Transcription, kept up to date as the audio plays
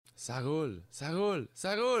Ça roule, ça roule,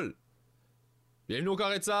 ça roule! Bienvenue au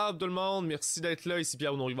Carré de Sable, tout le monde. Merci d'être là. Ici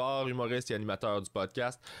Pierre Honorivard, humoriste et animateur du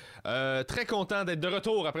podcast. Très content d'être de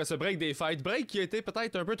retour après ce break des fêtes. Break qui a été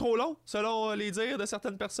peut-être un peu trop long, selon les dires de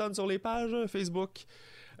certaines personnes sur les pages Facebook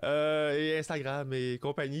et Instagram et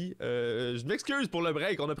compagnie. Je m'excuse pour le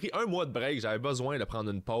break. On a pris un mois de break. J'avais besoin de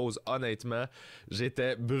prendre une pause, honnêtement.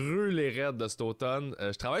 J'étais brûlé raide de cet automne.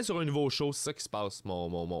 Je travaille sur un nouveau show. C'est ça qui se passe,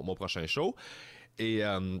 mon prochain show. Et...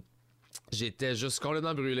 j'étais juste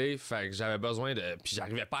complètement brûlé, fait que j'avais besoin de... Puis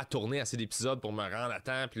j'arrivais pas à tourner assez d'épisodes pour me rendre à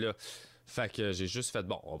temps, puis là... Fait que j'ai juste fait,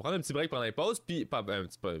 bon, on va prendre un petit break pendant les pauses, puis... Pas un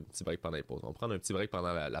petit break pendant les pauses, on va prendre un petit break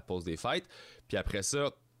pendant la pause des fêtes, puis après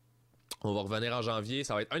ça... On va revenir en janvier,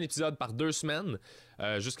 ça va être un épisode par 2 semaines,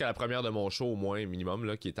 jusqu'à la première de mon show au moins, minimum,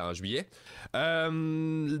 là, qui est en juillet.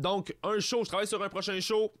 Donc, un show, je travaille sur un prochain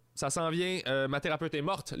show, ça s'en vient, ma thérapeute est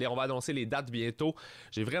morte, on va annoncer les dates bientôt.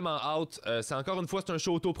 J'ai vraiment hâte, c'est encore une fois, c'est un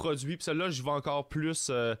show autoproduit, puis celui-là, je vais encore plus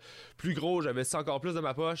gros, j'investis encore plus de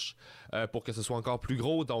ma poche pour que ce soit encore plus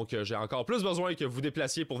gros, donc j'ai encore plus besoin que vous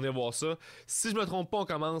déplaciez pour venir voir ça. Si je me trompe pas, on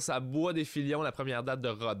commence à Bois des Filions, la première date de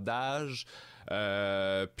rodage.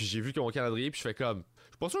 Puis j'ai vu qu'ils ont un calendrier, puis je fais comme...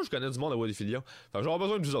 Je suis pas sûr que je connais du monde à Bois des Filions. Fait que j'aurai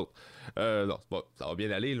besoin de vous autres. Non, c'est pas, ça va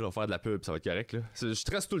bien aller, là, on va faire de la pub, ça va être correct. Là. Je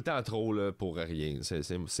stresse tout le temps trop là, pour rien.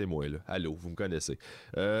 C'est moi, là. Allô, vous me connaissez.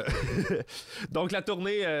 Donc la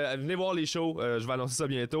tournée, venez voir les shows, je vais annoncer ça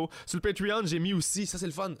bientôt. Sur le Patreon, j'ai mis aussi, ça c'est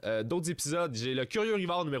le fun, d'autres épisodes. J'ai le Curieux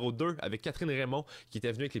Rivard numéro 2 avec Catherine Raymond qui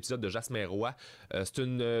était venue avec l'épisode de Jasmin Roy. C'est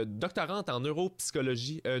une doctorante en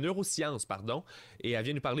neurosciences, pardon, et elle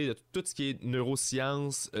vient nous parler de tout ce qui est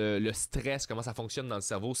neurosciences, le stress, comment ça fonctionne dans le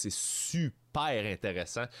cerveau. C'est super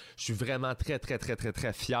intéressant. Je suis vraiment très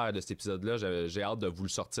fier de cet épisode-là. J'ai hâte de vous le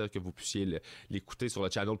sortir, que vous puissiez l'écouter sur le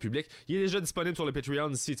channel public. Il est déjà disponible sur le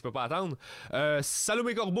Patreon si tu peux pas attendre.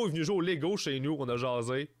 Salomé Corbeau est venu jouer au Lego chez nous, on a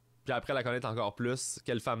jasé. Puis après la connaître encore plus,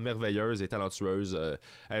 quelle femme merveilleuse et talentueuse.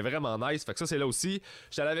 Elle est vraiment nice. Fait que ça, c'est là aussi.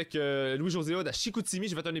 J'étais allé avec Louis-José Hood à Chicoutimi.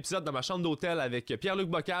 J'ai fait un épisode dans ma chambre d'hôtel avec Pierre-Luc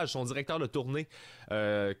Bocage, son directeur de tournée.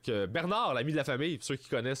 Que Bernard, l'ami de la famille, ceux qui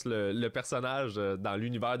connaissent le personnage dans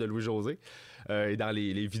l'univers de Louis-José et dans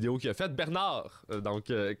les vidéos qu'il a faites. Bernard, donc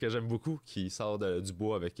que j'aime beaucoup, qui sort du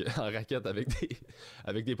bois en raquette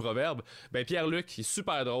avec des proverbes. Ben Pierre-Luc, il est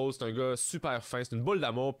super drôle. C'est un gars super fin. C'est une boule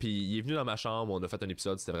d'amour. Puis il est venu dans ma chambre. On a fait un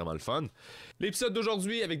épisode. C'était vraiment le fun. L'épisode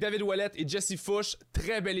d'aujourd'hui avec David Ouellette et Jesse Fouche,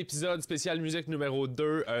 très bel épisode, spécial musique numéro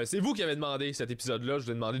 2. C'est vous qui avez demandé cet épisode-là. Je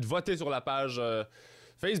vous ai demandé de voter sur la page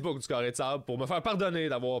Facebook du Carré de Sable pour me faire pardonner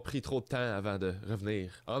d'avoir pris trop de temps avant de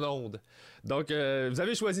revenir en ondes. Donc, vous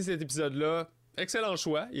avez choisi cet épisode-là. Excellent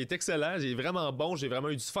choix, il est excellent, il est vraiment bon, j'ai vraiment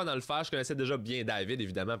eu du fun à le faire. Je connaissais déjà bien David,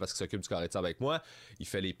 évidemment, parce qu'il s'occupe du Carré de Sable avec moi. Il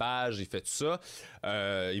fait les pages, il fait tout ça.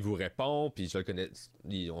 Il vous répond, puis je le connais.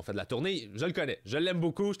 On fait de la tournée, je le connais. Je l'aime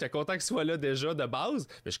beaucoup, j'étais content qu'il soit là déjà de base,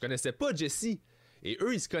 mais je connaissais pas Jesse. Et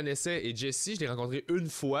eux, ils se connaissaient. Et Jesse, je l'ai rencontré une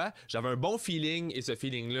fois. J'avais un bon feeling. Et ce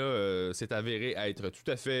feeling-là s'est avéré être tout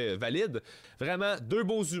à fait valide. Vraiment, 2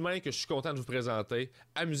 beaux humains que je suis content de vous présenter.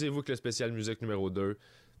 Amusez-vous avec le spécial musique numéro 2.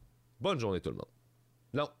 Bonne journée tout le monde.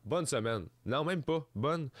 Non, bonne semaine. Non, même pas.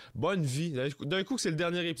 Bonne vie. D'un coup que c'est le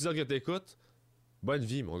dernier épisode que t'écoutes, bonne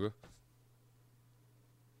vie, mon gars.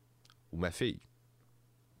 Ou ma fille.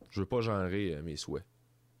 Je veux pas genrer mes souhaits.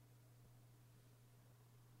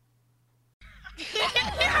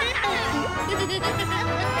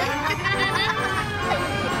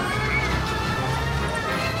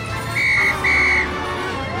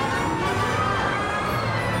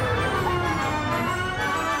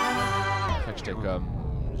 Fait que j'étais comme...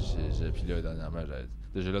 Puis là, dernièrement,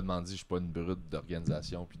 j'ai déjà là demandé, je suis pas une brute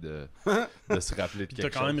d'organisation puis de se rappeler de quelque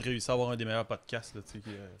chose. T'as quand même réussi à avoir un des meilleurs podcasts, là, tu sais.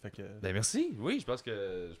 Fait que... Ben merci, oui, je pense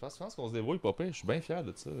qu'on se débrouille pas pire, je suis bien fier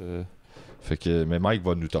de ça. Fait que, mais Mike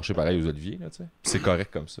va nous torcher pareil aux Olivier, là, tu sais. C'est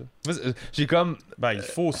correct comme ça. J'ai comme... Ben, il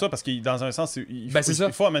faut ça, parce que dans un sens, il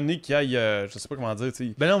faut amener qu'il y ait, je sais pas comment dire, tu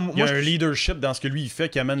sais. Ben non, il y a un leadership dans ce que lui, il fait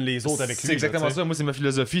qui amène les autres avec lui. C'est exactement ça, moi, c'est ma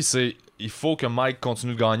philosophie, c'est il faut que Mike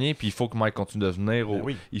continue de gagner, puis il faut que Mike continue de venir.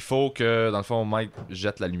 Oui. Il faut que, dans le fond, Mike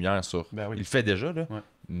jette la lumière sur... Ben oui. Il le fait déjà, là. Ouais.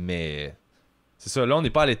 Mais... C'est ça, là on n'est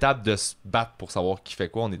pas à l'étape de se battre pour savoir qui fait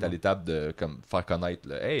quoi, on est à l'étape de comme faire connaître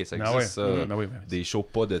là. Hey, ça existe ça, des shows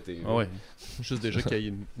pas de TV. Ah ouais. Juste déjà qu'il y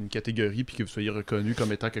ait une catégorie puis que vous soyez reconnu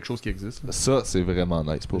comme étant quelque chose qui existe. Là. Ça c'est vraiment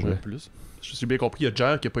nice pour vrai. Plus. Je suis bien compris, il y a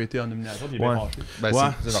Jer qui n'a pas été en nomination, il est bien fâché. Ben,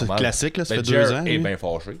 c'est classique, là, ça fait Jer 2 ans. est bien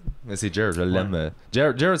fâché. Mais c'est Jer, je l'aime.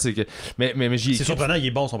 Jer, c'est que. Mais j'y c'est surprenant, il est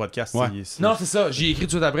bon son podcast. Ouais. Non, c'est ça. J'ai écrit tout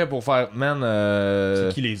de suite après pour faire, man.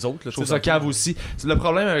 C'est qui les autres là, je trouve ça cave aussi. Le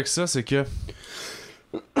problème avec ça, c'est que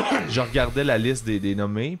je regardais la liste des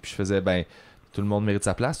nommés, puis je faisais, ben. Tout le monde mérite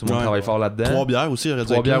sa place. Tout le monde travaille fort là-dedans. 3 bières aussi, aurait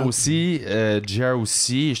dû 3 bières aussi. Jer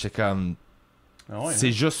aussi. J'étais comme...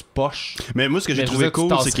 c'est juste poche. Mais moi, ce que j'ai trouvé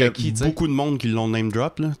cool, c'est qu'il y a beaucoup de monde qui l'ont name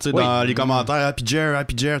drop. Là. Dans les commentaires, Happy Jer,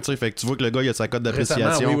 fait que tu vois que le gars, il a sa cote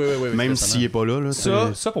d'appréciation, même s'il est pas là.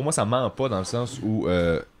 Ça, pour moi, ça ment pas dans le sens où, tu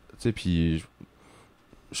sais, puis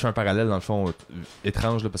je fais un parallèle dans le fond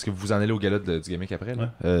étrange, là, parce que vous en allez au gala du gimmick après.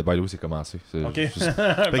 Là. By the way, c'est commencé. Ok.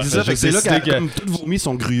 C'est là qu'elle a comme tout vomi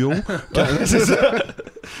son gruau. C'est ça.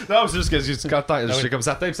 Non, c'est juste que j'ai comme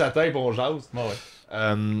ça tête, on jase.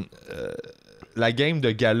 La game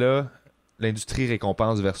de gala, l'industrie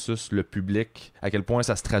récompense versus le public, à quel point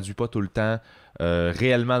ça se traduit pas tout le temps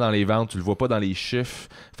réellement dans les ventes, tu le vois pas dans les chiffres.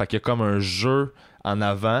 Fait qu'il y a comme un jeu en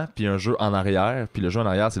avant puis un jeu en arrière, puis le jeu en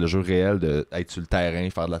arrière c'est le jeu réel de être sur le terrain,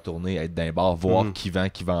 faire de la tournée, être dans un bar, voir qui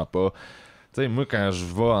vend pas. Tu sais, moi, quand je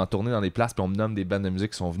vais en tournée dans des places, puis on me nomme des bandes de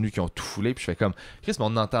musique qui sont venues, qui ont tout foulé, puis je fais comme, Chris, mais on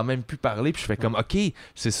n'entend même plus parler, puis je fais comme, OK,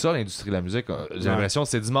 c'est ça l'industrie de la musique. J'ai l'impression que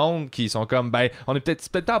c'est du monde qui sont comme, ben, on est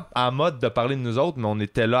peut-être en mode de parler de nous autres, mais on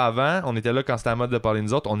était là avant, on était là quand c'était en mode de parler de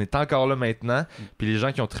nous autres, on est encore là maintenant, puis les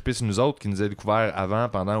gens qui ont trippé sur nous autres, qui nous ont découvert avant,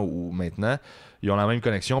 pendant ou maintenant, ils ont la même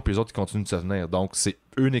connexion, puis les autres, ils continuent de se venir. Donc, c'est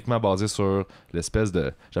uniquement basé sur l'espèce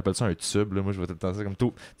de... J'appelle ça un tube, là. Moi, je vais tout le temps ça comme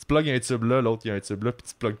tout. Tu plugues un tube là, l'autre, il y a un tube là, puis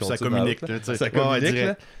tu plugues ton ça tube communique, là. Ça communique,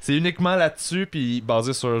 là. C'est uniquement là-dessus, puis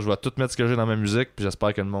basé sur... Je vais tout mettre ce que j'ai dans ma musique, puis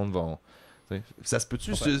j'espère que le monde va... Ça se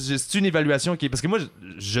peut-tu? C'est une évaluation qui est... Parce que moi,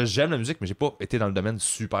 j'aime la musique, mais j'ai pas été dans le domaine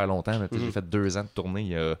super longtemps. J'ai fait 2 ans de tournée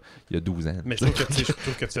il y a 12 ans. Mais je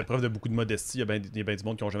trouve que tu fais preuve de beaucoup de modestie. Il y a bien du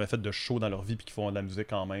monde qui ont jamais fait de show dans leur vie puis qui font de la musique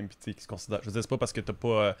quand même. Puis qui se considèrent... Je veux dire, c'est pas parce que t'as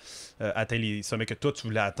pas atteint les sommets que toi tu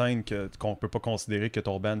voulais atteindre qu'on peut pas considérer que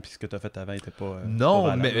ton band puis ce que t'as fait avant était pas... non,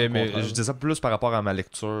 pas valable, mais je dis ça plus par rapport à ma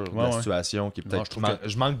lecture de la situation qui est peut-être...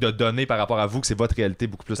 Je manque de données par rapport à vous, que c'est votre réalité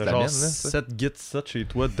beaucoup plus la mienne. 7 gits chez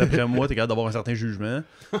toi, d'après moi, t'es capable d'avoir un certain jugement.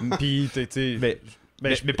 Puis,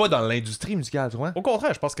 mais pas dans l'industrie musicale, tu vois. Au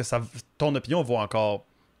contraire, je pense que ton opinion vaut encore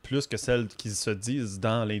plus que celles qui se disent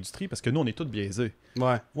dans l'industrie, parce que nous, on est tous biaisés.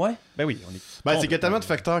 Ouais. Ben oui, on est. C'est qu'il y a tellement de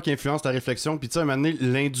facteurs qui influencent ta réflexion. Puis tu sais, à un moment donné,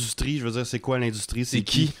 l'industrie, je veux dire, c'est quoi l'industrie? C'est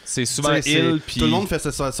qui? C'est souvent puis... Tout le monde fait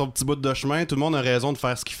son petit bout de chemin, tout le monde a raison de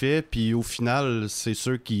faire ce qu'il fait, puis au final, c'est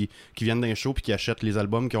ceux qui viennent d'un show puis qui achètent les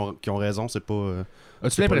albums qui ont raison, c'est pas...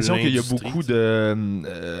 As-tu l'impression qu'il y a beaucoup de...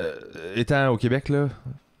 étant au Québec, là,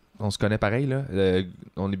 on se connaît pareil, là,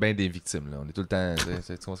 on est bien des victimes, là. On est tout le temps...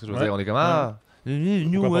 Tu comprends ce que je veux dire? On est comme,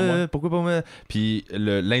 nous, pourquoi pas moi? Puis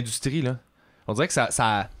l'industrie, là, on dirait que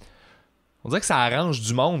on dirait que ça arrange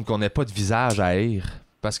du monde qu'on n'ait pas de visage à haïr.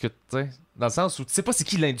 Parce que, tu sais, dans le sens où tu sais pas c'est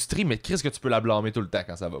qui l'industrie, mais Chris, que tu peux la blâmer tout le temps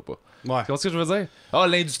quand ça va pas. Tu comprends ce que je veux dire?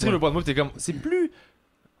 L'industrie veut pas de moi, t'es comme... C'est plus...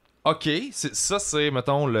 OK, ça c'est,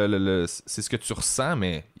 mettons, c'est ce que tu ressens,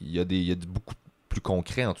 mais il y a beaucoup plus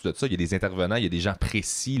concret en tout de ça. Il y a des intervenants, il y a des gens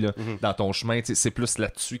précis là, dans ton chemin. C'est plus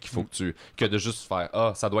là-dessus qu'il faut que de juste faire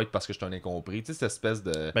ça doit être parce que je suis un incompris. Cette espèce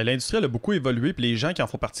de... l'industrie elle a beaucoup évolué, puis les gens qui en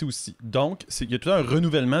font partie aussi. Donc, il y a tout un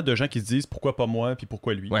renouvellement de gens qui se disent pourquoi pas moi, puis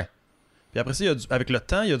pourquoi lui. Ouais. Puis après ça, avec le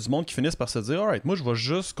temps, il y a du monde qui finissent par se dire alright, moi je vais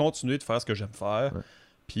juste continuer de faire ce que j'aime faire.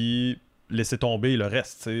 Puis laisser tomber le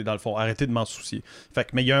reste, dans le fond, arrêter de m'en soucier.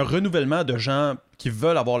 Mais il y a un renouvellement de gens qui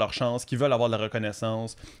veulent avoir leur chance, qui veulent avoir de la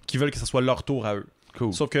reconnaissance, qui veulent que ce soit leur tour à eux.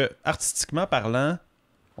 Cool. Sauf que, artistiquement parlant,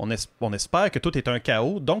 on espère que tout est un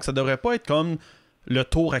chaos, donc ça devrait pas être comme le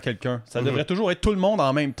tour à quelqu'un. Ça devrait toujours être tout le monde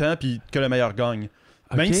en même temps, puis que le meilleur gagne.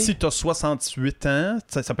 Même si tu as 68 ans,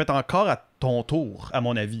 ça peut être encore à ton tour, à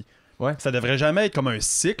mon avis. Ouais. Ça devrait jamais être comme un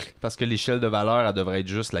cycle. Parce que l'échelle de valeur, elle devrait être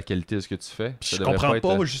juste la qualité de ce que tu fais. Je comprends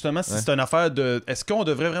pas justement si c'est une affaire de... Est-ce qu'on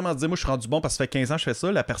devrait vraiment se dire, moi je suis rendu bon parce que ça fait 15 ans que je fais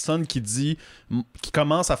ça, la personne qui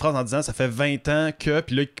commence sa phrase en disant ça fait 20 ans que,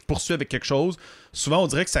 puis là il poursuit avec quelque chose, souvent on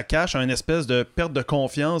dirait que ça cache une espèce de perte de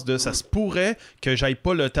confiance, de ça se pourrait que j'aille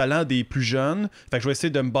pas le talent des plus jeunes, fait que je vais essayer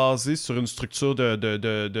de me baser sur une structure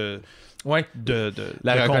de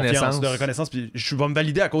reconnaissance, puis je vais me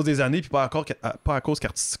valider à cause des années, puis pas à cause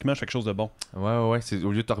qu'artistiquement je fais quelque chose de bon. Ouais, c'est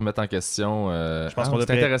au lieu de te remettre en question. Je pense qu'on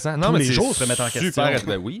c'est intéressant. Non, mais les jours se remettre en question.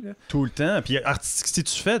 Oui. Là. Tout le temps. Puis si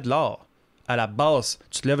tu fais de l'art, à la base,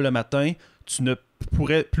 tu te lèves le matin, tu ne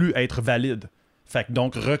pourrais plus être valide. Fait que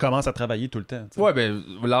donc recommence à travailler tout le temps. T'sais. Ouais,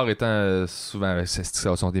 l'art étant souvent,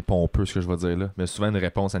 ça sont des pompeux ce que je vais dire là, mais souvent une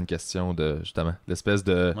réponse à une question de justement l'espèce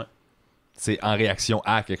de. Ouais. C'est en réaction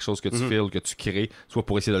à quelque chose que tu feels, que tu crées, soit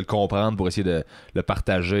pour essayer de le comprendre, pour essayer de le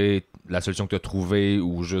partager, la solution que tu as trouvée,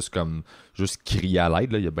 ou juste crier à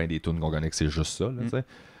l'aide. Il y a bien des tunes qu'on connaît que c'est juste ça. Là,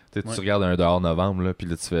 tu regardes un dehors novembre, là, puis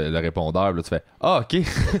là tu fais le répondeur, là, tu fais ok.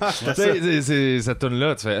 C'est cette tune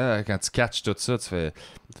là, tu fais quand tu catches tout ça, tu fais.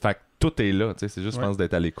 Fait tout est là. C'est juste, je pense,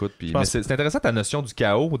 d'être à l'écoute. Puis... Mais c'est intéressant ta notion du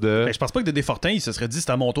chaos. Je pense pas que Dédé Fortin, il se serait dit c'est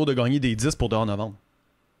à mon tour de gagner des disques pour dehors novembre.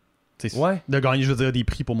 De gagner, je veux dire, des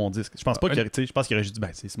prix pour mon disque. Je pense pas qu'il aurait juste dit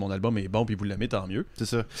si mon album est bon puis vous l'aimez, tant mieux. C'est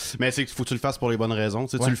ça. Mais c'est qu'il faut que tu le fasses pour les bonnes raisons.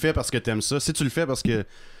 Tu le fais parce que t'aimes ça. Si tu le fais parce que.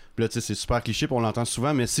 Là, tu sais, c'est super cliché, puis on l'entend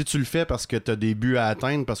souvent, mais si tu le fais parce que t'as des buts à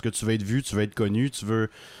atteindre, parce que tu veux être vu, tu veux être connu, tu veux.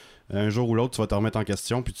 Un jour ou l'autre, tu vas te remettre en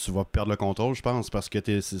question, puis tu vas perdre le contrôle, je pense, parce que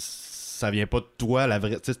ça vient pas de toi, la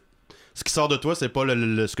vraie. Ce qui sort de toi, c'est pas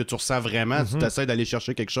ce que tu ressens vraiment. Tu essaies d'aller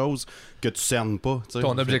chercher quelque chose que tu cernes pas. T'sais.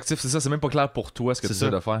 Ton objectif, c'est ça. C'est même pas clair pour toi ce que tu essaies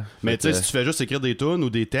de faire. Mais tu sais, si tu fais juste écrire des tunes ou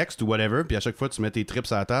des textes ou whatever, puis à chaque fois tu mets tes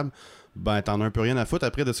trips à la table, ben t'en as un peu rien à foutre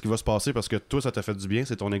après de ce qui va se passer parce que toi, ça t'a fait du bien,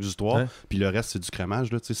 c'est ton exutoire. Puis le reste, c'est du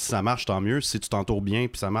crémage. Là, si ça marche, tant mieux. Si tu t'entoures bien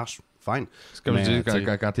puis ça marche, fine. C'est comme je dis,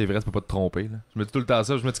 quand t'es vrai, tu peux pas te tromper. Là. Je me dis tout le temps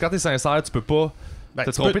ça. Je me dis, quand t'es sincère, tu peux pas te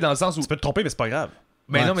tromper dans le sens où... Tu peux te tromper, mais c'est pas grave.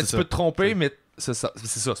 Mais non, mais tu peux te tromper, mais c'est ça,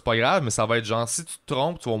 c'est pas grave, mais ça va être genre, si tu te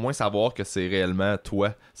trompes, tu vas au moins savoir que c'est réellement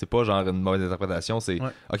toi. C'est pas genre une mauvaise interprétation, c'est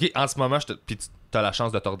ok, en ce moment, puis tu as la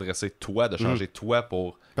chance de te redresser toi, de changer toi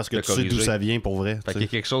pour parce que tu sais d'où ça vient pour vrai. Fait qu'il y a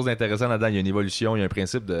quelque chose d'intéressant là-dedans, il y a une évolution, il y a un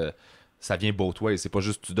principe de ça vient both ways, c'est pas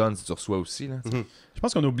juste tu donnes, tu reçois aussi. Là, Je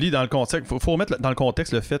pense qu'on oublie dans le contexte, faut remettre dans le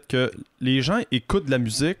contexte le fait que les gens écoutent de la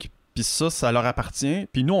musique, puis ça leur appartient,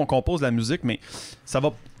 puis nous on compose la musique, mais ça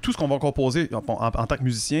va tout ce qu'on va composer en tant que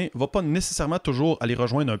musicien va pas nécessairement toujours aller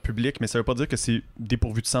rejoindre un public, mais ça veut pas dire que c'est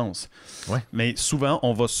dépourvu de sens. Mais souvent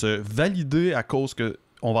on va se valider à cause que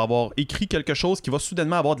on va avoir écrit quelque chose qui va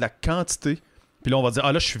soudainement avoir de la quantité. Puis là, on va dire,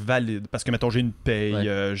 là, je suis valide. Parce que, mettons, j'ai une paye,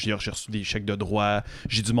 j'ai reçu des chèques de droit,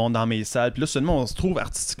 j'ai du monde dans mes salles. Puis là, seulement, on se trouve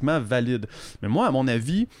artistiquement valide. Mais moi, à mon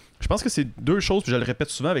avis, je pense que c'est deux choses, puis je le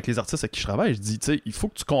répète souvent avec les artistes avec qui je travaille. Je dis, tu sais, il faut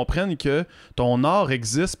que tu comprennes que ton art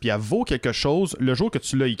existe, puis elle vaut quelque chose le jour que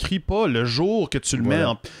tu l'as écrit, pas le jour que tu le mets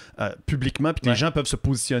publiquement, puis que les gens peuvent se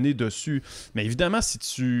positionner dessus. Mais évidemment, si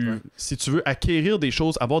tu veux acquérir des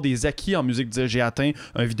choses, avoir des acquis en musique, dire j'ai atteint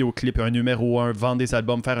un vidéoclip, un numéro 1, vendre des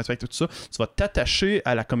albums, faire un spectacle, tout ça, tu vas t'attacher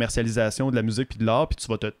à la commercialisation de la musique puis de l'art, puis tu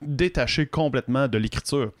vas te détacher complètement de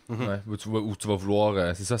l'écriture. Ou tu vas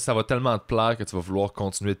vouloir, c'est ça, ça va tellement te plaire que tu vas vouloir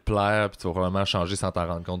continuer de plaire, puis tu vas vraiment changer sans t'en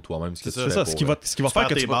rendre compte toi-même. C'est ça, ce qui va faire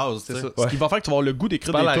que tu vas, ce qui va faire que tu vas avoir le goût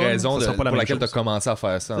d'écrire des tunes. C'est la raison pour laquelle tu as commencé à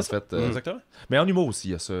faire ça, en fait. Exactement. Mais en humour aussi,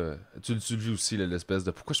 il y a ça. Tu le vis aussi, l'espèce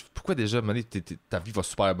de pourquoi déjà, ta vie va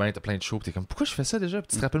super bien, t'as plein de shows, pis t'es comme pourquoi je fais ça déjà, puis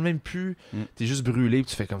tu te rappelles même plus, t'es juste brûlé, puis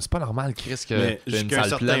tu fais comme c'est pas normal, Chris, que. Mais jusqu'à un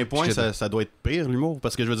certain point, ça doit être pire l'humour,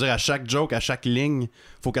 parce que je veux dire, à chaque joke, à chaque ligne,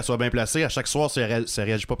 faut qu'elle soit bien placée, à chaque soir, ça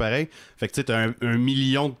réagit pas pareil. Fait que tu sais, t'as un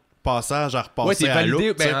million de passages à repasser à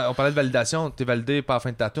l'autre. On parlait de validation, t'es validé pas à la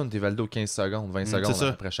fin de ta tune, t'es validé aux 15 secondes, 20 secondes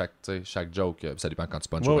après chaque joke. Ça dépend quand tu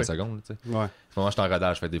punches aux 20 secondes. Moi, je suis en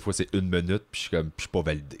rodage, fait des fois c'est 1 minute, puis je suis pas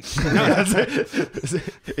validé. C'est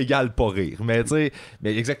égal pas rire. Mais tu sais,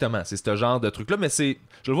 exactement, c'est ce genre de truc-là, mais je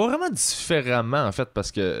le vois vraiment différemment en fait,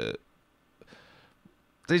 parce que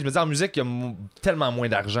tu sais, je me dis en musique, il y a tellement moins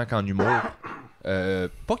d'argent qu'en humour.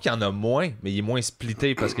 Pas qu'il y en a moins, mais il est moins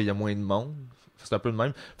splitté parce qu'il y a moins de monde. C'est un peu le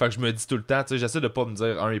même. Fait que je me dis tout le temps, tu sais, j'essaie de pas me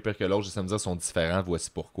dire un est pire que l'autre, j'essaie de me dire ils sont différents, voici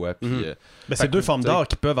pourquoi. Puis, c'est deux formes d'art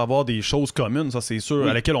qui peuvent avoir des choses communes, ça c'est sûr,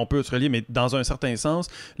 à laquelle on peut se relier, mais dans un certain sens,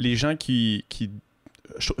 les gens qui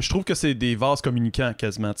je trouve que c'est des vases communicants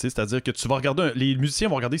quasiment, c'est-à-dire que tu vas regarder les musiciens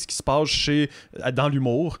vont regarder ce qui se passe dans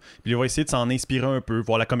l'humour, puis ils vont essayer de s'en inspirer un peu,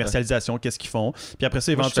 voir la commercialisation, qu'est-ce qu'ils font, puis après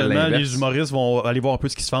ça éventuellement les humoristes vont aller voir un peu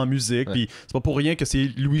ce qui se fait en musique, puis c'est pas pour rien que c'est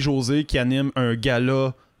Louis-José qui anime un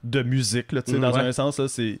gala de musique là, dans un sens là,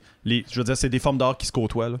 je veux dire c'est des formes d'art qui se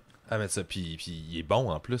côtoient là. Ah mais ça, puis il est bon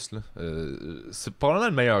en plus là. C'est probablement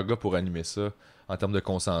le meilleur gars pour animer ça en termes de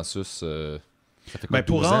consensus.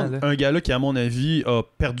 Pour rendre un gars-là qui, à mon avis, a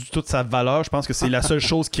perdu toute sa valeur, je pense que c'est la seule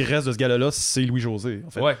chose qui reste de ce gars-là, c'est Louis-José. En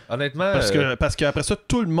fait. Ouais, honnêtement. Parce qu'après ça,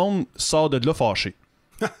 tout le monde sort de là fâché.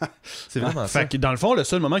 C'est vraiment ça. Fait que dans le fond, le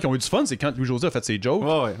seul moment qu'ils ont eu du fun, c'est quand Louis-José a fait ses jokes.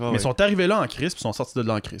 Mais ils sont arrivés là en crise, puis ils sont sortis de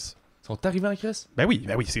là en crise. Ils sont arrivés en crise? Ben oui,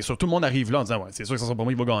 c'est sûr. Tout le monde arrive là en disant, c'est sûr que ça sera pas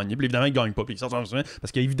moi qui va gagner. Puis évidemment, il gagne pas. Puis ils sortent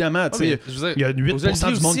parce qu'évidemment, tu sais, il y a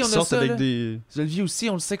 8% du monde qui sortent avec des. Vous vie aussi,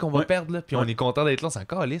 on le sait qu'on va perdre, là. Puis on est content d'être là, c'est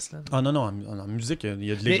encore lisse, là. Ah non, en musique, il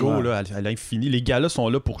y a de l'ego, là, à l'infini. Les gars-là sont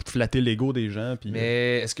là pour flatter l'ego des gens. Puis,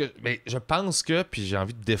 mais est-ce que. Mais je pense que, puis j'ai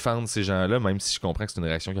envie de défendre ces gens-là, même si je comprends que c'est une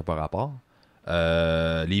réaction qui n'a pas rapport.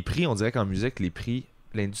 Les prix, on dirait qu'en musique,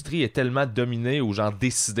 l'industrie est tellement dominée ou genre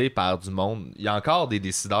décidée par du monde. Il y a encore des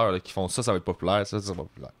décideurs là, qui font ça va être populaire, ça va être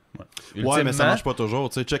populaire. Ouais, mais ça marche pas toujours.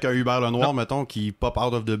 Tu sais, check un Hubert Lenoir, mettons, qui pop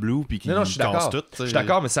out of the blue puis qui casse tout. Je suis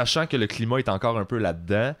d'accord, mais sachant que le climat est encore un peu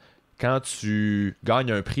là-dedans, quand tu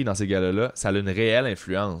gagnes un prix dans ces galas-là, ça a une réelle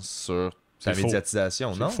influence sur C'est la faux.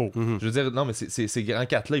 médiatisation, non? C'est faux. Je veux dire, non, mais ces grands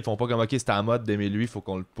 4-là, ils font pas comme, OK, c'est à la mode d'aimer lui, il faut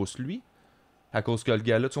qu'on le pousse lui. À cause que le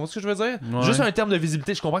gars-là, tu vois ce que je veux dire? Ouais. Juste un terme de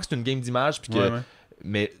visibilité, je comprends que c'est une game d'image, puis que... Ouais.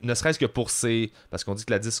 Mais ne serait-ce que pour ces... Parce qu'on dit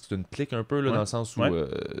que la disque, c'est une clique un peu, là, Ouais. dans le sens où... Ouais.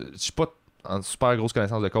 je suis pas en super grosse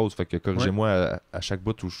connaissance de cause, fait que corrigez-moi à chaque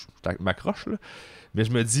bout où je m'accroche, là. Mais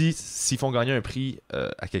je me dis, s'ils font gagner un prix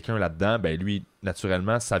à quelqu'un là-dedans, ben lui,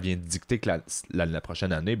 naturellement, ça vient dicter que la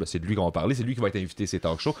prochaine année, ben, c'est de lui qu'on va parler, c'est lui qui va être invité à ces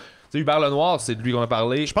talk shows. Tu sais, Hubert Lenoir, c'est de lui qu'on va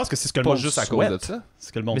parler. Je pense que c'est ce que le Pas monde juste à souhaite. cause de ça. C'est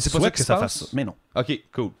ce que le monde Mais c'est pas ça souhaite qui que se ça passe? fasse ça. Mais non. Ok,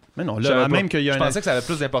 cool. Mais non. Je savais Même pas. qu'il y a Je pensais que ça avait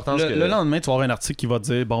plus d'importance que... le lendemain, tu vas avoir un article qui va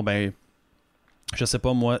dire, bon, ben, je sais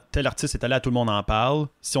pas moi, tel artiste est allé à Tout le monde en parle.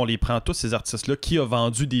 Si on les prend tous, ces artistes-là, qui a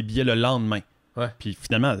vendu des billets le lendemain? Ouais. Puis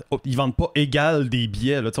finalement, ils vendent pas égal des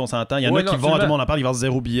billets, là, on s'entend. Il y en a qui vont à Tout le monde en parle, ils vendent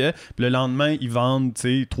 0 billet. Puis le lendemain, ils vendent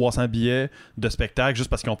 300 billets de spectacle juste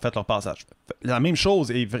parce qu'ils ont fait leur passage. La même chose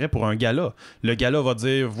est vraie pour un gala. Le gala va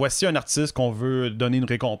dire, voici un artiste qu'on veut donner une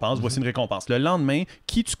récompense, voici une récompense. Le lendemain,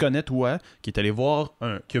 qui tu connais toi, qui est allé voir,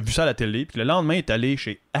 qui a vu ça à la télé, puis le lendemain est allé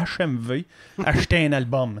chez HMV acheter un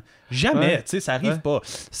album. Jamais, Ouais. ça arrive pas.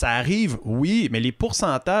 Ça arrive, oui, mais les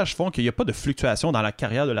pourcentages font qu'il n'y a pas de fluctuation dans la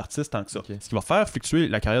carrière de l'artiste tant que ça. Okay. Ce qui va faire fluctuer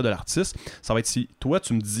la carrière de l'artiste, ça va être si toi,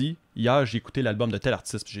 tu me dis, hier, j'ai écouté l'album de tel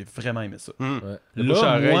artiste, puis j'ai vraiment aimé ça. Ouais. Le Là, bouche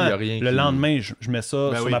à oreille, moi, y a rien le qui- lendemain, je mets ça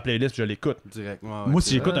Ben sur oui. ma playlist, puis je l'écoute. Direct. Moi,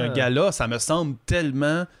 si j'écoute un Ah. gala, ça me semble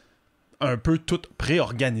tellement un peu tout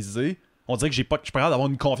préorganisé. On dirait que je suis pas capable d'avoir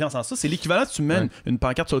une confiance en ça. C'est l'équivalent si tu mets une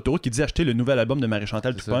pancarte sur l'autoroute qui dit acheter le nouvel album de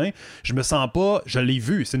Marie-Chantal C'est Toupin. Je me sens pas, je l'ai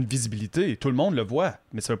vu, c'est une visibilité. Tout le monde le voit.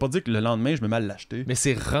 Mais ça veut pas dire que le lendemain, je me mets à l'acheter. Mais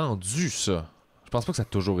c'est rendu ça. Je pense pas que ça a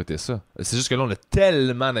toujours été ça. C'est juste que là, on a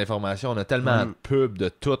tellement d'informations, on a tellement de pubs, de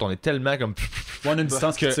tout, on est tellement comme... On a une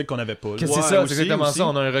distance que- critique qu'on avait pas. là. Que Ouais, c'est ça, aussi, c'est exactement aussi. ça.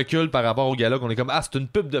 On a un recul par rapport au gars-là qu'on est comme, ah, c'est une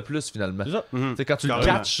pub de plus finalement. C'est ça. Tu sais, quand tu le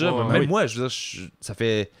Carrément. catches, ça, Ouais, même oui. moi, je veux dire, ça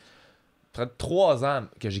fait 3 ans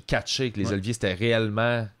que j'ai catché que les Oliviers c'était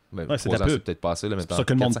réellement. Ben, Ouais, c'est 3 de ans, la c'est pub. peut-être passé là, C'est maintenant. pour ça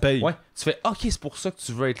que le monde 400. paye. Ouais, tu fais, ok, c'est pour ça que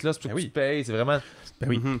tu veux être là, c'est pour ça que Ben tu oui. payes. C'est vraiment. Ben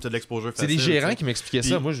oui. C'est de l'exposure C'est facile. des gérants tu sais. qui m'expliquaient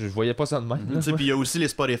ça. Puis- Moi, je voyais pas ça de même. Tu sais, puis il y a aussi les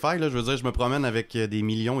Spotify, là, je veux dire, je me promène avec des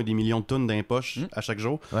millions et des millions de tonnes dans les poches à chaque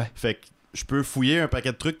jour. Ouais. Fait que je peux fouiller un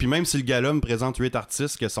paquet de trucs, puis même si le gars-là me présente 8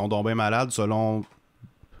 artistes qui sont donc bien malades selon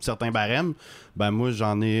certains barèmes, ben moi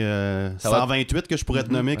j'en ai Ça va- 128 que je pourrais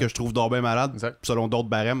te nommer que je trouve donc bien malades Exact. selon d'autres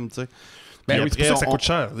barèmes, tu sais. Ben Puis oui, c'est pour ça que ça on- coûte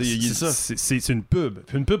cher. C'est ça. C'est une pub.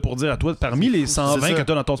 Une pub pour dire à toi, parmi les 120 ça. que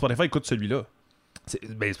tu as dans ton Spotify, écoute celui-là.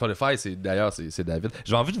 Ben, Spotify, c'est David.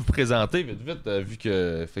 J'ai envie de vous présenter, vite, vu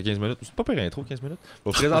que ça fait 15 minutes. C'est pas pire intro, 15 minutes. Je vais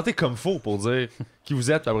vous présenter comme faut pour dire qui vous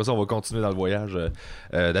êtes, puis après ça, on va continuer dans le voyage.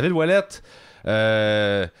 David Ouellette.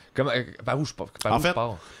 Par où je pars? En fait,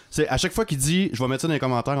 C'est à chaque fois qu'il dit je vais mettre ça dans les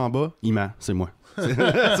commentaires en bas, il ment, c'est moi.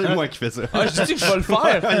 C'est moi qui fais ça. Ah, j'ai dit que je vais le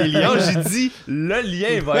faire. Non, j'ai dit le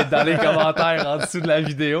lien va être dans les commentaires en dessous de la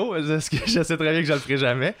vidéo. Parce que je sais très bien que je le ferai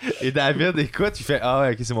jamais. Et David, écoute, il fait ah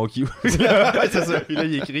ouais, ok, c'est mon cue. C'est ça. Puis là,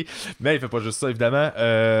 il écrit. Mais il fait pas juste ça, évidemment.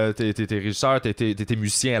 T'es régisseur, t'es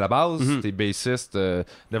musicien à la base, t'es bassiste,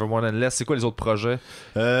 Nevermore and Less. C'est quoi les autres projets?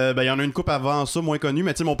 Ben il y en a une coupe avant ça, moins connue,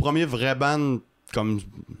 mais tu sais, mon premier vrai band, comme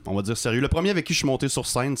on va dire sérieux, le premier avec qui je suis monté sur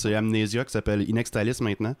scène, c'est Amnesia, qui s'appelle Inextalis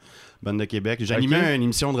maintenant, band de Québec. J'animais une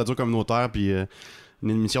émission de radio communautaire, puis une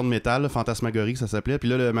émission de métal, là, Fantasmagorie, ça s'appelait. Puis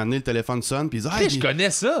là, le moment donné, le téléphone sonne, puis il dit Hey, je connais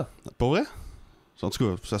ça. Pour vrai? En tout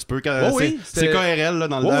cas, ça se peut que Oh oui, c'est KRL là,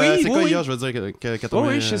 dans le oui, c'est oui, KIA, oui. je veux dire que 80. Oh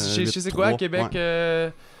oui, je sais quoi, Québec.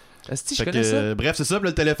 Ouais. Asti, je Fait connais que, ça. bref, c'est ça, puis là,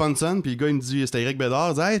 le téléphone sonne, puis le gars il me dit, c'était Eric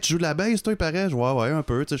Bédard, il dit hey, tu joues de la bass, toi, il paraît. Je vois, ouais, un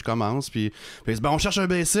peu, tu sais, je commence, puis il dit ben, on cherche un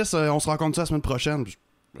bassiste, on se rencontre ça la semaine prochaine. Puis,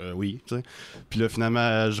 oui, tu sais. Puis là,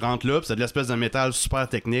 finalement, je rentre là, puis c'est de l'espèce de métal super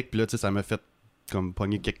technique, puis là, tu sais, ça m'a fait comme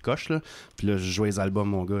pogner quelques coches, là. Puis là, je jouais les albums,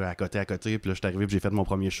 mon gars, à côté, puis là, je suis arrivé, puis j'ai fait mon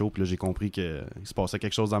premier show, puis là, j'ai compris qu'il se passait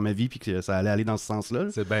quelque chose dans ma vie, puis que ça allait aller dans ce sens-là.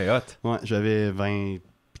 C'est bien hot. Ouais, j'avais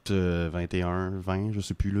 21, 20, je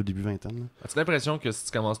sais plus, là, début vingtaine. Là. As-tu l'impression que si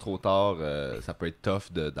tu commences trop tard, ça peut être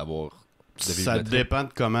tough d'avoir. de vivre Ça le trip? dépend de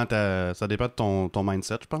comment ça dépend de ton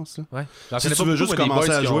mindset, je pense. Là. Ouais. J'en Si connais tu pas veux beaucoup, juste mais des commencer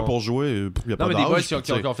boys à qui jouer ont- pour jouer, il n'y a pas Non, mais des d'âge, boys qui ont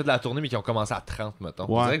tu sais. fait de la tournée, mais qui ont commencé à 30, mettons.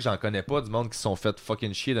 Ouais. On dirait que j'en connais pas du monde qui se sont fait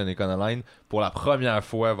fucking chier dans Econoline pour la première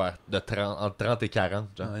fois vers entre 30 et 40.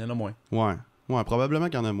 Genre. Il y en a moins. Ouais, probablement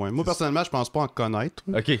qu'il y en a moins. Moi, personnellement, je pense pas en connaître.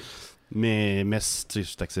 Ok. Mais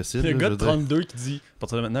c'est accessible. Il y a un là, gars je de veux dire. 32 qui dit à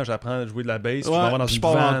partir de maintenant, j'apprends à jouer de la bass, puis je m'en vais Ouais, dans je une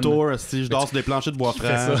pars en van. tour, je danse sur des planchers de bois fait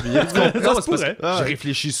franc. ça. puis- Non, c'est parce que pourrait. je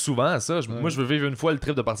réfléchis souvent à ça. Moi, je veux vivre une fois le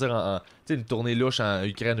trip de partir en tu sais, une tournée louche en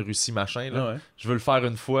Ukraine, Russie, machin. Là. Ah ouais. Je veux le faire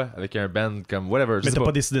une fois avec un band comme whatever. je Mais sais t'as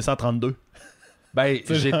pas décidé ça à 32. Ben,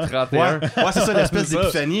 j'ai 31. Ouais, c'est ça, l'espèce C'est ça.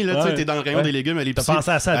 d'épiphanie, là. Tu sais, Ouais. t'es dans le rayon des légumes à T'as l'épicerie.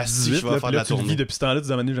 pensé à ça à Asti, 18, je vais là, faire puis de là, la tu le vis tournée. depuis ce temps-là, tu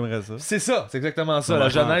dis, j'aimerais ça. C'est ça, c'est exactement ça. Ouais, La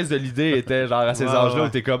ouais. genèse de l'idée était genre à ces Ouais, âges-là ouais. où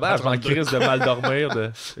t'es comme, je m'en crise de mal dormir.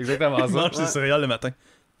 Exactement Il ça. mange ses céréales le matin.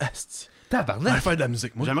 Je vais Tabarnak. faire de la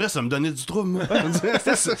musique, moi. J'aimerais ça me donner du trouble, moi.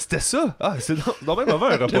 C'était ça. Ah, c'est non même mauvais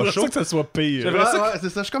un repas J'aimerais chaud. ça que ça soit pire. J'aimerais ça Ouais, c'est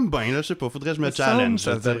ça, je suis comme ben, là, je sais pas, faudrait que je me Ça challenge.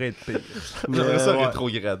 ça devrait être pire. J'aimerais ça ouais.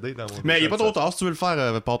 rétrograder dans mon Mais il est pas trop tard, si tu veux le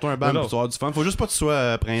faire, porte-toi un band Mais non. pour avoir du fun. Faut juste pas que tu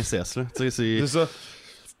sois princesse, là. Tu sais, C'est ça.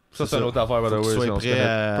 Ça, c'est ça. une autre affaire, by the Faut que tu way. sois Si on se prêt connaît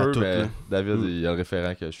à peu, tout, mais là. David, il y a le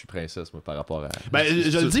référent que je suis princesse, moi, par rapport à... Ben,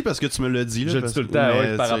 je le dis parce que tu me l'as dit, là. Je le dis parce- tout le temps, mais,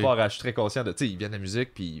 ouais, par tu sais, rapport à... Je suis très conscient de... Tu sais, il vient de la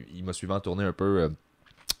musique, puis il m'a suivi en tournée un peu...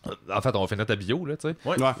 En fait, on va finir ta bio, là, tu sais.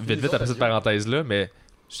 Ouais. Vite après cette parenthèse-là, mais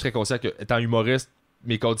je suis très conscient que, étant humoriste,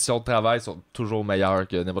 mes conditions de travail sont toujours meilleures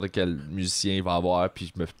que n'importe quel musicien va avoir,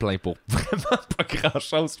 puis je me plains pour vraiment pas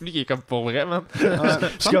grand-chose. Lui, qui est comme pour vraiment... Je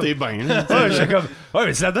sens que t'es bien, là. Ouais, je suis comme... Ouais,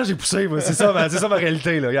 mais c'est là-dedans que j'ai poussé, moi. C'est ça ma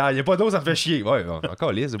réalité, là. Il y a pas d'eau, ça me fait chier. Ouais,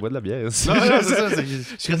 encore lisse, je bois de la bière. Non, c'est ça. Je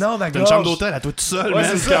suis non, ma T'as une chambre d'hôtel à toi tout seul, Ouais, man.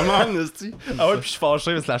 c'est ça. Come on, esti. Ah ouais, puis je suis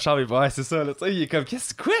fâché parce que la chambre est pas... Ouais, c'est ça, là. Tu sais, il est comme,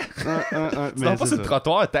 qu'est-ce que quoi? Tu dors pas sur le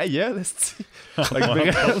trottoir, ta gueule, esti.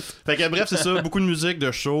 Fait que bref, c'est ça, beaucoup de musique,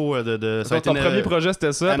 de show, ça a été Ton premier projet,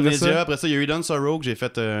 c'était ça, après Amnesia, ça? après ça, il y a eu Hidden Sorrow que j'ai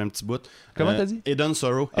fait un petit bout. Comment t'as dit? Hidden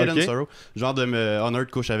Sorrow. Ok. Hidden Sorrow. Genre de Honored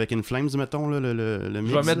couche avec In Flames, mettons, là, le mix.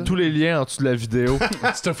 Je vais mettre là. tous les liens en dessous de la vidéo.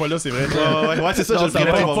 Cette fois-là, c'est vrai. Ouais, c'est ça, Non, je le ça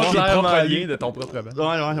ferai va pas, être on va pas voir. clair. Tes propres Clairement liens de ton propre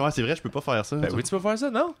band. Ouais, c'est vrai, je peux pas faire ça. Ben oui, tu peux faire ça,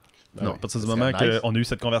 non? Non, à partir du Ça moment serait nice. qu'on a eu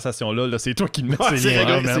cette conversation-là, là, c'est toi qui le mets Ouais, ces c'est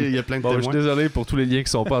liens-là, vrai, man. il y a plein de Bon, je suis témoins. désolé pour tous les liens qui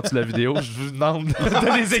sont pas en dessous de la vidéo. Je vous demande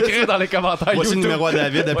de les écrire dans les commentaires Voici le YouTube. numéro à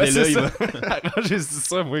David, Ouais, appelez-le, c'est il va. ça. J'ai dit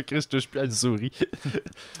ça, moi, Chris, je touche plus à une souris.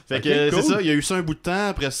 Fait Ok, que cool. c'est ça, il y a eu ça un bout de temps.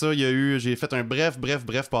 Après ça, j'ai fait un bref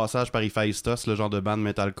passage par Hephaestus, le genre de band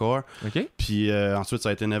metalcore. OK. Puis ensuite, ça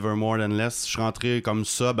a été Nevermore Than Less. Je suis rentré comme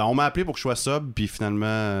sub. Ben, on m'a appelé pour que je sois sub, puis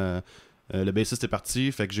finalement, le bassiste est parti.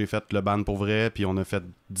 Fait que j'ai fait le band pour vrai, puis on a fait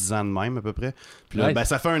 10 ans de même à peu près. Puis là, Nice. ben,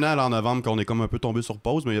 ça fait un an là, en novembre qu'on est comme un peu tombé sur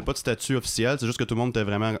pause, mais il n'y a pas de statut officiel. C'est juste que tout le monde était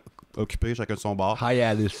vraiment occupé, chacun de son bar. Hi,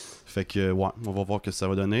 Alice. Fait que, ouais, on va voir ce que ça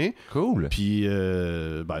va donner. Cool. Puis,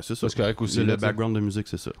 ben, c'est ça. C'est correct aussi, Le là, tu sais. background de musique,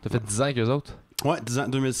 c'est ça. T'as fait 10 ans avec eux autres? Ouais, 10 ans,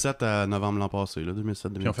 2007 à novembre l'an passé, là,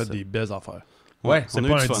 2007, 2017. Puis on fait des belles affaires. Ouais, C'est on a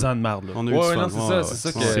pas eu un du 10 fun. ans de marde, là. On a eu Ouais, du ouais, fun. non, c'est ça,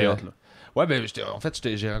 c'est ça que- C'est hot, là. Ouais, ben, en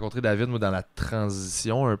fait, j'ai rencontré David, moi, dans la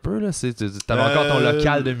transition un peu, là. T'avais encore ton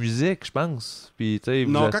local de musique, je pense. Puis, tu sais,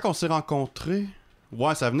 Non, quand on s'est rencontrés,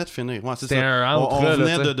 ouais, ça venait de finir. Ouais, c'est c'était ça. un entre, on là,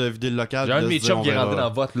 venait tu sais. de vider le local. J'ai un de puis mes se dire, chums qui est on rentré verra.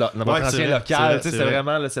 dans votre Ouais, ancien c'est vrai, local. c'est vrai, Tu sais, c'est c'est vrai.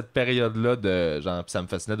 vraiment là, cette période-là de genre, pis ça me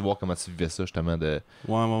fascinait de voir comment tu vivais ça, justement.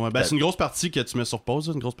 Ouais. Ben, c'est une grosse partie que tu mets sur pause,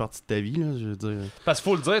 là, une grosse partie de ta vie, là, je veux dire. Parce qu'il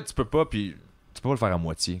faut le dire, tu peux pas, puis tu peux pas le faire à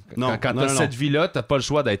moitié. Non, Quand non, t'as non, cette non. vie-là, t'as pas le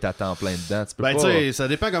choix d'être à temps plein dedans. Tu peux Ben, pas. tu sais, ça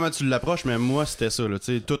dépend comment tu l'approches, mais moi, c'était ça, là.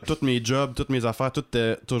 Tu sais, tous mes jobs, toutes mes affaires, tout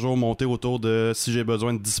était toujours monté autour de si j'ai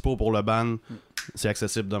besoin de dispo pour le ban, c'est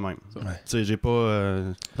accessible de même. Tu sais, j'ai pas.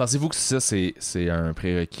 Pensez-vous que ça, c'est un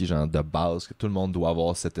prérequis, genre, de base, que tout le monde doit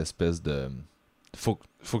avoir cette espèce de. Faut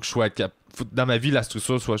que je sois dans ma vie, la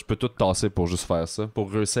structure, soit je peux tout tasser pour juste faire ça, pour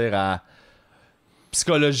réussir à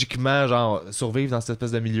psychologiquement, genre, survivre dans cette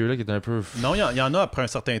espèce de milieu-là qui est un peu. Non, il y en a après un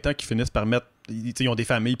certain temps qui finissent par mettre. Ils ont des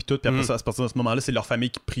familles, puis tout, puis après ça, à partir de ce moment-là, c'est leur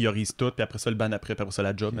famille qui priorise tout, puis après ça, le ban après, puis après ça,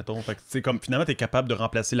 la job, mettons. Fait que, tu sais, comme finalement, t'es capable de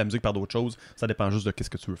remplacer la musique par d'autres choses. Ça dépend juste de qu'est-ce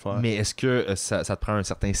que tu veux faire. Mais est-ce que ça te prend un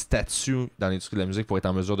certain statut dans l'industrie de la musique pour être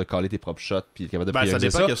en mesure de caler tes propres shots puis être capable de Ben, ça prioriser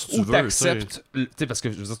dépend qu'est-ce que tu ou veux, t'acceptes, tu sais, parce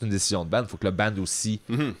que je veux dire, c'est une décision de band, faut que le band aussi.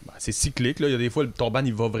 Ben, c'est cyclique, là. Il y a des fois, ton band,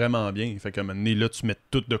 il va vraiment bien. Fait qu'à un moment donné, là, tu mets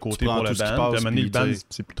tout de côté Tu prends pour le tout ce qui band. passe, Puis à un moment donné, le puis, band, tu sais.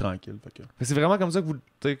 c'est plus tranquille. Fait que... C'est vraiment comme ça que vous, tu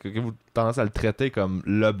sais, que vous tendance à le traiter comme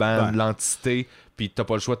le band, Ouais. l'entité, puis t'as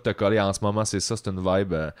pas le choix de te coller en ce moment, c'est ça, c'est une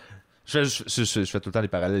vibe. Je fais tout le temps les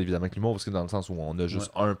parallèles évidemment avec l'humour parce que dans le sens où on a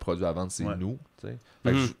juste un produit à vendre, c'est Ouais. nous. Tu sais.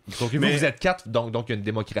 Fait que Mhm. donc Mais- vous êtes 4, donc il y a une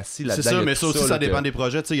démocratie là-dedans. C'est il y ça, a mais tout ça aussi, là, ça dépend que- des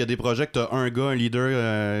projets. Tu sais, il y a des projets que t'as un gars, un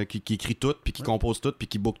leader qui écrit tout, puis qui compose tout, puis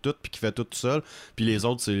qui book tout, puis qui fait tout seul. Puis les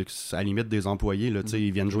autres, c'est à la limite des employés. Là, tu sais,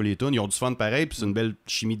 ils viennent jouer les tunes, ils ont du fun pareil, puis c'est une belle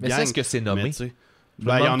chimie de Mais gang. c'est ce que c'est Mais nommé. tu sais, Je me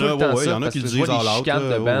ben, il y en demande a, tout le temps ouais, il y ça, en a parce qui que le tu vois disent en les l'autre. chicanes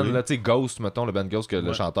de band, oui. là, tu sais, Ghost, mettons, le band Ghost, que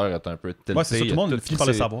le chanteur est un peu tilté. Ouais, c'est ça. Tout le monde finit par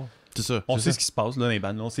le savoir. C'est ça. On c'est sait ça. ce qui se passe là, dans les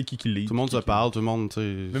bands. On sait qui lead. Tout le monde se parle, tout le monde, tu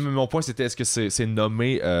sais. Mais mon point, c'était est-ce que c'est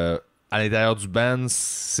nommé à l'intérieur du band,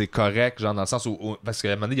 c'est correct, genre dans le sens où parce qu'à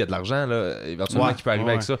un moment donné, il y a de l'argent, là, éventuellement, Ouais, qui peut arriver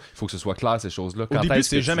ouais. avec ça. Il faut que ce soit clair, ces choses-là. Au Quand début, est-ce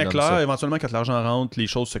que c'est tu jamais nommes clair. ça? Éventuellement, quand l'argent rentre, les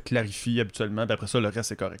choses se clarifient habituellement. Puis après ça, le reste,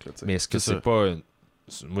 c'est correct. Là, tu sais. Mais est-ce que C'est c'est ça. pas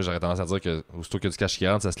moi j'aurais tendance à dire que aussitôt qu'il y a du cash qui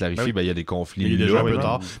rentre, ça se clarifie, Ben oui. ben il y a des conflits. Il est là, déjà un ouais, peu ouais.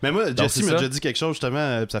 tard. Mais moi, Jesse c'est m'a ça. déjà dit quelque chose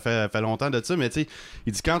justement, puis ça fait longtemps de ça, mais tu sais,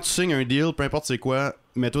 il dit quand tu signes un deal, peu importe c'est quoi,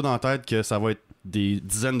 mets-toi dans la tête que ça va être des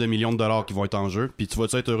dizaines de millions de dollars qui vont être en jeu, puis tu vas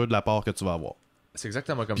être heureux de la part que tu vas avoir. C'est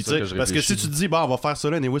exactement comme Puis ça que je parce que réfléchis. si tu te dis, on va faire ça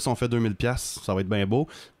là, anyway, si on fait 2000$, ça va être bien beau.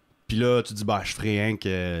 Puis là, tu te dis, je ferai rien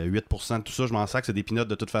que 8% de tout ça, je m'en sac, c'est des peanuts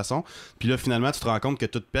de toute façon. Puis là, finalement, tu te rends compte que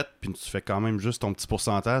tout pète, puis tu fais quand même juste ton petit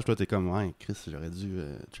pourcentage. Puis là, t'es comme, ouais, Chris, j'aurais dû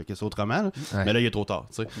checker ça autrement. Là. Ouais. Mais là, il est trop tard,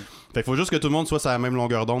 tu sais. Fait qu'il faut juste que tout le monde soit sur la même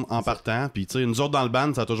longueur d'onde en partant. Puis, tu sais, nous autres, dans le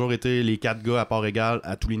band, ça a toujours été les 4 gars à part égale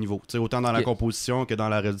à tous les niveaux. Tu sais, autant dans la composition que dans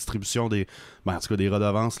la redistribution des, en tout cas, des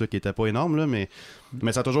redevances là, qui étaient pas énormes, là, mais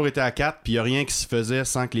ça a toujours été à 4, puis il n'y a rien qui se faisait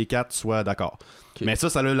sans que les 4 soient d'accord. Okay. Mais ça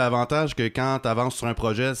a l'avantage que quand tu avances sur un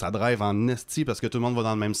projet, ça drive en esti parce que tout le monde va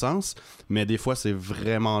dans le même sens. Mais des fois, c'est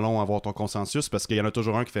vraiment long à avoir ton consensus parce qu'il y en a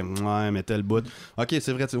toujours un qui fait ouais, mais tel bout. Ok,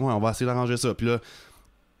 c'est vrai, on va essayer d'arranger ça. Puis là,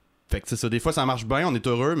 fait que c'est ça. Des fois, ça marche bien, on est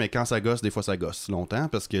heureux, mais quand ça gosse, des fois, ça gosse longtemps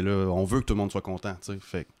parce que là, on veut que tout le monde soit content.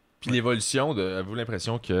 Fait. Puis l'évolution, avez-vous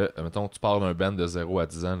l'impression que, mettons, tu pars d'un band de 0 à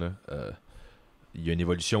 10 ans, là, il y a une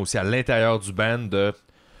évolution aussi à l'intérieur du band de.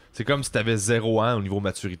 C'est comme si t'avais 0 ans au niveau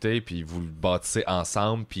maturité, puis vous le bâtissez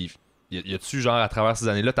ensemble, puis y a-tu genre à travers ces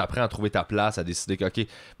années-là, t'apprends à trouver ta place, à décider que, ok,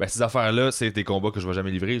 ben ces affaires-là, c'est des combats que je vais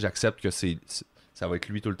jamais livrer, j'accepte que ça va être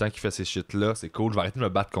lui tout le temps qui fait ces shit-là, c'est cool, je vais arrêter de me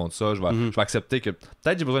battre contre ça, je vais accepter que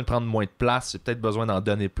peut-être j'ai besoin de prendre moins de place, j'ai peut-être besoin d'en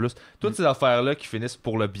donner plus. Toutes ces affaires-là qui finissent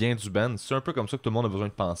pour le bien du band, c'est un peu comme ça que tout le monde a besoin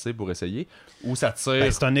de penser pour essayer, ou ça tire...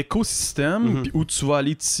 Ben, c'est un écosystème où tu vas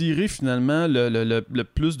aller tirer finalement le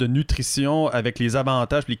plus de nutrition avec les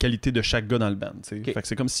avantages et les qualités de chaque gars dans le band. Okay. Fait que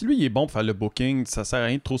c'est comme si lui il est bon pour faire le booking, ça sert à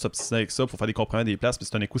rien de trop s'obstiner avec ça pour faire des compromis des places, mais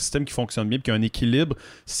c'est un écosystème qui fonctionne bien, qui a un équilibre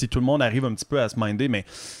si tout le monde arrive un petit peu à se minder, mais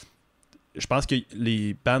je pense que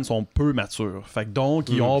les bands sont peu matures. Fait que donc,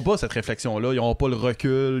 ils n'auront pas cette réflexion-là, ils n'auront pas le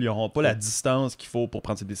recul, ils n'auront pas la distance qu'il faut pour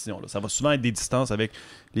prendre ces décisions-là. Ça va souvent être des distances avec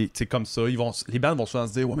les. Tu sais, comme ça. Les bands vont souvent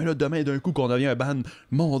se dire ouais, mais là, demain, d'un coup, qu'on devient un band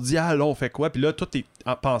mondial, là, on fait quoi? Puis là, tout est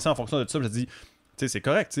pensé en fonction de ça. Je dis, tu sais, c'est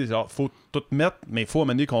correct, tu sais, genre, faut tout mettre, mais il faut à un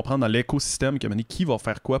moment donné comprendre dans l'écosystème qui va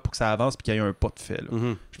faire quoi pour que ça avance puis qu'il y ait un pas de fait.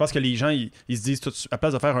 Je pense que les gens, ils se disent, à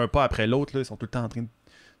place de faire un pas après l'autre, là, ils sont tout le temps en train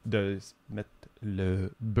de mettre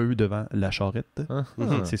le bœuf devant la charrette.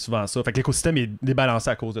 C'est souvent ça. Fait que l'écosystème est débalancé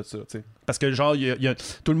à cause de ça. T'sais. Parce que genre,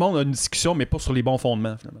 tout le monde a une discussion, mais pas sur les bons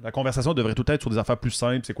fondements. Finalement. La conversation devrait tout être sur des affaires plus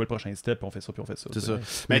simples. C'est quoi le prochain step? Puis on fait ça, puis on fait ça. C'est ça.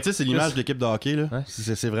 Mais tu sais, c'est l'image de l'équipe de hockey. Là. Ouais.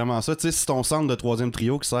 C'est vraiment ça. Tu sais, si ton centre de troisième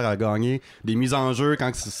trio qui sert à gagner des mises en jeu quand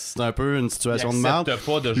c'est un peu une situation de merde,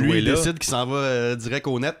 lui, il décide qu'il s'en va direct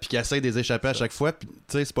au net puis qu'il essaie de les échapper à chaque fois. Puis tu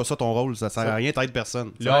sais, c'est pas ça ton rôle. Ça sert à rien, t'aides personne.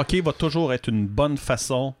 Le hockey va toujours être une bonne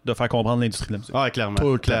façon de faire comprendre l'industrie de la musique. Ah,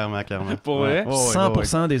 clairement. Clairement. Pour vrai?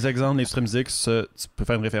 100% des exemples d'industrie musique, tu peux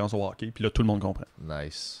faire une référence au hockey, puis là, tout le monde comprend.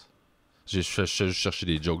 Nice. J'ai cherché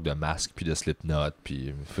des jokes de masque, puis de Slipknot,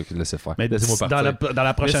 puis faut que laisser faire. Mais laissez-moi partir. Dans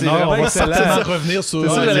la prochaine heure, on va certainement revenir sur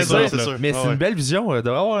ça, les exemples. Mais c'est une belle vision de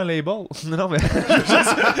avoir un label. Non, mais...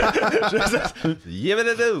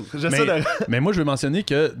 mais moi, je veux mentionner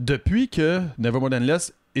que depuis que Nevermore Than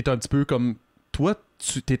Less est un petit peu comme toi,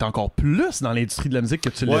 tu t'es encore plus dans l'industrie de la musique que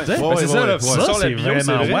tu l'étais. C'est ça, la bio, c'est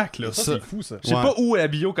vraiment whack. Ça, c'est fou, ça. Je sais pas où la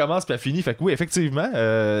bio commence puis elle finit. Fait que oui, effectivement.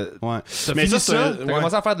 Mais ça, t'as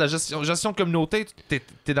commencé à faire de la gestion de communauté.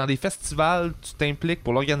 T'es dans des festivals, tu t'impliques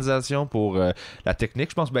pour l'organisation, pour la technique.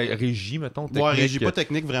 Je pense, régie, mettons. Ouais, régie, pas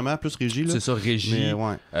technique vraiment, plus régie. C'est ça, régie. Mais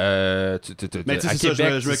ouais. Mais tu sais, c'est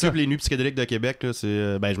ça, je m'occupe les Nuits psychédéliques de Québec.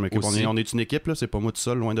 Je m'occupe. On est une équipe, là. C'est pas moi tout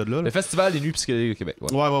seul, loin de là. Le festival des Nuits psychédéliques de Québec.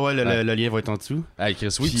 Ouais, le lien va être en dessous.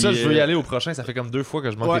 Chris, oui, ça, je veux y aller au prochain. Ça fait comme 2 fois que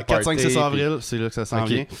je manque des parties. 4, 5, 6 avril, c'est là que ça s'en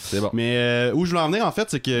vient. C'est bon. Mais où je voulais en venir, en fait,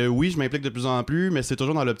 c'est que oui, je m'implique de plus en plus, mais c'est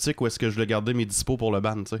toujours dans l'optique où est-ce que je voulais garder mes dispos pour le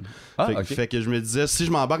band, tu sais. Fait que je me disais, si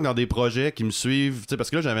je m'embarque dans des projets qui me suivent, tu sais, parce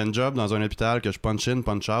que là, j'avais un job dans un hôpital que je punch in,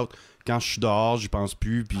 punch out. Quand je suis dehors, j'y pense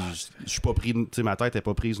plus, puis je suis pas pris, tu sais, ma tête est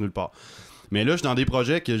pas prise nulle part. Mais là, je suis dans des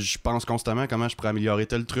projets que je pense constamment comment je pourrais améliorer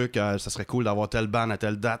tel truc, ça serait cool d'avoir tel band à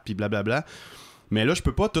telle date, puis blablabla. Mais là, je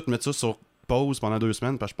peux pas tout mettre ça sur pause pendant 2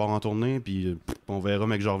 semaines parce que je pars en tournée puis on verra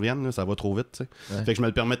mais que je revienne là, ça va trop vite, tu sais. Fait que je me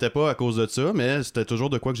le permettais pas à cause de ça, mais c'était toujours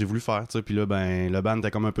de quoi que j'ai voulu faire, tu sais. Puis là le band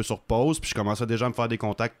était comme un peu sur pause, puis je commençais déjà à me faire des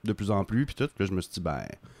contacts de plus en plus puis tout, puis là, je me suis dit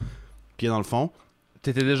pied dans le fond.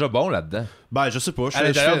 T'étais déjà bon là-dedans? Je sais pas. À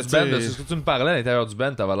l'intérieur du band, de ce que tu me parlais, à l'intérieur du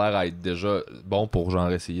band, t'avais l'air à être déjà bon pour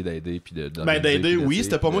genre essayer d'aider puis d'aider, oui,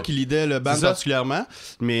 c'était pas moi qui lidais le band particulièrement,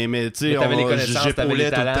 mais tu sais, t'avais les connaissances, j'épaulais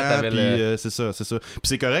tout le temps, puis c'est ça. Puis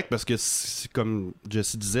c'est correct parce que comme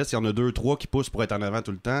Jesse disait, s'il y en a 2, 3 qui poussent pour être en avant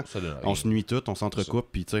tout le temps, on se nuit tout, on s'entrecoupe,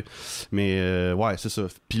 puis tu sais. Mais ouais, c'est ça.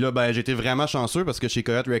 Puis là, j'ai été vraiment chanceux parce que chez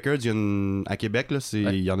Coyote Records, il y a à Québec là,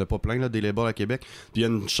 il y en a pas plein là, des labels à Québec. Puis il y a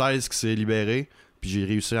une chaise qui s'est libérée. Puis j'ai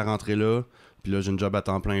réussi à rentrer là. Puis là, j'ai une job à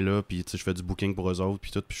temps plein là. Puis tu sais, je fais du booking pour eux autres.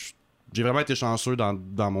 Puis tout. Puis j'ai vraiment été chanceux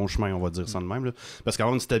dans mon chemin, on va dire ça de même. Là. Parce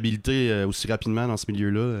qu'avoir une stabilité aussi rapidement dans ce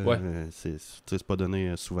milieu-là, c'est pas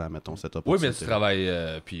donné souvent, mettons, cette opportunité. Oui, mais tu travailles,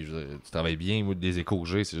 puis tu travailles bien. Moi, des échos que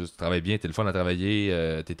j'ai, c'est juste tu travailles bien, t'es le fun à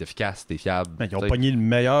travailler, t'es efficace, t'es fiable. Ils ont pogné le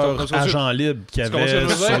meilleur agent libre qu'il y avait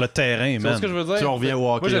sur le terrain, man. C'est ce que je veux dire. Si on revient au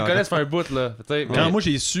hockey. Moi, je le connais, ça fait un bout, là. Quand moi,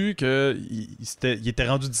 j'ai su qu'il était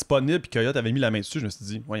rendu disponible puis Coyote avait mis la main dessus, je me suis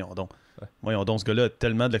dit, voyons donc. Voyons donc, ce gars-là a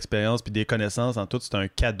tellement d'expérience puis des connaissances en tout, c'est un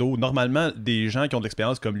cadeau. Normalement, des gens qui ont de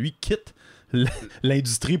l'expérience comme lui quittent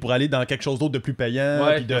l'industrie pour aller dans quelque chose d'autre de plus payant.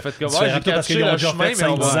 Ouais, puis de fait comme, parce qu'ils ont déjà fait 5-10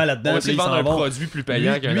 ans là-dedans. On va essayer de vendre un produit plus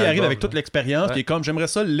payant qu'un lui arrive album, avec toute l'expérience puis il est comme, j'aimerais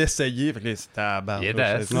ça l'essayer. Fait que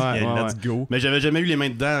là, c'est let's go. Mais j'avais jamais eu les mains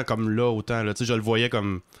dedans comme là, autant. Là, je le voyais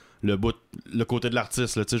comme le côté de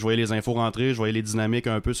l'artiste. Là, je voyais les infos rentrer, je voyais les dynamiques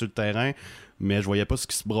un peu sur le terrain. Mais je voyais pas ce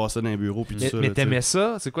qui se brassait dans les bureaux. Mais t'aimais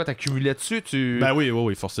ça? C'est quoi? T'accumulais dessus? Ben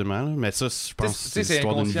oui, forcément. Là. Mais ça, je pense que c'est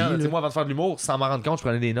l'histoire d'une vie. Moi, avant de faire de l'humour, sans m'en rendre compte, je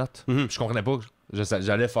prenais des notes. Je comprenais pas.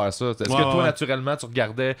 J'allais faire ça. Est-ce que toi, naturellement, tu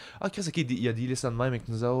regardais Chris, ok, il y a des ça de même avec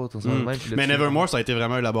nous autres. Mais Nevermore, ça a été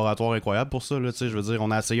vraiment un laboratoire incroyable pour ça. Là, je veux dire,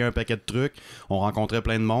 on a essayé un paquet de trucs. On rencontrait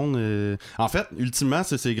plein de monde. En fait, ultimement,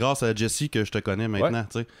 c'est grâce à Jessie que je te connais maintenant.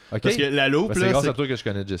 Okay. Parce que la loupe. C'est grâce à toi que je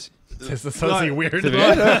connais Jessie. Ça, c'est weird. C'est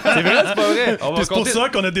vrai, c'est pas vrai. C'est pour ça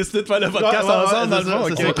qu'on a décidé de faire le podcast ensemble dans le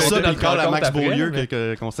fond. C'est ça, puis le corps à Max Beaulieu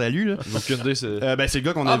qu'on salue. Là. Aucune idée, c'est le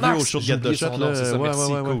gars qu'on a vu au show de Get the Shot.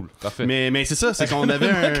 Merci, cool. Parfait. Mais c'est ça, c'est qu'on avait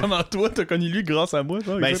un. Comment toi, t'as connu lui grâce à moi?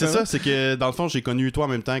 Ben c'est ça, c'est que dans le fond, j'ai connu toi en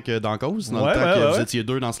même temps que dans Cause, dans le temps que vous étiez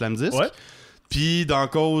deux dans Slam Disc. Puis dans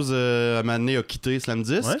Cause, à un moment donné, a quitté Slam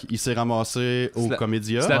Disc. Il s'est ramassé au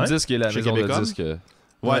Comédia. Slam Disc qui est la maison de disque.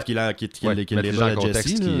 Ouais, qui est le label de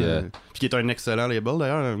Jessie. Puis qui est un excellent label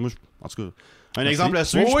d'ailleurs. Moi, en tout cas. Un exemple à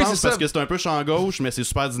suivre, je pense, parce que c'est un peu champ gauche, mais c'est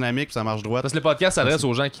super dynamique, puis ça marche droit. Parce que le podcast s'adresse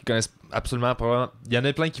aux gens qui connaissent absolument probablement. Il y en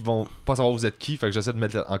a plein qui vont pas savoir vous êtes qui, fait que j'essaie de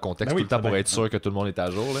mettre en contexte tout le temps pour être sûr que tout le monde est à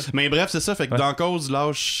jour. Là. Mais bref, c'est ça, fait que dans Cause,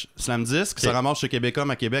 lâche Slam Disc, ça ramasse chez Québecom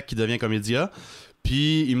à Québec qui devient Comédia.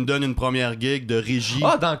 Puis il me donne une première gig de régie.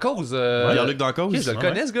 Ah, dans Cause Pierre-Luc dans Cause. Je le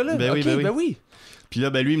connais ce gars-là. Ben oui. Puis là,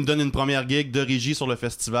 lui, il me donne une première gig de régie sur le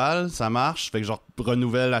festival. Ça marche. Fait que genre,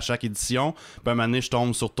 renouvelle à chaque édition. Puis à un moment donné, je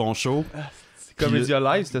tombe sur ton show. Comédia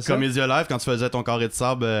Live, c'était ça? Comédia Live, quand tu faisais ton carré de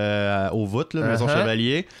sable au voûte, là, Maison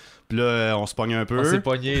Chevalier. Puis là, on se pogne un peu. On s'est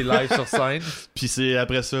pogné live sur scène. Puis c'est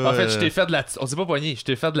après ça. En fait, je t'ai fait de l'attitude. On s'est pas pogné, je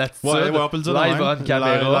t'ai fait de l'attitude. Ouais, on peut le dire. Live on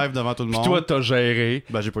caméra. Live devant tout le monde. Puis toi, t'as géré.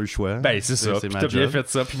 Ben, j'ai pas eu le choix. Ben, c'est ça. Puis t'as bien fait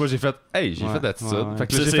ça. Puis moi, j'ai fait. Hey, j'ai fait de l'attitude. Fait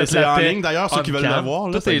que j'ai fait en ligne d'ailleurs, ceux qui veulent le voir.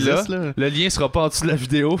 Tout est là. Le lien sera pas en dessous de la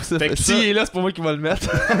vidéo. S'il est là, c'est pour moi qui va le mettre.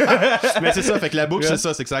 Mais c'est ça. Fait que la boucle, c'est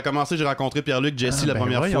ça. C'est que ça a commencé, j'ai rencontré Pierre-Luc, Jessie la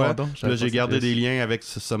première fois. Puis là, j'ai gardé des liens avec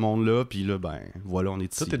ce monde-là. Puis là, ben, voilà, on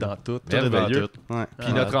est ici. Tout est dans tout. Merveilleux.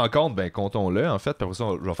 Puis notre rencontre, ben, comptons-le. En fait, puis après ça,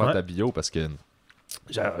 je vais faire ta bio parce que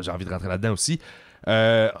j'ai envie de rentrer là-dedans aussi.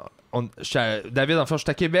 David, enfin, je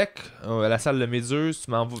suis à Québec, à la salle de Méduse.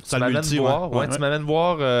 Tu m'amènes voir. Tu m'amènes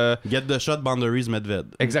voir. Get the Shot, Boundaries, Medved.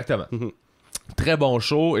 Exactement. Très bon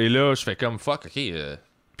show. Et là, je fais comme fuck, ok.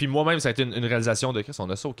 Puis moi-même, ça a été une réalisation de Chris.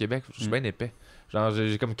 On a ça au Québec. Je suis bien épais. Genre,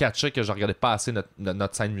 j'ai comme catché que je regardais pas assez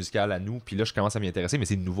notre scène musicale à nous. Puis là, je commence à m'y intéresser, mais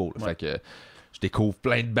c'est nouveau. Fait que je découvre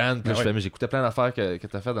plein de bandes. Puis là, j'écoutais plein d'affaires que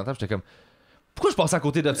t'as fait dans le temps. J'étais comme. Pourquoi je passe à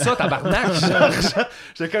côté de ça, tabarnak?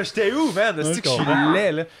 J'étais où, man? C'est que je suis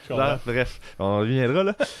laid, là. Genre, bref, on reviendra,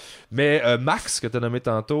 là. Mais Max, que t'as nommé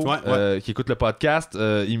tantôt, qui écoute le podcast,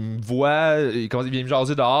 il me voit, il vient me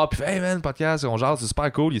jaser dehors, puis il fait « Hey, man, podcast, on jase, c'est super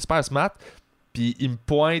cool, il est super smart. » Puis il me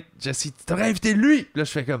pointe, « Jesse, tu devrais inviter lui! » Puis là,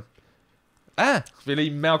 je fais comme « Ah! » Puis là,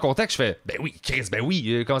 il me met en contact, je fais « Ben oui, Chris, ben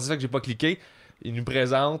oui! Comment c'est ça que j'ai pas cliqué? » Il nous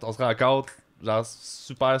présente, on se rencontre. Genre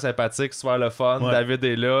super sympathique, super le fun. David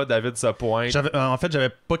est là, David se pointe. En fait,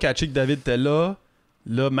 j'avais pas catché que David était là.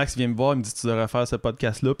 Là, Max vient me voir, il me dit tu devrais faire ce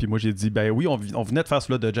podcast-là. Puis moi, j'ai dit ben oui, on venait de faire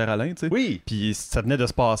celui-là de Géraldin, tu sais. Oui. Puis ça venait de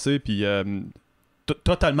se passer. Puis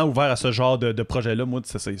totalement ouvert à ce genre de projet-là, moi,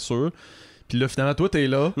 c'est sûr. Puis là, finalement, toi, t'es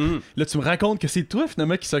là. Là, tu me rends compte que c'est toi,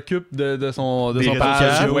 finalement, qui s'occupe de son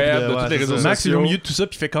page web, de tous les réseaux sociaux. Max, il est au milieu de tout ça,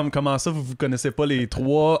 puis il fait comme comment ça, vous connaissez pas les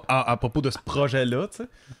trois à propos de ce projet-là, tu sais.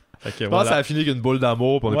 Je pense que ça a fini avec une boule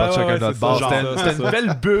d'amour pour on est parti chacun notre bord. C'était une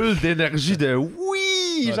belle bulle d'énergie de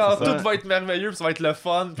oui, genre tout va être merveilleux, puis ça va être le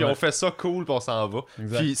fun, puis on fait ça cool, puis on s'en va.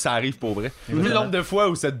 Puis ça arrive pour vrai. Le nombre de fois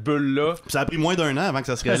où cette bulle-là. Puis ça a pris moins d'un an avant que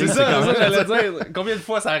ça se réalise. C'est ça, j'allais dire. Combien de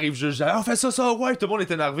fois ça arrive juste on fait ça, ouais, tout le monde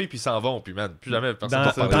est énervé, puis ils s'en vont, puis man, plus jamais personne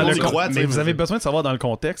ne parle. Mais vous avez besoin de savoir dans le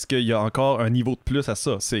contexte qu'il y a encore un niveau de plus à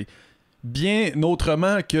ça. C'est bien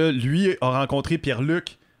autrement que lui a rencontré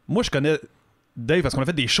Pierre-Luc. Moi, je connais Dave, parce qu'on a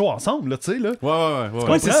fait des shows ensemble, là, tu sais, là.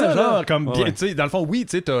 Ouais. C'est ça, genre, comme, Ouais. tu sais, dans le fond, oui,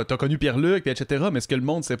 tu sais, t'as connu Pierre-Luc, puis etc., mais ce que le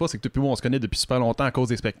monde sait pas, c'est que depuis moi, on se connaît depuis super longtemps à cause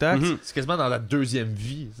des spectacles. C'est quasiment dans la deuxième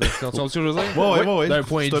vie. Tu comprends ce que je veux dire? Ouais. D'un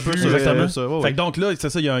point de C'est un peu vue. ça, Exactement. ça, ouais. Fait que donc là, c'est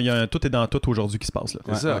ça, il y a un tout est dans tout aujourd'hui qui se passe, là.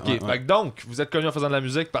 C'est ça, ok. Fait que donc, vous êtes connu en faisant de la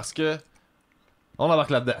musique parce que. On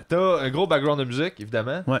embarque là-dedans. T'as un gros background de musique,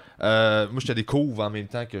 évidemment. Ouais. Moi, je te découvre en même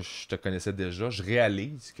temps que je te connaissais déjà. Je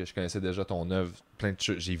réalise que je connaissais déjà ton œuvre. Plein de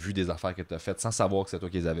choses. J'ai vu des affaires que tu as faites sans savoir que c'est toi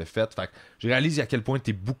qui les avais faites. Fait que je réalise à quel point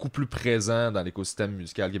tu es beaucoup plus présent dans l'écosystème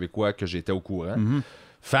musical québécois que j'étais au courant.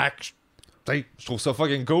 Fait que je trouve ça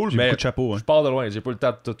fucking cool. J'ai Mais beaucoup de chapeau, hein. je pars de loin. J'ai pas le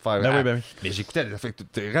temps de tout faire. Ben oui. Mais j'écoutais. Fait que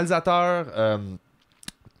t'es réalisateur.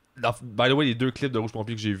 By the way, les 2 clips de Rouge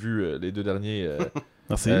Pompier que j'ai vus, les 2 derniers.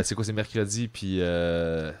 Merci. C'est quoi, c'est mercredi, puis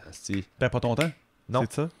Perds pas ton temps? Non.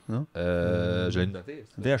 C'est ça? Non? je l'ai noté.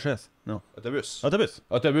 VHS? Non.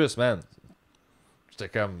 Autobus, man. J'étais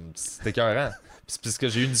comme, c'était écœurant. Puis c'est parce que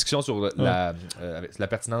j'ai eu une discussion sur avec la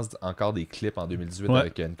pertinence encore des clips en 2018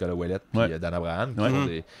 avec Nicolas Ouellette puis Dan Abraham.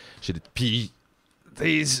 Puis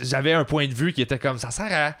j'avais un point de vue qui était comme, ça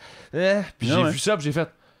sert à... Puis j'ai vu ça, puis j'ai fait...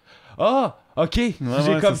 Ah, ok.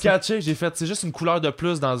 J'ai comme catché. J'ai fait, c'est juste une couleur de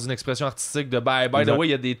plus dans une expression artistique de by the way,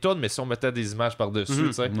 il y a des tonnes, mais si on mettait des images par-dessus,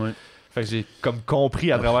 tu sais. Fait que j'ai comme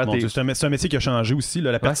compris à travers tes... C'est un métier qui a changé aussi.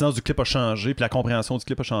 Là. La pertinence du clip a changé, puis la compréhension du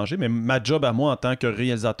clip a changé. Mais ma job à moi en tant que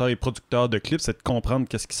réalisateur et producteur de clips, c'est de comprendre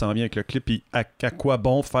qu'est-ce qui s'en vient avec le clip, puis à quoi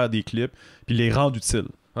bon faire des clips, puis les rendre utiles.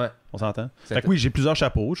 Ouais. On s'entend? Fait que oui, j'ai plusieurs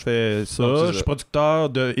chapeaux. Je fais ça. Donc, je suis producteur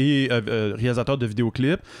et réalisateur de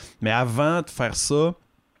vidéoclips. Mais avant de faire ça,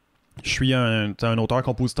 je suis un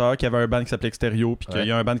auteur-compositeur qui avait un band qui s'appelait Extérieur, puis qu'il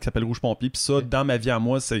y a un band qui s'appelle Rouge Pompier. Puis ça, dans ma vie à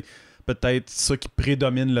moi, c'est peut-être ça qui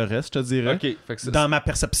prédomine le reste, je te dirais. Ok. Fait que dans ma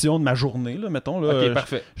perception de ma journée, là, mettons. Là, ok,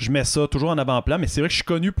 parfait. Je mets ça toujours en avant-plan, mais c'est vrai que je suis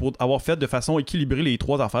connu pour avoir fait de façon équilibrée les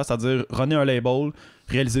 3 affaires, c'est-à-dire runner un label,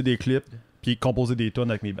 réaliser des clips, puis composer des tunes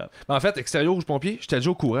avec mes bands. En fait, Extérieur Rouge Pompier, j'étais déjà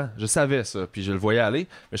au courant. Je savais ça, puis je le voyais aller,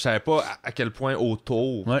 mais je savais pas à quel point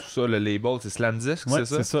autour, tout ça, le label, c'est Slamdisk, c'est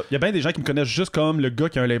ça? C'est ça. Il y a bien des gens qui me connaissent juste comme le gars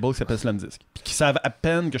qui a un label qui s'appelle Slamdisk, puis qui savent à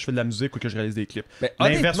peine que je fais de la musique ou que je réalise des clips. Mais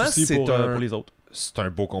l'inverse honnêtement, aussi pour les autres. C'est un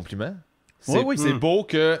beau compliment. Oui. C'est beau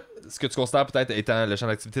que ce que tu considères peut-être étant le champ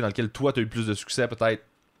d'activité dans lequel toi, tu as eu plus de succès, peut-être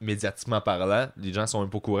médiatiquement parlant, les gens sont un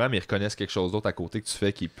peu au courant, mais ils reconnaissent quelque chose d'autre à côté que tu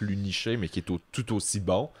fais qui est plus niché, mais qui est tout aussi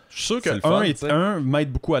bon. Je suis sûr C'est que le fun, un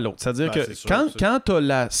m'aide beaucoup à l'autre. C'est-à-dire que c'est sûr, quand tu as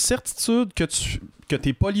la certitude que tu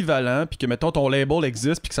es polyvalent, puis que, mettons, ton label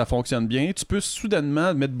existe, puis que ça fonctionne bien, tu peux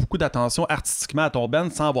soudainement mettre beaucoup d'attention artistiquement à ton band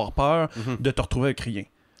sans avoir peur de te retrouver avec rien.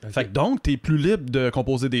 Okay. Fait que donc, t'es plus libre de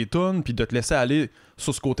composer des tunes puis de te laisser aller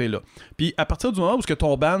sur ce côté-là. Puis à partir du moment où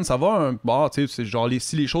ton band, ça va, tu sais, c'est genre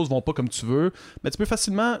si les choses vont pas comme tu veux, mais tu peux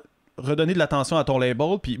facilement redonner de l'attention à ton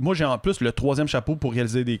label. Puis moi, j'ai en plus le 3e chapeau pour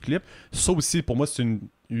réaliser des clips. Ça aussi, pour moi, c'est une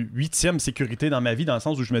 8e sécurité dans ma vie, dans le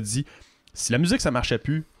sens où je me dis, si la musique, ça marchait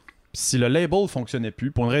plus, si le label fonctionnait plus,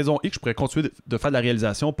 pour une raison X, je pourrais continuer de faire de la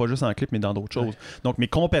réalisation, pas juste en clip, mais dans d'autres choses. Donc mes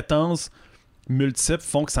compétences multiples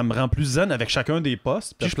font que ça me rend plus zen avec chacun des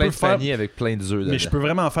postes. Puis je plein peux de paniers avec plein d'œufs. mais je peux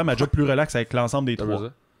vraiment faire ma job plus relax avec l'ensemble des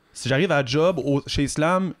 3. Si j'arrive à job chez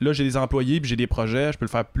Slam, là j'ai des employés puis j'ai des projets, je peux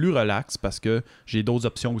le faire plus relax parce que j'ai d'autres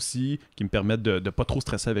options aussi qui me permettent de pas trop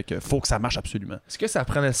stresser avec faut que ça marche absolument. Est-ce que ça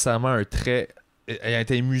prend nécessairement un trait ayant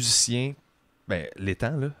été musicien, ben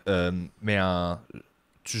l'étant là, mais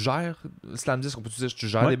tu gères Slamdisk, on peut dire tu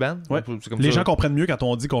gères les bands? Ouais. Les gens comprennent mieux quand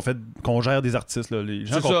on dit qu'on gère des artistes. Là. Les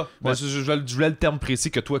gens c'est ça. Ben, je voulais le terme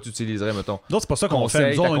précis que toi tu utiliserais, mettons. Non, c'est pas ça qu'on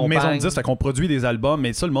fait. Nous, on a une maison de disques, fait qu'on produit des albums,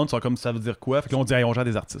 mais ça, le monde, c'est comme ça veut dire quoi? Fait qu'on dit, hey, on gère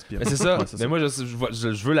des artistes. Puis, mais c'est ça. Mais moi,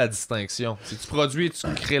 je veux la distinction. Si tu produis, tu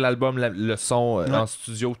crées l'album, le son en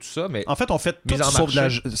studio, tout ça, mais... En fait, on fait tout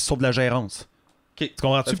sauf de la gérance. Okay. Tu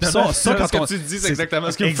comprends-tu? Puis ça, quand ce que tu dis, c'est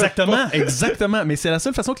exactement ce que Exactement. Mais c'est la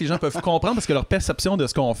seule façon que les gens peuvent comprendre parce que leur perception de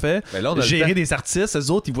ce qu'on fait, gérer des artistes,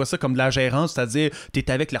 eux autres, ils voient ça comme de la gérance, c'est-à-dire,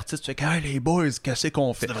 t'es avec l'artiste, tu fais hey, les boys, qu'est-ce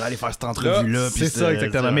qu'on fait? Tu devrais aller faire cette entrevue-là. C'est ça,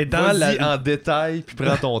 exactement. Mais en détail, puis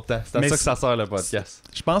prends ton temps. C'est à ça que ça sert le podcast.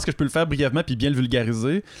 Je pense que je peux le faire brièvement puis bien le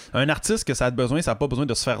vulgariser. Un artiste que ça a besoin, ça n'a pas besoin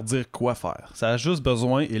de se faire dire quoi faire. Ça a juste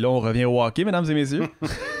besoin, et là, on revient au hockey, mesdames et messieurs,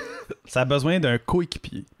 ça a besoin d'un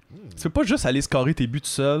coéquipier. Tu peux pas juste aller scorer tes buts tout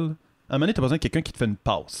seul. À un moment donné, tu as besoin de quelqu'un qui te fait une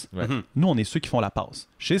passe. Ouais. Nous, on est ceux qui font la passe.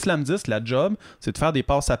 Chez Slamdisk, la job, c'est de faire des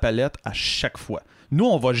passes à palette à chaque fois. Nous,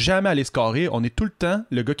 on va jamais aller scorer. On est tout le temps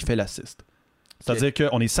le gars qui fait l'assist. C'est-à-dire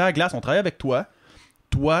qu'on est sur la glace, on travaille avec toi.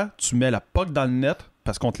 Toi, tu mets la puck dans le net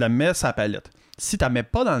parce qu'on te la met sur la palette. Si tu la mets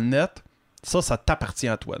pas dans le net, ça t'appartient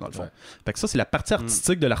à toi, dans le fond. Ouais. Fait que ça, c'est la partie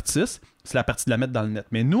artistique de l'artiste. C'est la partie de la mettre dans le net.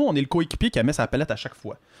 Mais nous, on est le coéquipier qui la met sur la palette à chaque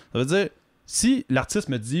fois. Ça veut dire... Si l'artiste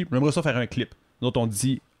me dit, j'aimerais ça faire un clip, nous autres on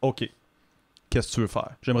dit, OK, qu'est-ce que tu veux faire?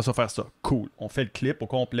 J'aimerais ça faire ça. Cool. On fait le clip au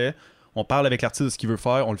complet. On parle avec l'artiste de ce qu'il veut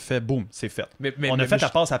faire. On le fait. Boum, c'est fait. On a fait la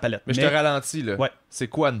passe à la palette. Mais je te ralentis, là. Ouais. C'est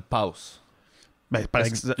quoi une passe? Ben, par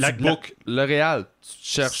exemple, tu book L'Oréal, tu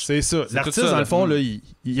cherches. C'est ça. L'artiste, dans le fond, là,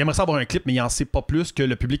 il aimerait ça avoir un clip, mais il en sait pas plus que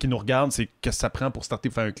le public qui nous regarde, c'est que ça prend pour starter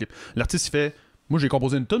pour faire un clip. L'artiste, il fait moi, j'ai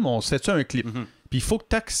composé une tune, mais on se fait-tu un clip? Puis il faut que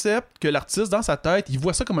tu acceptes que l'artiste, dans sa tête, il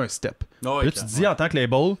voit ça comme un step. Là, tu te dis, en tant que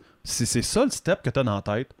label, si c'est ça le step que tu as dans la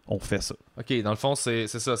tête, on fait ça. OK, dans le fond, c'est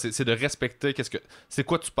ça. C'est de respecter c'est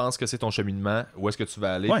quoi tu penses que c'est ton cheminement, où est-ce que tu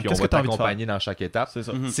vas aller, puis on va t'accompagner dans chaque étape. C'est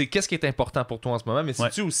ça. C'est qu'est-ce qui est important pour toi en ce moment, mais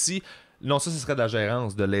c'est-tu aussi... Non, ça, ce serait de la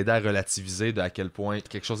gérance, de l'aider à relativiser de à quel point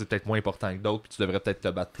quelque chose est peut-être moins important que d'autres, puis tu devrais peut-être te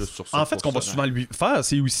battre plus sur ça. En fait, ce qu'on va souvent lui faire,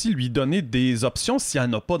 c'est aussi lui donner des options s'il n'y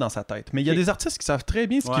en a pas dans sa tête. Mais il y a des artistes qui savent très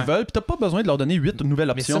bien ce qu'ils veulent, puis t'as pas besoin de leur donner 8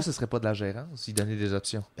 nouvelles options. Mais ça, ce serait pas de la gérance, lui donner des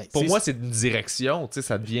options. Pour moi, c'est une direction, tu sais,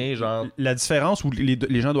 ça devient genre... La différence où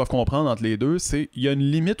les gens doivent comprendre entre les deux, c'est qu'il y a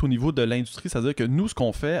une limite au niveau de l'industrie, c'est-à-dire que nous, ce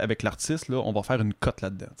qu'on fait avec l'artiste, là, on va faire une cote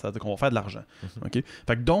là-dedans. C'est-à-dire qu'on va faire de l'argent. OK? Fait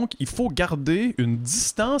que donc, il faut garder une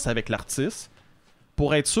distance avec l'artiste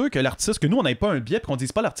pour être sûr que l'artiste, que nous, on n'ait pas un biais, et qu'on ne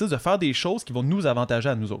dise pas à l'artiste de faire des choses qui vont nous avantager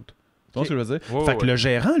à nous autres. Tu vois ce que je veux dire? Fait que le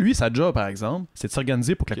gérant, lui, sa job, par exemple, c'est de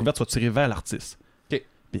s'organiser pour que la couverte soit tirée vers l'artiste.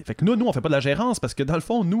 Fait que nous, on fait pas de la gérance parce que dans le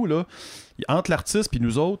fond, nous, là, entre l'artiste puis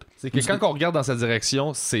nous autres. C'est que quand on regarde dans sa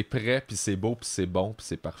direction, c'est prêt, puis c'est beau, puis c'est bon, puis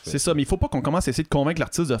c'est parfait. C'est ça, mais il faut pas qu'on commence à essayer de convaincre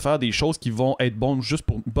l'artiste de faire des choses qui vont être bonnes juste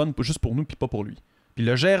pour nous, puis pas pour lui. Puis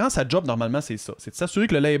le gérant, sa job, normalement, c'est ça. C'est de s'assurer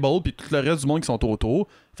que le label puis tout le reste du monde qui sont autour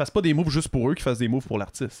fassent pas des moves juste pour eux, qu'ils fassent des moves pour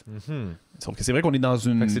l'artiste. Sauf que c'est vrai qu'on est dans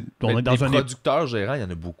une... Des producteurs gérants, il y en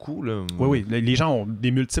a beaucoup. Là. Oui. Les gens ont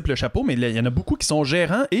des multiples chapeaux, mais il y en a beaucoup qui sont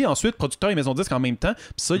gérants et ensuite producteurs et maisons de disques en même temps.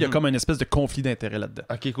 Puis ça, il y a comme une espèce de conflit d'intérêt là-dedans.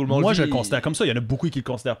 Okay, cool. Moi, je le considère comme ça. Il y en a beaucoup qui le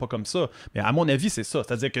considèrent pas comme ça. Mais à mon avis, c'est ça.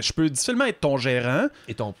 C'est-à-dire que je peux difficilement être ton gérant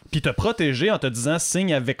puis te protéger en te disant «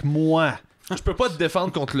 signe avec moi ». Je peux pas te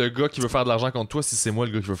défendre contre le gars qui veut faire de l'argent contre toi si c'est moi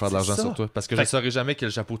le gars qui veut faire de l'argent sur toi. Parce que je saurais jamais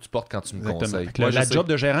quel chapeau tu portes quand tu me conseilles. La job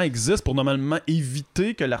de gérant existe pour normalement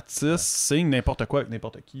éviter que l'artiste signe n'importe quoi avec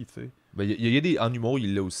n'importe qui. Tu sais. Ben, y a des, en humour,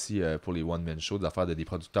 il l'a aussi pour les one-man shows, de l'affaire des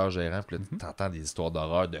producteurs gérants. Puis là, t'entends des histoires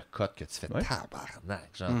d'horreur, de cotes que tu fais tabarnak.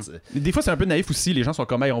 Genre, des fois, c'est un peu naïf aussi. Les gens sont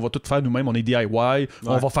comme, hey, on va tout faire nous-mêmes, on est DIY,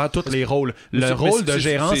 on va faire tous les rôles. Le rôle de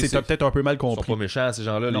gérant, c'est peut-être un peu mal compris. Ils sont pas méchants, ces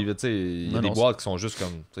gens-là. Il y a des boîtes qui sont juste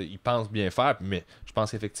comme, ils pensent bien faire, mais je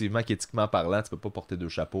pense qu'effectivement, qu'éthiquement parlant, tu peux pas porter deux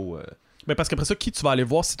chapeaux. Mais parce qu'après ça, qui tu vas aller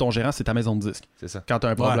voir si ton gérant c'est ta maison de disque? C'est ça. Quand t'as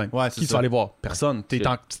un problème. Qui tu vas aller voir? Personne. Tu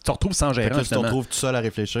te retrouves sans gérant. Tu te retrouves tout seul à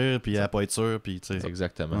réfléchir puis à pas être sûr. Puis,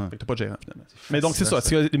 exactement. Fait que t'as pas de gérant finalement. Mais donc c'est ça.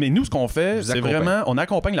 Mais nous, ce qu'on fait, c'est vraiment, on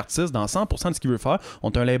accompagne l'artiste dans 100% de ce qu'il veut faire.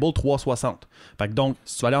 On a un label 360. Fait que donc,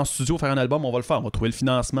 si tu vas aller en studio faire un album, on va le faire. On va trouver le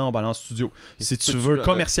financement, on va aller en studio. Si tu veux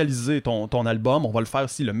commercialiser ton album, on va le faire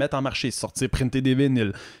aussi, le mettre en marché, sortir, printer des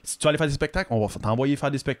vinyles. Si tu vas aller faire des spectacles, on va t'envoyer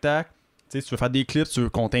faire des spectacles. Si tu veux faire des clips, tu veux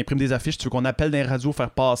qu'on t'imprime des affiches, tu veux qu'on appelle dans les radios, faire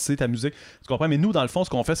passer ta musique. Tu comprends? Mais nous, dans le fond, ce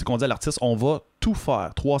qu'on fait, c'est qu'on dit à l'artiste, on va tout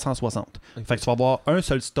faire, 360. Fait que tu vas avoir un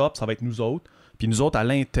seul stop, ça va être nous autres. Puis nous autres, à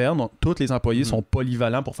l'interne, tous les employés sont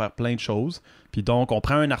polyvalents pour faire plein de choses. Puis donc, on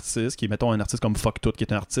prend un artiste, qui est, mettons, un artiste comme Fuck Tout, qui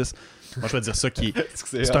est un artiste, moi je vais dire ça, qui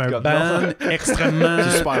c'est un band extrêmement...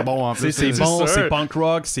 C'est super bon en plus. C'est bon, c'est punk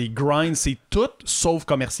rock, c'est grind, c'est tout sauf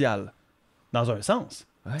commercial. Dans un sens.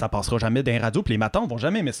 Ouais. Ça passera jamais dans les radios, puis les matins vont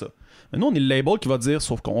jamais aimer ça. Mais nous, on est le label qui va dire,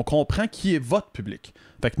 sauf qu'on comprend qui est votre public.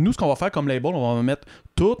 Fait que nous, ce qu'on va faire comme label, on va mettre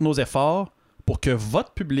tous nos efforts pour que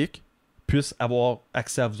votre public puisse avoir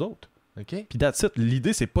accès à vous autres. Okay. Puis that's it.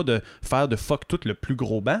 L'idée, c'est pas de faire de Fuck Tout le plus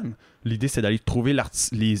gros band. L'idée, c'est d'aller trouver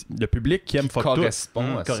le public qui aime Fuck Tout.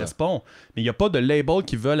 Correspond. Mais il n'y a pas de label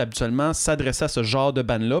qui veulent habituellement s'adresser à ce genre de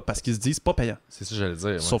band-là parce qu'ils se disent pas payant. C'est ça que j'allais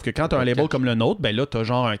dire. Sauf que quand tu as un label comme le nôtre, ben là, tu as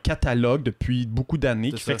genre un catalogue depuis beaucoup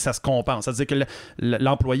d'années qui fait que ça se compense. C'est-à-dire que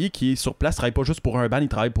l'employé qui est sur place travaille pas juste pour un band, il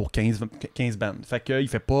travaille pour 15 bands. Fait qu'il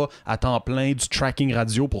fait pas à temps plein du tracking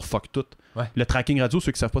radio pour Fuck Tout. Ouais. Le tracking radio,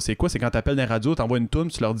 ceux qui savent pas c'est quoi, c'est quand tu appelles dans la radio, tu envoies une toune,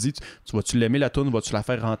 tu leur dis tu vas-tu l'aimer la toune, vas-tu la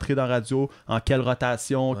faire rentrer dans la radio, en quelle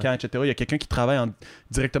rotation, quand, etc. Il y a quelqu'un qui travaille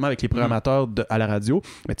directement avec les programmateurs à la radio,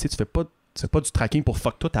 mais tu sais, tu fais pas du tracking pour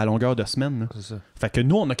Fuck Tout à longueur de semaine. C'est ça. Fait que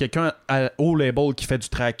nous, on a quelqu'un au label qui fait du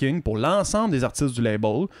tracking pour l'ensemble des artistes du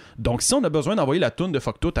label. Donc, si on a besoin d'envoyer la toune de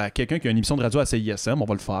Fuck Tout à quelqu'un qui a une émission de radio à CISM, on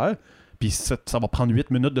va le faire. puis ça va prendre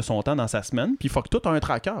 8 minutes de son temps dans sa semaine, puis il faut que tout a un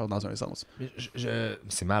tracker dans un sens. Mais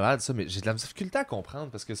c'est malade ça, mais j'ai de la difficulté à comprendre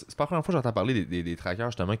parce que c'est pas la première fois que j'entends parler des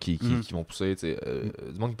trackers justement qui vont pousser, tu sais,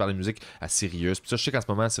 du monde qui parle de musique à Sirius. Puis ça, je sais qu'en ce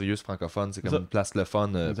moment, Sirius francophone, c'est comme une place le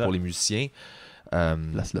fun pour les musiciens.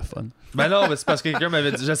 Place le fun. Ben non, mais c'est parce que quelqu'un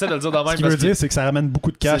m'avait dit, j'essaie de le dire dans même. Ce qu'il veut dire, c'est que ça ramène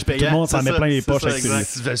beaucoup de cash, puis tout le monde s'en met plein les poches avec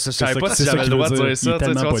Sirius. Je savais pas si j'avais le droit de dire ça.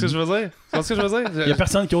 Tu vois ce que je veux dire? Tu vois ce que je veux dire? Il y a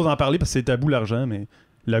personne qui ose en parler parce que c'est tabou l'argent, mais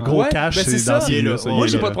le gros cash, ben c'est dans Sirius. Moi,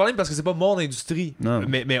 j'ai pas de problème parce que c'est pas mon industrie. Non.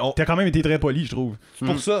 Mais t'as quand même été très poli, je trouve. C'est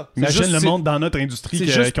pour ça. Imagine le monde dans notre industrie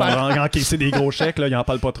qui ont encaissé des gros chèques, là, ils en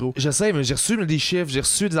parlent pas trop. Je sais, mais j'ai reçu des chiffres, j'ai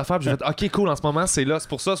reçu des affaires, puis j'ai fait OK, cool, en ce moment, c'est là, c'est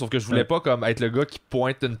pour ça, sauf que je voulais pas comme être le gars qui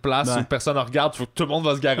pointe une place où personne ne regarde, faut que tout le monde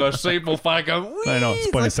va se garrocher pour faire comme oui. Non,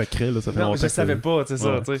 c'est pas un secret, là, ça fait longtemps. Je savais pas, c'est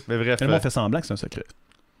ça, tu sais. Mais bref. Le monde fait semblant que c'est un secret.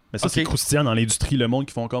 Mais ça, c'est croustillant dans l'industrie, le monde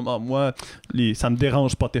qui font comme moi, ça me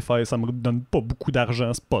dérange Spotify, ça me donne pas beaucoup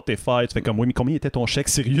d'argent Spotify. Tu fais comme oui, mais combien était ton chèque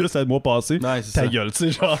sérieux le mois passé? Ta gueule,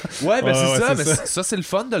 tu sais, genre. Ouais, ben c'est ça, mais ça, c'est le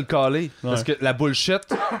fun de le caler. Parce que la bullshit,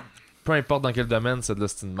 peu importe dans quel domaine, c'est de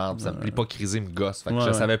une merde. L'hypocrisie me gosse. Fait que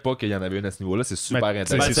je savais pas qu'il y en avait une à ce niveau-là, c'est super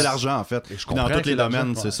intéressant. C'est l'argent en fait. Dans tous les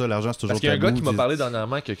domaines, c'est ça, l'argent c'est toujours. Parce qu'il y a un gars qui m'a parlé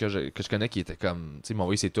dernièrement que je connais qui était comme, tu sais, il m'a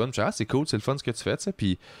envoyé ses tunes. Je dis c'est cool, c'est le fun ce que tu fais, tu sais.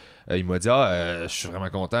 Puis il m'a dit je suis vraiment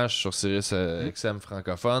content, je suis sur Sirius XM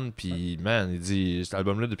francophone. Puis man, il dit cet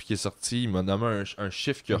album-là depuis qu'il est sorti, il m'a nommé un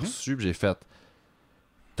chiffre qu'il a reçu, puis j'ai fait.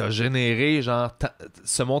 T'as généré genre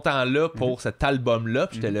ce montant-là pour cet album-là,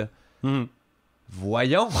 puis j'étais là.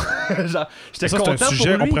 Voyons. Genre, j'étais content c'est un sujet,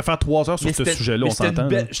 pour lui. On pourrait faire 3 heures sur ce sujet-là, on s'entend.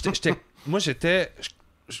 Moi,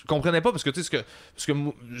 je comprenais pas parce que tu sais parce que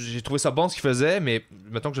j'ai trouvé ça bon ce qu'il faisait, mais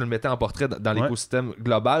mettons que je le mettais en portrait dans l'écosystème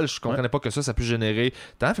global, je comprenais pas que ça puisse générer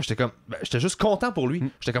tant. Fait, j'étais juste content pour lui.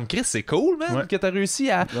 J'étais comme Chris, c'est cool, man, que t'as réussi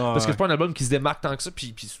à. Parce que c'est pas un album qui se démarque tant que ça,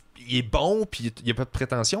 puis il est bon, puis il y a pas de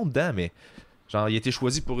prétention dedans, mais. Genre, il a été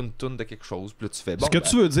choisi pour une toune de quelque chose, puis là, tu fais bon. Ce que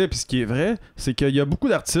tu veux dire, puis ce qui est vrai, c'est qu'il y a beaucoup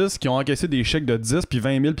d'artistes qui ont encaissé des chèques de 10, puis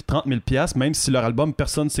 20 000, puis 30 000 piastres, même si leur album,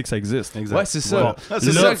 personne ne sait que ça existe. Exact. Ouais, c'est ça. Bon.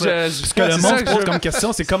 C'est là, ça que ce que le monde se pose comme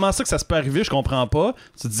question, c'est comment ça que ça se peut arriver, je comprends pas.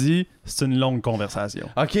 Tu te dis, c'est une longue conversation.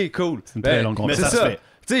 Ok, cool. C'est une très longue conversation. Mais c'est ça.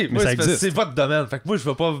 T'sais, mais ça existe. C'est votre domaine, fait que moi je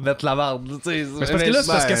veux pas mettre la merde. C'est parce que là,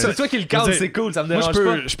 c'est toi qui le cadre, c'est cool, ça me dérange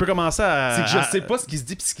pas. Je peux commencer à. C'est que je sais pas ce qui se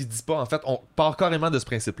dit pis ce qui se dit pas. En fait, on part carrément de ce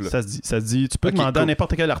principe-là. Ça se dit. Tu peux demander à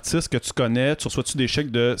n'importe quel artiste que tu connais, tu reçois-tu des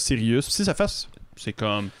chèques de Sirius. Si ça fait, c'est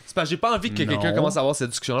comme. C'est parce que j'ai pas envie que quelqu'un commence à avoir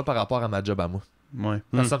cette discussion-là par rapport à ma job à moi. Ouais.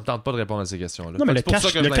 Ça me tente pas de répondre à ces questions-là. Non, mais le cash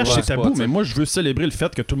c'est tabou, mais moi je veux célébrer le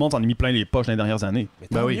fait que tout le monde s'en ait mis plein les poches dans les dernières années. Mais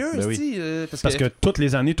tant mieux, parce que toutes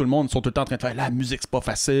les années, tout le monde sont tout le temps en train de faire la musique, c'est pas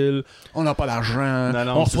facile, on n'a pas l'argent,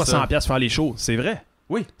 on reçoit 100$ pour faire les shows. C'est vrai.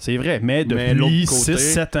 Oui. C'est vrai, mais depuis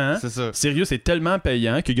 6-7 ans, Sirius est tellement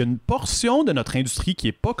payant qu'il y a une portion de notre industrie qui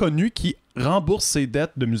est pas connue qui rembourse ses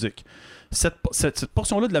dettes de musique. Cette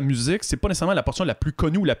portion-là de la musique, c'est pas nécessairement la portion la plus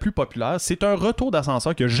connue ou la plus populaire. C'est un retour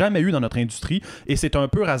d'ascenseur qu'il n'y a jamais eu dans notre industrie et c'est un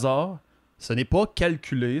peu hasard. Ce n'est pas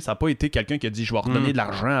calculé. Ça n'a pas été quelqu'un qui a dit je vais redonner de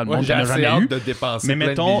l'argent à le monde. J'ai assez hâte de dépenser mais plein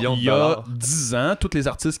mettons, de millions de il y a 10 ans, tous les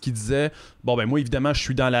artistes qui disaient bon, ben moi, évidemment, je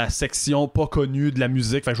suis dans la section pas connue de la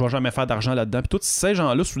musique, fait que je vais jamais faire d'argent là-dedans. Puis tous ces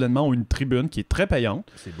gens-là, soudainement, ont une tribune qui est très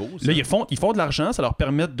payante. C'est beau, ça. Là, ils font de l'argent, ça leur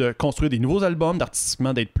permet de construire des nouveaux albums,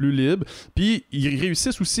 d'artistiquement, d'être plus libres. Puis ils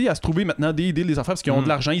réussissent aussi à se trouver maintenant des idées, des affaires, parce qu'ils ont de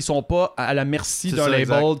l'argent. Ils sont pas à la merci d'un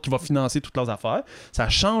label qui va financer toutes leurs affaires. Ça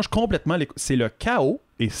change complètement. C'est le chaos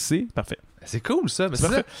et c'est parfait. C'est cool, ça.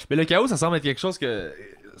 Mais le chaos, ça semble être quelque chose que.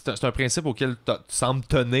 C'est un principe auquel tu sembles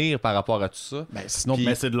tenir par rapport à tout ça. Sinon,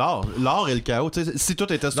 mais c'est de l'art. L'art et le chaos. T'sais, si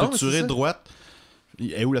tout était structuré droite,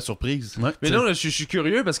 et où la surprise? Mais non, je suis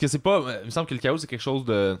curieux parce que c'est pas. Il me semble que le chaos, c'est quelque chose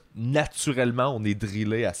de. Naturellement, on est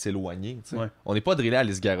drillé à s'éloigner. On n'est pas drillé à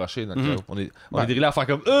aller se garrocher dans le chaos. On est drillé à faire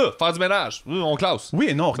comme faire du ménage. On classe. Oui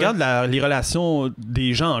et non, regarde les relations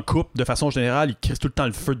des gens en couple de façon générale, ils crissent tout le temps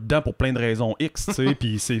le feu dedans pour plein de raisons X.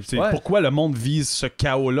 Puis c'est pourquoi le monde vise ce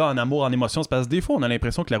chaos-là en amour, en émotion. C'est parce que des fois, on a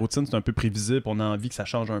l'impression que la routine, c'est un peu prévisible. On a envie que ça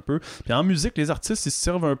change un peu. Puis en musique, les artistes, ils se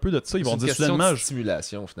servent un peu de ça. Ils vont dire soudainement. C'est une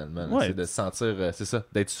stimulation finalement. C'est de se sentir. C'est ça,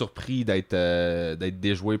 d'être surpris, d'être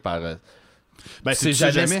déjoué par. C'est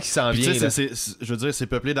jamais ce qui s'en vient. Je veux dire, c'est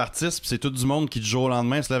peuplé d'artistes, puis c'est tout du monde qui du jour au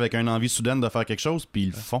lendemain se lève avec une envie soudaine de faire quelque chose, puis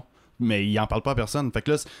ils le font. Mais ils en parlent pas à personne. Fait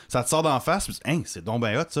que là, ça te sort d'en face, puis c'est donc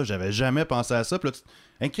ben hot ça, j'avais jamais pensé à ça. Puis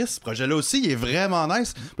là, Chris, ce projet-là aussi, il est vraiment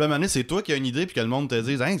nice. Puis là, à un moment donné, c'est toi qui as une idée, puis que le monde te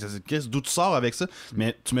dise, Chris, d'où tu sors avec ça?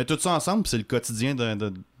 Mais tu mets tout ça ensemble, puis c'est le quotidien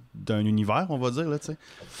d'un univers, on va dire, là, tu sais.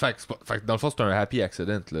 Fait que dans le fond, c'est un happy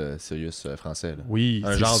accident, le Sirius français, là. Oui,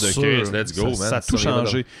 un genre de Chris, let's go, man. Ça a tout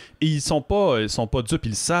changé. Et ils sont pas dupes,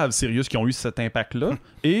 ils savent, Sirius, qui ont eu cet impact-là,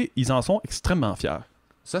 et ils en sont extrêmement fiers.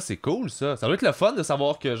 Ça, c'est cool, ça. Ça doit être le fun de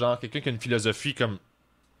savoir que, genre, quelqu'un qui a une philosophie comme.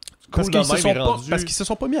 Parce Cool de qu'ils même est rendu. parce qu'ils se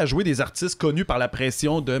sont pas mis à jouer des artistes connus par la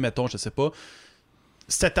pression de, mettons, je sais pas,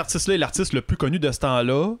 cet artiste-là est l'artiste le plus connu de ce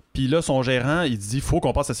temps-là, puis là, son gérant, il dit, faut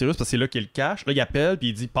qu'on passe à Sirius parce que c'est là qu'il le cache. Là, il appelle, puis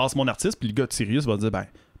il dit, passe mon artiste, puis le gars de Sirius va dire, ben,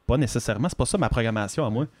 pas nécessairement, c'est pas ça ma programmation à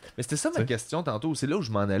moi. Mais c'était ça ma question tantôt. C'est là où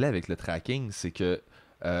je m'en allais avec le tracking. C'est que.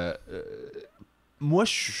 Moi,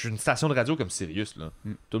 je suis une station de radio comme Sirius, là.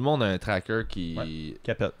 Tout le monde a un tracker qui.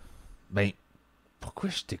 Qui appelle. Ben.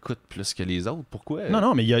 Pourquoi je t'écoute plus que les autres? Pourquoi?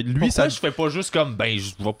 Non, mais lui, Pourquoi ça. je fais pas juste comme, ben,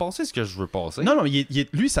 je vais passer ce que je veux passer? Non,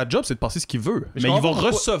 lui, sa job, c'est de passer ce qu'il veut. Mais je Mais il va comprends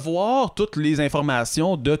pourquoi. recevoir toutes les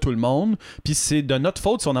informations de tout le monde. Puis c'est de notre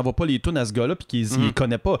faute si on n'envoie pas les tunes à ce gars-là puis qu'il les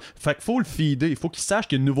connaît pas. Fait qu'il faut le feeder. Il faut qu'il sache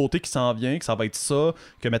qu'il y a une nouveauté qui s'en vient, que ça va être ça,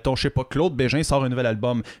 que, mettons, je sais pas, Claude Bégin sort un nouvel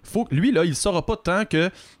album. Lui, là, il saura pas tant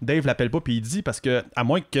que Dave l'appelle pas puis il dit parce que, à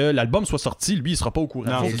moins que l'album soit sorti, lui, il sera pas au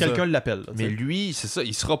courant. Non, Faut c'est que quelqu'un ça. l'appelle. là, Mais t'sais. lui, c'est ça,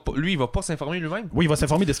 lui, il va pas s'informer lui-même. Oui, il va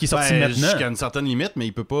s'informer de ce qui est sorti maintenant. Jusqu'à une certaine limite, mais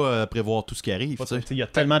il peut pas prévoir tout ce qui arrive. tu sais. Il y a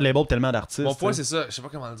tellement de labels, tellement d'artistes. Mon point, t'sais. c'est ça, je sais pas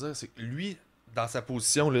comment le dire, c'est que lui, dans sa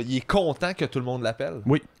position, là, il est content que tout le monde l'appelle.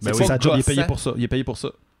 Oui, C'est c'est pas sa job, il est gossant. payé pour ça. Il est payé pour ça.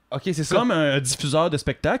 Ok, c'est ça. Comme un diffuseur de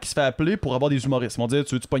spectacle qui se fait appeler pour avoir des humoristes. Ils vont dire,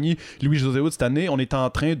 tu veux-tu pogner Louis-José Hood cette année? On est en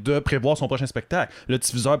train de prévoir son prochain spectacle. Le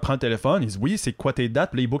diffuseur prend le téléphone, il dit, oui, c'est quoi tes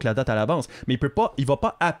dates? Puis là, il book la date à l'avance. Mais il va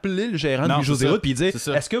pas appeler le gérant de Non, Louis-José c'est ça. Hood puis dire, C'est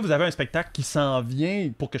ça. est-ce que vous avez un spectacle qui s'en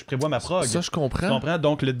vient pour que je prévoie ma prog? Ça, je Tu comprends. comprends?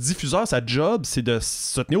 Donc, le diffuseur, sa job, c'est de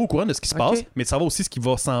se tenir au courant de ce qui se Ok. passe, mais de savoir aussi ce qui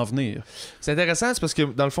va s'en venir. C'est intéressant, c'est parce que,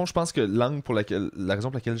 dans le fond, je pense que la raison pour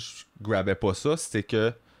laquelle je grabais pas ça, c'était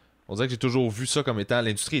que on dirait que j'ai toujours vu ça comme étant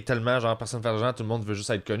l'industrie est tellement genre personne ne fait d'argent, tout le monde veut juste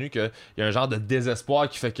être connu qu'il y a un genre de désespoir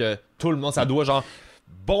qui fait que tout le monde ça doit genre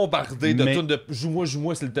bombarder de Mais- tout de joue-moi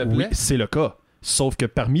s'il te plaît. Oui, c'est le cas. Sauf que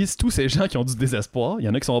parmi tous ces gens qui ont du désespoir, il y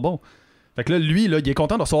en a qui sont bons. Fait que là, lui, là, il est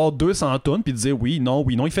content de recevoir 200 tonnes puis de dire oui, non,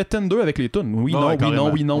 oui, non. Il fait tender avec les tonnes. Oui, Ouais, non, ouais, oui, carrément.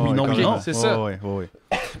 non, oui, non, oui, Ouais, non, oui, carrément. non. C'est ça. Ouais.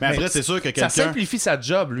 Mais après, c'est sûr que Ça quelqu'un. simplifie sa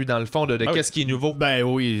job, lui, dans le fond, de Ah oui. qu'est-ce qui est nouveau. Ben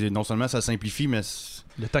oui, non seulement ça simplifie, mais.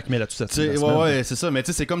 Le temps qu'il met là-dessus, ça Tu sais, ouais, c'est ça. Mais tu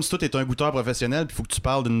sais, c'est comme si toi, t'es un goûteur professionnel, puis faut que tu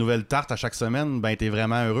parles d'une nouvelle tarte à chaque semaine. Ben, t'es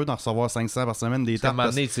vraiment heureux d'en recevoir 500 par semaine des À un tartes. moment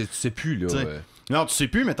donné, tu sais plus, là. T'sais. Non, tu sais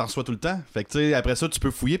plus, mais t'en reçois tout le temps. Fait que, tu sais, après ça, tu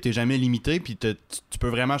peux fouiller, puis t'es jamais limité, puis tu peux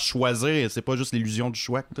vraiment choisir. Et c'est pas juste l'illusion du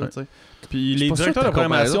choix que t'as, tu sais. Puis Je suis les pas sûr directeurs que de ta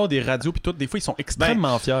programmation des radios, puis tout, des fois, ils sont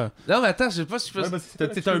extrêmement fiers. Non, mais attends, je sais pas si je peux.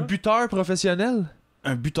 T'es un buteur professionnel?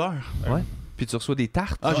 Un buteur. Ouais. Puis tu reçois des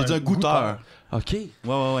tartes? Ah, j'ai dit un goûteur. Ok.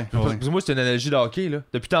 Ouais. Parce que moi, c'est une analogie de hockey, là.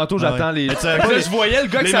 Depuis tantôt, j'attends ouais. les. Mais tu savais Fait que pas là, les- je voyais le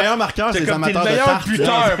gars que Les ça. meilleurs marqueurs, c'est T'es les comme t'es le amateurs de meilleur tartes.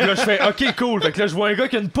 buteur. Puis là, je fais OK, cool. Fait que là, je vois un gars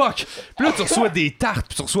qui a une puck. Puis là, tu reçois des tartes.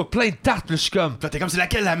 Puis tu reçois plein de tartes. Puis là, je suis comme. Puis là, t'es comme, c'est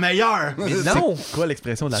laquelle la meilleure? Mais non! Quoi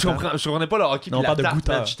l'expression de la tarte? Je comprenais pas le hockey. Non, Puis on la parle de tarte,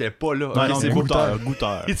 goûteur. man, j'étais pas là. Non, Ok, non, c'est c'est beau.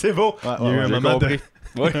 goûteur. C'est beau. Ouais, Il y a eu ouais, un j'ai moment de... compris.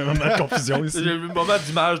 Ouais. un moment de confusion ici. J'ai eu un moment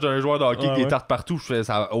d'image d'un joueur de hockey Ouais, avec des ouais. tartes partout. Je fais,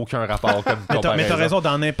 ça n'a aucun rapport comme Mais t'as comparaison. raison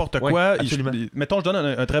dans n'importe Ouais, quoi. absolument. Mettons, je donne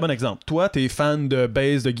un très bon exemple. Toi, t'es fan de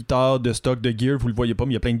bass, de guitare, de stock, de gear. Vous le voyez pas,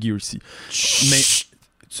 mais il y a plein de gear ici. Mais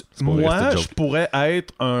pas vrai, moi, c'était je joke. pourrais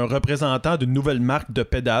être un représentant d'une nouvelle marque de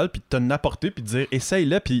pédales, puis t'en apporter, puis te dire,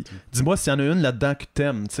 essaye-la, puis dis-moi s'il y en a une là-dedans que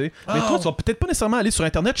t'aimes, tu sais. Mais toi, tu vas peut-être pas nécessairement aller sur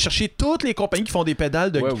Internet chercher toutes les compagnies qui font des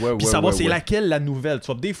pédales, puis savoir c'est laquelle la nouvelle. Tu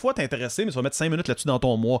vas des fois t'intéresser, mais tu vas mettre 5 minutes là-dessus dans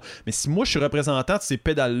ton mois. Mais si moi, je suis représentant de ces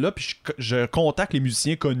pédales-là, puis je contacte les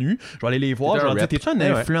musiciens connus, je vais aller les voir, T'es je vais un leur dire, rep. t'es-tu un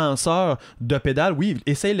Ouais, ouais. influenceur de pédales? Oui,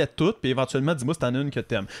 essaye-les toutes, puis éventuellement, dis-moi si t'en as une que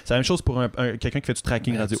t'aimes. C'est la même chose pour quelqu'un qui fait du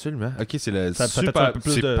tracking radio. Absolument. Ok, c'est le Ça fait super. un peu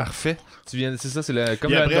plus C'est de- parfait. Tu viens, c'est ça, c'est le comme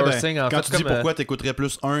Puis le après, ben, endorsing en quand fait. tu dis comme, pourquoi t'écouterais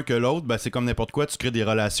plus un que l'autre, ben c'est comme n'importe quoi, tu crées des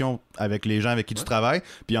relations avec les gens avec qui tu travailles,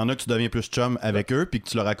 puis il y en a que tu deviens plus chum avec eux, puis que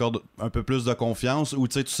tu leur accordes un peu plus de confiance, ou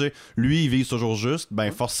tu sais, lui il vise toujours juste,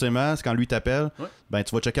 ben forcément, c'est quand lui t'appelle, ben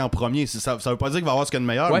tu vas checker en premier. Ça veut pas dire qu'il va avoir ce qu'il y a de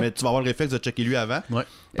meilleur, Ouais. mais tu vas avoir le réflexe de checker lui avant, Ouais.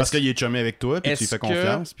 parce qu'il est chumé avec toi, puis tu lui Est-ce fais que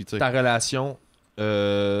confiance, puis tu sais. ta relation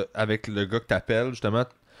avec le gars que t'appelles, justement,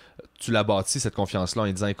 tu l'as bâti cette confiance-là en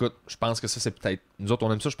lui disant écoute, je pense que ça c'est peut-être. Nous autres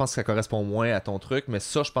on aime ça, je pense que ça correspond moins à ton truc, mais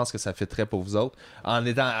ça je pense que ça fait très pour vous autres. En y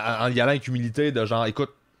allant avec humilité de genre écoute,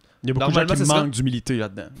 Il y a beaucoup de gens Normalement, qui c'est ça. manquent d'humilité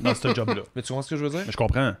là-dedans, dans ce job-là. mais tu comprends ce que je veux dire? Mais je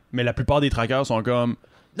comprends. Mais la plupart des trackers sont comme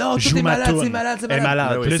Non, joue ma toune. Elle est malade. Ben Puis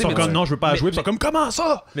oui, là, ils sont mais comme tu- non, je veux pas la mais- jouer. Puis ils sont comme comment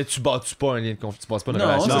ça? Mais tu bats-tu pas un lien de confiance, tu passes pas une Non,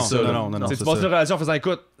 relation. c'est c'est ça, là. non, Tu sais, c'est tu passes ça. une relation en faisant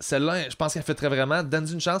écoute, celle-là, je pense qu'elle fait très vraiment,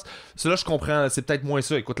 donne-lui une chance. Celle-là, je comprends, c'est peut-être moins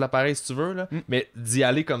ça. Écoute l'appareil si tu veux, là. Mais d'y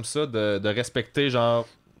aller comme ça, de respecter, genre,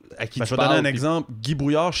 à qui Ben, tu je vais donner parles. un exemple. Guy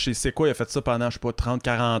Brouillard, je sais c'est quoi, il a fait ça pendant, je sais pas,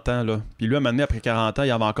 30-40 ans. Là. Puis lui, à un moment donné, après 40 ans, il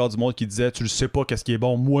y avait encore du monde qui disait tu le sais pas, qu'est-ce qui est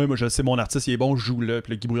bon. Moi, je le sais, mon artiste, il est bon, joue-le.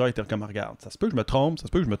 Puis le Guy Brouillard était comme regarde. Ça se peut que je me trompe, ça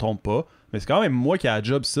se peut que je me trompe pas. Mais c'est quand même moi qui ai la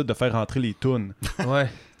job ici de faire rentrer les tunes. Ouais.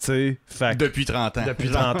 Tu sais, fait que- Depuis 30 ans. depuis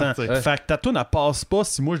 30 ans. T'sais. Fait que ta tune, elle passe pas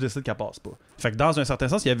si moi je décide qu'elle passe pas. Fait que dans un certain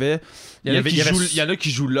sens, il y avait. Il y en a qui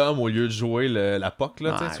jouent l'homme au lieu de jouer la POC,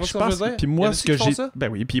 là. Tu sais, tu vois ce que je veux dire? Puis Il y en moi, a ce qui que font j'ai. ça? Ben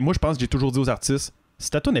oui, puis moi, je pense que j'ai toujours dit aux artistes si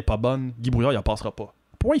ta tune n'est pas bonne, Guy Brouillard, il en passera pas.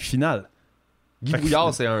 Point final. Guy Fait que-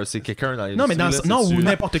 Brouillard, c'est quelqu'un dans Non, mais dans, l'industrie, là, non, c'est ou sûr.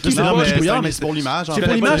 n'importe qui. Non, C'est pas mais Guy Brouillard, mais c'est pour l'image. en c'est fait.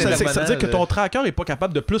 pour l'image, pas ça veut dire que le- ton tracker est pas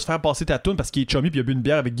capable de plus faire passer ta tune parce qu'il est chummy puis il a bu une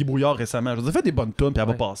bière avec Guy Brouillard récemment. Je veux dire, fais des bonnes tunes puis elle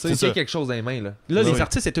va passer. Faut qu'il y ait quelque chose dans les mains, là. Là, les Oui.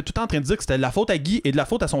 artistes étaient tout le temps en train de dire que c'était de la faute à Guy et de la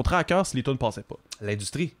faute à son tracker si les tunes passaient pas.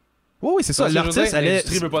 L'industrie. Oui, oui, c'est ça. L'artiste allait.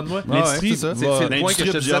 L'industrie veut pas de moi. Ouais, l'industrie c'est ça. c'est le point que L'industrie je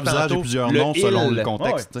a te disais plusieurs visages et tantôt. plusieurs Le noms selon il. le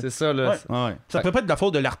contexte. C'est ça, là. Ouais. Ouais. Ça peut pas être de la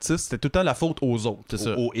faute de l'artiste, c'était tout le temps la faute aux autres. C'est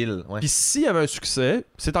ça. Au il, ouais. Puis s'il y avait un succès,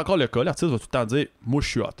 c'est encore le cas, l'artiste va tout le temps dire moi je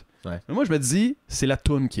suis hot. Ouais. Mais moi je me dis c'est la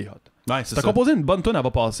tune qui est hot. Ouais, c'est T'as ça. composé une bonne tune, elle va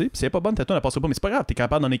passer. Puis si elle est pas bonne, ta tune elle passera pas. Mais c'est pas grave, t'es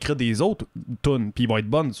capable d'en écrire des autres tunes, puis ils vont être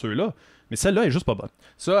bonnes ceux-là. Mais celle-là est juste pas bonne.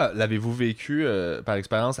 Ça, l'avez-vous vécu par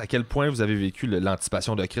expérience? À quel point vous avez vécu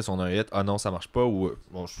l'anticipation de Chris, on a un hit, ah non, ça marche pas, ou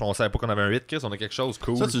on savait pas qu'on avait un hit, Chris, on a quelque chose,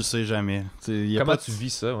 cool. Ça, tu le sais jamais. Y a Comment pas de- tu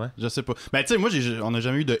vis ça, ouais? Je sais pas. Ben, tu sais, moi, on a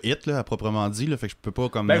jamais eu de hit, là, à proprement dit, là, fait que je peux pas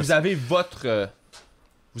comme. Ben, vous avez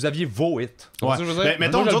vous aviez vos hits. Ouais. Tu sais, je veux dire? Ben,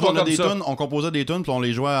 mettons, Moi, je nous le autres, on vois a des comme ça. tunes, on composait des tunes, puis on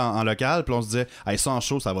les jouait en local, puis on se disait, hey, ça en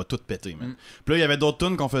show, ça va tout péter, man. Puis là, il y avait d'autres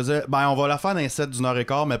tunes qu'on faisait, ben, on va la faire dans un set d'une heure et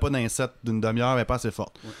quart, mais pas dans un set d'une demi-heure, mais pas assez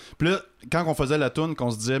forte. Puis là, quand on faisait la tune, qu'on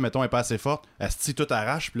se disait, mettons, elle est pas assez forte, asti, tout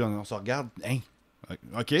arrache, puis là, on se regarde, hein.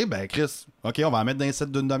 Ok, ben, Chris, ok, on va la mettre dans un set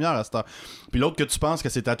d'une demi-heure à cette heure. Puis l'autre que tu penses que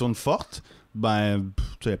c'est ta tune forte, ben, tu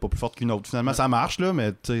sais, elle est pas plus forte qu'une autre. Finalement, ça marche, là,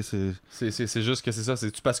 mais tu sais, c'est. C'est juste que c'est ça.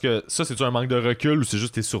 C'est-tu parce que ça, c'est-tu un manque de recul ou c'est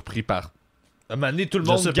juste que t'es surpris par. À un moment donné, tout le Je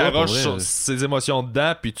monde sais pas, garoche pour vrai. sur ses émotions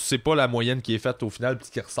dedans, puis tu sais pas la moyenne qui est faite au final, puis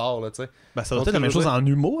qui ressort, là, tu sais. Ben, ça doit Donc, être la même je veux chose dire- en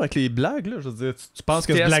humour avec les blagues. Là. Je veux dire, tu penses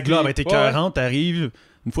que ce TSP, blague-là avait été ouais. 40, t'arrives,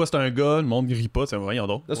 une fois c'est un gars, le monde rit pas, c'est voyons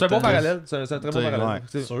donc. C'est un bon Autant- parallèle. C'est un très bon T'sais, parallèle. ouais.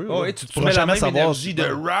 C'est Sûr, ouais, là. tu te Pourras mets la jamais même savoir énergie si- de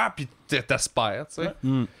rap, puis t'espères, tu sais. Ouais.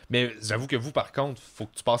 Hmm. Mais j'avoue que vous, par contre, faut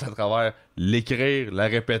que tu passes à travers l'écrire, la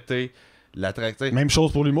répéter, la tracter. Même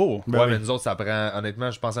chose pour l'humour. Ouais, mais nous autres, ça prend.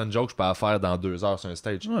 Honnêtement, je pense à une joke que je peux la faire dans 2 heures sur un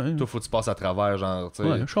stage. Ouais. Toi, faut que tu passes à travers, genre, tu sais.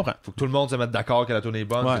 Ouais, je comprends. Faut que tout le monde se mette d'accord que la tune est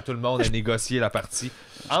bonne, Ouais. que tout le monde ait négocié la partie.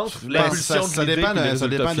 Entre Ben, l'impulsion ça de l'idée dépend, puis le ça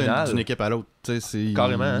résultat dépend final. d'une équipe à l'autre.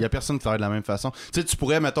 Carrément, hein. Il y a personne qui travaille de la même façon. Tu sais, tu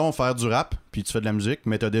pourrais, mettons, faire du rap, puis tu fais de la musique,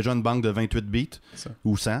 mais t'as déjà une banque de 28 beats Ça.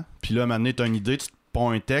 ou 100. Puis là, à un moment donné, t'as une idée, tu te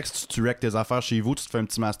pons un texte, tu règles tes affaires chez vous, tu te fais un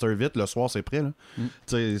petit master vite, le soir, c'est prêt. Là.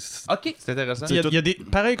 Tu sais, Ok, c'est intéressant. Il y a des,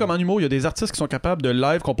 pareil comme en humour, il y a des artistes qui sont capables de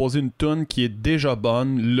live composer une tune qui est déjà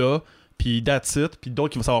bonne, là, puis that's it, puis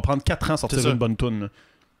d'autres qui vont savoir prendre 4 ans à sortir C'est ça. une bonne tune.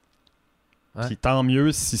 Ouais. Puis tant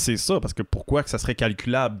mieux si c'est ça, parce que pourquoi que ça serait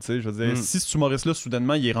calculable, tu sais, je veux dire, si cet humoriste-là,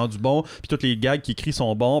 soudainement, il est rendu bon, puis tous les gags qu'il écrit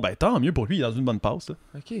sont bons, ben tant mieux pour lui, il est dans une bonne passe. Là.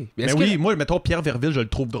 Ok. Mais oui, moi, mettons, Pierre Verville, je le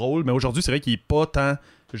trouve drôle, mais aujourd'hui, c'est vrai qu'il est pas tant,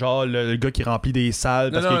 genre, le gars qui remplit des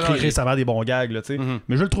salles, parce Non, qu'il non, écrit non, récemment des bons gags, là, tu sais. Mhm.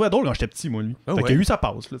 Mais je le trouvais drôle quand j'étais petit, moi, lui. Ah fait ouais. qu'il a eu sa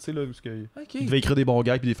passe, là, tu sais, là, parce que il devait écrire des bons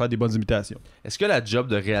gags puis faire des bonnes imitations. Est-ce que la job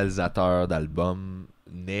de réalisateur d'album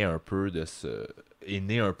naît un peu de ce. Est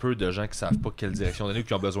né un peu de gens qui savent pas quelle direction donner ou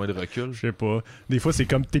qui ont besoin de recul? Je sais pas. Des fois, c'est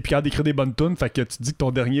comme t'es plus capable d'écrire des bonnes tunes, fait que tu dis que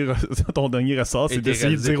ton dernier, ton dernier ressort, c'est Et d'essayer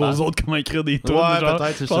de réalisé dire par- aux autres comment écrire des tunes. Ouais, genre.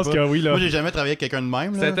 peut-être, Je je pense sais pas. que oui, là. Moi, j'ai jamais travaillé avec quelqu'un de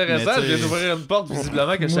même. C'est intéressant, je viens d'ouvrir une porte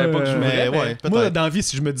visiblement que je savais pas que je Moi, voulais. ouais. mais- Moi, peut-être. dans la vie,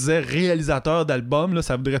 si je me disais réalisateur d'album, là,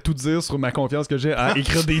 ça voudrait tout dire sur ma confiance que j'ai à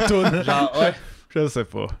écrire des tunes. Genre, ouais. Je sais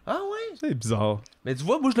pas. Ah ouais? C'est bizarre. Mais tu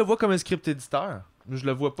vois, moi je le vois comme un script éditeur. Je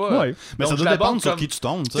le vois pas. Ouais. Mais ça Donc, je doit l'aborde dépendre sur comme- qui tu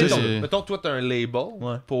tombes. Tu sais, tu sais, donc, c'est- mettons, toi, t'as un label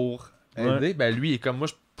Ouais. pour aider. Ben lui, il est comme moi,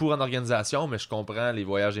 je suis pour en organisation, mais je comprends les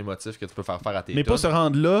voyages émotifs que tu peux faire à tes Mais pour se tunes.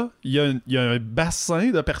 rendre là, il y a un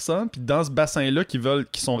bassin de personnes, puis dans ce bassin-là,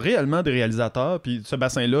 qui sont réellement des réalisateurs, puis ce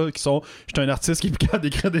bassin-là, je suis un artiste qui est capable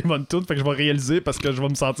d'écrire des bonnes tunes, fait que je vais réaliser parce que je vais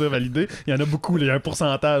me sentir validé. Il y en a beaucoup, il y a un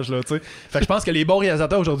pourcentage, là, tu sais. Fait que je pense que les bons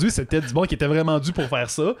réalisateurs aujourd'hui, c'était du bon qui était vraiment dû pour faire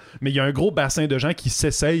ça, mais il y a un gros bassin de gens qui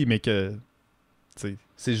s'essayent, mais que, tu sais,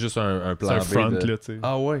 C'est juste un c'est plan un B. front, de- là, tu sais.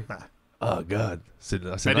 Ah ouais. Ah. Oh god. C'est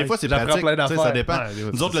Mais des nice. fois, c'est J'apprends pratique. plein Tu sais, d'affaires. ça dépend.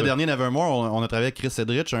 Ouais, Nous autres, c'est le ça. dernier Nevermore, on a travaillé avec Chris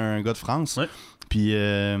Edrich, un gars de France. Ouais. Puis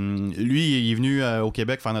lui, il est venu au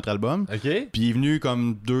Québec faire notre album. Ok. Puis il est venu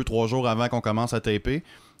comme 2-3 jours avant qu'on commence à taper.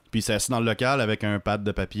 Puis il s'est assis dans le local avec un pad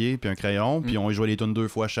de papier puis un crayon. Puis on jouait les tunes 2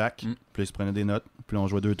 fois chaque. Puis là, il se prenait des notes. Puis là, on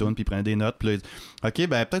jouait 2 tunes puis il prenait des notes. Puis là, il dit, OK,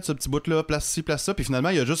 ben peut-être ce petit bout-là, place ci, place ça. Puis finalement,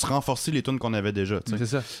 il a juste renforcé les tunes qu'on avait déjà. tu sais. C'est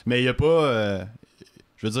ça. Mais il y a pas...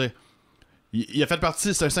 je veux dire... Il a fait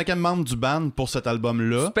partie, c'est un 5e membre du band pour cet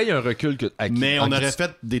album-là. Tu payes un recul mais on aurait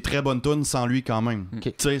fait des très bonnes tunes sans lui quand même.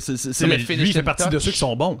 Ok. Tu sais, c'est Mais le lui, il fait partie de ceux qui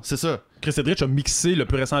sont bons. C'est ça. Chris Edrich a mixé le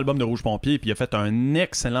plus récent album de Rouge Pompier, puis il a fait un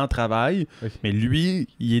excellent travail. Oui. Mais lui,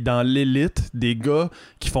 il est dans l'élite des gars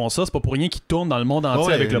qui font ça. C'est pas pour rien qu'il tourne dans le monde entier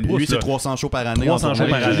Ouais, avec le Brousse. lui, c'est là. 300 shows par année. 300 shows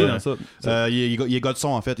par année ouais. dans ça. Il est gars de son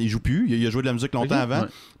en fait. Il joue plus. Il a joué de la musique longtemps Ok. avant. Ouais.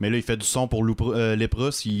 Mais là, il fait du son pour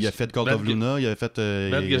Leprous. Il a fait Cult of Luna. Il a fait.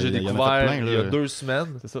 Même que j'ai il en a fait découvert plein, il y a là. 2 semaines.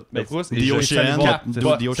 C'est ça. Le Proust, et The je- Ocean, je suis allé voir- The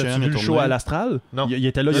T'as-tu Ocean vu le est show tourné. à l'Astral? Non. Il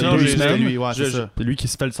était là il y a Non, 2 j'ai- semaines. lui, ouais, c'est Je- ça. C'est lui qui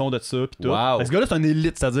se fait le son de ça pis tout. Wow. Mais ce gars-là, c'est un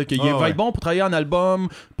élite, c'est-à-dire qu'il va être bon pour travailler en album,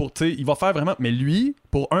 pour, tu sais, il va faire vraiment. Mais lui,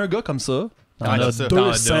 pour un gars comme ça, il Ah, en a c'est ça.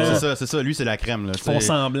 200 C'est ça. Lui, c'est la crème. Là. qui font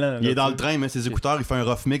semblant. Il là, est dans tu le sais. train, il met ses écouteurs, il fait un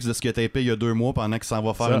rough mix de ce qu'il a tapé il y a 2 mois pendant qu'il s'en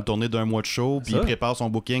va faire Ça. une tournée d'1 mois de show, puis Ça. il prépare son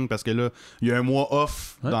booking parce que là, il y a un mois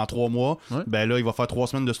off Ouais. dans 3 mois. Ouais. Ben là, il va faire 3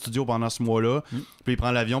 semaines de studio pendant ce mois-là. Puis il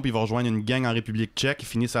prend l'avion, puis il va rejoindre une gang en République tchèque, il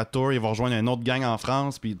finit sa tour, il va rejoindre une autre gang en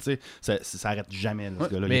France, puis tu sais, ça arrête jamais, là,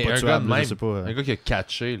 ce gars-là. Il Mais est pas un gars tuable, de là, même, je sais pas. un gars qui a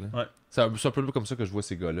catché, là. Ouais. C'est un peu comme ça que je vois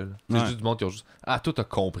ces gars-là. là. C'est Ouais. juste du monde qui ont juste. Ah, tout a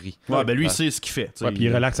compris. Ouais, ben lui, il Ouais. sait ce qu'il fait. tu sais, Ouais, puis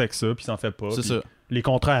il relaxe avec ça, puis il s'en fait pas. C'est puis ça. Les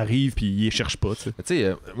contrats arrivent, puis il les cherche pas, tu sais. Mais tu sais,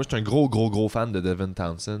 moi, je suis un gros fan de Devin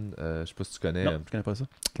Townsend. Je sais pas si tu connais. Non, je connais pas ça.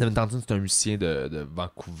 Devin Townsend, c'est un musicien de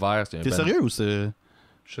Vancouver. C'est un T'es band- sérieux ou c'est.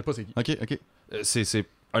 Je sais pas c'est qui. Ok. C'est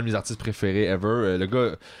un de mes artistes préférés ever. Le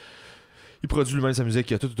gars, il produit lui-même sa musique,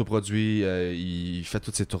 il a tout autoproduit, il fait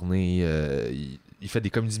toutes ses tournées, il fait des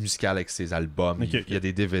comédies musicales avec ses albums, Ok, il y a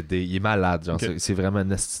des DVD, il est malade, genre, Ok. c'est vraiment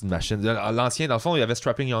une esti de machine. L'ancien, dans le fond, il y avait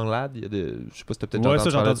Strapping Young Lad, je sais pas si t'as peut-être Ouais, déjà ça,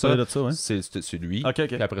 j'ai entendu entendu parler parler de de ça, ouais. ça. C'est lui. Ok, ok.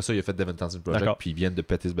 Puis après ça, il a fait Devin Townsend Project, D'accord. puis il vient de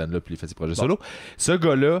péter ce band-là, puis il fait ses projets Bon. solo. Ce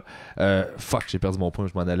gars-là, fuck, j'ai perdu mon point,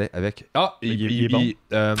 je m'en allais avec. Ah, Il est bon.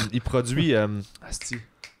 il produit. Asti.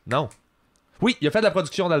 Non. Oui, il a fait de la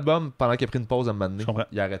production d'albums pendant qu'il a pris une pause à un moment donné. Je comprends.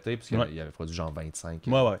 Il a arrêté parce qu'il Ouais. avait produit genre 25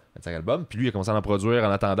 Ouais. 25 albums. Puis lui, il a commencé à en produire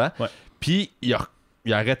en attendant. Ouais. Puis il a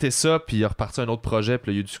arrêté ça, puis il a reparti à un autre projet,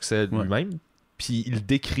 puis là, il a eu du succès Ouais. lui-même. Puis il le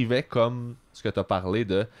décrivait comme ce que tu as parlé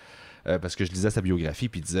de. Parce que je lisais sa biographie,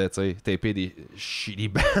 puis il disait, tu sais, taper des shitty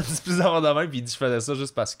bands, plusieurs de même, puis il dit, je faisais ça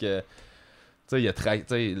juste parce que. Tu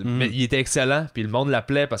sais, mais il était excellent, puis le monde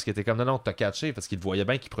l'appelait parce qu'il était comme non, t'as catché, parce qu'il voyait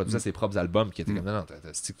bien qu'il produisait ses propres albums, puis il était comme non, tu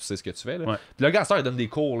sais ce que tu fais. Là. Ouais. Puis le gars, à cette heure, il donne des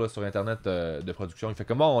cours là, sur internet de production. Il fait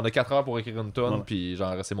comme on a 4 heures pour écrire une tonne, Ouais. puis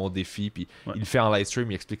genre, c'est mon défi, puis Ouais. il le fait en live stream,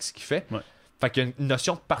 il explique ce qu'il fait. Ouais. Fait qu'il y a une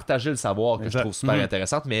notion de partager le savoir que Exact. je trouve super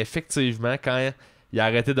intéressante, mais effectivement, quand il a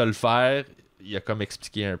arrêté de le faire, il a comme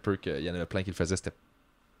expliqué un peu qu'il y en avait plein qui le faisaient, c'était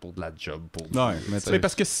pour de la job. Ouais, mais tu sais, Mais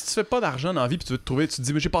parce que si tu fais pas d'argent dans la vie, puis tu veux te trouver, tu te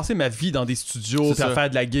dis, mais j'ai passé ma vie dans des studios, C'est puis à ça. faire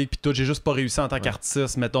de la gig, puis tout, j'ai juste pas réussi en tant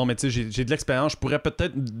qu'artiste, mettons, mais tu sais, j'ai de l'expérience, je pourrais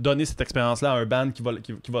peut-être donner cette expérience-là à un band qui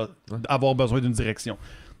va avoir besoin d'une direction.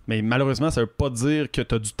 Mais malheureusement, ça veut pas dire que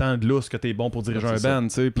t'as du temps de lousse, que t'es bon pour diriger Ouais, un c'est ça. band,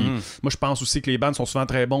 tu sais. Puis moi, je pense aussi que les bands sont souvent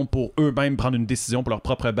très bons pour eux-mêmes prendre une décision pour leur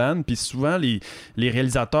propre band. Puis souvent, les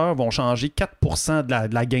réalisateurs vont changer 4%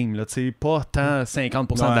 de la game, là, tu sais, pas tant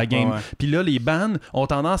 50% de la game. Ouais. Puis là, les bands ont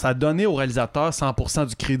tendance à donner au réalisateur 100%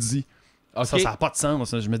 du crédit. Ok. Ça n'a pas de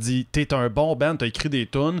sens. Je me dis, t'es un bon band, t'as écrit des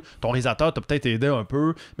tunes, ton réalisateur t'a peut-être aidé un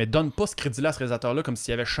peu, mais donne pas ce crédit-là à ce réalisateur-là comme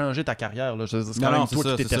s'il avait changé ta carrière. Là. C'est quand Non, même non, toi c'est qui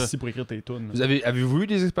ça, t'es c'est assis pour écrire tes tunes. Avez-vous eu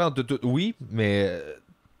des expériences de tout? Oui, mais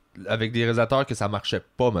avec des réalisateurs que ça marchait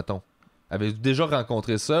pas, mettons. Avez-vous déjà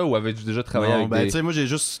rencontré ça ou avez-vous déjà travaillé non, avec ben, des... tu sais, moi, j'ai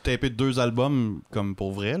juste tapé 2 albums comme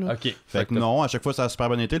pour vrai. Là. Ok. Fait que non, à chaque fois, ça a super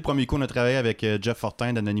bien été. Le premier coup, on a travaillé avec Jeff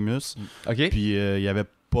Fortin d'Anonymous. Ok. Puis il y avait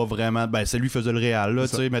pas vraiment. Ben, c'est lui qui faisait le réel, là.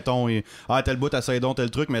 Tu sais, mettons, tel bout, essaye donc, tel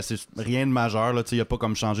truc, mais c'est rien de majeur, là. Tu sais, il a pas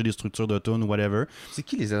comme changé les structures de tune ou whatever. C'est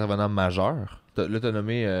qui les intervenants majeurs? Là, t'as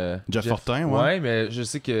nommé... Jeff Fortin, ouais. Ouais, mais je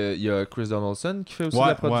sais qu'il y a Chris Donaldson qui fait aussi Ouais,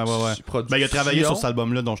 la production. ouais. Ben, il a travaillé sur cet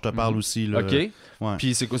album-là dont je te parle aussi, là. Ok. Ouais.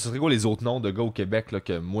 Puis ce serait quoi les autres noms de gars au Québec là,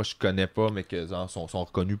 que moi je connais pas, mais que genre, sont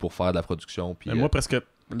reconnus pour faire de la production? Puis, Moi, presque,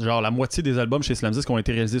 genre, la moitié des albums chez Slamdisc ont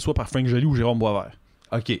été réalisés soit par Frank Joly ou Jérôme Boisvert.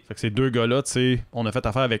 ok. Fait que ces deux gars-là, tu sais, on a fait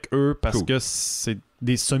affaire avec eux parce Cool. que c'est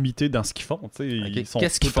des sommités dans ce qu'ils font. Tu sais, Ok. ils sont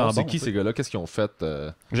Qu'est-ce tout qu'ils le temps font? C'est bons, qui tu sais. ces gars-là? Qu'est-ce qu'ils ont fait?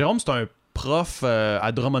 Jérôme, c'est un prof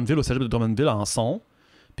à Drummondville, au cégep de Drummondville, en son.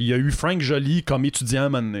 Puis il y a eu Frank Joly comme étudiant à un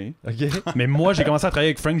moment donné. Ok. Mais moi, j'ai commencé à travailler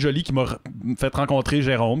avec Frank Joly qui m'a fait rencontrer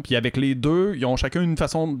Jérôme. Puis avec les deux, ils ont chacun une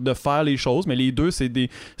façon de faire les choses, mais les deux, c'est des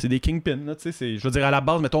kingpins. Là, je veux dire, à la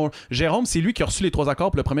base, mettons, Jérôme, c'est lui qui a reçu les 3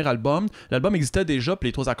 accords pour le premier album. L'album existait déjà, puis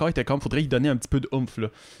les 3 accords étaient comme, faudrait y donner un petit peu de oomph. Là.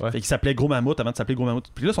 Ouais. Fait qu'il s'appelait Gros Mammouth avant de s'appeler Gros Mammouth.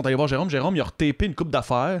 Puis là, ils sont allés voir Jérôme. Jérôme, il a retapé une coupe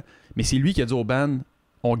d'affaires, mais c'est lui qui a dit au band,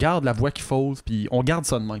 on garde la voix qu'il faut, puis on garde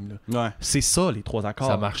ça de même. Là. Ouais. C'est ça, les 3 accords.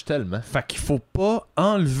 Ça marche tellement. Fait qu'il faut pas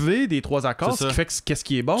enlever des 3 accords, C'est ce qui ça. fait que qu'est-ce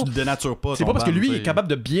qui est bon. Tu le dénatures pas. C'est ton pas parce que band, lui tu est sais. capable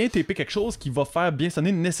de bien taper quelque chose qui va faire bien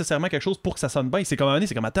sonner nécessairement quelque chose pour que ça sonne bien. C'est comme un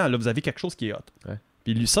c'est comme attends, là vous avez quelque chose qui est hot. Ouais.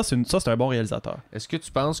 Puis lui, ça c'est un bon réalisateur. Est-ce que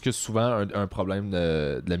tu penses que souvent un problème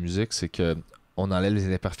de la musique, c'est que on enlève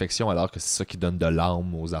les imperfections alors que c'est ça qui donne de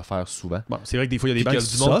l'âme aux affaires souvent? Bon, c'est vrai que des fois il y a des Puis bandes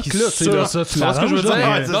qu'il qui y a du monde suck, qui là, tu sais, là, ça tu Tu vois ce que je veux dire?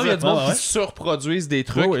 l'arranges, là, mais- Non, il y a du monde Ouais. qui surproduisent des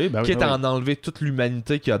trucs, Oui, ben oui, quitte ben à oui. en enlever toute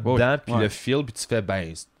l'humanité qu'il y a Oui, dedans, puis ouais. le feel, puis tu fais,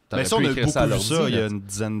 ben, t'aurais Mais ça, on pu a écrire beaucoup à vu l'ordi, ça il y a là. une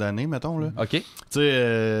dizaine d'années, mettons. Là. OK. Tu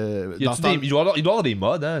sais, Il dans ce temps- doit y avoir des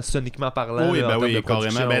modes, hein, soniquement parlant. Oui, là, en ben termes de oui, carrément.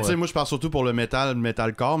 production, Ben, tu sais, moi, je parle surtout pour le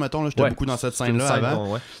metalcore, mettons. J'étais Ouais. beaucoup dans cette c'est une scène-là scène,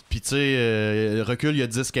 avant. ouais. Puis, tu sais, recul il y a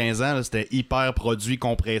 10-15 ans, là, c'était hyper produit,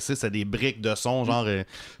 compressé. C'était des briques de son, genre, tu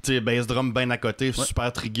sais, bass drum bien à côté,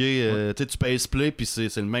 super trigué. Tu sais, tu pèses play, puis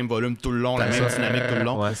c'est le même volume tout le long, la même dynamique tout le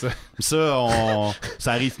long. Ouais, ça. Puis ça,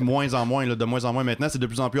 ça arrive de moins en moins maintenant. C'est de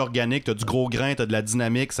plus en plus organique. T'as du gros grain, t'as de la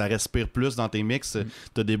dynamique, ça respire plus dans tes mix.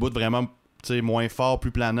 T'as des bouts vraiment moins forts, plus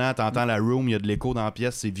planants. T'entends la room, il y a de l'écho dans la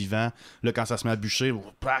pièce, c'est vivant. Là, quand ça se met à bûcher,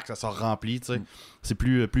 pac, ça sort rempli. C'est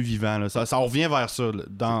plus vivant. Là. Ça revient vers ça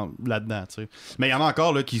là-dedans. T'sais. Mais il y en a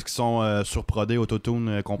encore là, qui sont surprodés,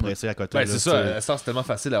 autotune, compressés à côté. Ben, là, c'est ça. Ça, c'est tellement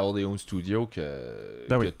facile à avoir des home studios que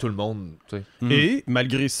oui. tout le monde. Tu sais. Et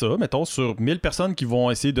malgré ça, mettons, sur 1000 personnes qui vont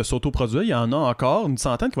essayer de s'autoproduire, il y en a encore une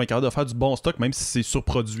centaine qui vont être capables de faire du bon stock, même si c'est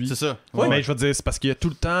surproduit. C'est ça. Oui, mais je veux dire, c'est parce qu'il y a tout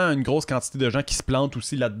le temps une grosse quantité de gens qui se plantent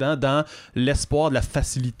aussi là-dedans, dans l'espoir de la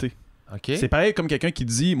facilité. OK. C'est pareil comme quelqu'un qui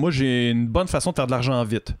dit « Moi, j'ai une bonne façon de faire de l'argent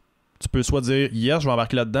vite. » Tu peux soit dire « Yes, je vais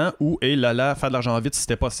embarquer là-dedans » ou « Hey, là, faire de l'argent vite, si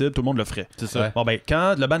c'était possible, tout le monde le ferait. » C'est ça. Ouais. Bon, ben,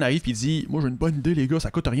 quand le band arrive et dit « Moi, j'ai une bonne idée, les gars, ça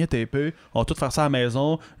coûte rien taper, on va tout faire ça à la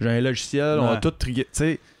maison, j'ai un logiciel, on va Ouais. tout trier. » Tu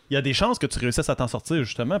sais, il y a des chances que tu réussisses à t'en sortir,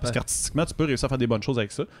 justement, parce Ouais. qu'artistiquement, tu peux réussir à faire des bonnes choses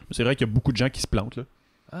avec ça. Mais c'est vrai qu'il y a beaucoup de gens qui se plantent, là.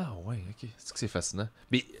 Ah, ouais, OK. C'est que c'est fascinant.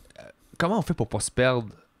 Mais comment on fait pour pas se perdre?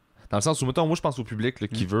 Dans le sens où, mettons, moi, je pense au public là,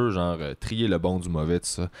 qui veut, genre, trier le bon du mauvais, tout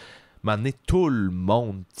ça. M'amener tout le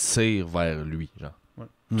monde tire vers lui, genre.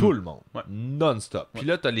 Tout le monde. Ouais. Non-stop. Puis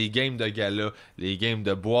là, t'as les games de gala, les games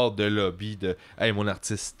de boîte, de lobby, de hey, mon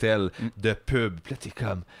artiste tel, de pub. Puis là, t'es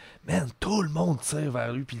comme, man, tout le monde tire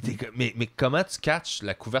vers lui. Puis t'es comme, mais comment tu catches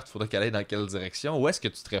la couverte? Faudrait qu'elle aille dans quelle direction? Où est-ce que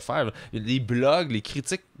tu te réfères? Les blogs, les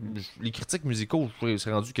critiques musicaux, je suis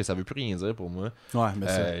rendu que ça veut plus rien dire pour moi. Ouais,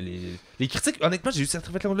 mais Les critiques, honnêtement, j'ai eu cette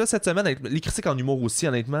réflexion-là cette semaine. Les critiques en humour aussi,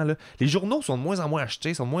 honnêtement. Là. Les journaux sont de moins en moins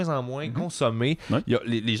achetés, sont de moins en moins consommés. Ouais.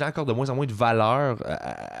 Les gens accordent de moins en moins de valeur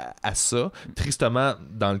à ça. Tristement,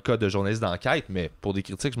 dans le cas de journalistes d'enquête, mais pour des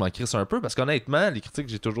critiques, je m'en crisse un peu parce qu'honnêtement, les critiques,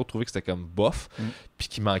 j'ai toujours trouvé que c'était comme bof, puis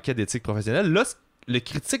qu'il manquait d'éthique professionnelle. Là, le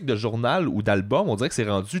critique de journal ou d'album, on dirait que c'est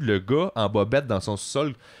rendu le gars en bobette dans son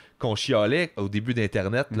sol qu'on chialait au début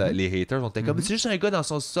d'Internet. Là, les haters, on était comme, c'est juste un gars dans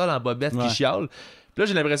son sol en bobette qui chiale. Puis là,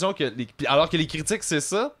 j'ai l'impression que, alors que les critiques, c'est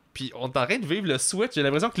ça, puis on est en train de vivre le switch, j'ai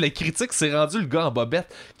l'impression que les critiques, c'est rendu le gars en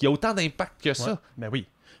bobette qui a autant d'impact que ça. Ben oui.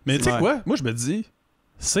 Mais tu sais Ouais. quoi? Moi, je me dis,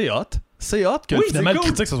 c'est hot. C'est hot que Oui, finalement c'est le cool.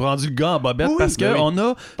 critique se soit rendu le gars en bobette Oui, parce ben oui. qu'on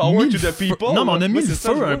a Power mis to le the feu- people, Non, mais on a ouais. mis Moi, le c'est ça,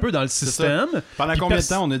 je feu un vois. peu dans le système. pendant Puis combien de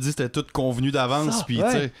temps on a dit que c'était tout convenu d'avance? Ça, Puis,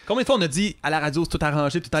 ouais. tu sais, Combien de fois on a dit à la radio c'est tout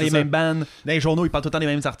arrangé, tout le temps C'est les ça. mêmes bandes, dans les journaux ils parlent tout le temps des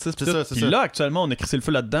mêmes artistes. C'est Puis ça, tout. c'est Puis ça. là actuellement on a crissé le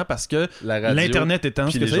feu là-dedans parce que La radio, l'internet étant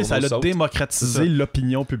puis ce que les c'est, ça journaux a sautent. démocratisé C'est ça.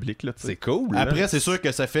 l'opinion publique. Là, tu sais. C'est cool. Après, hein. c'est sûr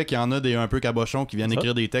que ça fait qu'il y en a des un peu cabochons qui viennent Ça.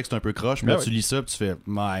 écrire des textes un peu croches. Puis Ben là, oui. tu lis ça, puis tu fais,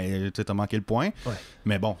 tu sais, t'as manqué le point. Ouais.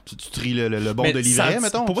 Mais bon, tu tries le bon Mais de livret, ça-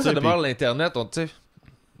 mettons. Pour moi, tu ça sais, demeure l'Internet. Tu sais,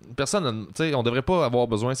 personne, tu sais, on devrait pas avoir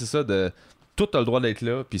besoin, c'est ça, de. Tout a le droit d'être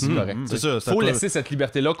là, puis c'est correct. c'est ça. Faut laisser cette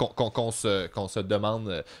liberté-là qu'on se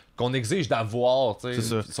demande, qu'on exige d'avoir. Tu sais.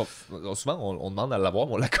 C'est ça. Souvent, on demande à l'avoir,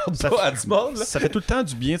 mais on l'accorde pas à du monde. Là. Ça fait tout le temps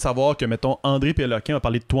du bien de savoir que, mettons, André Péloquin a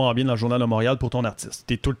parlé de toi en bien dans le Journal de Montréal pour ton artiste.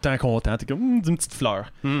 T'es tout le temps content, t'es comme, dis une petite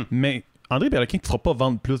fleur. Hmm. Mais André Péloquin ne te fera pas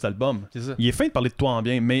vendre plus d'albums. C'est ça. Il est fin de parler de toi en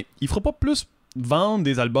bien, mais il fera pas plus vendre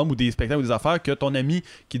des albums ou des spectacles ou des affaires que ton ami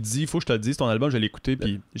qui te dit, faut que je te le dise, ton album, je l'ai écouté,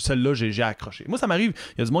 puis celle-là, j'ai accroché. Moi, ça m'arrive,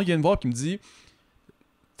 il y a du monde qui vient me voir qui me dit, tu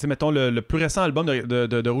sais, mettons, le plus récent album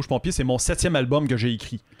de Rouge Pompier, c'est mon 7e album que j'ai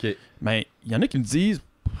écrit. Ok. Ben, il y en a qui me disent,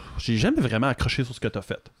 j'ai jamais vraiment accroché sur ce que t'as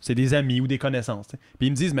fait. C'est des amis ou des connaissances. T'sais. Puis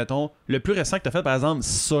ils me disent, mettons, le plus récent que t'as fait, par exemple,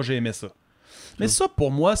 ça, j'ai aimé ça. Mais ça, pour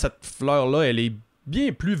moi, cette fleur-là, elle est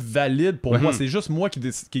bien plus valide pour moi. C'est juste moi qui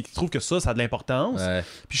trouve que ça a de l'importance. Ouais.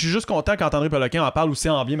 Puis je suis juste content quand André Péloquin en parle aussi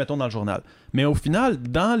en bien, mettons, dans le journal. Mais au final,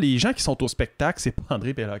 dans les gens qui sont au spectacle, c'est pas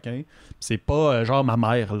André Péloquin, c'est pas genre ma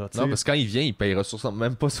mère, là, tu sais. Non, parce que quand il vient, il payera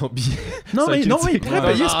même pas son billet. Non, c'est mais un non, critique. il pourrait Non,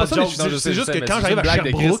 payer, non, c'est pas ça. joke, mais non, je sais, c'est juste je que sais, quand mais j'arrive c'est à une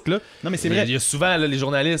blague de Sherbrooke, là... Non, mais c'est vrai. Il y a souvent, là, les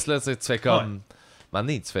journalistes, là, tu fais comme. un moment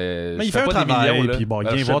donné, tu fais. Mais je il fais fait un pas des travail, millions, là. puis bon, Ben,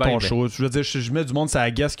 je viens sais voir bien, ton mais- show. Je veux dire, je mets du monde sur la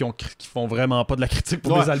guest qui font vraiment pas de la critique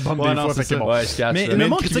pour Ouais. des albums Ouais, des non, fois. c'est Fait que ça. bon. Ouais, je catch. Mais là. le Mais une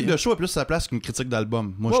monde critique qui- de show a plus sa place qu'une critique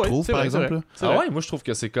d'album. Moi, je Ouais, trouve, c'est par vrai, c'est exemple. vrai. là. C'est Ah vrai. ouais, moi je trouve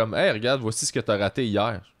que c'est comme, hey, regarde, voici ce que t'as raté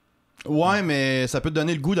hier. Ouais, mais ça peut te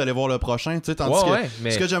donner le goût d'aller voir le prochain. Tu sais, tandis Ouais, que ouais,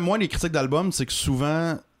 mais- ce que j'aime moins des critiques d'albums, c'est que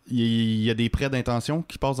souvent, il y a des prêts d'intention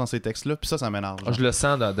qui passent dans ces textes-là. Puis ça m'énerve. Ah, je le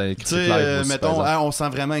sens dans les Tu critiques sais, live. aussi, par mettons, exemple. ah, on sent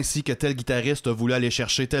vraiment ici que tel guitariste a voulu aller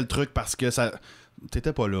chercher tel truc parce que ça.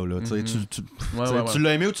 T'étais pas là, tu sais. Mhm. Ouais, ouais, ouais. Tu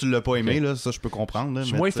l'as aimé ou tu l'as pas aimé, Ok. là, ça je peux comprendre. là, Je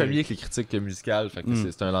suis mais moins tu sais- familier avec les critiques musicales, fait que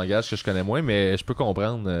Mm. c'est un langage que je connais moins, mais je peux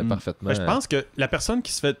comprendre parfaitement. Ben, je pense que la personne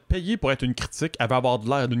qui se fait payer pour être une critique, elle va avoir de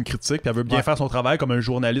l'air d'une critique, puis elle veut bien Ouais. faire son travail comme un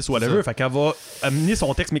journaliste ou C'est whatever. ça. Fait qu'elle va amener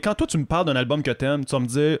son texte. Mais quand toi, tu me parles d'un album que t'aimes, tu vas me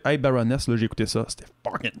dire, hey, Baroness, là, j'ai écouté ça, c'était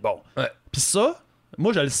fucking bon. Ouais. Puis ça,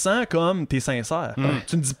 moi, je le sens comme t'es sincère.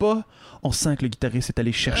 Tu me dis pas, on sent que le guitariste est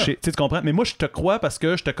allé chercher. Tu sais, tu comprends? Mais moi, je te crois parce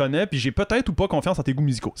que je te connais, puis j'ai peut-être ou pas confiance en tes goûts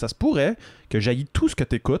musicaux. Ça se pourrait que j'haïs tout ce que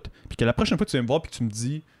t'écoutes, puis que la prochaine fois que tu viens me voir, puis que tu me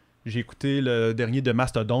dis, j'ai écouté le dernier de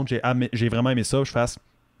Mastodon, j'ai vraiment aimé ça, je fasse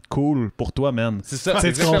cool pour toi, man. C'est ça, Tu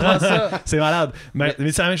sais, c'est tu comprends? exactement ça. C'est malade. Mais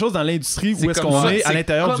c'est la même chose dans l'industrie où est-ce comme qu'on ça- est à c'est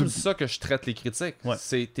l'intérieur comme du. ça que je traite les critiques. Ouais.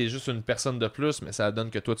 T'es juste une personne de plus, mais ça donne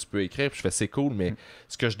que toi tu peux écrire. Puis je fais c'est cool, mais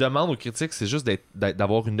ce que je demande aux critiques, c'est juste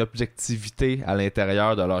d'avoir une objectivité à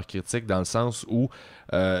l'intérieur de leurs critiques, dans le sens où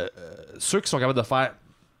ceux qui sont capables de faire.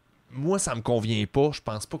 Moi, ça me convient pas. Je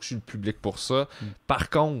pense pas que je suis le public pour ça. Par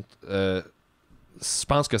contre, je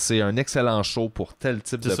pense que c'est un excellent show pour tel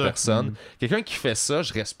type de C'est ça. personne. Quelqu'un qui fait ça,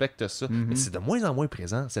 je respecte ça. Mhm. Mais c'est de moins en moins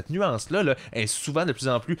présent. Cette nuance-là là, est souvent de plus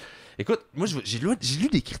en plus. Écoute, moi, j'ai lu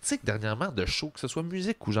des critiques dernièrement de shows, que ce soit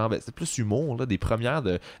musique ou genre, c'est plus humour, là, des premières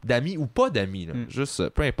d'amis ou pas d'amis. Là. Juste,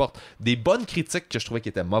 peu importe. Des bonnes critiques que je trouvais qui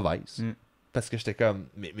étaient mauvaises. Mm. Parce que j'étais comme.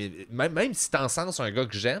 Mais même si t'encenses un gars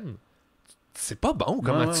que j'aime, c'est pas bon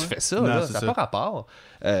comment Ouais, tu ouais. fais ça. Non, Là. c'est Ça n'a ça. pas rapport.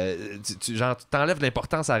 Genre, tu t'enlèves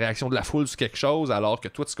l'importance à la réaction de la foule sur quelque chose alors que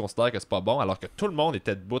toi, tu considères que c'est pas bon, alors que tout le monde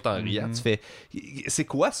était debout en riant. Mhm. Tu fais. C'est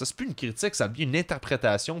quoi ça? C'est plus une critique, ça devient une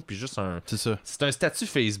interprétation, puis juste un. C'est ça. C'est un statut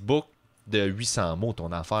Facebook de 800 mots,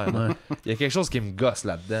 ton affaire. là. Il y a quelque chose qui me gosse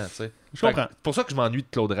là-dedans. Tu sais. Je comprends. C'est pour ça que je m'ennuie de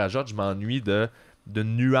Claude Rajotte, je m'ennuie de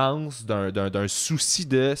nuances, d'un souci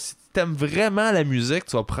de. Si t'aimes vraiment la musique,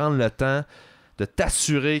 tu vas prendre le temps de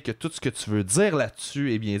t'assurer que tout ce que tu veux dire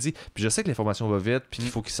là-dessus est bien dit. Puis je sais que l'information va vite, puis qu'il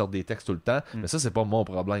faut qu'ils sortent des textes tout le temps, mais ça, c'est pas mon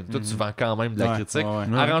problème. Toi, tu vends quand même de la Ouais, critique. ouais,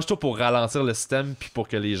 ouais. Arrange-toi pour ralentir le système, puis pour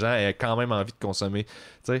que les gens aient quand même envie de consommer. Tu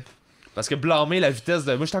sais? Parce que blâmer la vitesse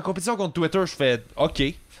de. Moi, je suis en compétition contre Twitter, je fais OK,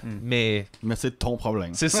 mais Mais c'est ton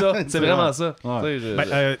problème. c'est ça, c'est vraiment ça. Ouais. Tu sais, je- Ben, tu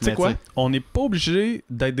sais Mais quoi? tu sais- On n'est pas obligé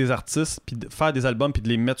d'être des artistes, puis de faire des albums, puis de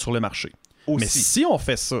les mettre sur le marché. aussi. Mais si on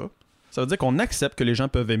fait ça, ça veut dire qu'on accepte que les gens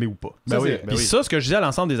peuvent aimer ou pas. Ben Ça, oui, c'est- ben Puis oui. ça, ce que je dis à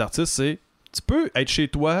l'ensemble des artistes, c'est tu peux être chez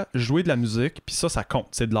toi, jouer de la musique, puis ça compte.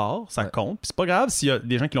 C'est de l'art, ça Ouais. compte. Puis c'est pas grave s'il y a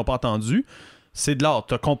des gens qui l'ont pas entendu. C'est de l'art.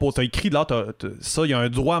 T'as composé, t'as écrit de l'art. Ça, il y a un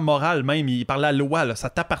droit moral même. Par la loi, là, ça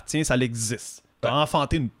t'appartient, ça l'existe. T'as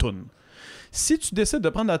enfanté une toune. Si tu décides de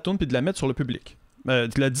prendre la toune puis de la mettre sur le public, de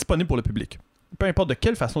la disponible pour le public, peu importe de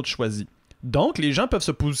quelle façon tu choisis. Donc, les gens peuvent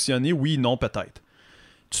se positionner oui, non, peut-être.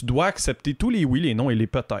 Tu dois accepter tous les oui, les non et les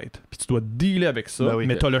peut-être. Puis tu dois dealer avec ça. Ben oui.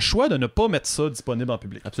 Mais tu as le choix de ne pas mettre ça disponible en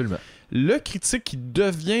public. Absolument. Le critique qui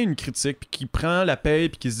devient une critique, puis qui prend la paye,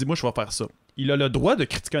 puis qui se dit, moi, je vais faire ça. Il a le droit de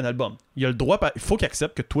critiquer un album. Il a le droit, il faut qu'il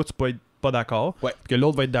accepte que toi, tu peux être pas d'accord, Ouais. que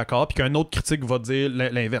l'autre va être d'accord, puis qu'un autre critique va dire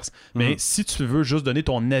l'inverse. Mais si tu veux juste donner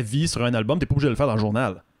ton avis sur un album, t'es pas obligé de le faire dans le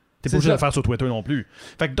journal. T'es C'est pas obligé ça. de le faire sur Twitter non plus.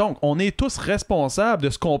 Fait que donc, on est tous responsables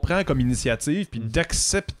de ce qu'on prend comme initiative, puis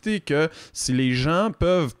d'accepter que si les gens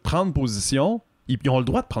peuvent prendre position, ils ont le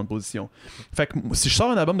droit de prendre position. Fait que si je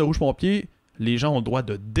sors un album de Rouge Pompier, les gens ont le droit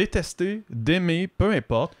de détester, d'aimer, peu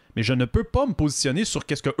importe, mais je ne peux pas me positionner sur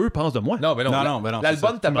qu'est-ce qu'eux pensent de moi. Non, mais non. Non, ben non, c'est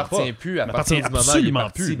L'album ça. t'appartient plus à M'appartient partir du moment où il est absolument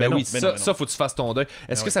parti. plus. Ben Ben oui, non, ben ça, non, ben ça, faut que tu fasses ton deuil.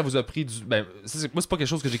 Est-ce Ben que ça vous a pris du. Ben, moi, c'est pas quelque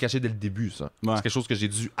chose que j'ai caché dès le début, ça. Ouais. C'est quelque chose que j'ai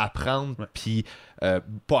dû apprendre, Ouais. puis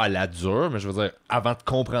pas à la dure, mais je veux dire, avant de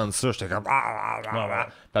comprendre ça, j'étais comme. Puis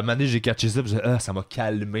à un moment donné, j'ai catché ça, puis ça m'a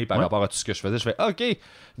calmé par Ouais. rapport à tout ce que je faisais. Je fais, OK,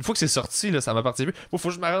 une fois que c'est sorti, là, ça m'appartient plus. Moi, faut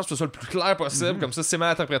que je m'arrange pour que ce soit le plus clair possible. Comme ça, si c'est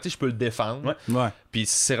mal interprété, je peux le défendre. Ouais. Ouais. Puis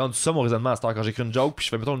c'est rendu ça mon raisonnement à cette heure. Quand j'écris une joke, puis je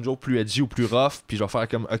fais mettons une joke plus edgy ou plus rough, puis je vais faire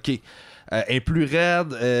comme OK, elle est plus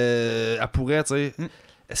raide, elle pourrait, tu sais.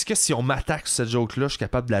 Est-ce que si on m'attaque sur cette joke-là, je suis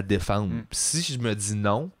capable de la défendre? Puis si je me dis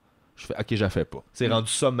non, je fais OK, je la fais pas. C'est rendu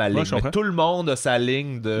ça ma ligne. Ouais, je Mais comprends. tout le monde a sa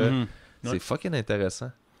ligne de. Mhm. C'est fucking intéressant.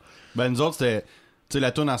 Ben nous autres, c'était. Tu sais,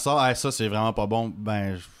 la toune, elle sort, ah, ça, c'est vraiment pas bon.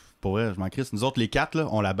 Ben, pour vrai, je m'en crisse. Nous autres, les 4, là,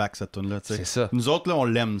 on la back, cette tune-là. C'est ça. Nous autres, là, on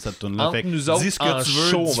l'aime, cette tune-là. Entre Fait que nous autres, dis ce que en tu veux,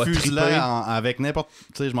 show, on va diffuse-la triper. avec n'importe...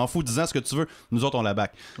 Tu sais, je m'en fous, disant ce que tu veux. Nous autres, on la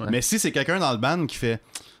back. Ouais. Mais si c'est quelqu'un dans le band qui fait...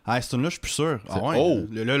 Ah, cette tune-là, je suis plus sûr. Ah ouais, Oh!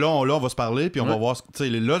 là, on va se parler, puis on va Ouais. voir... Tu sais,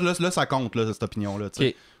 là, ça compte, là, cette opinion-là. Tu sais.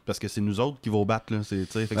 Ok. Parce que c'est nous autres qui vont battre, là. Fait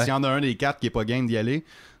que Ouais. s'il y en a un des 4 qui est pas game d'y aller,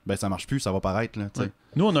 ben ça marche plus, ça va paraître, là. Tu sais. Ouais.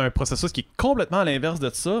 Nous, on a un processus qui est complètement à l'inverse de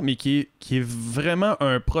ça, mais qui est vraiment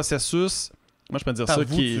un processus. Moi, je peux dire ça. Par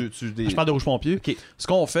vous, Qui est... Je parle de Rouge Pompier. Ok. Ce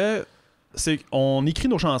qu'on fait, c'est qu'on écrit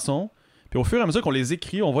nos chansons, puis au fur et à mesure qu'on les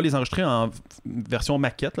écrit, on va les enregistrer en version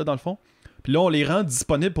maquette, là, dans le fond. Puis là, on les rend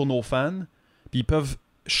disponibles pour nos fans, puis ils peuvent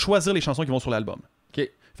choisir les chansons qui vont sur l'album. Ok.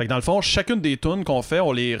 Fait que dans le fond, chacune des tunes qu'on fait,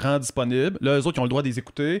 on les rend disponibles. Là, eux autres, ils ont le droit de les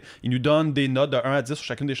écouter. Ils nous donnent des notes de 1 à 10 sur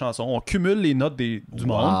chacune des chansons. On cumule les notes du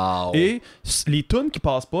monde. Wow. Et les tunes qui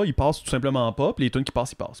passent pas, ils passent tout simplement pas. Puis les tunes qui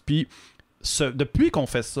passent, ils passent. Puis depuis qu'on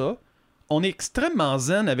fait ça, on est extrêmement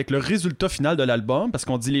zen avec le résultat final de l'album parce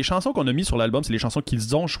qu'on dit les chansons qu'on a mis sur l'album, c'est les chansons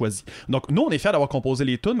qu'ils ont choisies. Donc nous, on est fiers d'avoir composé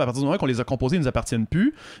les tunes, mais à partir du moment qu'on les a composées, ils nous appartiennent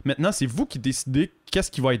plus. Maintenant, c'est vous qui décidez qu'est-ce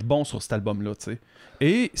qui va être bon sur cet album-là, tu sais.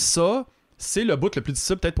 Et ça, c'est le bout le plus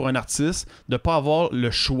difficile peut-être pour un artiste de pas avoir le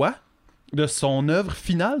choix de son œuvre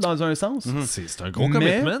finale dans un sens. C'est un gros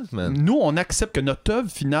Mais commitment, man. Nous, on accepte que notre œuvre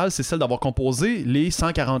finale, c'est celle d'avoir composé les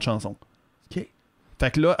 140 chansons. Ok.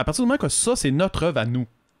 Fait que là, à partir du moment que ça, c'est notre œuvre à nous,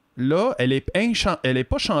 là, elle est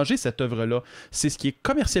pas changée, cette œuvre-là. C'est ce qui est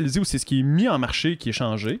commercialisé ou c'est ce qui est mis en marché qui est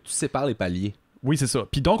changé. Tu sépares les paliers. Oui, c'est ça.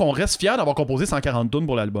 Puis donc, on reste fiers d'avoir composé 140 tunes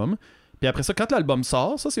pour l'album. Puis après ça, quand l'album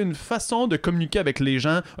sort, ça, c'est une façon de communiquer avec les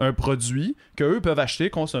gens un produit qu'eux peuvent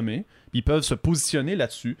acheter, consommer. Puis ils peuvent se positionner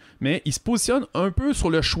là-dessus. Mais ils se positionnent un peu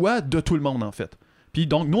sur le choix de tout le monde, en fait. Puis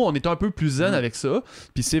donc, nous, on est un peu plus zen avec ça.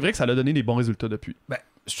 Puis c'est vrai que ça a donné des bons résultats depuis. Ben,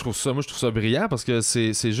 je trouve ça brillant parce que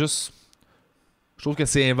c'est juste. Je trouve que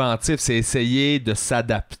c'est inventif, c'est essayer de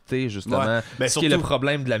s'adapter justement. Ouais. Ben, ce qui est surtout- le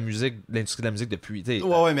problème de la musique, de l'industrie de la musique depuis. t'sais,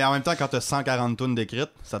 Ouais, mais en même temps, quand t'as 140 tunes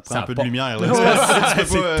d'écrites, ça te prend Ça un peu pas- de lumière. Là. c'est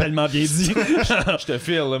Tu peux pas, tellement bien dit. Je te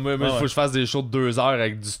file, là, moi, il Ouais, faut ouais. que je fasse des shows de 2 heures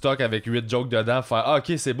avec du stock, avec 8 jokes dedans, faire ah,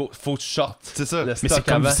 ok, c'est beau, faut que tu shortes C'est ça. le Mais stock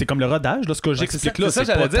c'est avant. comme le rodage, là, ce que j'explique là. c'est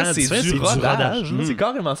ça, pas j'allais dire, tant c'est différent, du rodage. là. C'est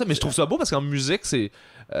carrément ça, mais je trouve ça beau parce qu'en musique,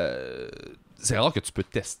 c'est rare que tu peux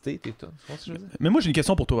tester tes tunes. Tu vois ce que je veux dire? Mais moi, j'ai une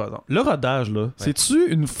question pour toi, par exemple. Le rodage, là,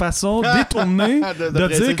 c'est-tu une façon détournée De de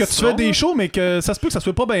presser dire que le tu son, fais des là? shows, mais que ça se peut que ça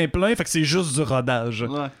soit pas bien plein, fait que c'est juste du rodage?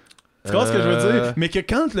 Ouais. Tu comprends ce que je veux Euh. dire? Mais que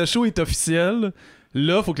quand le show est officiel,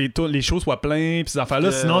 là, faut que les shows soient pleins, pis ces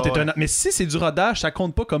affaires-là, sinon t'es ouais. un... Mais si c'est du rodage, ça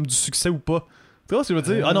compte pas comme du succès ou pas. Tu vois ce que je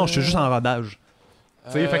veux dire? Ah non, je suis juste en rodage.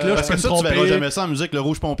 Tu sais, fait que là, Parce je que peux ça, me tu verras tromper. jamais ça en musique, le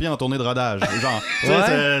rouge pompier en tournée de rodage. Genre, tu sais,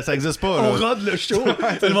 Ouais. ça existe pas. On Là. rode le show.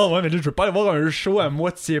 Tout le monde, ouais, mais là, je veux pas aller voir un show à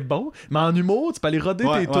moitié bon. Mais en humour, tu peux aller roder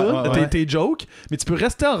Ouais, tes ouais, tunes, ouais, ouais. tes jokes, mais tu peux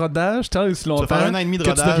rester en rodage tant aussi longtemps. faire un an et demi de que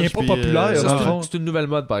rodage, tu deviens pas puis, populaire. Ça, dans le c'est fond. une- c'est une nouvelle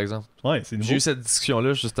mode, par exemple. Ouais, c'est nouveau. J'ai eu cette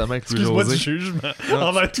discussion-là justement avec Excuse-moi du Louis-José. jugement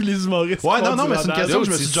envers tous les humoristes. Ouais, qui font non, du mais c'est une rodage. question que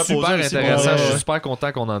je me C'est suis déjà super posée aussi. intéressant. Ouais, Je suis ouais. super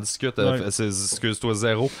content qu'on en discute. Ouais. Excuse-toi,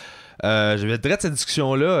 zéro. J'avais direct cette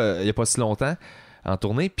discussion-là il y a pas si longtemps en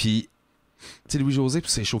tournée. Puis, tu sais, Louis-José,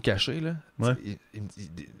 puis ses shows cachés, là. Ouais.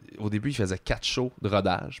 Au début, il faisait 4 shows de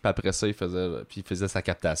rodage. Puis après ça, il faisait sa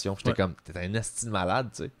captation. Puis j'étais Ouais. comme, t'es un esti de malade,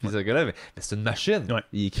 tu sais. Puis ce gars-là, mais c'est une machine. Ouais.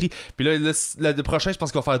 Il écrit. Puis là, le prochain, je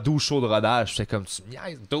pense qu'il va faire 12 shows de rodage. J'étais comme, tu me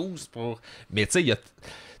niaises, 12 pour. Mais tu sais,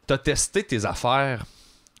 t'as testé tes affaires.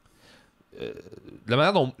 La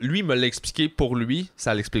manière dont lui me l'a expliqué pour lui,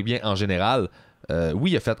 ça l'explique bien en général.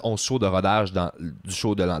 Oui, il a fait 11 shows de rodage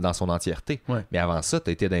dans son entièreté. Ouais. Mais avant ça, tu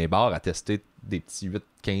as été dans les bars à tester des petits 8,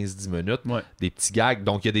 15, 10 minutes, Ouais. des petits gags.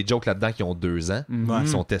 Donc, il y a des jokes là-dedans qui ont 2 ans, Mhm. qui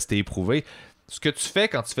sont testés, éprouvés. Ce que tu fais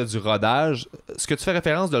quand tu fais du rodage, ce que tu fais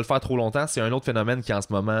référence de le faire trop longtemps, c'est un autre phénomène qui en ce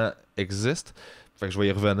moment existe. Fait que je vais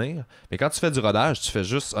y revenir. Mais quand tu fais du rodage, tu fais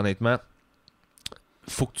juste, honnêtement,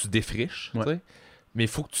 faut que tu défriches, Ouais. tu sais. Mais il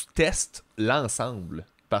faut que tu testes l'ensemble.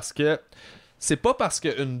 Parce que c'est pas parce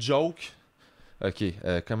qu'une joke. Ok,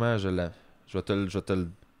 comment je vais te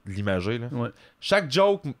l'imager, là. Ouais. Chaque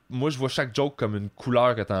joke, moi je vois chaque joke comme une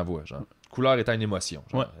couleur que t'envoies. Genre. Couleur étant une émotion.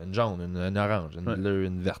 Genre, Ouais. une jaune, une orange, une Ouais. bleue,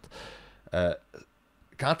 une verte.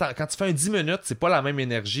 Quand tu fais un 10 minutes, c'est pas la même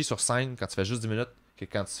énergie sur scène quand tu fais juste 10 minutes que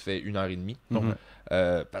quand tu fais 1h30. Mhm.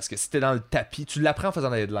 Parce que si t'es dans le tapis, tu l'apprends en faisant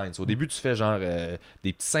des headlines. Au début, tu fais genre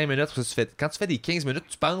des petits 5 minutes. Quand tu fais des 15 minutes,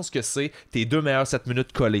 tu penses que c'est tes 2 meilleures 7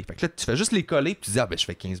 minutes collées. Fait que là, tu fais juste les coller, puis tu dis, ah ben, je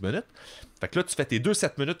fais 15 minutes. Fait que là, tu fais tes 2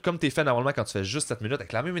 7 minutes comme t'es fait normalement quand tu fais juste 7 minutes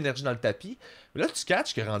avec la même énergie dans le tapis. Mais là, tu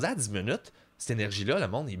catches que rendu à 10 minutes, cette énergie-là, le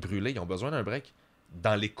monde est brûlé. Ils ont besoin d'un break.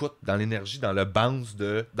 Dans l'écoute, dans l'énergie, dans le bounce,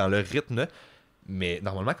 dans le rythme. Mais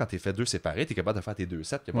normalement, quand t'es fait 2 séparés, t'es capable de faire tes 2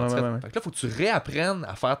 sets. Y a pas Ouais, de ouais, fret. ouais. Fait que là, faut que tu réapprennes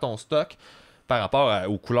à faire ton stock par rapport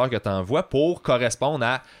aux couleurs que tu envoies pour correspondre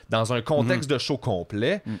à, dans un contexte de show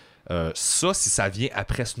complet. Ça, si ça vient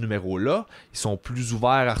après ce numéro-là, ils sont plus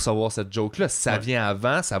ouverts à recevoir cette joke-là. Si ça vient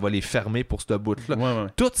avant, ça va les fermer pour ce bout-là.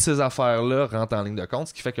 Toutes ces affaires-là rentrent en ligne de compte,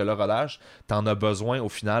 ce qui fait que le rodage, t'en as besoin au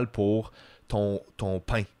final pour ton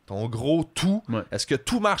pain, ton gros tout. Est-ce que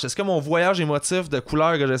tout marche? Est-ce que mon voyage émotif de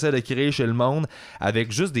couleurs que j'essaie de créer chez le monde,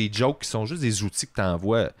 avec juste des jokes qui sont juste des outils que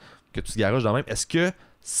t'envoies, que tu te garages dans même, est-ce que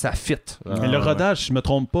ça fit? Mais le rodage, si je me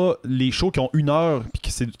trompe pas, les shows qui ont 1 heure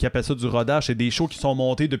puis qui appellent ça du rodage, c'est des shows qui sont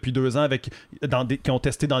montés depuis 2 ans qui ont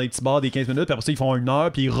testé dans des petits bars des 15 minutes, puis après ça ils font 1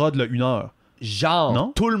 heure puis ils rodent le 1 heure. Genre,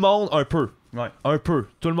 non? Tout le monde un peu. Un peu.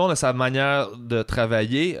 Tout le monde a sa manière de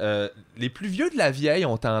travailler. Les plus vieux de la vieille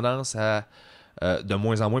ont tendance à de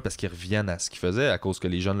moins en moins, parce qu'ils reviennent à ce qu'ils faisaient à cause que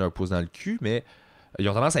les jeunes leur poussent dans le cul, mais ils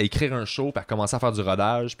ont tendance à écrire un show puis à commencer à faire du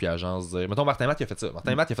rodage puis à genre se dire, mettons Martin Matt qui a fait ça.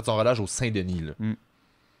 Martin Matt qui a fait son rodage au Saint-Denis là.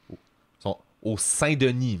 Au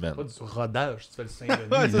Saint-Denis, man. C'est pas du rodage, tu fais le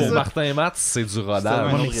Saint-Denis. Pour Martin Matt, c'est du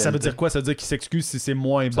rodage. Mais ça veut dire quoi? Ça veut dire qu'il s'excuse si c'est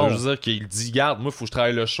moins bon. Ça veut dire qu'il dit, garde, moi, il faut que je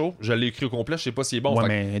travaille le show. Je l'ai écrit au complet, je sais pas s'il est bon.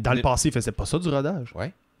 Mais dans le passé, il faisait pas ça du rodage.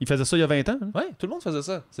 Ouais. Il faisait ça il y a 20 ans. Ouais, tout le monde faisait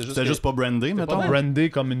ça. C'était juste pas brandé, mettons. Pas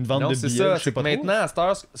brandé comme une vente de billets. Ça, je sais pas maintenant, à cette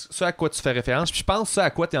heure, ce à quoi tu fais référence, puis je pense ce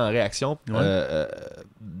à quoi tu es en réaction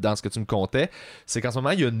dans ce que tu me contais, c'est qu'en ce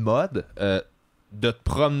moment, il y a une mode de te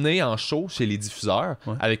promener en show chez les diffuseurs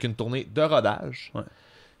avec une tournée de rodage.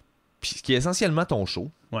 Puis qui est essentiellement ton show.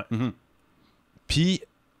 Puis,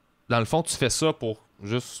 dans le fond, tu fais ça pour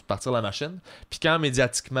juste partir la machine. Puis quand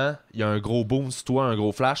médiatiquement, il y a un gros boom sur toi, un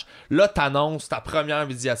gros flash, là, t'annonces ta première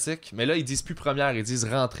médiatique, mais là, ils disent plus première, ils disent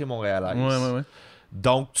rentrer Montréal.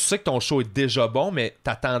 Donc, tu sais que ton show est déjà bon, mais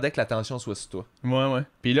t'attendais que l'attention soit sur toi.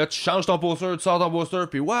 Puis là, tu changes ton poster, tu sors ton poster,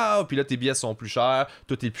 puis waouh! Puis là, tes billets sont plus chers,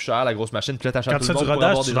 tout est plus cher, la grosse machine, puis là, t'achètes tout le monde pour avoir des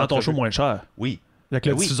gens. Quand tu fais du rodage, tu vends ton show moins cher. Oui. Fait que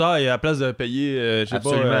le diffuseur, à la place de payer,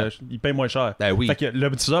 il paye moins cher. Fait que le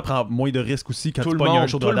diffuseur prend moins de risques aussi quand tu pognes un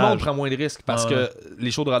show de rodage. Tout le monde prend moins de risques parce que les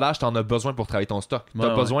shows de rodage, t'en as besoin pour travailler ton stock.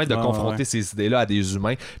 T'as besoin de confronter ces idées-là à des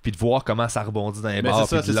humains puis de voir comment ça rebondit dans les bars.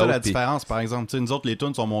 C'est ça la différence, par exemple. T'sais, nous autres, les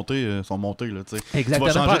tunes sont montées là, exactement.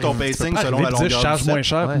 Tu vas changer ton pacing selon la longueur. Je charge moins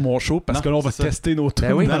cher pour mon show parce que là, on va tester nos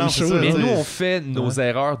tunes dans le show. Mais nous, on fait nos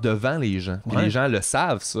erreurs devant les gens. Puis les gens le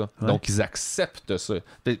savent, ça. Donc, ils acceptent ça.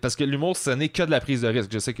 Parce que l'humour, ce n'est que de la prise de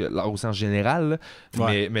risque. Je sais que au sens général,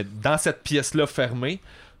 mais dans cette pièce-là fermée,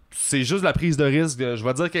 c'est juste la prise de risque. Je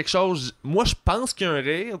vais dire quelque chose. Moi, je pense qu'il y a un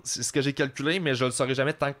rire, c'est ce que j'ai calculé, mais je le saurai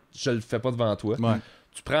jamais tant que je le fais pas devant toi.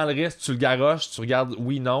 Tu prends le risque, tu le garoches, tu regardes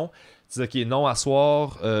oui, non. Tu dis, ok, non à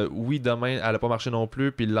soir, oui, demain, elle a pas marché non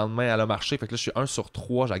plus, puis le lendemain, elle a marché. Fait que là, je suis 1 sur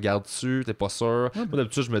 3, je la garde dessus, t'es pas sûr. Moi,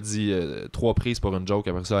 d'habitude, je me dis 3 prises pour une joke,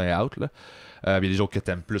 après ça, elle est out, là. Il y a des jokes que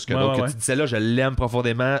t'aimes plus que d'autres. Tu dis celle-là, je l'aime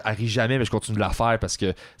profondément, elle rit jamais, mais je continue de la faire parce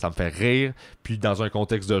que ça me fait rire. Puis dans un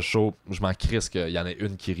contexte de show, je m'en crisse qu'il y en ait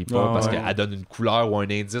une qui rit pas parce qu'elle donne une couleur ou un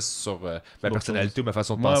indice sur ma personnalité ou ma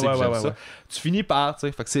façon de penser. J'aime ça. Tu finis par, tu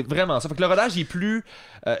sais. Fait que c'est vraiment ça. Fait que le rodage, il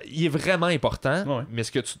est vraiment important,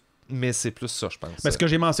 mais c'est plus ça, je pense. Mais ce que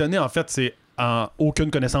j'ai mentionné, en fait, c'est en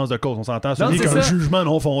aucune connaissance de cause. On s'entend, ce n'est qu'un jugement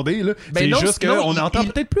non fondé. Là. C'est juste qu'on entend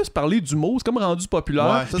peut-être plus parler du mot, c'est comme rendu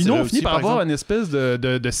populaire. Puis nous, on finit par avoir une espèce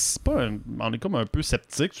on est comme un peu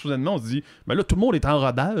sceptique. Soudainement, on se dit, mais là, tout le monde est en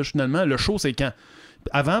rodage, finalement. Le show, c'est quand?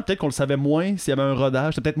 Avant, peut-être qu'on le savait moins s'il y avait un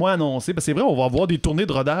rodage. C'était peut-être moins annoncé. Parce que c'est vrai, on va avoir des tournées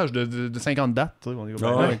de rodage de 50 dates.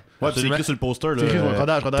 C'est écrit sur le poster.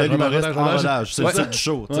 Rodage. C'est le titre du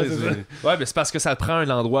show. Mais c'est parce que ça te prend un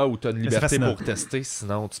endroit où tu as une liberté pour tester.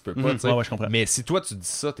 Sinon, tu peux pas. Je comprends. Mais si toi, tu dis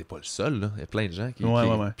ça, t'es pas le seul. Là. Il y a plein de gens qui...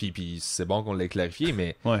 Puis c'est bon qu'on l'ait clarifié.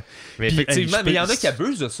 Mais effectivement, il y en a qui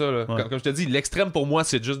abusent de ça. Là. Comme je te dis, l'extrême pour moi,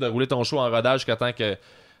 c'est juste de rouler ton show en rodage jusqu'à temps que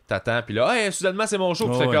t'attends, puis là, soudainement, c'est mon show.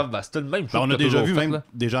 Puis c'est comme, c'est le même show. On a déjà vu, même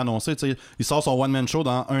déjà annoncé, il sort son one-man show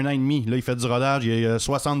dans 1 an et demi. Là, il fait du rodage, il y a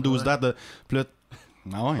 72 dates. Puis là,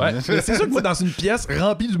 c'est sûr que moi, dans une pièce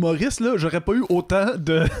remplie d'humoristes, là, j'aurais pas eu autant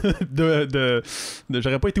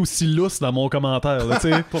j'aurais pas été aussi lousse dans mon commentaire. Là,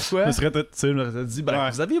 pourquoi? Je me serais dit,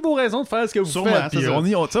 vous avez vos raisons de faire ce que vous faites. Puis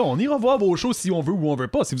on ira voir vos shows si on veut ou on veut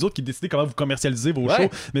pas. C'est vous autres qui décidez comment vous commercialisez vos shows.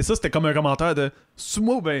 Mais ça, c'était comme un commentaire de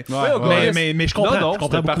sous-moi, mais je comprends. Je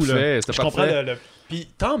comprends beaucoup. Je comprends Puis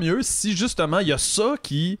tant mieux si justement il y a ça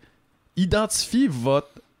qui identifie votre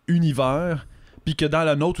univers. Puis que dans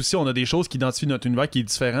la nôtre aussi, on a des choses qui identifient notre univers qui est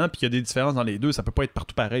différent, puis qu'il y a des différences dans les deux, ça peut pas être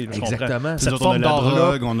partout pareil. Exactement. Cette forme on a la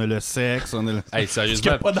drogue, on a le sexe, on a le... Hey, sérieusement. Ce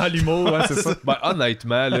qu'il n'y a pas dans l'humour, c'est ça.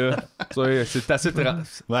 Honnêtement, là, c'est assez...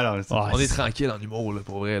 on est tranquille en humour, là,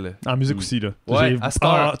 pour vrai. Là. En musique aussi, là.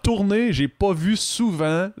 En tournée, j'ai pas vu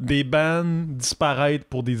souvent des bands disparaître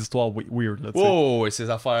pour des histoires weird. Là, ces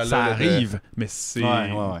affaires-là. Ça arrive, mais c'est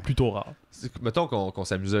plutôt rare. Mettons qu'on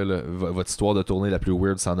s'amusait, là, votre histoire de tournée la plus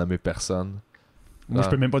weird sans nommer personne. Moi, je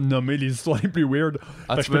peux même pas nommer les histoires les plus weird.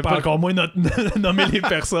 Je peux pas encore moins nommer les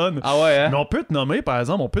personnes. Ah ouais, hein? Mais on peut te nommer, par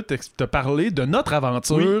exemple, on peut te parler de notre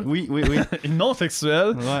aventure Oui. non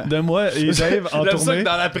sexuelle Ouais. de moi et Dave en J'aime ça tournée. que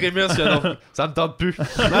dans la prémisse, ça me tente plus.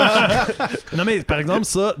 Non, mais par exemple,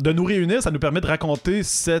 ça, de nous réunir, ça nous permet de raconter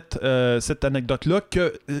cette anecdote-là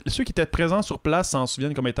que ceux qui étaient présents sur place s'en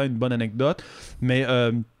souviennent comme étant une bonne anecdote. Mais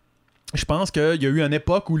je pense qu'il y a eu une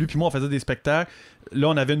époque où lui puis moi on faisait des spectacles. Là,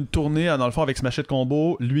 on avait une tournée dans le fond avec Smash It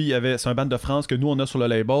Combo. Lui, c'est un band de France que nous on a sur le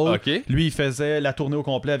label. OK. Lui, il faisait la tournée au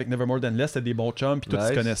complet avec Nevermore Than Less. C'était des bons chums puis tout Nice.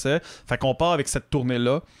 se connaissait. Fait qu'on part avec cette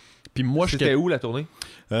tournée-là. Puis moi, C'était où la tournée?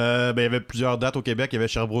 Il y avait plusieurs dates au Québec. Il y avait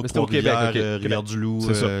Sherbrooke, Mais c'était au Québec, Trois-Rivières, ok. Rivière-du-Loup.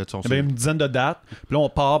 C'est ça. Il y avait une dizaine de dates. Puis là, on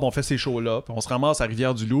part, puis on fait ces shows-là. Puis on se ramasse à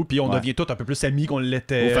Rivière-du-Loup. Puis on Ouais. devient tous un peu plus amis qu'on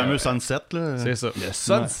l'était. Au fameux Sunset, là. C'est ça. Le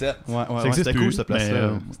Sunset. Ouais, Ça existe c'était plus, cool, cette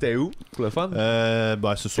place-là. mais, C'était où? Pour le fun?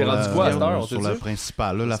 C'est sur rendu quoi à cette heure, on sur te la dit?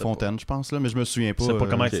 principale, là, la sais pas. Fontaine, je pense, là, mais je me souviens pas. Je sais pas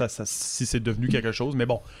comment ok. si c'est devenu quelque chose, mais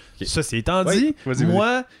bon. Ok. Ça, c'est étant Oui, dit, vas-y,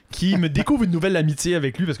 moi qui me découvre une nouvelle amitié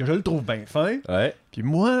avec lui parce que je le trouve bien fin, Ouais. puis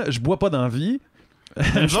moi, je bois pas d'envie.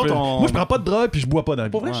 Nous autres, on- Moi, je prends pas de drogue puis je bois pas d'envie.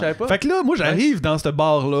 Pour vrai, je savais pas. Fait que là, moi, j'arrive dans ce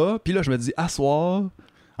bar-là, puis là, je me dis, à soir.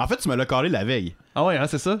 En fait, tu me l'as calé la veille. Ah ouais, hein,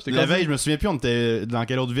 c'est ça? La veille, je me souviens plus, on était dans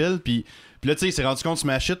quelle autre ville, puis là, tu sais, il s'est rendu compte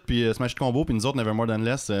Smash It, puis Smash It Combo, puis nous autres, Nevermore Than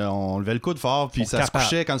Less, on levait le coude fort, puis Sont ça capables. se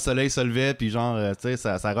couchait quand le soleil se levait, puis genre, tu sais,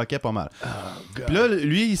 ça rockait pas mal. Puis là,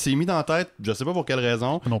 lui, il s'est mis dans la tête, je sais pas pour quelle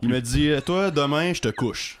raison, Non il plus. me dit, toi, demain, je te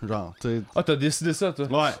couche. Genre, tu sais. Ah, t'as décidé ça, toi?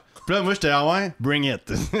 Ouais. Puis là, moi, j'étais, ah ouais, bring it.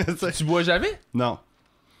 Tu sais. Tu bois jamais? Non.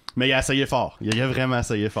 Mais il a essayé fort. Il a vraiment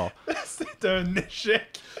essayé fort. C'est un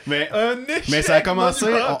échec. Mais. Un échec. Mais ça a commencé, on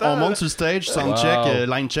monumental. monte sur le stage, soundcheck,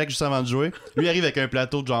 Wow. line check juste avant de jouer. Lui arrive avec un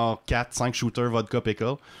plateau de genre 4-5 shooters vodka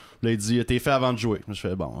pickle. Là, il dit, t'es fait avant de jouer. Je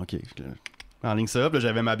fais, bon, ok. En ligne ça, puis là,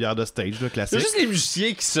 j'avais ma bière de stage, là, C'est classique. juste les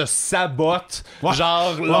musiciens qui se sabotent. Ouais.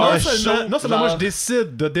 Genre, Ouais, leur ouais. show, Non seulement moi je genre-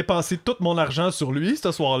 décide de dépenser tout mon argent sur lui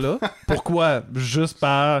ce soir-là. Pourquoi? Juste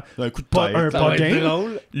par Un coup de pas tête. un Ça va pas être game.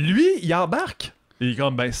 drôle. Lui, il embarque. Il est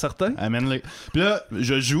comme ben certain. Amène-le. Puis là,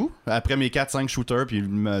 je joue, après mes 4-5 shooters, puis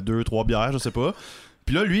 2-3 bières, je sais pas.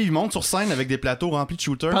 Puis là, lui, il monte sur scène avec des plateaux remplis de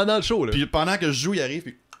shooters. Pendant le show là. Puis pendant que je joue, il arrive,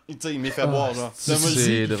 puis tu sais, il m'est fait boire, genre. c'est- Là, moi, je dis-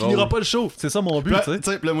 c'est Il drôle. finira pas le show. C'est ça mon but, Puis là, tu sais.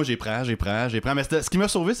 tu sais, puis là, moi, j'ai pris. Mais ce qui m'a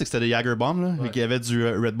sauvé, c'est que c'était des Jager Bomb, là, et qu'il y avait du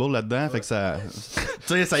Red Bull là-dedans. Fait que ça. Tu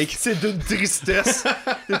sais, ça C'est d'une tristesse.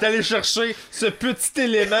 T'es allé chercher ce petit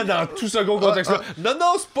élément dans tout ce gros contexte-là.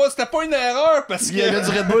 Non, c'était pas une erreur parce Il y avait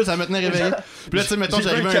que. du Red Bull, ça me tenait réveillé. Puis là, tu sais, mettons, J'ai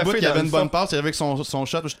j'arrivais bu à un un bout café qui avait dans une le bonne fond. passe, il arrivait avec son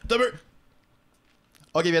shot. Je t'as bu.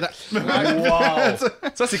 Ok, viens Wow.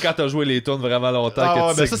 Ça, c'est quand t'as joué les tunes vraiment longtemps. Ah que ouais,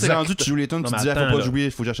 tu ben sais ça, c'est rendu, tu joues les tunes, Non, tu mais te dis, ah, attends, faut pas là. jouer,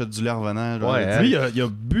 faut que j'achète du lait en revenant. genre. Ouais, hein. Lui, il a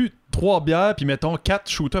bu 3 bières, puis mettons 4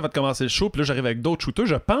 shooters avant de commencer le show, puis là j'arrive avec d'autres shooters.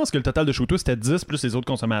 Je pense que le total de shooters c'était 10 plus les autres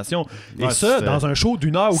consommations. Et Ouais, ça, c'était- dans un show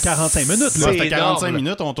d'1 heure ou 45 minutes. Ouais, Là. C'est c'était 45 énorme.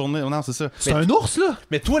 minutes, on tournait. Non, c'est ça. C'est un ours, là.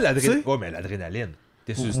 Mais toi, l'adrénaline. Tu Ouais, mais l'adrénaline.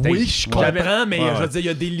 T'es sur le stage. Oui, je comprends, mais Ouais, je veux ouais. dire, il y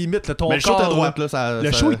a des limites. Là, ton Mais le show corps, était à droite, là.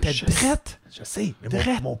 Le ça- show était je- drette. Je sais, mais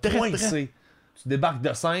Drette, mon drette, point, drette. c'est. Tu débarques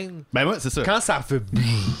de scène. Ben, ouais, c'est ça. Quand ça fait.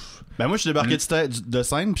 Ben, moi, je suis débarqué de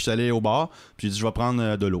scène, puis je suis allé au bar, puis j'ai dit, je vais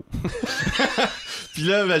prendre de l'eau. Puis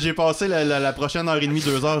là, ben, j'ai passé la prochaine heure et demie,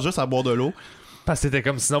 2 heures juste à boire de l'eau. Parce que c'était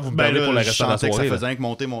comme sinon vous me Ben parlez là, pour le je restant de la sentais que soirée. ça là. faisait que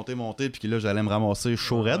monter, puis que là, j'allais me ramasser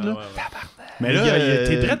chaud raide, là. Mais Mais là, là,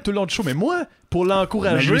 il était drette tout le long du show. Mais moi, pour mais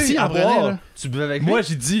l'encourager lui aussi, il à en prenait, boire, là. Tu buvais avec moi lui?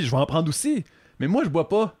 j'ai dit, je vais en prendre aussi. Mais moi, je bois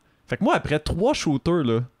pas. Fait que moi, après 3 shooters,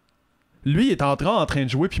 là, lui il est en train de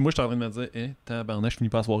jouer, puis moi, je suis en train de me dire, tabarnak, je finis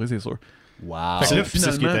pas la soirée, c'est sûr. Wow. Fait que là, Puis c'est ce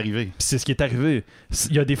qui est finalement- arrivé. Puis c'est ce qui est arrivé.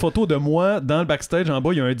 Il y a des photos de moi dans le backstage en bas,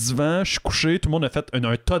 il y a un divan, je suis couché, tout le monde a fait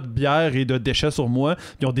un tas de bière et de déchets sur moi, puis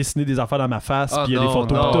ils ont dessiné des affaires dans ma face, Ah puis il y a des non,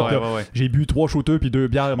 photos non, pis tout, ouais, là. ouais, ouais. J'ai bu 3 shooters puis 2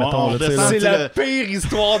 bières, mettons. on là, tu sais, descend, là. C'est tu sais, la pire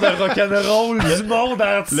histoire de rock'n'roll du monde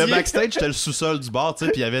entier. Le backstage, c'était le sous-sol du bar, tu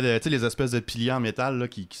sais, puis il y avait tu sais, les espèces de piliers en métal là,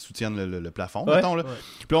 qui soutiennent le plafond, Ouais. mettons. Là.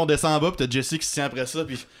 Puis là, on descend en bas, puis t'as Jesse qui se tient après ça,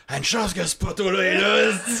 puis ah, une chance que ce poteau-là est là,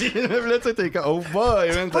 esti. Puis là, tu sais, t'es comme, oh boy,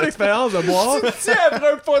 man. Pas d'expérience de boire. Tiens,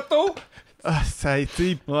 après un poteau. Ah, ça a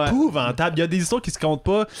été Ouais. épouvantable. Il y a des histoires qui se comptent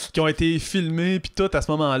pas, qui ont été filmées, puis tout à ce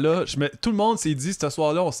moment-là. Tout le monde s'est dit, ce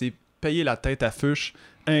soir-là, on s'est payé la tête à fuche.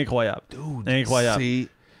 Incroyable. Incroyable. C'est.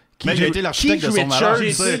 Mais j'ai été l'architecte de son malheur, J'ai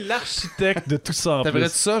tu sais. été l'architecte de tout ça en T'aimerais-tu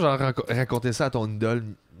plus. ça, genre raconter ça à ton idole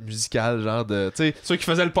musicale, genre de. Tu sais, ceux qui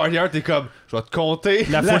faisaient le party hard, t'es comme, je vais te compter.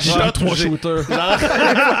 La fois que j'ai eu 3 j'ai- shooters.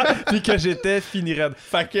 Puis que j'étais fini raide.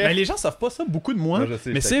 Fait que. Mais les gens savent pas ça, beaucoup de moi. Ouais, je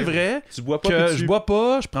sais, mais c'est chacun. vrai Tu bois pas que puis je bois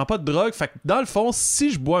pas, je prends pas de drogue. Fait que dans le fond,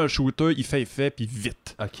 si je bois un shooter, il fait effet, puis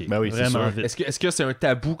vite. Ok. Ben oui, c'est Vraiment sûr. vite. Est-ce que c'est un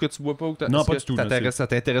tabou que tu bois pas ou que Non, est-ce pas que du tout, Ça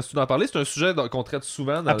t'intéresse-tu d'en parler? C'est un sujet qu'on traite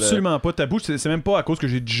souvent dans Absolument pas tabou. C'est même pas à cause que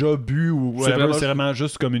j'ai déjà bu ou C'est whatever. vraiment- C'est vraiment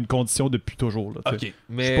juste comme une condition depuis toujours. Là, tu sais. Ok.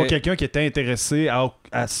 Je Mais. suis pas quelqu'un qui était intéressé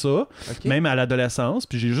à ça, Ok. même à l'adolescence.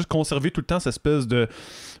 Puis j'ai juste conservé tout le temps cette espèce de.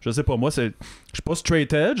 Je sais pas, moi, je suis pas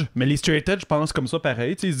straight edge, mais les straight edge pensent comme ça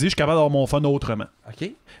pareil. Tu sais, ils se disent, je suis capable d'avoir mon fun autrement. Ok.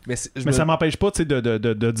 Mais, Mais ça m'empêche pas, tu sais,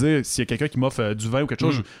 de dire, s'il y a quelqu'un qui m'offre du vin ou quelque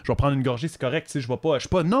chose, je vais prendre une gorgée, c'est correct. Tu sais, je suis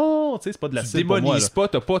pas. Non, tu sais, c'est pas de la tu cible pour moi, démonises pas,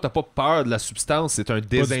 t'as pas peur de la substance, c'est un du tout.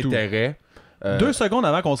 désintérêt. 2 secondes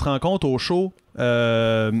avant qu'on se rencontre au show,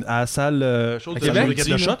 à la salle chose À de Québec, Brigitte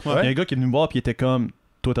Le ici, Shot, là. il y a un gars qui est venu me voir puis il était comme,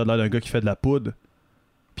 toi t'as l'air d'un gars qui fait de la poudre.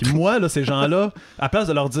 Puis moi, là, ces gens-là, à place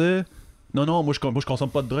de leur dire, non, moi je consomme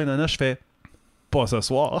pas de drogue, je fais, pas ce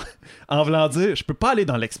soir. En voulant dire, je peux pas aller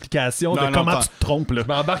dans l'explication de Non, non, comment pas. tu te trompes, là. Je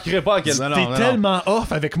m'embarquerai pas en quel. Non, non, T'es non. tellement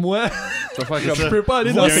off avec moi, Je vais faire comme je peux pas aller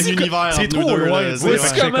Il y dans a un univers c'est entre nous trop deux, loin. là, tu sais, c'est Voici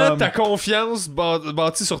vrai. c'est comment comme- ta confiance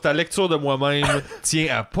bâtie sur ta lecture de moi-même tient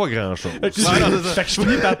à pas grand-chose. Fait que fait que je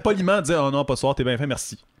finis par poliment dire, oh non, pas ce soir, t'es bien fait,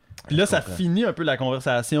 merci. Puis là, ça finit un peu la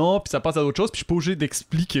conversation, puis ça passe à d'autres choses, puis je suis pas obligé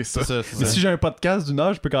d'expliquer ça. C'est ça, Mais si j'ai un podcast d'une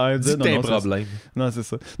heure, je peux quand même dire Dis que t'as un c'est- problème. Non, c'est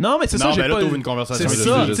ça. Non, mais c'est ça, Non, j'ai ben là, pas. t'ouvres une conversation. C'est je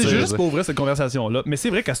ça, sais, je c'est sais, je juste sais. pour ouvrir cette conversation-là. Mais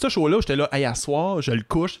c'est vrai qu'à ce show-là, j'étais là, hey, à soir, je le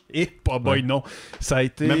couche, et pas boy, non. Ça a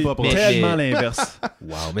été Même pas proche. tellement Mais- l'inverse.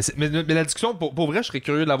 Wow. Mais la discussion, pour vrai, je serais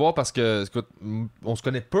curieux de la voir parce que, écoute, on se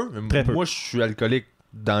connaît peu. Mais Très peu. Moi, je suis alcoolique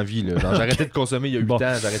d'envie. Là. Genre, j'ai arrêté de consommer il y a 8 Bon.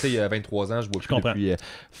 ans, j'ai arrêté il y a 23 ans, je bois plus comprends. depuis.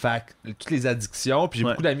 Fait que toutes les addictions, puis j'ai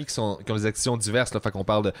Ouais. beaucoup d'amis qui ont des addictions diverses. Là, fait qu'on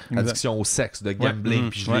parle d'addiction au sexe, de gambling,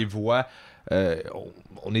 puis je Ouais. les vois.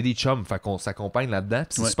 On est des chums, fait qu'on s'accompagne là-dedans. Puis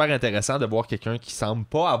c'est Ouais. super intéressant de voir quelqu'un qui semble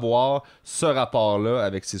pas avoir ce rapport-là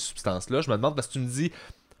avec ces substances-là. Je me demande parce que tu me dis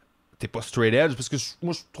t'es pas straight edge, parce que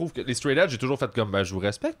moi je trouve que les straight edge, j'ai toujours fait comme ben je vous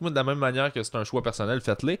respecte, moi de la même manière que c'est un choix personnel,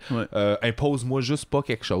 faites-les. Ouais. Impose-moi juste pas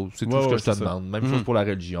quelque chose, c'est tout Ouais, ce que ouais, je te c'est ça. demande. Même chose pour la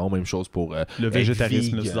religion, même chose pour Le être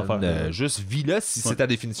végétarisme, vegan, ces affaires-là. juste vis-le si Ouais. c'est ta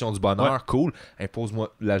définition du bonheur, cool.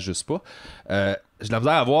 Impose-moi la juste pas. J'ai de la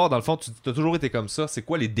misère à voir, dans le fond, tu as toujours été comme ça. C'est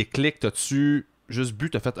quoi les déclics? T'as-tu juste bu,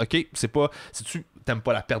 t'as fait OK, c'est pas. Si tu t'aimes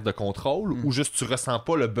pas la perte de contrôle ou juste tu ressens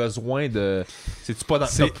pas le besoin de. C'est-tu pas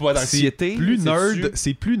t'as pas d'anxiété?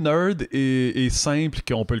 C'est plus nerd et simple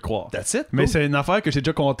qu'on peut le croire. That's it, Mais cool. c'est une affaire que j'ai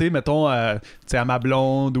déjà contée, mettons, tu sais, à ma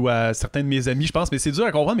blonde ou à certains de mes amis, je pense. Mais c'est dur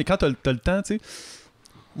à comprendre, mais quand t'as le temps, tu sais.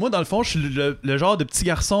 Moi, dans le fond, je suis le genre de petit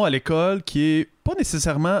garçon à l'école qui est pas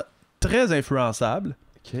nécessairement très influençable,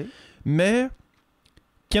 OK. mais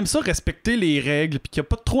qui aime ça respecter les règles puis qui a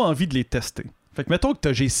pas trop envie de les tester. Fait que mettons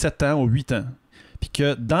que j'ai 7 ans ou 8 ans, puis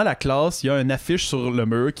que dans la classe, il y a une affiche sur le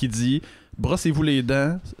mur qui dit « Brossez-vous les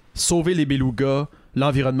dents, sauvez les belugas,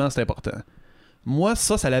 l'environnement c'est important ». Moi,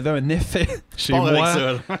 ça avait un effet chez Pars avec moi. ça,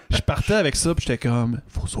 là. Je partais avec ça, puis j'étais comme «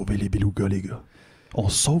 Faut sauver les belugas, les gars. On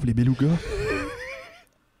sauve les belugas. »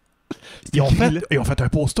 Ils ont fait un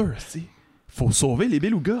poster, tu faut sauver les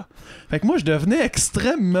belugas. Fait que moi, je devenais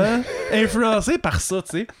extrêmement influencé par ça, tu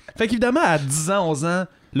sais. Fait qu'évidemment, à 10 ans, 11 ans,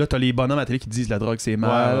 là, t'as les bonhommes à la télé qui disent la drogue, c'est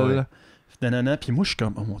mal. Ouais, ouais. Nanana. Puis moi, je suis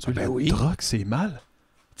comme, oh mon Dieu, Ben la oui. drogue, c'est mal.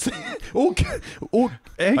 Tu sais,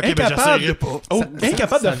 incapable, j'essayerai pas.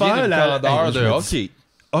 incapable de faire la... candeur je de me dis,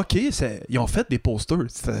 OK. OK, ils ont fait des posters.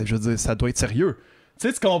 Je veux dire, ça doit être sérieux. Tu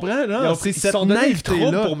sais, tu comprends, là? Ils ont C'est pris cette cette naïveté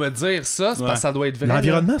naïveté-là. pour me dire ça, c'est Ouais. parce que ça doit être vrai.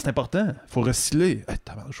 L'environnement, c'est important. Faut recycler.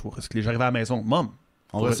 Il faut recycler. J'arrive à la maison. Mom,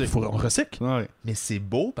 On recycle. on recycle. Ouais. Mais c'est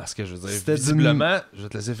beau parce que je veux dire, C'était visiblement, je vais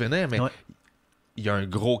te laisser finir, mais Ouais. il y a un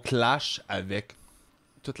gros clash avec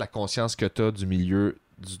toute la conscience que tu as du milieu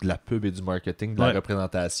de la pub et du marketing, de la Ouais.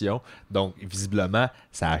 représentation. Donc, visiblement,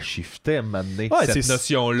 ça a shifté à un moment donné, Ouais, cette c'est-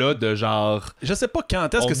 notion-là de genre. Je sais pas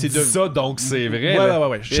quand est-ce On que c'est dit de ça, donc c'est vrai. Ouais, là. ouais,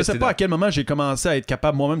 ouais. Je Et sais c'est pas dans- à quel moment j'ai commencé à être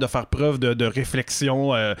capable moi-même de faire preuve de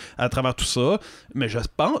réflexion à travers tout ça, mais je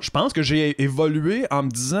pense que j'ai évolué en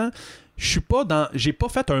me disant j'ai pas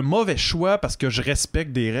fait un mauvais choix parce que je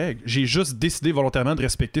respecte des règles. J'ai juste décidé volontairement de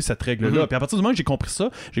respecter cette règle-là. Mhm. Puis à partir du moment que j'ai compris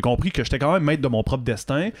ça, j'ai compris que j'étais quand même maître de mon propre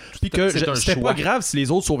destin. Puis que C'est un c'était choix. pas grave si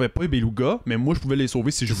les autres sauvaient pas les belugas, mais moi je pouvais les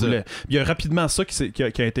sauver si je C'est ça. voulais. Puis il y a rapidement ça qui a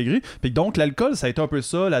intégré. Puis donc l'alcool, ça a été un peu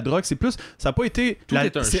ça. La drogue, c'est plus. Ça a pas été. Tout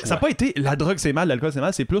est un choix. Ça a pas été la drogue c'est mal, l'alcool c'est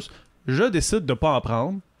mal. C'est plus je décide de pas en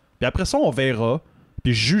prendre. Puis après ça, on verra.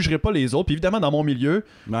 Puis je jugerai pas les autres. Puis évidemment, dans mon milieu,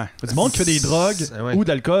 Ouais. du monde qui fait des drogues Ouais. ou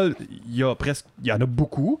d'alcool, il y en a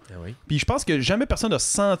beaucoup. Ah oui. Puis je pense que jamais personne n'a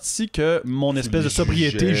senti que mon espèce les de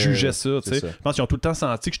sobriété jugeais, jugeait ça. Tu c'est sais. ça. Je pense qu'ils ont tout le temps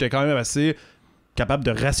senti que j'étais quand même assez capable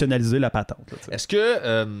de rationaliser la patente. Là, est-ce que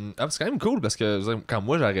c'est quand même cool parce que quand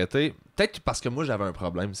moi j'ai arrêté, peut-être parce que moi j'avais un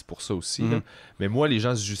problème, c'est pour ça aussi, là, mais moi les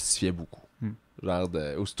gens se justifiaient beaucoup. Genre,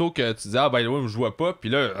 aussitôt que tu dis, ah ben oui, je vois pas, puis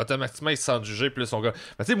là, automatiquement, ils se sentent jugés, puis là, ils sont comme,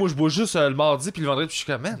 ben, tu sais, moi, je bois juste le mardi, puis le vendredi, puis je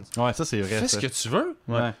suis comme, man, Ouais, ça, c'est vrai. fais ça. ce que tu veux.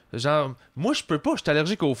 Ouais. Genre, moi, je peux pas, je suis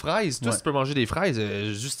allergique aux fraises. Toi, Ouais. si tu peux manger des fraises,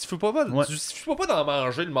 justifie pas, Ouais. justifie pas d'en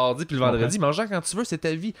manger le mardi, puis le vendredi. Mange-en quand tu veux, c'est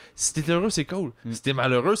ta vie. Si t'es heureux, c'est cool. Si t'es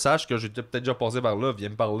malheureux, sache que j'ai peut-être déjà passé par là, viens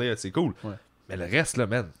me parler, c'est cool. Ouais. Mais le reste, là,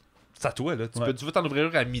 man. C'est à toi, là. Ouais. Tu veux t'en ouvrir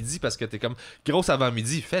à midi parce que t'es comme grosse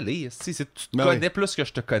avant-midi. Fais-les. Tu te Ben connais plus que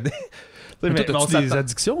je te connais. Mais toi, on t'as-tu des s'attend-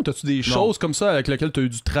 addictions? T'as-tu des choses comme ça avec lesquelles t'as eu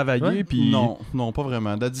dû travailler? Ouais. Puis... Non, pas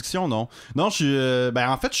vraiment. D'addiction, non. Non, je suis.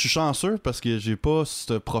 En fait, je suis chanceux parce que j'ai pas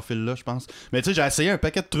ce profil-là, je pense. Mais tu sais, j'ai essayé un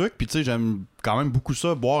paquet de trucs, puis tu sais, j'aime quand même beaucoup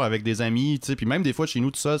ça, boire avec des amis, tu sais, puis même des fois chez nous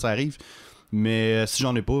tout seul, ça arrive. Mais si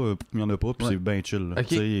j'en ai pas, il y en a pas, puis Ouais. c'est bien chill. Là. Ok.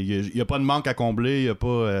 Tu sais, il y a pas de manque à combler, il y a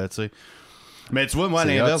pas. Tu sais. Mais tu vois, moi, à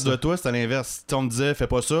C'est l'inverse hot, ça. de toi, c'est à l'inverse. Si on me disait, fais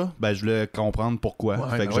pas ça, ben je voulais comprendre pourquoi. Ouais,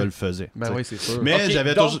 fait ben que ouais. je le faisais. Ben tu sais. oui, c'est sûr. Mais Ok,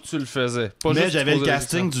 j'avais donc, toujours. tu le faisais. Pas Mais juste j'avais tu le posais des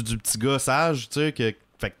casting du petit gars sage, tu sais, que.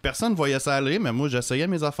 Fait que personne voyait ça aller, mais moi j'essayais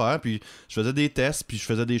mes affaires, puis je faisais des tests, puis je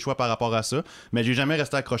faisais des choix par rapport à ça. Mais j'ai jamais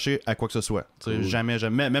resté accroché à quoi que ce soit. Tu sais, Cool.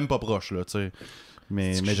 jamais, même pas proche, là, tu sais.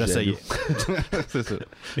 Mais C'est que j'essayais. c'est ça.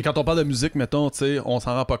 Mais quand on parle de musique, mettons, tu sais, on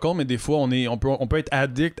s'en rend pas compte, mais des fois, on peut être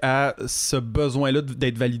addict à ce besoin-là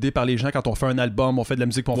d'être validé par les gens quand on fait un album, on fait de la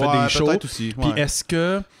musique, puis on fait Ouais, des shows. peut-être aussi. Puis ouais. est-ce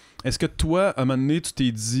que toi, à un moment donné, tu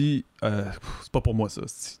t'es dit, c'est pas pour moi ça,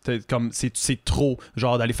 c'est trop,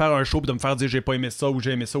 genre d'aller faire un show puis de me faire dire j'ai pas aimé ça ou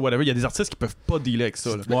j'ai aimé ça, whatever. Il y a des artistes qui peuvent pas dealer avec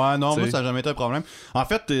ça. Là. Ouais, non, T'sais. moi, ça n'a jamais été un problème. En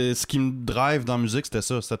fait, ce qui me drive dans la musique, c'était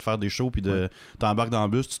ça. C'était de faire des shows, puis de t'embarques dans le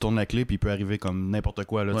bus, tu tournes la clé, puis il peut arriver comme n'importe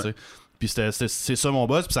quoi, là, Ouais. tu sais. Puis c'est ça mon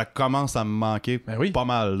buzz, puis ça commence à me manquer Ben oui. pas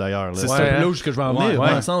mal, d'ailleurs. là. C'est Ouais, ça hein. là où je veux en venir, Ouais,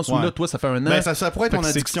 dans le sens où ouais. là, toi, ça fait un an. Ben, ça pourrait être Fait ton que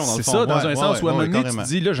addiction, dans le c'est fond. ça, dans Ouais, un sens où à un moment donné, tu carrément. te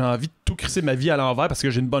dis, là, j'ai envie de tout crisser ma vie à l'envers parce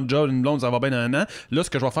que j'ai une bonne job, une blonde, ça va bien dans un an. Là,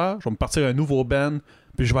 ce que je vais faire, je vais me partir un nouveau band,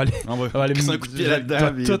 puis je vais aller. On va On va aller crisser me- un coup de pied je vais là-dedans.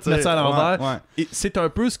 tout puis, mettre tu sais, ça à l'envers. ouais. Et c'est un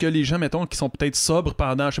peu ce que les gens, mettons, qui sont peut-être sobres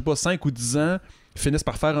pendant, je sais pas, 5 ou 10 ans, finissent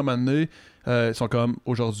par faire un moment donné. Ils sont comme,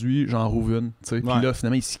 aujourd'hui, j'en rouvre une. Tu sais. Puis Ouais. là,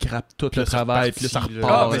 finalement, ils scrapent tout Puis le là, c'est travail, puis là, ça reparti, là.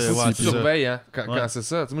 Ah, repart. mais ouais, faut ouais, que tu c'est ça. surveilles, hein, quand Ouais. c'est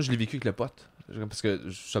ça. Tu sais, moi, je l'ai vécu avec le pot. Parce que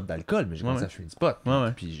je chope d'alcool, mais j'ai commencé Ouais, à fumer du pot. Ouais,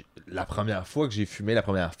 ouais. Puis la première fois que j'ai fumé, la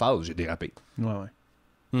première phase, j'ai dérapé. Ouais, ouais.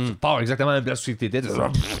 Hmm. Pars exactement à la place où tu étais. Là,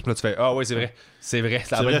 tu fais, ah ouais, c'est vrai. C'est vrai. Ça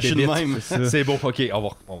C'est va vrai, être je suis le débite. même. C'est bon, ok,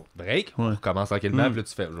 on break, on Ouais. recommence tranquillement, Mm. puis là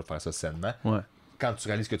tu fais, je vais faire ça sainement. Ouais. Quand tu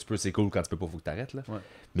réalises que tu peux, c'est cool, quand tu peux pas, faut que t'arrêtes, là. Ouais.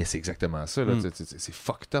 Mais c'est exactement ça, là. Mm. C'est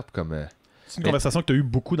fucked up comme. C'est une conversation que tu as eu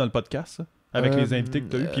beaucoup dans le podcast, ça, avec les invités que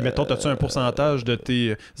tu as eu. Puis mettons, as-tu un pourcentage de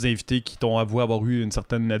tes invités qui t'ont avoué avoir eu une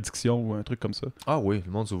certaine addiction ou un truc comme ça? Ah oui,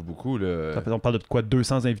 le monde s'ouvre beaucoup, là. On parle de quoi,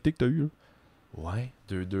 200 invités que tu as eu? Là? Ouais,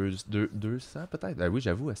 200 peut-être. Ah oui,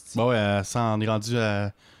 j'avoue, asti. Bon, ouais, ça, on est rendu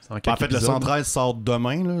à. C'est en En quelques fait, le épisodes. 113 sort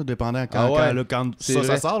demain, là, dépendant quand, Ah ouais. quand C'est ça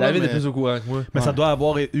vrai. sort. Là, David mais- est plus au courant que moi. Mais ça Ouais. doit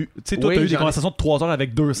avoir eu. Tu sais, toi, Oui, tu as eu des j'en ai- conversations de 3 heures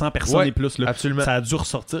avec 200 personnes Ouais, et plus. Là. absolument. Ça a dû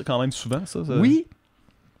ressortir quand même souvent, ça. Oui.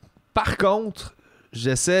 Par contre,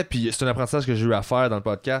 j'essaie, puis c'est un apprentissage que j'ai eu à faire dans le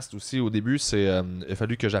podcast aussi au début, c'est il a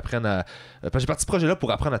fallu que j'apprenne à... parce que j'ai parti ce projet-là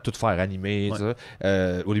pour apprendre à tout faire, animer, Ouais. tout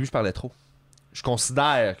ça. Au début, je parlais trop. Je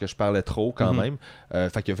considère que je parlais trop quand Mhm. même.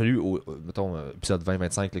 Fait qu'il a fallu, mettons, épisode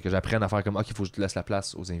 20-25, là, que j'apprenne à faire comme, ok, il faut que je te laisse la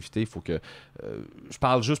place aux invités, il faut que je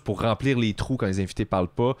parle juste pour remplir les trous quand les invités parlent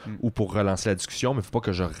pas Mm. ou pour relancer la discussion, mais il faut pas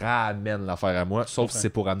que je ramène l'affaire à moi, sauf Ouais. si c'est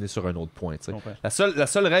pour ramener sur un autre point, tu sais. Ouais. La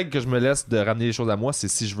seule règle que je me laisse de ramener les choses à moi, c'est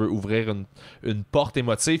si je veux ouvrir une porte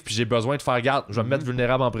émotive, puis j'ai besoin de faire garde. Je vais me mettre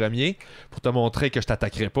vulnérable en premier pour te montrer que je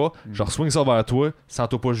t'attaquerai pas. Je swing ça vers toi sans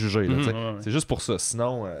toi pas juger. Là, tu sais. Ouais. C'est juste pour ça.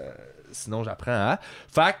 Sinon j'apprends à.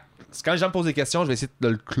 Fait que quand les gens me posent des questions, je vais essayer de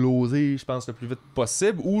le closer, je pense, le plus vite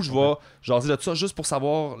possible, ou je vais jaser de ça juste pour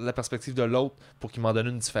savoir la perspective de l'autre, pour qu'il m'en donne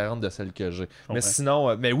une différente de celle que j'ai. Mais comprends.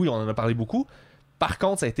 sinon, mais oui, on en a parlé beaucoup. Par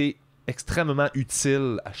contre, ça a été extrêmement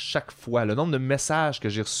utile à chaque fois. Le nombre de messages que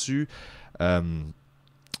j'ai reçus,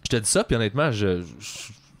 je te dis ça, puis honnêtement,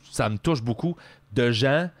 ça me touche beaucoup de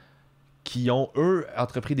gens qui ont, eux,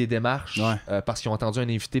 entrepris des démarches Ouais. parce qu'ils ont entendu un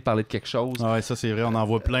invité parler de quelque chose. Ah ouais, ça c'est vrai, on en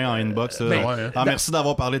voit plein en inbox. Là. ben, ouais, hein. Ah, merci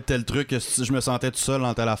d'avoir parlé de tel truc, je me sentais tout seul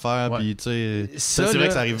dans telle affaire, Ouais. puis tu sais, Ça, c'est vrai là,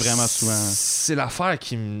 que ça arrive vraiment souvent. C'est l'affaire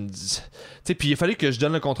qui me dit. Tu sais, puis il a fallu que je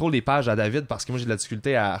donne le contrôle des pages à David parce que moi j'ai de la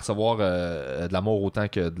difficulté à recevoir de l'amour autant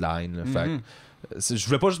que de la haine. Là. Fait que, Mhm. Je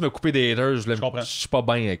voulais pas juste me couper des haters, je suis pas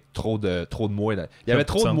bien avec trop de moi. Il y avait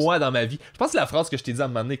trop de moi dans ma vie. Je pense que c'est la phrase que je t'ai dit à un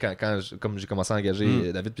moment donné comme j'ai commencé à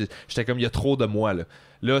engager David, puis j'étais comme, il y a trop de moi là.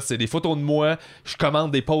 Là, c'est des photos de moi, je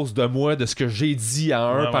commande des posts de moi, de ce que j'ai dit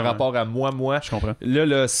à par rapport à moi. Je comprends. Là,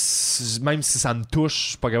 même si ça me touche, je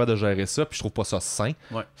suis pas capable de gérer ça, puis je trouve pas ça sain.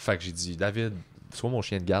 Ouais. Fait que j'ai dit, David, sois mon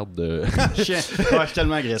chien de garde de. Chien. Ouais, je suis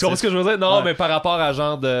tellement agressif. Tu comprends ce que je veux dire? Non, mais par rapport à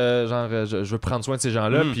je veux prendre soin de ces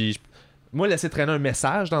gens-là, puis moi, laisser traîner un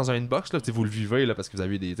message dans un inbox, là, vous le vivez là, parce que vous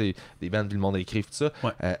avez eu des bandes, puis le monde écrit, tout ça.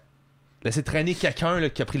 Ouais. Laisser traîner quelqu'un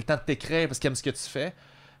là, qui a pris le temps de t'écrire parce qu'il aime ce que tu fais.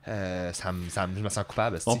 Je me sens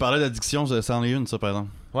coupable. On parlait d'addiction, ça en est une, ça, par exemple.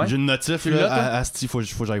 Ouais. J'ai une notif là, à Asti, faut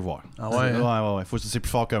que j'aille voir. Ah ouais? Ouais. C'est plus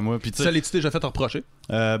fort que moi. Puis, ça l'as-tu déjà fait reprocher?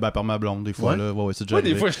 Par ma blonde, des fois. Là, c'est déjà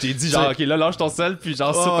des fois, je t'ai dit, genre, ok, là, lâche ton sel, puis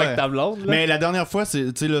genre, soupe avec ta blonde. Là. Mais la dernière fois,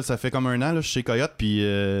 tu sais, là, ça fait comme un an, là, je suis chez Coyote, puis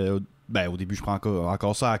au début, je prends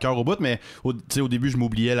encore ça à cœur au bout, mais au début, je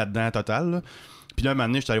m'oubliais là-dedans total. Là. Puis là, un moment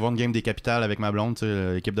donné, j'étais allé voir une game des Capitales avec ma blonde,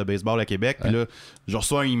 l'équipe de baseball à Québec. Puis là, je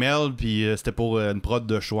reçois un email, puis c'était pour une prod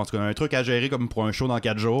de show. En tout cas, un truc à gérer comme pour un show dans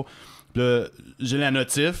 4 jours. Puis là, j'ai la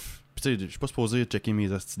notif. Puis tu sais, je suis pas supposé checker mes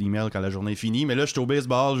emails quand la journée est finie. Mais là, j'étais au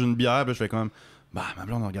baseball, j'ai une bière, puis je fais comme, ma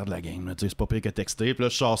blonde regarde la game. Là, c'est pas pire que texter. Puis là,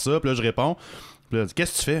 je sors ça, puis là, je réponds. Puis là,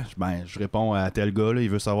 qu'est-ce que tu fais? Je réponds à tel gars, là, il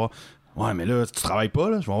veut savoir. Ouais, mais là, tu travailles pas,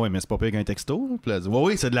 là? Je dis, ouais, mais c'est pas pire qu'un texto. Là. Puis là, elle dit,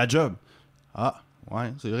 oui, c'est de la job. Ah.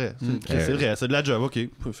 Ouais, c'est vrai. C'est vrai, c'est de la job, ok.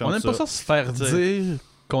 On n'aime pas ça se faire dire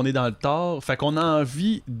qu'on est dans le tort. Fait qu'on a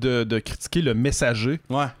envie de critiquer le messager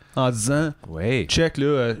en disant check,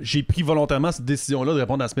 là, j'ai pris volontairement cette décision-là de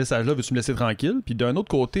répondre à ce message-là, veux-tu me laisser tranquille? Puis d'un autre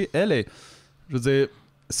côté, elle est. Je veux dire,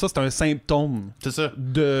 ça, c'est un symptôme. C'est ça.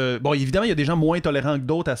 Bon, évidemment, il y a des gens moins tolérants que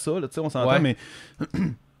d'autres à ça, là, on s'entend, mais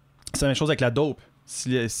c'est la même chose avec la dope.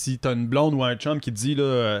 Si t'as une blonde ou un chum qui te dit,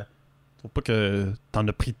 là, faut pas que t'en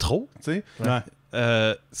as pris trop, tu sais. Ouais.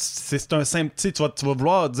 C'est un symptôme. Tu vas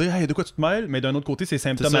vouloir dire hey, de quoi tu te mêles, mais d'un autre côté, c'est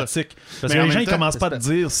symptomatique. Parce que les gens, ils commencent pas à te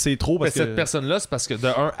dire c'est trop. Parce que cette personne-là, c'est parce que de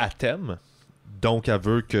un, elle t'aime. Donc, elle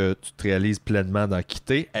veut que tu te réalises pleinement dans qui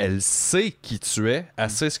t'es. Elle sait qui tu es. Elle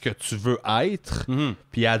sait ce que tu veux être.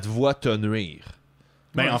 Puis elle te voit te nuire.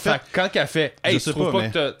 En fait, quand elle fait hey, je trouve pas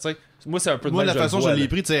que tu sais. Moi, c'est un peu de la façon dont je l'ai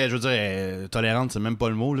pris, tu sais, je veux dire, tolérante, c'est même pas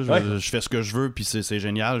le mot. Là. Je fais ce que je veux, puis c'est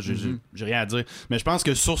génial. J'ai rien à dire. Mais je pense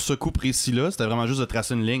que sur ce coup précis-là, c'était vraiment juste de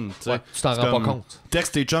tracer une ligne. Tu t'en rends pas compte.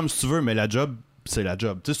 Texte tes chums si tu veux, mais la job, c'est la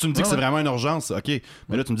job. T'sais, si tu me dis que c'est vraiment une urgence, ok.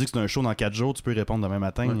 Mais là, tu me dis que c'est un show dans 4 jours, tu peux y répondre demain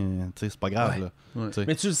matin. C'est pas grave. Là.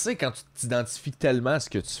 Mais tu le sais, quand tu t'identifies tellement à ce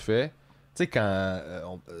que tu fais, tu sais, quand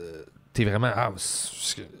t'es vraiment.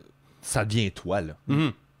 Ça devient toi, là.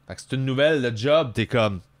 Fait que c'est une nouvelle, le job, t'es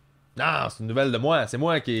comme. Non, c'est une nouvelle de moi. C'est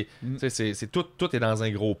moi qui. C'est tout est dans un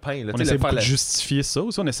gros pain. Là. On essaie de justifier ça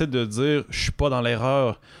aussi. On essaie de dire je suis pas dans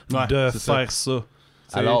l'erreur de faire ça.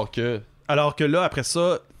 Alors que là, après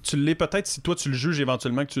ça, tu l'es peut-être si toi tu le juges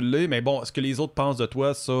éventuellement que tu l'es, mais bon, ce que les autres pensent de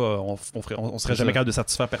toi, ça, on serait jamais capable de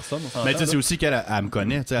satisfaire personne. Mais tu sais, c'est aussi qu'elle elle me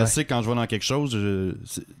connaît. Elle sait que quand je vais dans quelque chose,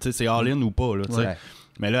 c'est all-in ou pas. Là,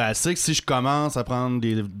 mais là, elle sait que si je commence à prendre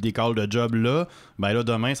des calls de job là, ben là,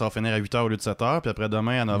 demain, ça va finir à 8h au lieu de 7h. Puis après,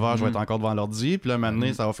 demain, à 9h, je vais être encore devant l'ordi. Puis là,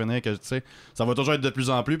 maintenant, ça va finir que, tu sais, ça va toujours être de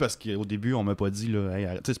plus en plus parce qu'au début, on m'a pas dit, là, hey,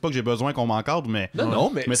 c'est pas que j'ai besoin qu'on m'encadre, mais.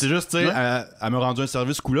 Non, mais c'est juste, tu sais, elle m'a rendu un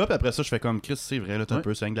service ce coup-là. Puis après ça, je fais comme Chris, c'est vrai, là, t'as un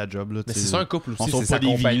peu, c'est de la job, là. Mais c'est ça, un couple aussi, c'est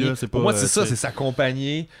s'accompagner. Pour moi, c'est ça, c'est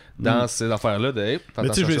s'accompagner dans ces affaires-là. Mais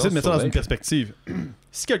tu sais, je vais essayer de mettre ça dans une perspective.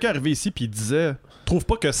 Si quelqu'un arrivait ici puis il disait trouve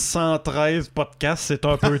pas que 113 podcasts c'est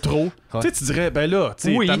un peu trop, tu dirais ben là,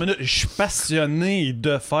 tu sais, je suis passionné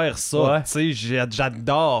de faire ça, tu sais,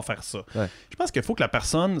 j'adore faire ça. Je pense qu'il faut que la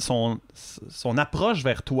personne, son approche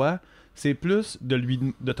vers toi, c'est plus de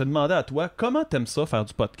te demander à toi comment t'aimes ça faire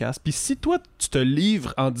du podcast. Puis si toi tu te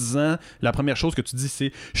livres en disant la première chose que tu dis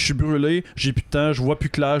c'est je suis brûlé, j'ai plus de temps, je vois plus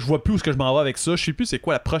clair, je vois plus où est-ce que je m'en vais avec ça, je sais plus c'est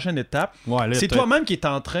quoi la prochaine étape. C'est toi-même qui est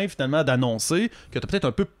en train finalement d'annoncer que t'as peut-être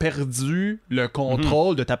un peu perdu le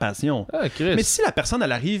contrôle de ta passion. Mais si la personne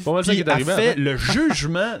elle arrive puis elle fait le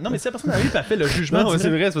jugement, non mais si la personne arrive et elle fait le jugement, non, c'est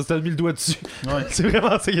vrai, c'est parce que t'as mis le doigt dessus. C'est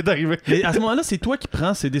vraiment ça qui est arrivé. Mais à ce moment-là, c'est toi qui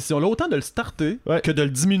prends ces décisions-là, autant de le starter que de le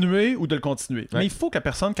diminuer ou de le continuer. Mais il faut que la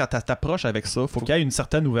personne, quand elle t'approche avec ça, faut qu'il y ait une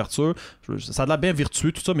certaine ouverture. Ça a l'air bien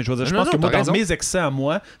vertueux, tout ça, mais je veux dire, je pense que moi, dans mes excès à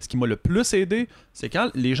moi, ce qui m'a le plus aidé, c'est quand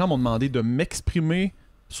les gens m'ont demandé de m'exprimer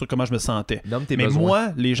sur comment je me sentais. Mais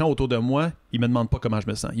moi, les gens autour de moi, ils me demandent pas comment je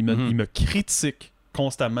me sens. Ils me critiquent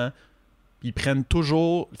constamment Ils prennent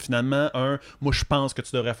toujours, finalement, moi, je pense que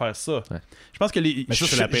tu devrais faire ça. Ouais. Je pense que Mais ça,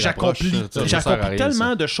 c'est la pire approche, ça. j'accomplis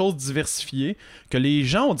tellement de choses diversifiées que les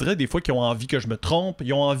gens, on dirait des fois qu'ils ont envie que je me trompe,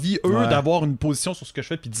 ils ont envie, eux, d'avoir une position sur ce que je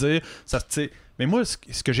fais puis de dire, ça, tu sais. Mais moi,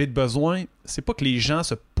 ce que j'ai de besoin, c'est pas que les gens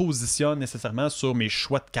se positionnent nécessairement sur mes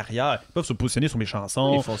choix de carrière. Ils peuvent se positionner sur mes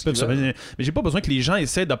chansons. Ils font ce qu'ils veulent. Mais j'ai pas besoin que les gens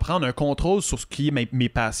essaient de prendre un contrôle sur ce qui est mes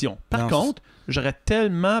passions. Par contre, j'aurais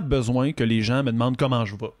tellement besoin que les gens me demandent comment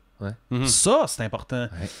je vais. Ouais. Ça, c'est important.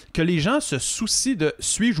 Ouais. Que les gens se soucient de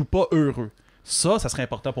suis-je ou pas heureux. Ça serait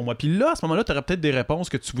important pour moi. Puis là, à ce moment-là, tu aurais peut-être des réponses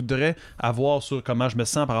que tu voudrais avoir sur comment je me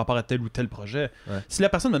sens par rapport à tel ou tel projet. Ouais. Si la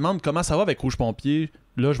personne me demande comment ça va avec Rouge Pompier,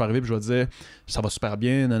 là, je vais arriver et je vais dire ça va super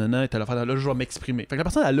bien, nanana, et telle affaire. Là, je vais m'exprimer. Fait que la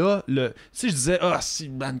personne, elle a si je disais si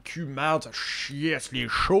man cul, merde, ça chiasse, les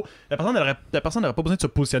chauds, la personne n'aurait pas besoin de se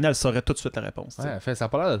positionner, elle saurait tout de suite la réponse. Ouais, fait, ça a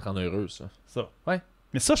pas l'air d'être rendre heureux, ça. Ouais.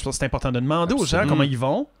 Mais ça, je pense que c'est important de demander aux gens comment ils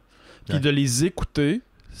vont, puis de les écouter.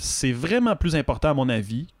 C'est vraiment plus important, à mon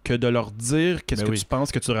avis, que de leur dire qu'est-ce que tu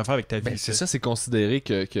penses que tu devrais faire avec ta vie. Ben, c'est ça, c'est considérer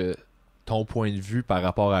que ton point de vue par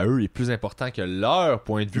rapport à eux est plus important que leur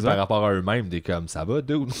point de vue par rapport à eux-mêmes. Des comme, ça va,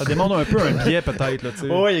 dude? Ça demande un peu un biais, peut-être.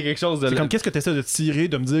 Là, ouais, il y a quelque chose de... C'est comme, qu'est-ce que tu essaies de tirer,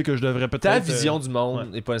 de me dire que je devrais peut-être... Ta vision du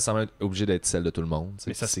monde n'est pas nécessairement obligée d'être celle de tout le monde.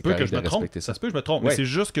 Mais ça se peut que je me trompe. Ça se peut que je me trompe. Ouais. Mais c'est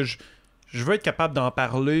juste que je veux être capable d'en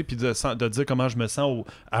parler puis de dire comment je me sens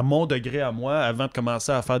à mon degré à moi avant de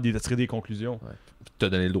commencer à tirer des conclusions. Ouais. Puis te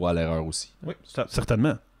donner le droit à l'erreur aussi. Oui,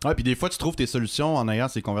 certainement. Ouais, puis des fois, tu trouves tes solutions en ayant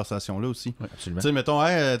ces conversations-là aussi. Ouais, absolument. Tu sais, mettons,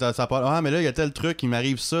 hey, ça parle. Ah, mais là, il y a tel truc, il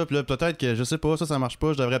m'arrive ça, puis là, peut-être que, je sais pas, ça marche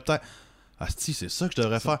pas, je devrais peut-être. Ah, si, c'est ça que je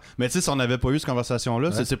devrais faire. Mais tu sais, si on n'avait pas eu cette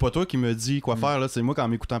conversation-là, c'est pas toi qui me dis quoi faire, là. C'est moi, quand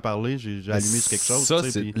m'écoutant parler, j'ai allumé sur quelque chose. Ça,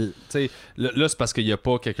 c'est. Là, c'est parce qu'il n'y a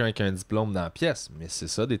pas quelqu'un avec un diplôme dans la pièce, mais c'est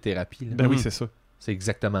ça, des thérapies. Là. Ben oui, c'est ça. C'est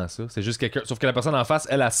exactement ça. C'est juste quelqu'un. Sauf que la personne en face,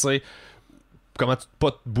 elle sait comment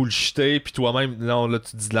pas te bullshiter, puis toi-même, non, là,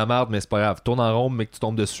 tu dis de la merde, mais c'est pas grave. Tourne en rond, mais que tu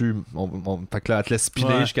tombes dessus. Fait que là, elle te laisse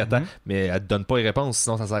spinner jusqu'à temps, mais elle te donne pas les réponses,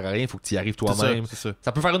 sinon ça sert à rien. Faut que tu y arrives toi-même.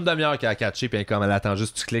 Ça peut faire une demi-heure qu'elle a catché, puis comme elle attend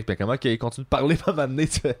juste, tu cliques, puis comme, ok, continue de parler, pas m'amener.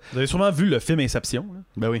 Vous avez sûrement vu le film Inception. Là.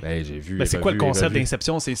 Ben oui. Ben, j'ai vu. Ben, c'est quoi le concept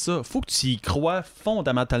d'Inception? C'est ça. Faut que tu y crois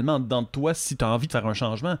fondamentalement dedans de toi si tu as envie de faire un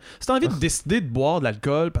changement. Si tu as envie de décider de boire de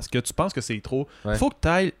l'alcool parce que tu penses que c'est trop, faut que tu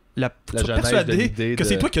ailles tu sois persuadé que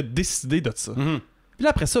c'est toi qui as décidé de ça. Puis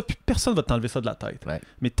là, après ça, plus personne va t'enlever ça de la tête. Ouais.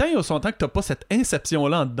 Mais tant et aussi longtemps que t'as pas cette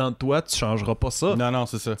inception-là en dedans de toi, tu changeras pas ça. Non,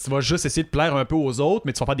 c'est ça. Tu vas juste essayer de plaire un peu aux autres,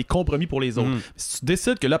 mais tu vas faire des compromis pour les autres. Si tu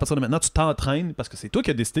décides que là, à partir de maintenant, tu t'entraînes, parce que c'est toi qui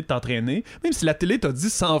as décidé de t'entraîner, même si la télé t'a dit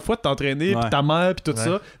 100 fois de t'entraîner, puis ta mère, puis tout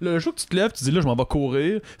ça, le jour que tu te lèves, tu dis là, je m'en vais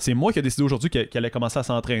courir, c'est moi qui ai décidé aujourd'hui qu'elle allait commencer à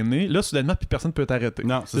s'entraîner. Là, soudainement, puis personne peut t'arrêter.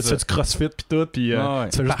 Non, c'est ça. Tu fais du crossfit, puis tout, puis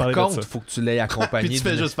tu fais juste parler de ça. Par contre, faut que tu l'aies accompagné. Puis tu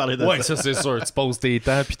fais juste parler de ouais, ça, c'est sûr. Tu poses tes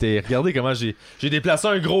temps, puis regardez comment j'ai déplacé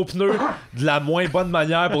un gros pneu de la moins bonne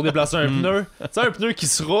manière pour déplacer un pneu. Tu sais, un pneu qui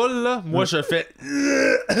se roule, là, moi, je fais...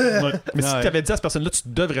 Mais si tu avais dit à cette personne-là, tu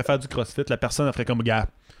devrais faire du crossfit, la personne, elle ferait comme gars.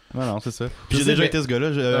 Non, c'est ça. Puis j'ai déjà été ce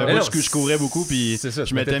gars-là. Je courais beaucoup, puis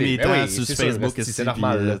je mettais mes temps sur Facebook. C'est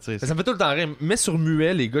normal. Ça me fait tout le temps rire. Mets sur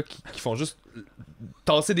muet les gars qui font juste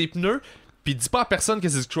tasser des pneus, puis dis pas à personne que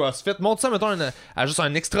c'est du CrossFit. Montre ça, mettons, à juste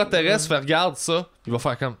un extraterrestre, faire regarde ça. Il va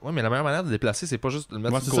faire comme, ouais, mais la meilleure manière de déplacer, c'est pas juste de le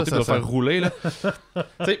mettre sur le côté et de le faire rouler, là.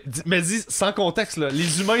 Mais dis, sans contexte, là,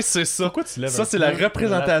 les humains, c'est ça. Pourquoi tu lèves ça, c'est la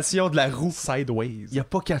représentation de la roue. Sideways. Il a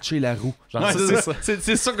pas catché la roue. Genre, ouais,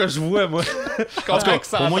 c'est ça que je vois, moi. En tout cas,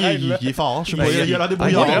 pour moi, il est fort. Je sais pas, il a l'air de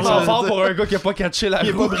brillant. Il est vraiment là, fort pour un gars qui a pas catché la roue. Il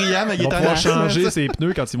est pas brillant, mais il est en train de changer ses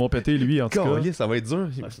pneus quand ils vont péter, lui, en tout cas. Ça va être dur.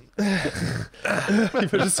 Il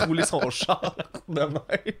va juste rouler son char de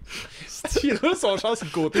même. Il roule son char sur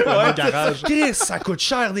le côté dans le garage. Chris, ça coûte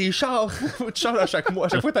cher des chars. Faut te changer à chaque mois. À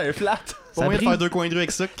chaque fois, t'as un flat. Pour moi, de faire 2 coins de rue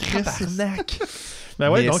avec ça. Chris. Ben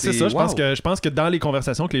ouais, donc c'est ça. Je pense que dans les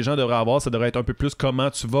conversations que les gens devraient avoir, ça devrait être un peu plus comment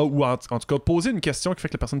tu vas, ou en tout cas poser une question qui fait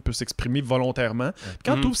que la personne peut s'exprimer volontairement.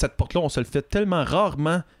 Quand tu ouvres cette porte-là, on se le fait tellement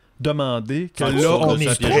rarement demander que là, on est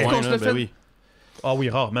qu'on se le fait. Ah oui,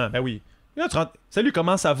 rarement. Ben oui. Là, tu rentres, salut,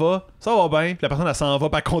 comment ça va? Ça va bien. Puis la personne, elle s'en va,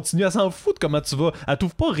 puis elle continue, elle s'en fout de comment tu vas. Elle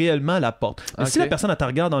t'ouvre pas réellement la porte. Mais si la personne, elle te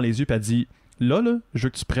regarde dans les yeux, puis elle dit, là, je veux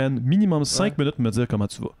que tu prennes minimum 5 minutes pour me dire comment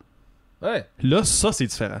tu vas. Ouais. Là, ça, c'est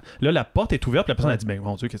différent. Là, la porte est ouverte, puis la personne a dit, ben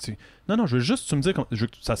mon Dieu, qu'est-ce que tu... Non, je veux juste que tu me dises,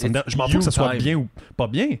 je m'en fous que ça soit bien ou pas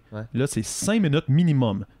bien. Ouais. Là, c'est 5 minutes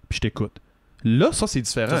minimum, puis je t'écoute. Là, ça, c'est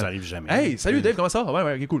différent. Ça arrive jamais. Hey, salut Dave, comment ça va?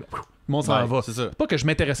 Ouais, ok, cool. Mon monde s'en va. C'est pas que je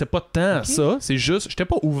m'intéressais pas tant à ça, c'est juste, j'étais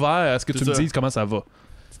pas ouvert à ce que tu me dises comment ça va.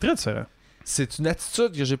 C'est très différent. C'est une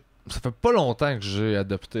attitude que ça fait pas longtemps que j'ai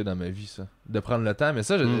adopté dans ma vie, ça. De prendre le temps, mais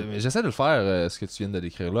ça, j'essaie de le faire, ce que tu viens de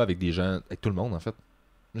décrire là, avec des gens, avec tout le monde, en fait.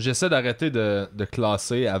 j'essaie d'arrêter de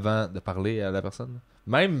classer avant de parler à la personne.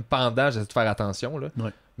 Même pendant, j'essaie de faire attention, là. Ouais.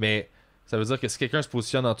 Mais ça veut dire que si quelqu'un se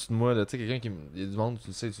positionne en dessous de moi, tu sais, quelqu'un qui. Il y a du monde,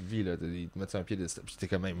 tu sais, tu le vis, là. Ils te mettent sur un pied de. Puis t'es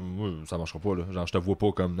comme, moi, ça marchera pas, là. Genre, je te vois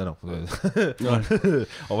pas comme. Non.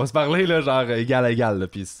 On va se parler, là, genre, égal à égal, là.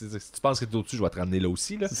 Puis si tu penses que t'es au-dessus, je vais te ramener là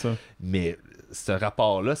aussi, là. C'est ça. Mais ce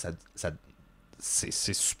rapport-là,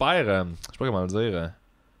 c'est super. Je sais pas comment le dire.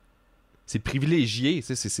 C'est privilégié,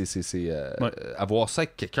 tu sais, c'est avoir ça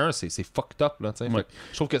avec quelqu'un, c'est fucked up, là, tu sais. Ouais.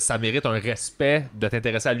 Je trouve que ça mérite un respect de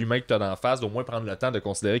t'intéresser à l'humain que t'as d'en face, d'au moins prendre le temps de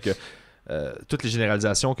considérer que toutes les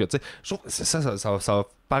généralisations que, tu sais, je trouve que ça va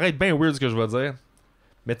paraître bien weird ce que je vais dire,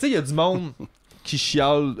 mais tu sais, il y a du monde qui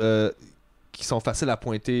chiale, qui sont faciles à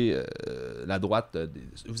pointer la droite,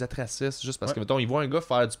 vous êtes raciste, juste parce que, mettons, ils voient un gars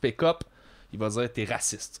faire du pick-up, il va dire, t'es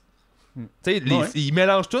raciste. Tu sais, ils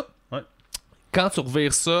mélangent tout. Ouais. Quand tu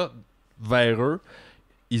revires ça vers eux,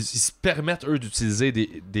 ils se permettent, eux, d'utiliser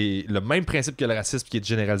le même principe que le racisme qui est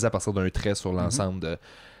généralisé à partir d'un trait sur l'ensemble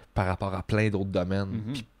par rapport à plein d'autres domaines.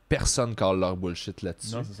 Puis personne cale leur bullshit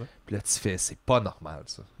là-dessus. Non, c'est ça. Puis là, tu fais, c'est pas normal,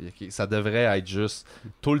 ça. Ça devrait être juste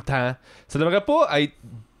tout le temps. Ça devrait pas être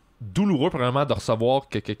douloureux, premièrement, de recevoir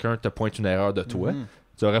que quelqu'un te pointe une erreur de toi.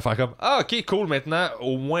 Tu devrais faire comme, ah, ok, cool, maintenant,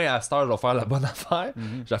 au moins à cette heure, je vais faire la bonne affaire.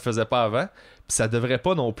 Je la faisais pas avant. Puis ça devrait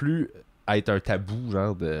pas non plus être un tabou,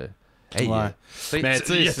 genre de. Hey, mais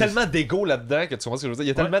il y a tellement d'ego là-dedans que tu comprends ce que je veux dire. Il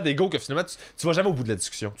y a tellement d'ego que finalement, tu vas jamais au bout de la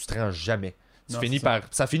discussion. Tu te rends jamais.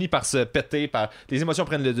 Ça finit par se péter, les émotions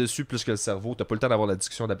prennent le dessus plus que le cerveau. T'as pas le temps d'avoir la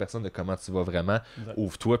discussion de la personne de comment tu vas vraiment.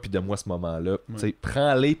 Ouvre-toi, puis donne-moi ce moment-là.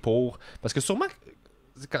 Prends-les pour. Parce que sûrement,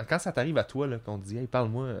 quand ça t'arrive à toi, là, qu'on te dit, hey,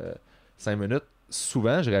 parle-moi 5 minutes,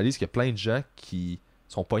 souvent, je réalise qu'il y a plein de gens qui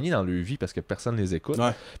sont pognés dans leur vie parce que personne les écoute.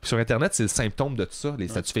 Puis sur Internet, c'est le symptôme de tout ça. Les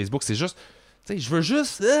statuts Facebook, c'est juste. Tu sais, je veux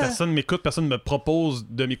juste. Personne m'écoute, personne me propose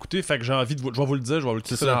de m'écouter, fait que j'ai envie de vous. Je vais vous le dire, je vais vous le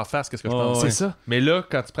dire en face, qu'est-ce que je pense. C'est ça. Mais là,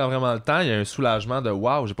 quand tu prends vraiment le temps, il y a un soulagement de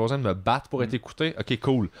waouh, j'ai pas besoin de me battre pour être écouté. Ok,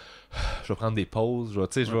 cool. Je vais prendre des pauses.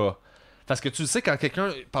 Je vais. Parce que tu le sais, quand quelqu'un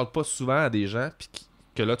parle pas souvent à des gens, puis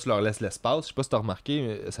que là, tu leur laisses l'espace, je sais pas si t'as remarqué,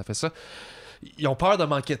 mais ça fait ça. Ils ont peur de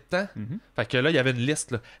manquer de temps. Fait que là, il y avait une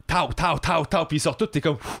liste, là. Tau, puis ils sortent tous, t'es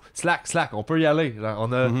comme slack, on peut y aller. Genre,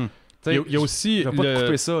 on a. Il y a aussi il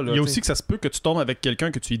y a aussi que ça se peut que tu tombes avec quelqu'un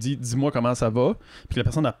que tu lui dis dis-moi comment ça va, puis la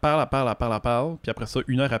personne elle parle, puis après ça,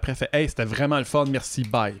 une heure après, elle fait hey, c'était vraiment le fun, merci,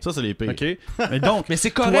 bye. Ça, c'est les pires. OK? Mais donc, mais c'est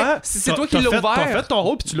correct. C'est toi qui l'as ouvert. T'as fait ton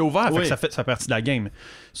rôle, puis tu l'as ouvert, fait que ça fait partie de la game.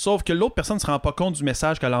 Sauf que l'autre personne ne se rend pas compte du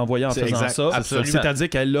message qu'elle a envoyé en faisant ça. C'est-à-dire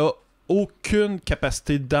qu'elle a aucune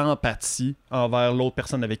capacité d'empathie envers l'autre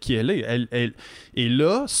personne avec qui elle est. Et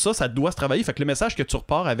là, ça doit se travailler. Fait que le message que tu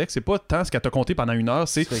repars avec, c'est pas tant ce qu'elle t'a compté pendant une heure,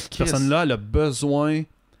 c'est cette personne-là, elle a besoin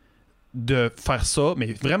de faire ça,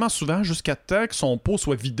 mais vraiment souvent jusqu'à temps que son pot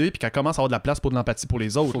soit vidé puis qu'elle commence à avoir de la place pour de l'empathie pour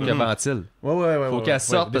les autres. Faut qu'elle ventile. Faut qu'elle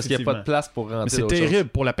sorte parce qu'il n'y a pas de place pour rentrer. Mais c'est terrible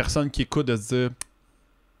pour la personne qui écoute de se dire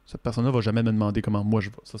cette personne-là va jamais me demander comment moi je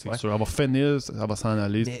vais. Ça, c'est sûr. Elle va finir, elle va s'en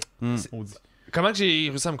aller. Comment que j'ai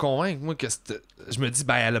réussi à me convaincre, moi, que je me dis,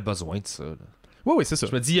 ben, elle a besoin de ça. Là. Oui, c'est ça.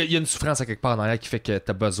 Je me dis, il y a une souffrance à quelque part en arrière qui fait que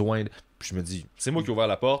t'as besoin. Puis je me dis, c'est moi qui ai ouvert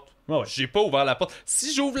la porte. J'ai pas ouvert la porte.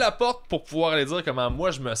 Si j'ouvre la porte pour pouvoir aller dire comment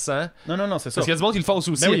moi je me sens. Non, c'est ça. Parce qu'il y a du monde qui le font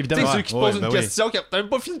aussi. Ben oui, évidemment. Tu sais, ceux qui te posent une question, qui t'as même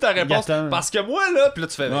pas fini ta réponse. Parce que moi, là, puis là,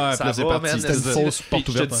 tu fais, ça va, man. C'était une fausse porte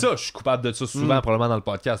ouverte. Je te dis ça, je suis coupable de ça souvent, probablement dans le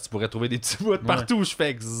podcast. Tu pourrais trouver des petits bouts partout où je fais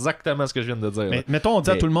exactement ce que je viens de dire. Mais mettons, on dit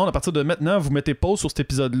à tout le monde, à partir de maintenant, vous mettez pause sur cet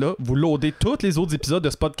épisode-là, vous loadez tous les autres épisodes de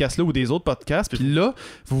ce podcast-là ou des autres podcasts, puis là,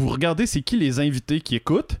 vous regardez c'est qui les invités qui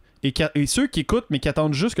écoutent, et ceux qui écoutent, mais qui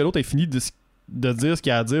attendent juste que l'autre ait fini de dire ce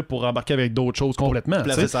qu'il a à dire pour embarquer avec d'autres choses complètement.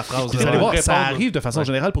 Placer sa phrase. Vous allez voir, ça arrive de façon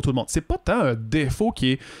générale pour tout le monde. C'est pas tant un défaut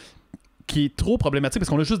qui est trop problématique parce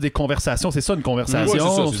qu'on a juste des conversations. C'est ça une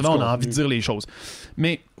conversation. Souvent, on a envie de dire les choses.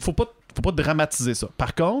 Mais faut pas dramatiser ça.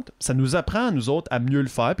 Par contre, ça nous apprend à nous autres à mieux le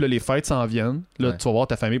faire. Puis là, les fêtes s'en viennent. Là, tu vas voir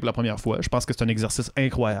ta famille pour la première fois. Je pense que c'est un exercice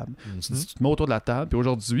incroyable. Tu te mets autour de la table. Puis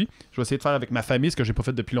aujourd'hui, je vais essayer de faire avec ma famille ce que j'ai pas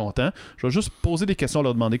fait depuis longtemps. Je vais juste poser des questions,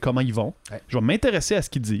 leur demander comment ils vont. Je vais m'intéresser à ce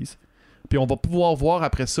qu'ils disent. Puis on va pouvoir voir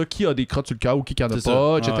après ça qui a des crottes sur le cœur ou qui en a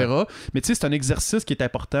pas, etc. Mais tu sais, c'est un exercice qui est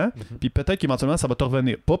important. Puis peut-être qu'éventuellement, ça va te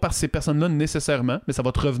revenir. Pas par ces personnes-là nécessairement, mais ça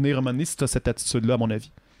va te revenir à un moment donné si tu as cette attitude-là, à mon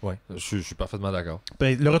avis. Ouais, je suis parfaitement d'accord.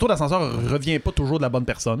 Ben, le retour d'ascenseur revient pas toujours de la bonne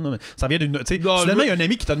personne. Là. Ça vient d'une. Finalement, il y a un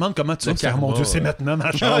ami qui te demande comment tu vas faire. Mon Dieu, c'est maintenant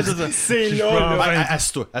ma chance. C'est là.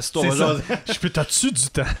 Assieds-toi. Je peux t'as-tu du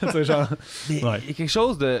temps. Genre... Mais il y a quelque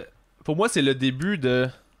chose de. Pour moi, c'est le début de.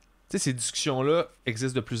 Tu sais, ces discussions-là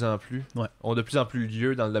existent de plus en plus. Ont de plus en plus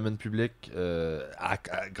lieu dans le domaine public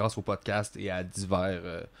grâce au podcast et à divers.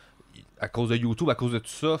 À cause de YouTube, à cause de tout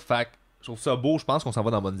ça. Fait Je trouve ça beau, je pense qu'on s'en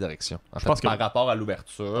va dans la bonne direction. En fait, pense que par rapport à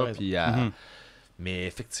l'ouverture, Ouais. puis à... Mais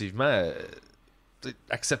effectivement,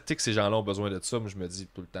 accepter que ces gens-là ont besoin de ça, moi je me dis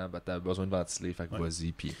tout le temps, t'as besoin de ventiler, fait que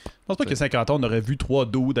vas-y, puis... Je pense pas que 50 ans, on aurait vu 3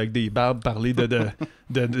 dudes avec des barbes parler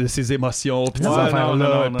de ses émotions puis de ces Ouais,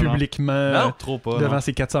 affaires-là non. publiquement Non, trop pas. devant non.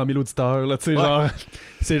 ses 400 000 auditeurs. Là, tu sais, genre,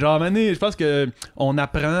 c'est genre, mané, je pense qu'on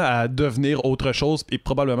apprend à devenir autre chose et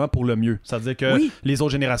probablement pour le mieux. C'est-à-dire que les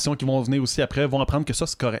autres générations qui vont venir aussi après vont apprendre que ça,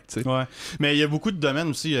 c'est correct. Tu sais. Ouais. Mais il y a beaucoup de domaines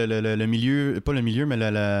aussi, le milieu, pas le milieu, mais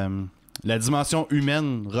la dimension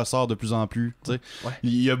humaine ressort de plus en plus. Tu sais. Ouais.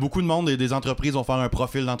 Il y a beaucoup de monde et des entreprises vont faire un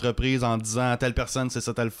profil d'entreprise en disant telle personne c'est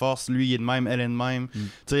ça, telle force, lui il est de même, elle est de même. Tu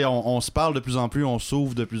sais, on se parle de plus en plus, on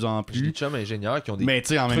s'ouvre de plus en J'ai des plus. chums ingénieurs qui ont des Mais tu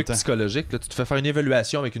sais, en même trucs temps. psychologiques. Là, tu te fais faire une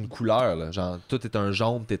évaluation avec une couleur. Là, genre, toi, t'es un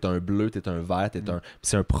jaune, t'es un bleu, t'es un vert, t'es un... Puis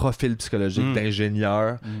c'est un profil psychologique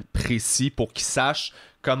d'ingénieur précis pour qu'ils sachent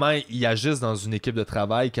comment ils agissent dans une équipe de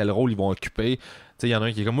travail, quel rôle ils vont occuper. Il y en a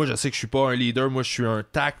un qui est comme moi, je sais que je suis pas un leader, moi je suis un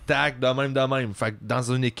tac, de même. Fait que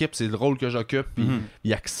dans une équipe, c'est le rôle que j'occupe, puis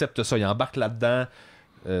il accepte ça, il embarque là-dedans.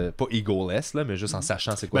 Pas egoless, là, mais juste en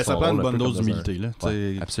sachant c'est quoi Ben, son ça prend rôle. une un bonne peu dose comme dans d'humilité. Là. Tu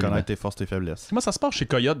sais, absolument. connaître tes forces, tes faiblesses. Comment ça se passe chez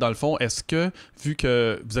Coyote, dans le fond? Est-ce que, vu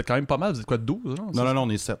que vous êtes quand même pas mal, vous êtes quoi, 12? Genre, Non, on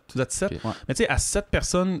est 7. Vous êtes 7? Ok. Ouais. Mais tu sais, à 7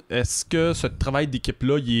 personnes, est-ce que ce travail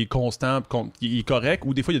d'équipe-là, il est constant, il est correct,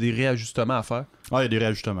 ou des fois, il y a des réajustements à faire? Ah, il y a des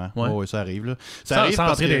réajustements. Ouais. Ouais, ça arrive. Là. Ça Sans arrive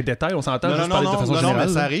parce entrer que- dans les détails, on s'entend Non, juste non, parler non, de façon non, générale.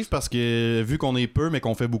 mais ça là. arrive parce que vu qu'on est peu mais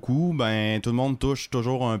qu'on fait beaucoup, ben tout le monde touche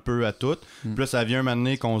toujours un peu à tout. Puis là, ça vient un moment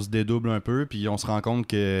donné qu'on se dédouble un peu, puis on se rend compte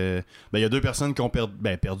que ben il y a 2 personnes qui ont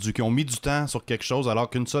perdu, qui ont mis du temps sur quelque chose alors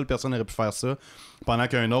qu'une seule personne aurait pu faire ça, pendant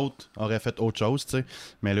qu'un autre aurait fait autre chose, tu sais.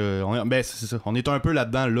 Mais là, c'est ça. On est un peu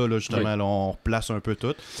là-dedans, là justement, Oui. là, on replace un peu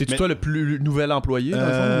tout. C'est-tu Mais- toi le plus nouvel employé, dans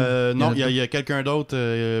le fond? Non, il y a quelqu'un d'autre.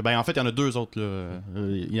 Ben en fait, il y en a 2 autres. Là.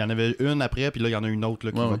 Il y en avait une après, puis là, il y en a une autre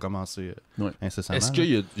là, qui Ouais, va ouais. commencer Ouais. incessamment. Est-ce qu'il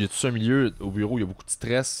y a tout un milieu au bureau, il y a beaucoup de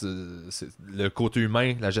stress, c'est le côté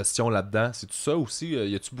humain, la gestion là-dedans, c'est tout ça aussi?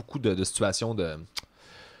 Y a-tu beaucoup de situations de...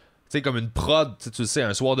 Tu sais, comme une prod, tu le sais,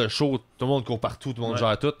 un soir de show, tout le monde court partout, tout le monde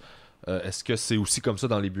gère tout. Est-ce que c'est aussi comme ça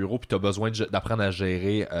dans les bureaux, puis t'as besoin d'apprendre à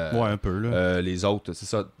gérer Ouais, un peu. Là. les autres, c'est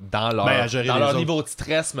ça, dans leur, Ben, à gérer dans les leur autres. niveau de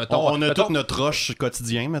stress, mettons. On a Mettons- tout notre rush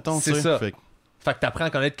quotidien, mettons. C'est tu sais. ça. Fait que- Fait que t'apprends à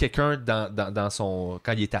connaître quelqu'un dans son...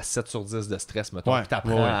 quand il est à 7 sur 10 de stress, mettons, Ouais, puis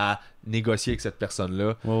t'apprends ouais. à négocier avec cette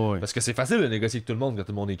personne-là. Ouais. Parce que c'est facile de négocier avec tout le monde quand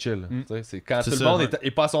tout le monde est chill. Tu sais, c'est quand C'est tout le ça, monde ouais. est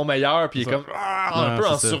pas à son meilleur, puis il est ça. comme un Ouais, peu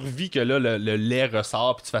en c'est ça. survie que là, le lait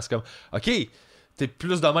ressort, puis tu fasses comme OK, t'es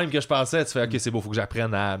plus de même que je pensais. Tu fais OK, c'est beau, faut que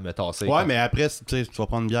j'apprenne à me tasser. Ouais, mais après, tu sais, tu vas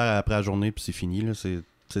prendre une bière après la journée, puis c'est fini. Là.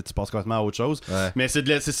 Tu passes complètement à autre chose. Ouais. Mais c'est de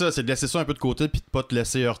laisser ça un peu de côté, puis de pas te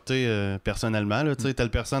laisser heurter personnellement. Là, tu sais, telle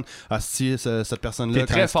personne, si cette personne-là. T'es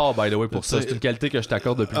très quand- fort, by the way, pour ça. T'sais- C'est une qualité que je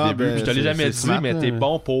t'accorde depuis Ah, le début. ben, Puis je te l'ai c'est- jamais c'est dit, smart, mais t'es là.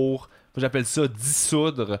 bon pour. Moi, j'appelle ça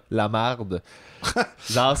dissoudre la marde.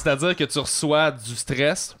 Genre, c'est-à-dire que tu reçois du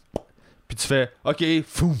stress, puis tu fais OK,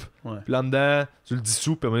 foum. Ouais. Puis là dedans, tu le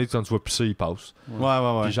dissous, puis à un moment donné, quand tu vois plus ça, il passe.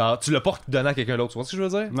 Ouais. Puis genre, tu l'as pas donné à quelqu'un d'autre. Tu vois ce que je veux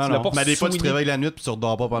dire? Non, tu l'as non. pas Mais des fois, tu te souligné. réveilles la nuit, puis tu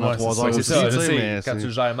redors pas pendant Ouais, 3 c'est heures. ça, C'est aussi, ça, tu je sais, sais. mais Quand c'est- tu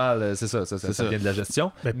le gères mal, c'est ça. Ça ça. vient de la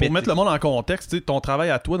gestion. Ben, Mais pour mettre le monde en contexte, tu sais, ton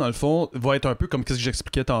travail à toi, dans le fond, va être un peu comme ce que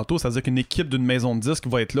j'expliquais tantôt, c'est-à-dire qu'une équipe d'une maison de disques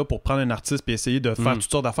va être là pour prendre un artiste et essayer de faire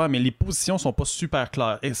toutes sortes d'affaires, mais les positions sont pas super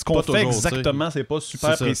claires. Et ce qu'on Pas fait toujours, exactement, c'est pas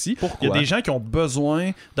super C'est ça. précis. Pourquoi? Il y a des gens qui ont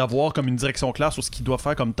besoin d'avoir comme une direction claire sur ce qu'ils doivent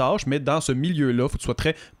faire comme tâche, mais dans ce milieu-là, il faut que tu sois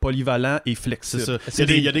très polyvalent et C'est flexible. ça. C'est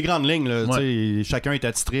Il y a des grandes lignes. Là, Ouais. tu sais, chacun est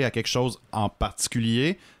attitré à quelque chose en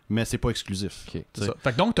particulier, mais c'est pas exclusif. Ok. C'est ça.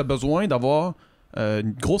 Fait que donc, tu as besoin d'avoir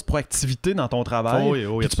une grosse proactivité dans ton travail. Oh oui, Puis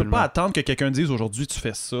tu peux absolument. pas attendre que quelqu'un dise aujourd'hui tu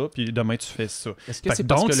fais ça, puis demain tu fais ça. Est-ce Fait que c'est que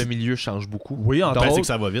parce donc, que le milieu change beaucoup? Oui, entre Ben, c'est autres. que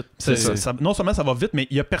ça va vite. Non seulement ça va vite, mais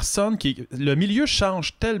il y a personne qui. Le milieu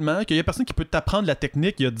change tellement qu'il y a personne qui peut t'apprendre la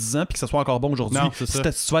technique il y a 10 ans puis que ça soit encore bon aujourd'hui. Non, c'est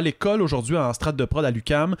ça. Si tu vas à l'école aujourd'hui en strate de prod à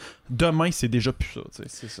l'UQAM, demain c'est déjà plus ça. Tu sais.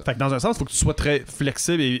 C'est ça. Fait que dans un sens, il faut que tu sois très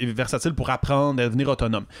flexible et versatile pour apprendre à devenir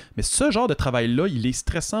autonome. Mais ce genre de travail-là, il est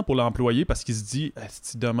stressant pour l'employé parce qu'il se dit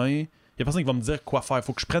si demain. Il n'y a personne qui va me dire quoi faire. Il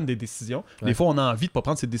faut que je prenne des décisions. Ouais. Des fois, on a envie de ne pas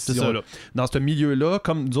prendre ces décisions-là. Dans ce milieu-là,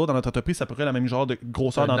 comme nous autres dans notre entreprise, c'est à peu près la même genre de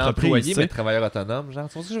grosseur Un d'entreprise. employé, tu sais. mais travailleur autonome, genre,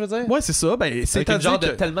 tu vois ce que je veux dire? Ouais, c'est ça. Ben, C'est un genre de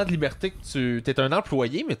que... tellement de liberté que tu t'es un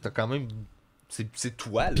employé, mais t'as quand même. C'est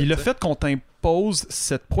toi, là. Puis le tu sais. fait qu'on t'impose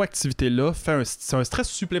cette proactivité-là c'est un stress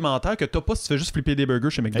supplémentaire que t'as pas si tu fais juste flipper des burgers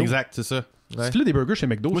chez McDo. Exact, c'est ça. Si Ouais. tu flippes des burgers chez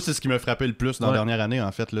McDo, Moi, c'est ce qui m'a frappé le plus dans la Ouais. dernière année,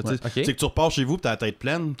 en fait. Là, tu sais. Ok. C'est que tu repars chez vous et tu as la tête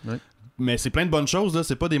pleine. Ouais. Mais c'est plein de bonnes choses, là.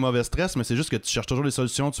 C'est pas des mauvais stress, mais c'est juste que tu cherches toujours des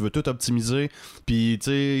solutions, tu veux tout optimiser. Puis,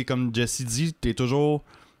 tu sais, comme Jesse dit, t'es toujours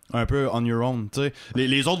un peu on your own, tu sais.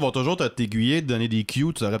 Les autres vont toujours t'aiguiller, te donner des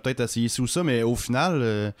cues, tu aurais peut-être essayé ci ou ça, mais au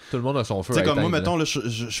final... Tout le monde a son feu. Tu sais, comme moi, mettons, là,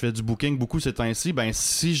 je fais du booking beaucoup ces temps-ci, ben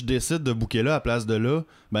si je décide de booker là à place de là,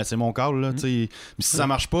 ben c'est mon call, là, tu sais. Mais si ça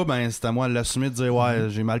marche pas, ben c'est à moi de l'assumer, de dire, ouais,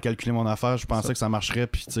 j'ai mal calculé mon affaire, je pensais que ça marcherait,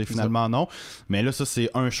 puis tu sais, finalement non. Mais là, ça, c'est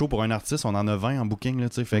un show pour un artiste, on en a 20 en booking, là,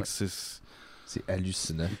 tu sais, fait que c'est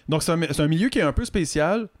hallucinant. Donc, c'est un milieu qui est un peu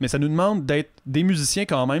spécial, mais ça nous demande d'être des musiciens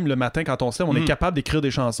quand même. Le matin, quand on se lève, on est capable d'écrire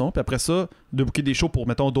des chansons, puis après ça, de booker des shows pour,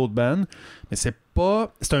 mettons, d'autres bands. Mais c'est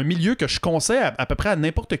un milieu que je conseille à peu près à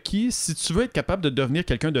n'importe qui. Si tu veux être capable de devenir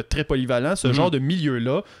quelqu'un de très polyvalent, ce genre de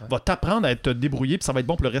milieu-là va t'apprendre à te débrouiller, puis ça va être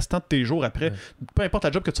bon pour le restant de tes jours après. Peu importe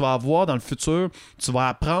la job que tu vas avoir dans le futur, tu vas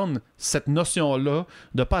apprendre cette notion-là,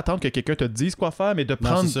 de pas attendre que quelqu'un te dise quoi faire, mais de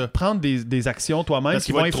prendre des actions toi-même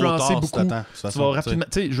qui vont influencer beaucoup. Tu vas rapidement,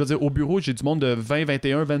 tu sais, je veux dire, au bureau, j'ai du monde de 20,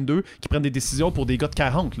 21, 22 qui prennent des décisions pour des gars de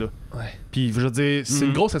 40, là. Puis, je veux dire, c'est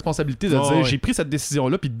une grosse responsabilité de dire, j'ai pris cette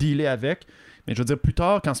décision-là, puis de dealer avec. Mais je veux dire, plus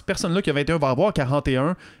tard, quand cette personne-là qui a 21 va avoir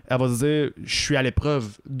 41, elle va se dire, je suis à l'épreuve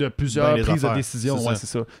de plusieurs prises de décision. C'est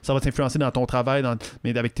ça. Ça va t'influencer dans ton travail,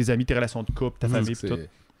 mais avec tes amis, tes relations de couple, ta famille, tout.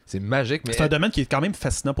 C'est magique. Mais c'est un domaine qui est quand même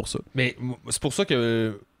fascinant pour ça. Mais c'est pour ça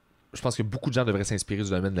que je pense que beaucoup de gens devraient s'inspirer du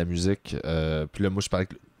domaine de la musique. Puis là, moi, je parlais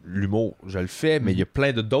que l'humour, je le fais, mais il y a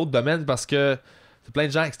plein d'autres domaines parce que c'est plein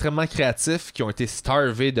de gens extrêmement créatifs qui ont été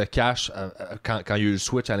starvés de cash quand il y a eu le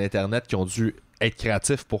switch à l'Internet, qui ont dû être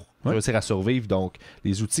créatifs pour réussir à survivre. Donc,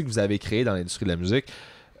 les outils que vous avez créés dans l'industrie de la musique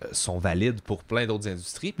sont valides pour plein d'autres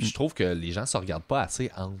industries. Puis je trouve que les gens ne se regardent pas assez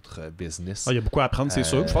entre business. Il y a beaucoup à apprendre, c'est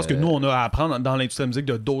sûr. Je pense que nous, on a à apprendre dans l'industrie de la musique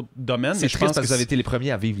de d'autres domaines. C'est triste parce que vous avez été les premiers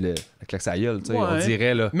à vivre le claque à gueule, on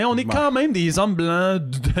dirait. Là. Mais on est quand même des hommes blancs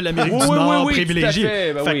de l'Amérique du Nord privilégiés.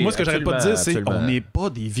 Fait que moi, ce que j'arrête pas de dire, c'est qu'on n'est pas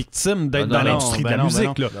des victimes d'être dans l'industrie de la musique.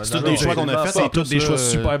 C'est tous des choix qu'on a fait. C'est tous des choix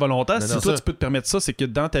super volontaires. Si toi, tu peux te permettre ça, c'est que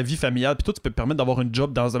dans ta vie familiale, puis toi, tu peux te permettre d'avoir une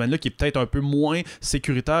job dans ce domaine-là qui est peut-être un peu moins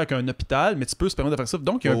sécuritaire qu'un hôpital, mais tu peux se permettre de faire ça.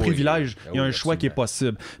 Donc, il y a un privilège. Il y a un choix qui est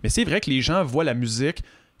possible. Mais c'est vrai que les gens voient la musique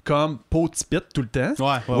comme pot-tipite tout le temps.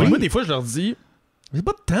 Moi, des fois, je leur dis, c'est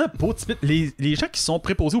pas de temps pot-tipite. Les gens qui sont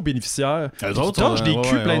préposés aux bénéficiaires, qui torchent des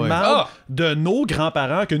culs pleins de mal de nos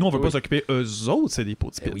grands-parents que nous, on veut pas s'occuper, eux autres, c'est des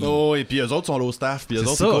pot-tipites. Et puis eux autres sont low staff, puis eux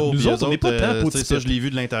autres, nous autres, on n'est pas de temps pot-tipite. Ça, je l'ai vu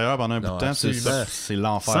de l'intérieur pendant un bout de temps, c'est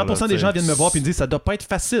l'enfer. 100% des gens viennent me voir et me disent, ça doit pas être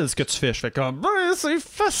facile ce que tu fais. Je fais comme, c'est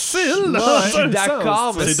facile. Je suis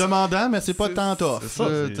d'accord. C'est demandant, mais c'est pas tant tough.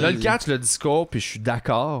 Là, le catch, le discours, puis je suis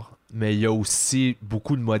d'accord, mais il y a aussi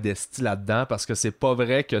beaucoup de modestie là-dedans parce que c'est pas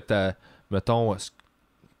vrai que t'as, mettons,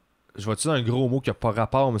 je vais utiliser un gros mot qui n'a pas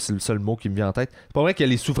rapport, mais c'est le seul mot qui me vient en tête. C'est pas vrai que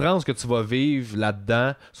les souffrances que tu vas vivre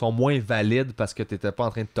là-dedans sont moins valides parce que tu n'étais pas en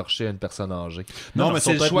train de torcher une personne âgée. Non, mais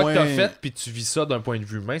c'est le choix que tu as fait, puis tu vis ça d'un point de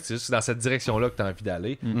vue humain. C'est juste dans cette direction-là que tu as envie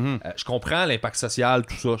d'aller. Je comprends l'impact social,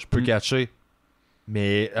 tout ça, je peux catcher.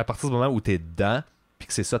 Mais à partir du moment où tu es dedans, puis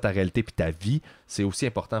que c'est ça ta réalité puis ta vie, c'est aussi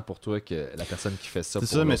important pour toi que la personne qui fait ça. C'est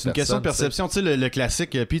ça, mais c'est une question de perception. Tu sais, le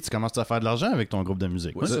classique, puis tu commences à faire de l'argent avec ton groupe de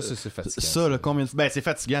musique. Oui, ça, c'est fatigant. Ça, là, combien de... Ben, c'est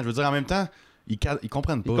fatigant. Je veux dire, en même temps, ils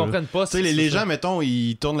comprennent pas. Ils comprennent pas. Tu sais, les gens, mettons,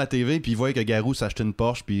 ils tournent la TV, puis ils voient que Garou s'est acheté une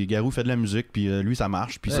Porsche, puis Garou fait de la musique, puis lui, ça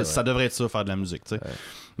marche. Puis ça devrait être ça, faire de la musique, tu sais.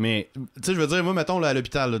 Mais, tu sais, je veux dire, moi, mettons, là, à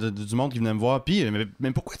l'hôpital, là, du monde qui venait me voir, puis,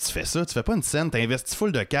 mais pourquoi tu fais ça? Tu fais pas une scène, t'as investi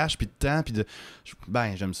full de cash, puis de temps, puis de...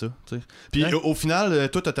 Ben, j'aime ça, tu sais. Puis, au final,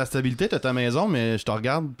 toi, t'as ta stabilité, t'as ta maison, mais je te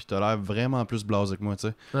regarde, puis t'as l'air vraiment plus blasé que moi, tu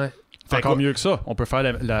sais. Ouais. Encore mieux que ça, on peut faire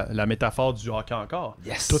la métaphore du hockey encore.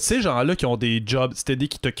 Yes. Tous ces gens-là qui ont des jobs steady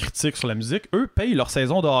qui te critiquent sur la musique, eux payent leur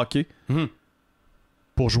saison de hockey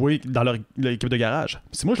pour jouer dans leur équipe de garage.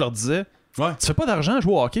 Si moi je leur disais, tu fais pas d'argent à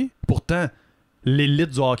jouer au hockey, pourtant l'élite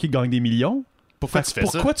du hockey gagne des millions. Pourquoi tu fais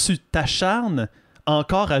ça? Pourquoi tu t'acharnes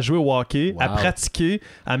encore à jouer au hockey, à pratiquer,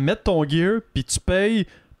 à mettre ton gear, puis tu payes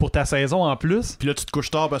pour ta saison en plus? Puis là tu te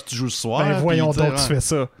couches tard parce que tu joues le soir. Ben voyons donc, tu fais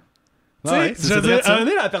ça. Je veux dire, à un moment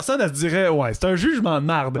donné, la personne, elle se dirait, c'est un jugement de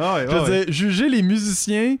marde. Je veux dire, juger les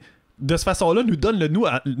musiciens de cette façon-là nous donne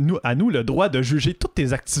à nous le droit de juger toutes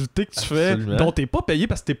tes activités que tu fais, dont t'es pas payé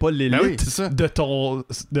parce que t'es pas l'élite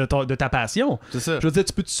de ta passion. C'est ça. Je veux dire,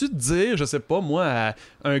 tu peux-tu te dire, je sais pas, moi, à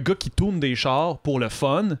un gars qui tourne des chars pour le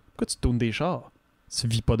fun, pourquoi tu tournes des chars? Tu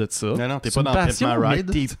vis pas de ça. Non, t'es pas dans passion, Pimp My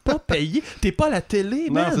Ride. T'es pas payé. T'es pas à la télé,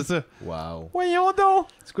 man. Non, c'est ça. Wow. Voyons donc.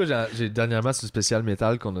 C'est quoi, j'ai dernièrement sur le spécial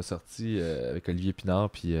métal qu'on a sorti avec Olivier Pinard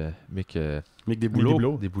puis Mick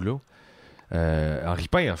Desbouleaux. En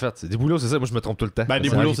Ripin, en fait. C'est Desbouleaux, c'est ça. Moi, je me trompe tout le temps. Ben,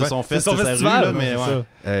 Desbouleaux, c'est son festival, là,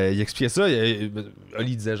 mais il expliquait ça.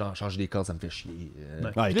 Oli disait, genre, changer des cordes, ça me fait chier.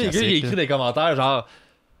 Il écrit des commentaires, genre...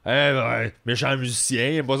 méchant musicien,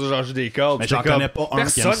 il aime pas ça changer des cordes. Mais j'en connais pas un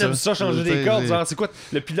qui aime Personne aime ça changer des cordes. Genre, c'est quoi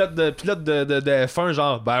le pilote de F1,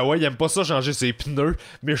 genre, ben ouais, il aime pas ça changer ses pneus.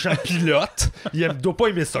 Méchant pilote, doit pas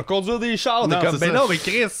aimer ça. Conduire des chars, t'es comme, ben non, mais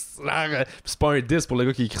Chris, c'est pas un 10 pour le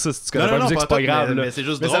gars qui écrit ça. Si tu connais pas la musique, c'est pas grave. Mais c'est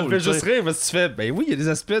juste mais drôle. ça me fait juste rire parce que tu fais, ben oui, il y a des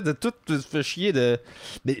aspects de tout, tu te fais chier de.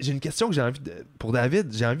 Mais j'ai une question que pour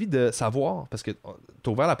David, j'ai envie de savoir, parce que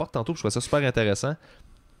t'as ouvert la porte tantôt, je trouvais ça super intéressant.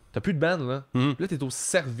 T'as plus de band, là. Là, t'es au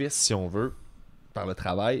service, si on veut, par le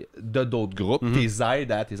travail, de d'autres groupes. T'es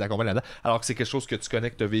aides à tes accompagnes là-dedans. Alors que c'est quelque chose que tu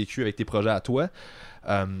connais, que t'as vécu avec tes projets à toi.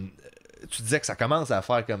 Tu disais que ça commence à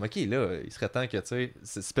faire comme, OK, là, il serait temps que, tu sais,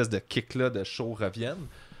 cette espèce de kick-là de show revienne.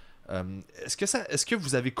 Est-ce que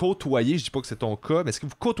vous avez côtoyé, je dis pas que c'est ton cas, mais est-ce que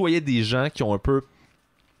vous côtoyez des gens qui ont un peu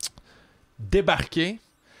débarqué,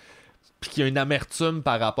 puis qui ont une amertume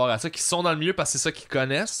par rapport à ça, qui sont dans le milieu parce que c'est ça qu'ils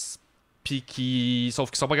connaissent, puis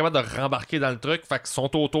sauf qu'ils sont pas capables de rembarquer dans le truc, fait qu'ils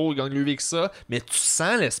sont autour, ils gagnent le vie que ça, mais tu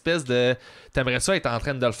sens l'espèce de t'aimerais ça être en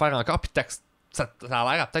train de le faire encore, puis ça a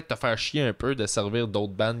l'air à peut-être te faire chier un peu de servir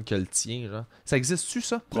d'autres bandes que le tien, genre. Ça existe-tu,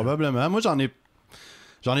 ça? Probablement. Moi, j'en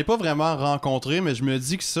ai pas vraiment rencontré, mais je me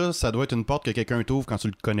dis que ça doit être une porte que quelqu'un t'ouvre quand tu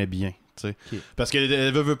le connais bien. Okay. Parce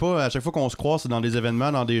que veut pas, à chaque fois qu'on se croise, c'est dans des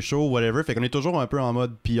événements, dans des shows, whatever. Fait qu'on est toujours un peu en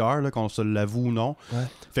mode PR, là, qu'on se l'avoue ou non. Ouais.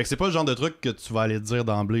 Fait que c'est pas le genre de truc que tu vas aller te dire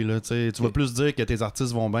d'emblée. Là, tu vas plus dire que tes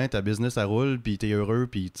artistes vont bien, ta business ça roule, puis t'es heureux,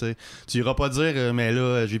 puis tu iras pas dire mais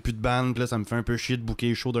là j'ai plus de band, puis là ça me fait un peu chier de booker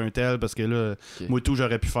les shows d'un tel parce que là, moi tout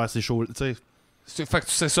j'aurais pu faire ces shows. Fait que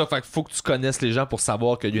tu sais ça, fait que faut que tu connaisses les gens pour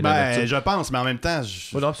savoir qu'il y a une amertume. Je pense, mais en même temps,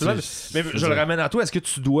 mais je le ramène à toi. Est-ce que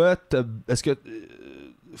tu dois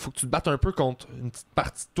faut que tu te battes un peu contre une petite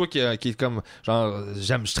partie de toi qui est comme genre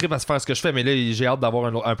je tripe à se faire ce que je fais, mais là j'ai hâte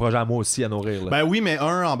d'avoir un projet à moi aussi à nourrir là. Ben oui, mais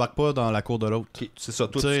un embarque pas dans la cour de l'autre. Okay, c'est ça,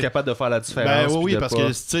 toi tu es capable de faire la différence. Ben oui, parce que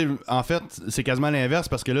tu sais, en fait c'est quasiment l'inverse,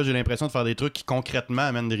 parce que là j'ai l'impression de faire des trucs qui concrètement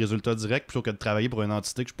amènent des résultats directs plutôt que de travailler pour une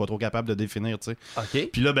entité que je suis pas trop capable de définir, tu sais.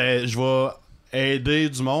 OK. Puis là ben je vais aider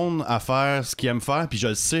du monde à faire ce qu'ils aiment faire, puis je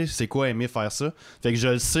le sais c'est quoi aimer faire ça. Fait que je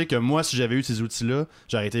le sais que moi, si j'avais eu ces outils-là,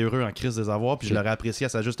 j'aurais été heureux en crise de les avoir, puis je l'aurais apprécié à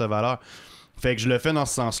sa juste valeur. Fait que je le fais dans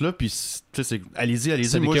ce sens-là, puis allez-y.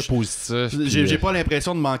 C'est moi, positif. J'ai pas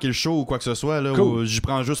l'impression de manquer le show ou quoi que ce soit, là, cool. J'y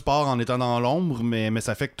prends juste part en étant dans l'ombre, mais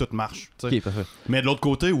ça fait que tout marche. Okay, parfait. Mais de l'autre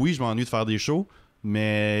côté, oui, je m'ennuie de faire des shows,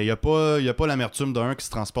 mais il n'y a pas l'amertume d'un qui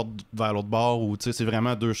se transporte vers l'autre bord, ou c'est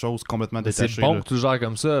vraiment deux choses complètement détachées. C'est bon que tu le gères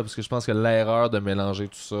comme ça, parce que je pense que l'erreur de mélanger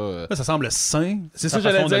tout ça... Ça semble sain, c'est ça que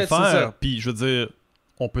j'allais dire, de le faire. Puis je veux dire,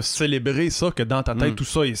 on peut célébrer ça, que dans ta tête, tout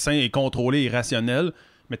ça est sain, est contrôlé, est rationnel,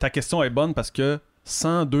 mais ta question est bonne parce que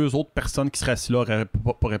 102 autres personnes qui seraient assises là n'auraient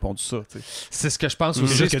pas répondu ça. T'sais. C'est ce que je pense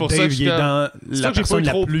aussi. C'est pour ça que c'est ça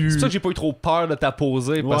que j'ai pas eu trop peur de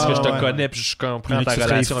t'apposer parce que je te connais puis je comprends ta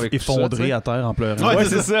relation avec effondré tout ça, à terre en pleurant. Ouais,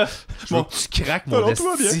 c'est ça. Tu craques mon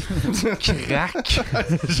esti. Craque.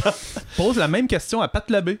 Pose la même question à Pat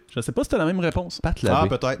Labbé. Je sais pas si t'as la même réponse. Pat Labbé.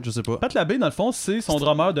 Ah, peut-être, je sais pas. Pat Labbé, dans le fond, c'est son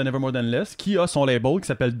drummer de Nevermore Than Less qui a son label qui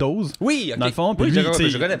s'appelle Dose. Oui, ok. Dans le fond, oui,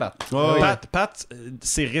 je connais Pat. Pat,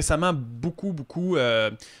 c'est récemment beaucoup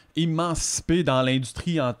émancipé dans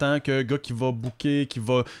l'industrie en tant que gars qui va booker, qui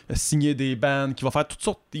va signer des bands, qui va faire toutes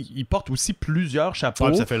sortes. Il porte aussi plusieurs chapeaux.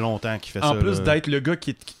 Ouais, ça fait longtemps qu'il fait ça. En plus d'être le gars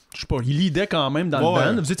qui je sais pas, il leadait quand même dans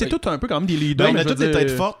le band. Vous étiez tous un peu quand même des leaders. Ben, il a toutes des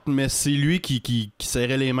têtes fortes, mais c'est lui qui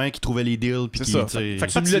serrait les mains, qui trouvait les deals. C'est ça. Fait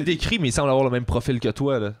que tu me l'as décrit, mais il semble avoir le même profil que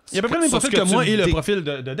toi. Là. Il y a à peu près le même profil que moi et le profil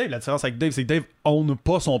de Dave. La différence avec Dave, c'est que Dave own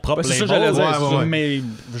pas son propre label. C'est ça, j'allais dire. Mais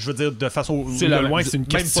je veux dire, de façon de loin, c'est une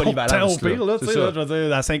question de temps au pire. Là, je veux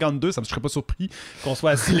dire, à 52, ça me serait pas surpris qu'on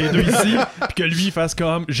soit assis les deux ici, puis que lui fasse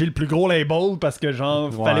comme j'ai le plus gros label parce que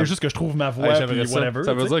genre, fallait juste que je trouve ma voix, puis whatever.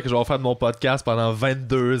 Ça veut dire que je vais faire de mon podcast pendant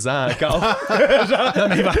 22 ans encore. Non,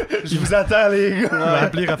 mais je vous attends, les gars. On va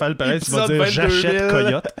appeler Raphaël Perez, il va dire j'achète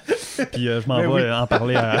Coyote. Puis je m'en vais en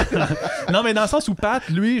parler à. Non, mais dans le sens où Pat,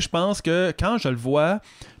 lui, je pense que quand je le vois,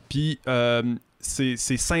 puis c'est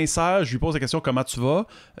sincère, je lui pose la question comment tu vas.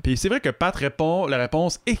 Puis c'est vrai que Pat répond la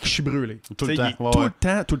réponse et que je suis brûlé. Tout le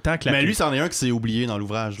temps. Tout le temps claqué. Mais lui, c'en est un qui s'est oublié dans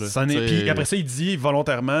l'ouvrage. Puis après ça, il dit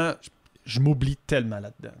volontairement je m'oublie tellement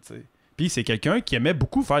là-dedans. T'sais. Puis c'est quelqu'un qui aimait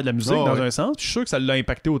beaucoup faire de la musique dans un sens. Je suis sûr que ça l'a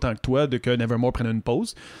impacté autant que toi de que Nevermore prenne une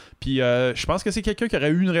pause. Puis je pense que c'est quelqu'un qui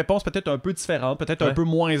aurait eu une réponse peut-être un peu différente, peut-être un peu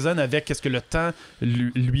moins zen avec qu'est-ce que le temps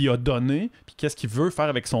lui a donné, puis qu'est-ce qu'il veut faire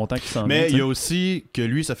avec son temps qui s'en vient. Mais il y a aussi que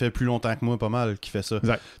lui, ça fait plus longtemps que moi, pas mal, qui fait ça. Tu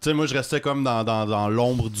sais, moi, je restais comme dans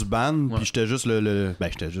l'ombre du band, puis j'étais juste Ben,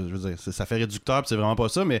 j'étais juste, je veux dire, ça fait réducteur, puis c'est vraiment pas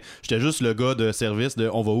ça, mais j'étais juste le gars de service de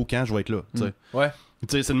on va où, quand, je vais être là. Ouais.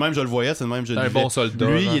 Tu sais, c'est le même, je le voyais, c'est le même, je le un vivais. bon soldat.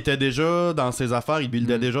 Lui, genre. il était déjà dans ses affaires, il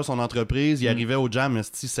buildait déjà son entreprise, il arrivait au jam,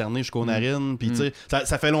 cerné jusqu'aux narines, puis tu sais,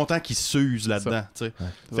 ça fait longtemps qu'il s'use là-dedans, tu sais.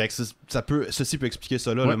 Fait que ceci peut expliquer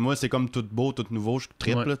ça là. Ouais. Là. Moi, c'est comme tout beau, tout nouveau, je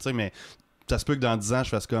triple, là, tu sais, mais ça se peut que dans 10 ans, je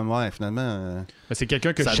fasse comme, ouais, finalement... Mais c'est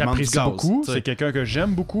quelqu'un que ça demande j'apprécie du gaz, beaucoup, t'sais. c'est quelqu'un que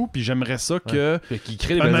j'aime beaucoup, puis j'aimerais ça que... Fait qu'il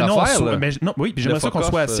crée des Ah, belles mais non, affaires. là. mais non, oui, puis j'aimerais Le ça qu'on fuck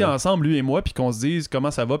soit off, assis ensemble, lui et moi, puis qu'on se dise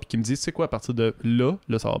comment ça va, puis qu'il me dise, tu sais quoi, à partir de là,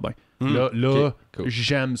 ça va bien. Là, Ok, cool.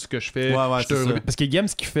 j'aime ce que je fais. Ouais, je suis c'est heureux. ça. Parce qu'il aime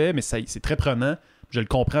ce qu'il fait, mais c'est très prenant. Je le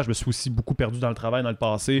comprends, je me suis aussi beaucoup perdu dans le travail dans le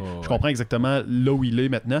passé. Oh, Je ouais. comprends exactement là où il est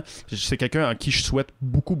maintenant. C'est quelqu'un en qui je souhaite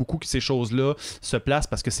beaucoup que ces choses-là se placent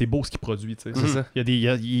parce que c'est beau ce qu'il produit. Tu sais. C'est ça. Il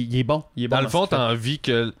est bon. Il est bon Dans le fond, ce qu'il t'as envie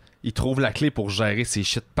qu'il trouve la clé pour gérer ses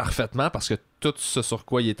shit parfaitement parce que tout ce sur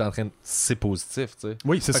quoi il est en train de. C'est positif, tu sais. fait.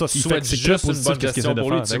 Oui, c'est Fait ça. que tu Il souhaites c'est juste que une positif bonne qu'est-ce qu'il gestion essaie de pour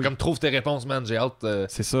lui. faire. Tu sais, Ben comme trouve tes réponses, man. J'ai hâte. oui.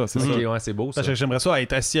 C'est ça. Ok, ouais, c'est beau ça. Parce que j'aimerais ça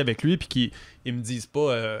être assis avec lui puis qu'il me dise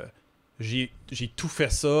pas j'ai tout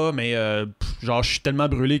fait ça mais genre je suis tellement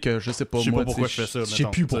brûlé que je sais pas Je sais moi pas pourquoi tu je fais ça, je sais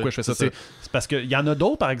mettons, plus pourquoi je fais ça. c'est ça. C'est parce qu'il y en a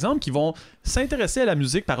d'autres par exemple qui vont s'intéresser à la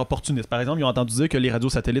musique par opportunisme. Par exemple, ils ont entendu dire que les radios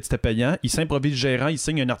satellites c'était payant, ils s'improvisent gérant, ils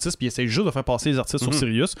signent un artiste puis ils essayent juste de faire passer les artistes sur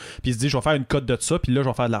Sirius puis ils se disent je vais faire une cote de ça puis là je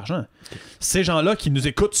vais faire de l'argent. Ces gens-là qui nous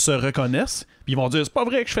écoutent se reconnaissent puis ils vont dire c'est pas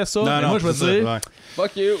vrai que je fais ça. Mais moi je c'est veux dire ça, ouais.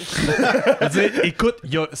 Fuck you. je veux dire, écoute,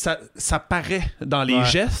 ça paraît dans les Ouais.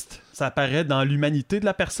 gestes, ça paraît dans l'humanité de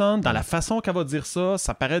la personne, dans la façon qu'elle va dire ça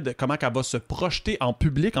paraît de comment qu'elle va se projeter en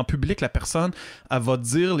public. En public, la personne, elle va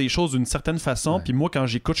dire les choses d'une certaine façon. Puis moi, quand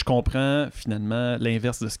j'écoute, je comprends finalement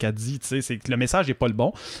l'inverse de ce qu'elle dit. Tu sais, c'est que le message n'est pas le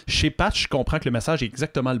bon. Chez Pat, je comprends que le message est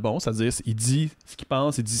exactement le bon. C'est-à-dire, il dit ce qu'il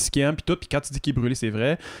pense, il dit ce qu'il aime, puis tout. Puis quand il dit qu'il est brûlé, c'est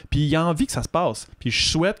vrai. Puis il a envie que ça se passe. Puis je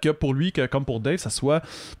souhaite que pour lui, comme pour Dave, ça soit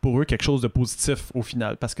pour eux quelque chose de positif au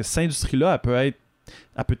final. Parce que cette industrie-là,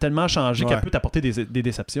 elle peut tellement changer qu'elle Ouais. peut t'apporter des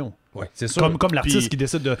déceptions. Ouais, c'est sûr. Comme l'artiste Puis- qui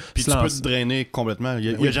décide de Puis se tu peux lancer. te drainer complètement. Il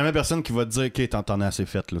y a jamais personne qui va te dire OK, t'en as assez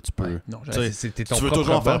fait, là, tu peux. Non, Tu sais, C'était ton tu veux propre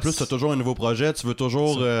toujours en faire boss. plus, tu as toujours un nouveau projet, tu veux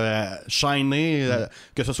toujours shiner,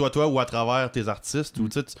 que ce soit toi ou à travers tes artistes. Ou,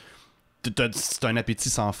 tu sais, c'est un appétit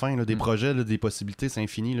sans fin, là, des projets, là, des possibilités, c'est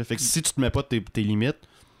infini. Là. Fait que si tu te mets pas tes limites,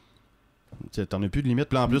 t'en as plus de limites.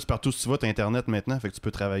 Puis là, en plus, partout où tu vas, t'as Internet maintenant. Fait que tu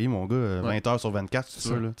peux travailler, mon gars, 20 heures sur 24 si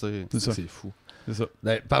tu veux. Là, tu sais. C'est ça. C'est fou. C'est ça.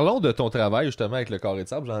 Ben, parlons de ton travail justement avec le Carré de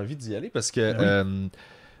Sable. J'ai envie d'y aller parce que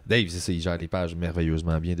Dave, c'est ça, il gère les pages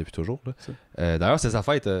merveilleusement bien depuis toujours. Là. D'ailleurs, c'est sa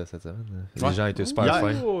fête cette semaine. Les Ouais. gens étaient super Hier.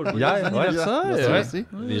 fins. Oh, Hier, anniversaire. Ouais, Ouais. merci.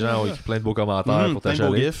 Les gens ont écrit plein de beaux commentaires pour Plein de beaux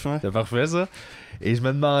t'achaler. gifs, ouais. C'est parfait ça. Et je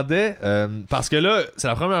me demandais, parce que là, c'est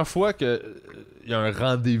la première fois qu'il y a un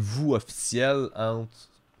rendez-vous officiel entre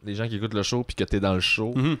les gens qui écoutent le show puis que t'es dans le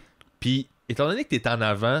show. Mhm. Puis, étant donné que t'es en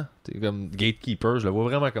avant, t'es comme gatekeeper, je le vois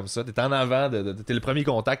vraiment comme ça, t'es en avant, t'es le premier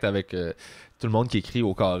contact avec tout le monde qui écrit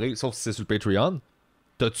au carré, sauf si c'est sur le Patreon.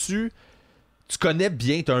 Tu connais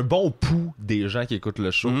bien, t'as un bon pouls des gens qui écoutent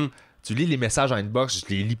le show. Mhm. Tu lis les messages en inbox,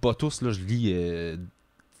 je les lis pas tous, là, je lis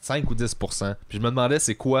 5 ou 10%. Puis je me demandais,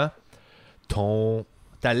 c'est quoi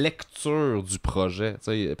ta lecture du projet,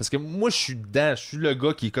 t'sais? Parce que moi je suis dedans, je suis le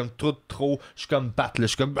gars qui est comme trop, je suis comme Pat, là, je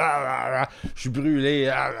suis comme je suis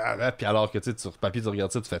brûlé, puis alors que tu sais, sur papier tu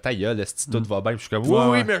regardes ça, tu fais ta gueule, est-ce que tout va bien, puis je suis comme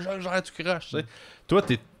oui, mais j'arrête tu craches, tu sais. Toi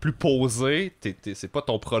t'es plus posé, c'est pas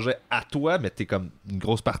ton projet à toi, mais t'es comme une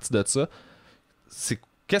grosse partie de ça. C'est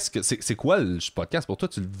quoi le podcast pour toi?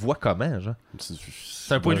 Tu le vois comment, genre?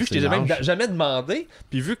 C'est un point de vue que je t'ai jamais demandé.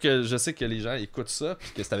 Puis vu que je sais que les gens écoutent ça,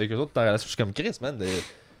 puis que c'est avec eux autres ta relation, je suis comme Chris, man.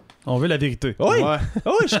 On veut la vérité. Oui! Ouais.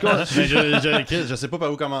 Oui, je suis content. Mais je sais pas par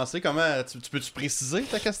où commencer. Comment tu peux-tu préciser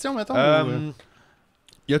ta question, mettons?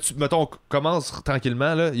 Mettons, commence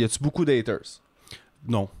tranquillement, là. Y a-tu beaucoup d'haters?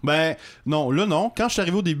 Non. Ben, non, là, non. Quand je suis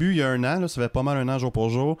arrivé au début, il y a un an, là, ça fait pas mal un an jour pour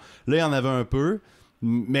jour. Là, il y en avait un peu.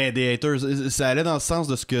 Mais des haters, ça allait dans le sens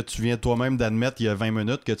de ce que tu viens toi-même d'admettre il y a 20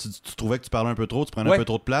 minutes, que tu trouvais que tu parlais un peu trop, tu prenais un peu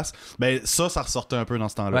trop de place. Ben, ça ressortait un peu dans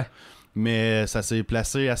ce temps-là. Ouais. Mais ça s'est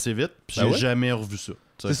placé assez vite, puis Ben j'ai ouais. jamais revu ça.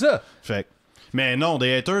 Tu sais. C'est ça! Fait que- mais non,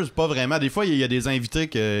 des haters, pas vraiment. Des fois, il y a des invités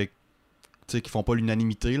tu sais, qui font pas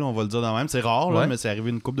l'unanimité, là, on va le dire dans même. C'est rare, là, Ouais. mais c'est arrivé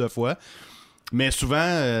une couple de fois. Mais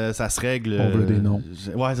souvent, ça se règle. On veut des noms.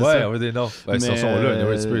 Ouais, c'est Ouais, ça. on veut des noms. Ouais, Mais, ils sont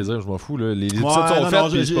là, tu peux les dire, je m'en fous, là. Les épisodes Ouais, sont non, faits, non,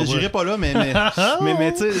 puis c'est pas j'irai vrai. pas là, mais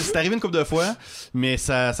tu sais, c'est arrivé une couple de fois, mais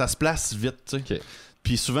ça se place vite, tu sais. Ok.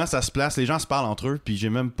 Puis souvent, ça se place, les gens se parlent entre eux, puis j'ai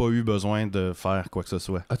même pas eu besoin de faire quoi que ce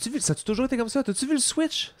soit. As-tu vu, ça a toujours été comme ça? T'as-tu vu le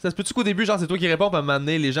switch? Ça se peut-tu qu'au début, genre, c'est toi qui réponds, puis à un moment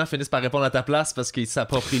donné, les gens finissent par répondre à ta place parce qu'ils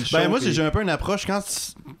s'approprient le show? Ben moi, puis... j'ai un peu une approche quand,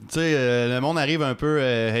 tu sais, le monde arrive un peu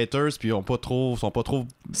haters, puis ils sont pas trop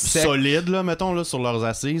solides, là, mettons, là, sur leurs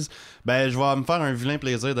assises. Ben, je vais me faire un vilain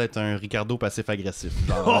plaisir d'être un Ricardo passif-agressif.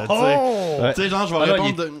 Genre, tu sais, genre, je vais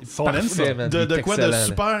répondre de quoi de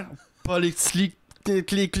super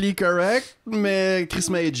politically correct, mais Chris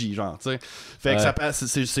Meiji, genre, tu sais. Fait que ça passe,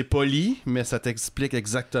 c'est poli, mais ça t'explique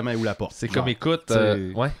exactement où la porte. C'est comme, écoute,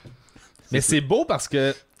 ouais. Mais c'est beau parce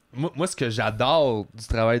que moi, ce que j'adore du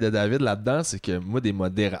travail de David là-dedans, c'est que moi,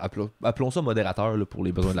 des appelons ça modérateurs là, pour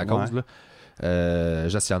les besoins de la cause, là,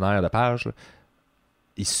 gestionnaire de page, là,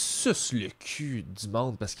 ils sucent le cul du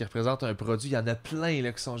monde parce qu'ils représentent un produit. Il y en a plein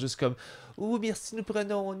là, qui sont juste comme oh merci, nous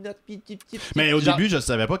prenons notre mais au début, je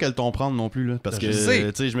savais pas quel ton prendre non plus là, parce que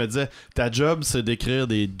tu sais, je me disais ta job c'est d'écrire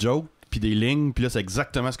des jokes puis des lignes, puis là c'est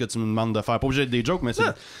exactement ce que tu me demandes de faire. Pas obligé d'être des jokes, mais c'est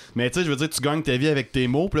mais tu sais, je veux dire, tu gagnes ta vie avec tes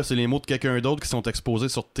mots, puis là c'est les mots de quelqu'un d'autre qui sont exposés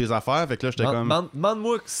sur tes affaires. Fait que là j'étais comme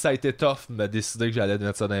demande-moi que ça a été tough me décider que j'allais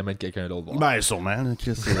mettre ça dans les mains de quelqu'un d'autre. Ben sûrement là,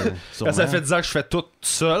 Chris, quand ça fait 10 ans que je fais tout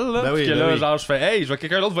seul là, puis que là genre je fais hey,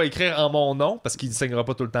 quelqu'un d'autre va écrire en mon nom parce qu'il ne signera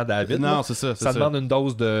pas tout le temps David. Non, là. c'est ça, ça demande une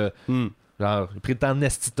dose de genre, j'ai pris le temps de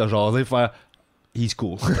Nesty de te jaser, faire he's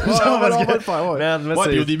cool.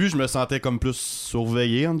 Puis au début, je me sentais comme plus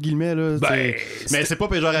surveillé, entre guillemets. Là, mais c'est pas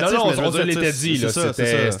péjoratif. Non, mais on se l'était dit.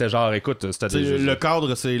 C'était genre, écoute, le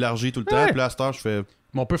cadre s'est élargi tout le temps. Puis là, à cette heure, je fais.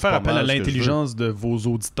 Mais on peut faire appel à l'intelligence de vos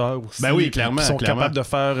auditeurs aussi. Ben oui, clairement. Qui sont capables de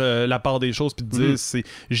faire la part des choses puis de dire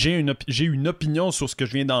j'ai une opinion sur ce que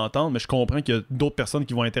je viens d'entendre, mais je comprends qu'il y a d'autres personnes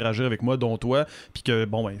qui vont interagir avec moi, dont toi. Puis que,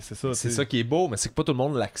 bon, ben, c'est ça. C'est ça qui est beau, mais c'est que pas tout le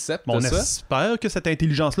monde l'accepte. On espère que cette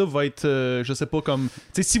intelligence-là va être, je sais pas, comme.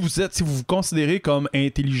 Tu sais, si vous vous considérez comme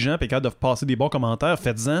intelligent et capable de passer des bons commentaires,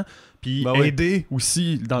 faites-en. Puis aidez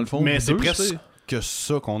aussi, dans le fond. Mais c'est presque que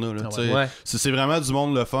ça qu'on a là, c'est vraiment du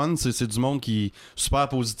monde le fun, c'est du monde qui est super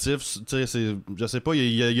positif, je sais pas,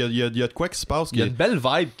 il y a de quoi qui se passe, il y a une belle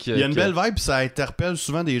vibe il y a une belle vibe, puis ça interpelle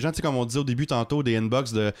souvent des gens, tu sais, comme on disait au début tantôt, des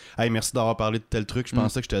inbox de hey merci d'avoir parlé de tel truc, je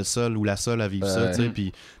pensais que j'étais le seul ou la seule à vivre ça, tu sais,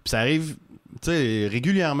 puis ça arrive, tu sais,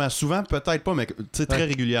 régulièrement, souvent peut-être pas, mais tu sais, très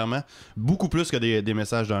régulièrement, beaucoup plus que des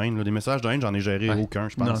messages de haine, là. Des messages de haine, j'en ai géré aucun,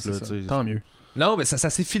 je pense. Non, là, tant mieux. Non, mais ça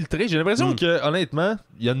s'est filtré. J'ai l'impression que, honnêtement,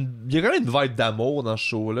 il y a quand même une vibe d'amour dans ce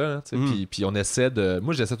show-là. Puis on essaie de.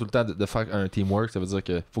 Moi, j'essaie tout le temps de faire un teamwork. Ça veut dire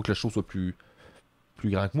qu'il faut que le show soit plus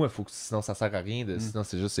grand que moi. Sinon, ça sert à rien. Sinon,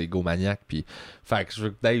 c'est juste égomaniaque. Puis, fait que je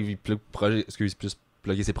veux que Dave il puisse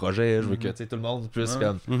plugger ses projets. Je veux que tout le monde puisse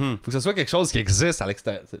comme. Faut que ce soit quelque chose qui existe à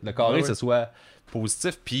l'extérieur. Le carré, ce soit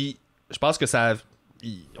positif. Puis, je pense que ça.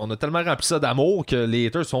 On a tellement rempli ça d'amour que les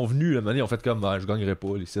haters sont venus. Ils ont fait comme je gagnerai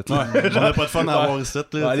pas les sites. J'en ai pas de fun à avoir ici.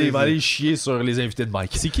 Allez chier sur les invités de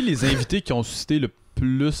Mike. C'est qui les invités qui ont suscité le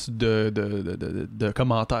plus de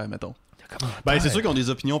commentaires, mettons? Ben, c'est sûr qu'ils ont des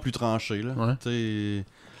opinions plus tranchées. Là,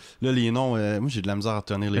 là les noms, moi j'ai de la misère à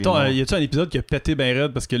retenir les noms. Y a-tu un épisode qui a pété ben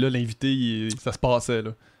raide parce que là, l'invité, ça se passait, là?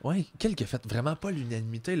 Ouais, quel qui a fait vraiment pas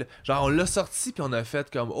l'unanimité, là. Genre, on l'a sorti puis on a fait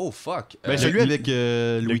comme oh fuck. Ben, celui avec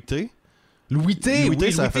Louis T. Louis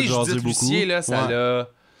T, ça a fait jaser beaucoup. Là, ça l'a...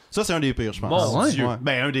 Ça, c'est un des pires, je pense. Mon Dieu.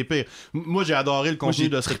 Ben, un des pires. Moi, j'ai adoré le contenu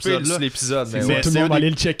de cet épisode-là. L'épisode, mais tout le monde va aller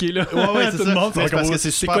le checker, là. Ouais, c'est tout le monde, parce que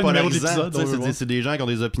c'est super polarisant. De c'est des gens qui ont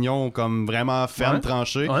des opinions comme vraiment fermes,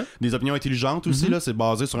 tranchées. Des opinions intelligentes aussi, là. C'est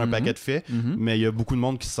basé sur un paquet de faits. Mais il y a beaucoup de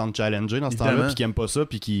monde qui se sentent challengés dans ce temps-là, puis qui aiment pas ça,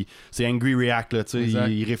 puis qui... C'est angry react, là, tu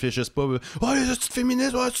sais. Ils réfléchissent pas. Oh, les petites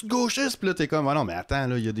féministes, les petites gauchistes. Puis là, t'es comme, non, mais attends,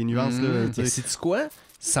 là, il y a des nuances, là. Mais sais-tu quoi?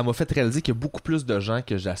 Ça m'a fait réaliser qu'il y a beaucoup plus de gens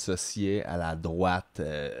que j'associais à la droite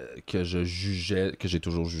que je jugeais, que j'ai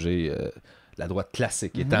toujours jugé la droite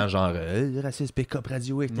classique, étant genre raciste, pick-up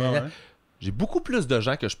radio, etc. J'ai beaucoup plus de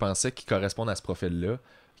gens que je pensais qui correspondent à ce profil-là,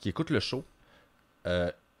 qui écoutent le show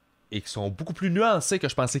et qui sont beaucoup plus nuancés que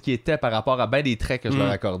je pensais qu'ils étaient par rapport à bien des traits que je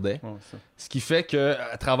leur accordais. Ce qui fait que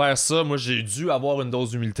à travers ça, moi j'ai dû avoir une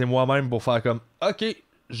dose d'humilité moi-même pour faire comme OK,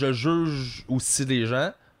 je juge aussi les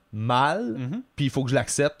gens mal, puis il faut que je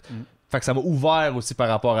l'accepte. Fait que ça m'a ouvert aussi par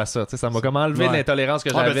rapport à ça. T'sais, ça m'a comme enlevé l'intolérance que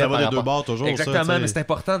j'avais. Ben ça va des deux bords toujours. Exactement, ça, mais c'est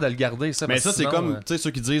important de le garder. Ça, mais ça, c'est comme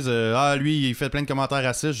ceux qui disent lui, il fait plein de commentaires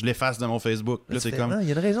racistes, je l'efface de mon Facebook. Là, c'est comme. Il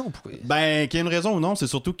y a une raison. Pourquoi? Ben, qu'il y ait une raison ou non, c'est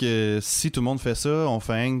surtout que si tout le monde fait ça, on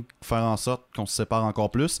fait faire en sorte qu'on se sépare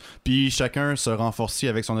encore plus. Puis chacun se renforce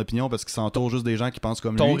avec son opinion parce qu'il s'entoure juste des gens qui pensent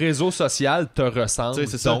comme lui. Ton réseau social te ressemble.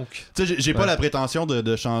 C'est donc. Tu sais, j'ai pas la prétention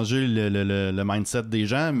de changer le mindset des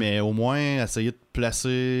gens, mais au moins essayer de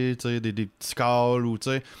placer des petits calls ou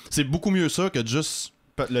c'est beaucoup mieux ça que de juste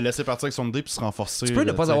le laisser partir avec son idée puis se renforcer. Tu peux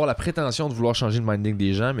ne pas t'sais. avoir la prétention de vouloir changer le minding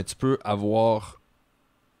des gens, mais tu peux avoir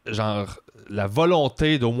genre la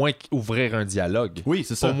volonté d'au moins ouvrir un dialogue. Oui,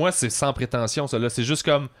 c'est ça. Pour moi, c'est sans prétention, ça là. C'est juste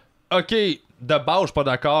comme, OK, de base, je suis pas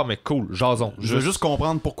d'accord, mais cool, jason. Je veux juste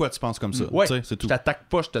comprendre pourquoi tu penses comme ça. Ouais, t'sais, c'est je tout. t'attaque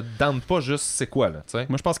pas, je te donne pas juste c'est quoi, là, tu sais.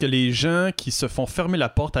 Moi, je pense que les gens qui se font fermer la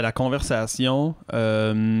porte à la conversation,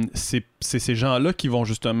 c'est ces gens-là qui vont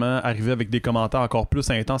justement arriver avec des commentaires encore plus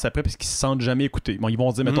intenses après parce qu'ils se sentent jamais écoutés. Bon, ils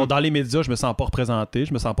vont dire, mettons, dans les médias, je me sens pas représenté,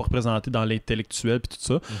 je me sens pas représenté dans l'intellectuel puis tout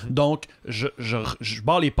ça. Donc, je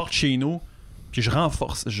barre les portes chez nous, puis je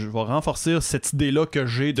vais renforcer cette idée-là que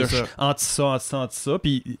j'ai de C'est ça. anti-ça,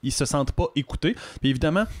 puis ils se sentent pas écoutés. Puis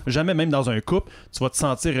évidemment, jamais même dans un couple, tu vas te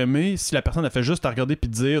sentir aimé si la personne a fait juste à regarder puis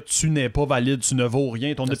te dire tu n'es pas valide, tu ne vaux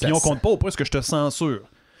rien, ton opinion compte pas, au point est-ce que je te censure.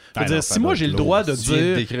 Je veux dire, si moi j'ai le droit de Tu viens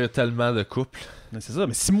dire. d'écrire tellement de couples. Mais c'est ça,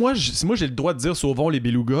 mais si moi j'ai le droit de dire sauvons les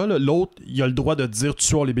belugas, là, l'autre il a le droit de dire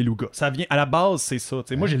tuons les belugas. Ça vient à la base, c'est ça.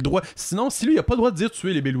 Moi j'ai le droit. Sinon, si lui il a pas le droit de dire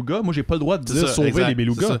tuer les belugas, moi j'ai pas le droit de dire ça, sauver exact, les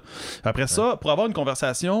belugas. c'est ça. Après ça, pour avoir une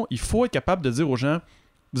conversation, il faut être capable de dire aux gens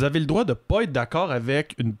vous avez le droit de pas être d'accord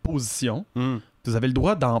avec une position, vous avez le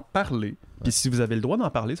droit d'en parler. Puis si vous avez le droit d'en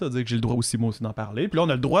parler, ça veut dire que j'ai le droit aussi moi aussi d'en parler. Puis là on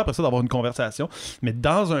a le droit après ça d'avoir une conversation. Mais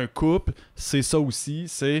dans un couple, c'est ça aussi,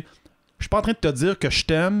 c'est je suis pas en train de te dire que je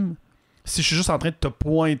t'aime si je suis juste en train de te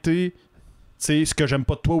pointer ce que j'aime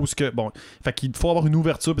pas de toi ou ce que. Bon. Fait qu'il faut avoir une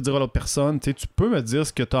ouverture et dire à l'autre personne, tu peux me dire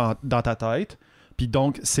ce que tu as dans ta tête. Puis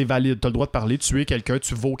donc, c'est valide. Tu as le droit de parler. Tu es quelqu'un,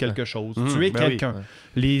 tu vaux quelque chose. Tu es quelqu'un. Oui.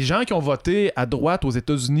 Les gens qui ont voté à droite aux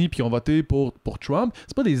États-Unis puis qui ont voté pour Trump,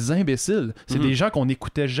 c'est pas des imbéciles. C'est des gens qu'on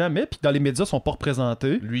n'écoutait jamais puis dans les médias sont pas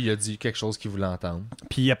représentés. Lui, il a dit quelque chose qu'il voulait entendre.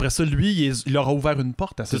 Puis après ça, lui, il leur a ouvert une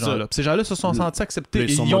porte à ces C'est ça. gens-là. Puis ces gens-là se sont sentis acceptés.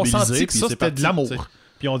 Puis ils sont Ils ont mobilisés, senti que puis ça, c'est c'était de parti, l'amour. t'sais.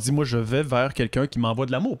 Puis on dit, moi, je vais vers quelqu'un qui m'envoie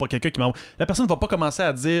de l'amour, pas quelqu'un qui m'envoie. La personne ne va pas commencer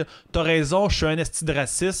à dire, t'as raison, je suis un esti de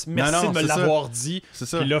raciste, merci Non, de me c'est ça. l'avoir dit. C'est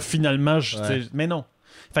ça. Puis là, finalement, Ouais. mais non.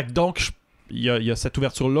 Fait que donc, il y a cette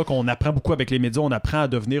ouverture-là qu'on apprend beaucoup avec les médias, on apprend à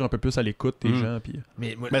devenir un peu plus à l'écoute des gens. Puis...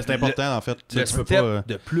 Mais c'est important, en fait. Le Tu peux step pas,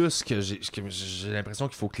 de plus que j'ai l'impression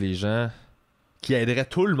qu'il faut que les gens qui aideraient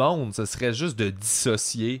tout le monde, ce serait juste de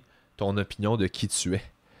dissocier ton opinion de qui tu es.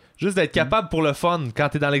 Juste d'être capable pour le fun, quand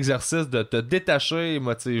t'es dans l'exercice, de te détacher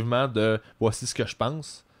émotivement de voici ce que je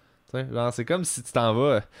pense. T'sais, genre, c'est comme si tu t'en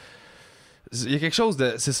vas. Il y a quelque chose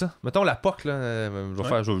de. C'est ça. Mettons la POC, là.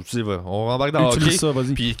 On rembarque dans le hockey. Utilise ça,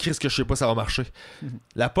 vas-y. Puis Chris, que je sais pas, ça va marcher.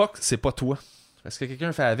 La POC, c'est pas toi. Est-ce que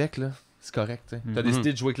quelqu'un fait avec, là? C'est correct, t'sais. T'as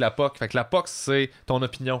décidé de jouer avec la POC. Fait que la POC, c'est ton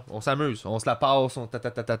opinion. On s'amuse. On se la passe, on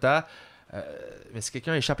ta. Mais si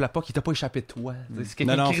quelqu'un échappe la POC, il t'a pas échappé toi. Si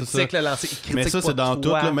quelqu'un Non, c'est critique ça. le lancer, il critique Mais ça, pas c'est dans tout,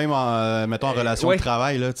 toi. là, même en, mettons, en relation ouais. de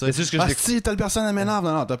travail. Là, Mais c'est juste que je si telle personne elle m'énerve,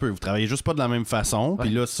 non, t'as peu. Vous travaillez juste pas de la même façon.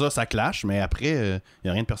 Puis là, ça clash. Mais après, il y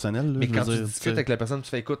a rien de personnel. Là, Mais je quand veux tu dire, discutes avec la personne, tu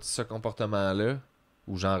fais écoute ce comportement-là,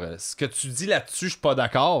 ou genre, ce que tu dis là-dessus, je suis pas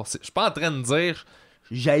d'accord. Je suis pas en train de dire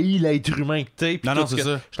j'haïs l'être humain que t'es. Pis Non, tout non, ce c'est que-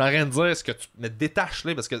 ça. Je suis en train de dire ce que tu. Mais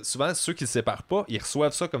détache-les, parce que souvent, ceux qui le séparent pas, ils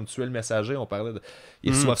reçoivent ça comme tu es le messager. On parlait de.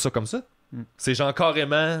 Ils reçoivent ça comme ça. C'est genre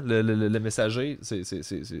carrément le messager. Il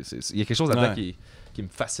y a quelque chose là-dedans Ouais. qui me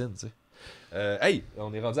fascine, tu sais. Hey,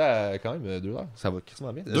 on est rendu à quand même 2 heures. Ça va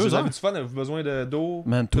quasiment bien. 2 heures? Du fun, avez-vous besoin d'eau?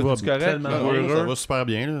 Man, tout va Êtes-vous correct? tellement Là, bien. heureux? Ça va super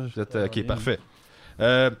bien. Là. Vous êtes, ok, bien. parfait.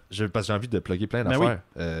 Parce que j'ai envie de plugger plein Ben d'affaires.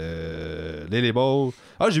 Les labels.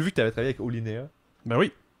 Ah, j'ai vu que tu avais travaillé avec Olinéa. Ben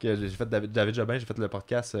oui. Que j'ai fait David Jobin, j'ai fait le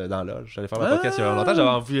podcast dans Loge. J'allais faire le podcast il y a longtemps, j'avais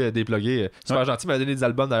envie de dépluguer. Super gentil, il m'a donné des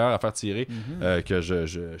albums d'ailleurs à faire tirer que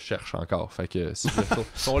je cherche encore. Fait que si ils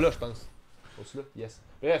sont là, je pense. Ils sont là, yes.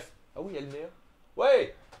 Bref. Ah oui, Olinéa.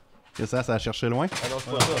 Ouais! Que ça a cherché loin. Ah non,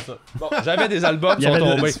 c'est pas ça. Bon, j'avais des albums qui Il y sont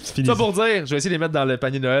avait tombés. c'est fini. Ça pour dire, je vais essayer de les mettre dans le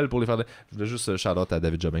panier Noël pour les faire. Je voulais juste shout-out à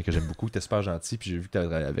David Jobin que j'aime beaucoup. T'es super gentil, puis j'ai vu que t'avais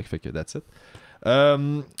travaillé avec, fait que that's it.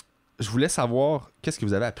 Je voulais savoir qu'est-ce que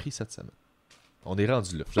vous avez appris cette semaine. On est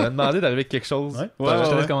rendu là. Je t'avais demandé d'arriver avec quelque chose. Ouais. Ouais, Je te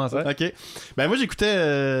ouais. laisse commencer. Ok. Ben moi,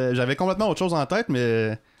 j'écoutais. J'avais complètement autre chose en tête,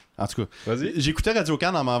 mais. En tout cas, Vas-y. j'écoutais Radio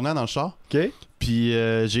Can en m'en venant dans le char. Ok. Puis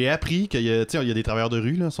j'ai appris qu'il y a, tu sais, il y a des travailleurs de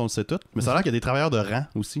rue, là, ça on le sait tout. Mais ça a l'air qu'il y a des travailleurs de rang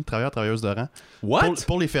aussi, travailleuses de rang. What?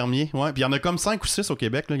 Pour les fermiers, ouais. Puis il y en a comme 5 ou 6 au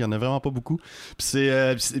Québec, là. Il y en a vraiment pas beaucoup. Puis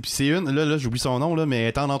c'est une, là j'oublie son nom, là, mais elle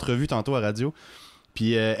est en entrevue tantôt à radio.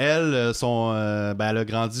 Puis elle, elle a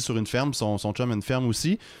grandi sur une ferme, son chum a une ferme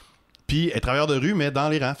aussi. Puis elle est travailleur de rue, mais dans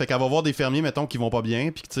les rangs. Fait qu'elle va voir des fermiers, mettons, qui vont pas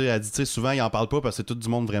bien. Puis tu sais, elle dit, tu sais, souvent, ils en parlent pas parce que c'est tout du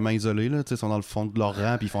monde vraiment isolé, là. Tu sais, ils sont dans le fond de leur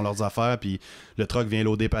rang, puis ils font leurs affaires. Puis le truck vient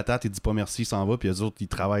loader patates, il dit pas merci, il s'en va. Puis eux autres, ils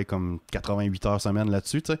travaillent comme 88 heures semaine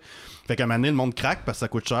là-dessus, tu sais. Fait qu'à un moment donné, le monde craque parce que ça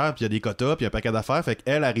coûte cher, puis il y a des quotas, puis il y a un paquet d'affaires. Fait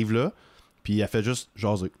qu'elle arrive là, puis elle fait juste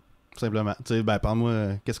jaser. Tout simplement. Tu sais, ben,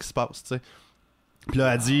 parle-moi, qu'est-ce qui se passe, tu sais. Puis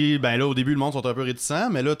là, elle dit, ben là, au début, le monde sont un peu réticents,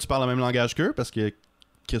 mais là, tu parles le même langage qu'eux parce que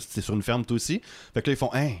c'est sur une ferme, toi aussi. Fait que là, ils font,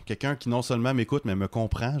 hein, quelqu'un qui non seulement m'écoute, mais me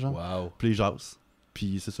comprend, genre. Wow. Puis ils jasent.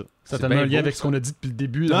 Puis c'est ça. Ça a C'est tellement bien un lien beau, avec ça. ce qu'on a dit depuis le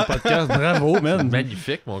début dans le podcast. Bravo, man.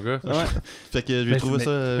 Magnifique, mon gars. Ouais. Fait que j'ai Mais- trouvé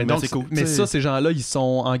ça. mais Mais donc, c'est cool. Mais tu sais. ça, ces gens-là, ils sont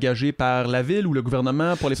engagés par la ville ou le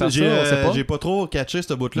gouvernement pour les faire ça, J'ai on sait pas. j'ai pas trop catché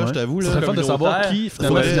ce bout-là, Ouais. je t'avoue. Ce Là. serait le fun de savoir qui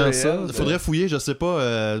finalement Faudrait- finance ça. Faudrait fouiller, je sais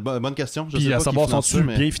pas. Bonne question. Je Puis sais à pas savoir, qui finance sont-ils ça,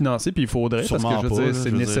 mais- bien financés, puis il faudrait, parce que Sûrement je veux pas, dire, là, c'est je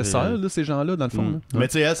veux dire, nécessaire, là, ces gens-là, dans le fond. là. Mais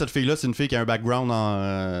tu sais, elle, cette fille-là, c'est une fille qui a un background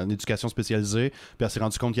en éducation spécialisée, puis elle s'est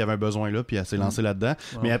rendue compte qu'il y avait un besoin là, puis elle s'est lancée là-dedans.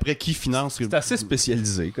 Mais après, qui finance C'est assez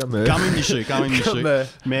spécialisé comme. Quand même niché, quand même niché.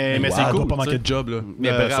 Mais Wow, c'est elle cool. doit pas manquer tu sais. de job, là.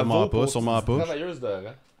 Mais bravo sûrement pas, pour- sûrement pas. Travailleuse de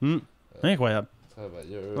rang. Hmm. Incroyable.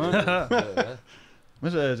 Travailleuse Ouais. de rang.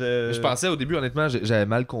 Moi, Je pensais au début, honnêtement, j'avais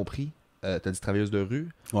mal compris. T'as dit travailleuse de rue.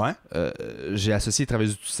 Ouais. J'ai associé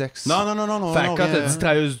travailleuse du sexe. Non. Fait que non, quand rien. t'as dit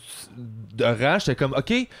travailleuse de rang, j'étais comme,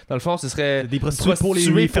 OK, dans le fond, ce serait des prostituées pour les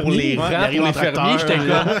prostituées fermiers. rangs, Ouais, il arrive pour les en tracteur, fermiers. J'étais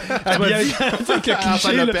là. comme, Ah, bien, avec le En cliché, là,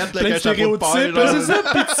 salopette, plein avec de un chapeau de paille, stéréotypes. genre. là, c'est ça.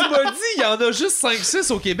 Puis tu m'as dit, il y en a juste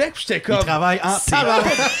 5-6 au Québec. Puis j'étais Il comme, travaille en tabac.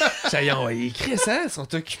 J'étais, ils Chris, hein, ils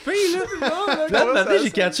sont occupés, là. Puis là, un moment donné,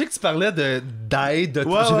 j'ai catché que tu parlais d'aide, de tout.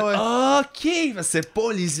 Ouais, J'ai ouais, fait, ouais. Ah, OK, mais c'est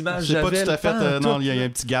pas les images Je sais pas j'avais, tout à fait. le Non, il y a un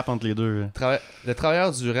petit gap entre les deux. Le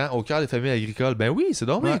travailleur du rang au cœur des familles agricoles. Ben oui, c'est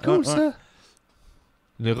donc bien Ouais, cool, ouais, ça.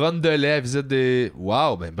 Une ronde de lait, visite des...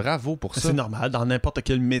 Wow, ben bravo pour ça. C'est normal, dans n'importe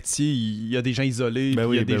quel métier, il y a des gens isolés, Ben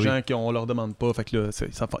puis il y a oui, des ben gens qui on leur demande pas, fait que là,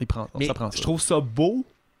 ça prend Mais ça. je trouve ça beau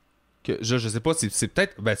que... Je sais pas, c'est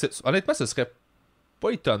peut-être... Ben, honnêtement, ce serait pas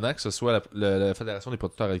étonnant que ce soit la Fédération des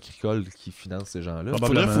producteurs agricoles qui finance ces gens-là.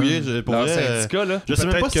 Faudrait fouiller. Pour Leur vrai, syndicat, là. je sais même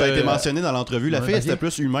Peut-être pas si ça a que- été mentionné dans l'entrevue. La Ouais, fille, ok. c'était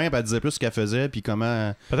plus humain, puis elle disait plus ce qu'elle faisait, puis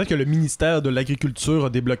comment. Peut-être que le ministère de l'Agriculture a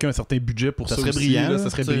débloqué un certain budget pour Ça ça serait aussi, brillant, là. là, Ça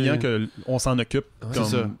serait t'sais. brillant qu'on s'en occupe Ouais, comme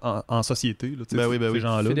c'est ça. en société, là, Ben oui, ben ces oui.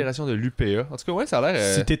 gens-là. Fédération de l'UPA. En tout cas, ouais, ça a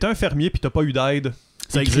l'air... Si t'es un fermier puis t'as pas eu d'aide,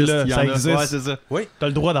 Ça écris-le, existe, il y en ça a. existe. Ouais, c'est ça. T'as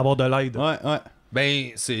le droit d'avoir de l'aide. Ouais, ouais. Ben,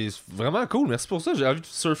 c'est vraiment cool. Merci pour ça. J'ai envie de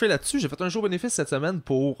surfer là-dessus. J'ai fait un jour bénéfice cette semaine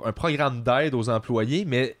pour un programme d'aide aux employés,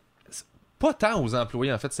 mais pas tant aux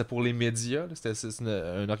employés, en fait. C'était pour les médias. C'est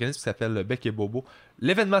un organisme qui s'appelle Bec et Bobo.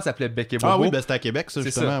 L'événement s'appelait Bec et Bobo. Ah oui, ben c'était à Québec, ça, c'est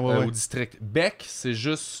justement. ça, Ouais, ouais. au district. Bec, c'est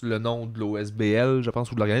juste le nom de l'OSBL, je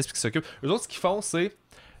pense, ou de l'organisme qui s'occupe. Eux autres, ce qu'ils font, c'est...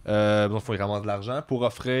 il faut vraiment de l'argent pour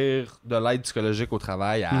offrir de l'aide psychologique au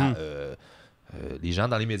travail à les gens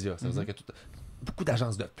dans les médias. Ça veut dire que beaucoup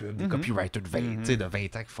d'agences de pub, des copywriters de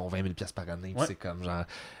 20 ans qui font 20 000$ par année. Puis c'est comme genre,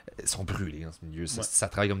 ils sont brûlés dans ce milieu. Ça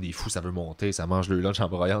travaille comme des fous, ça veut monter, ça mange le lunch en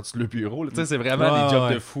broyant sur le bureau. là. Tu sais, c'est vraiment Ouais, des jobs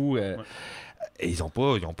ouais. de fous. Et ils ont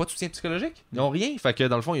pas de soutien psychologique. Ils ont rien. Fait que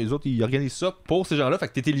dans le fond, les autres, ils organisent ça pour ces gens-là. Fait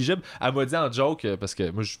que t'es éligible. Elle m'a dit en joke, parce que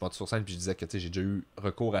moi, je suis monté sur scène puis je disais que j'ai déjà eu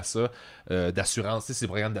recours à ça, d'assurance. Tu sais, c'est des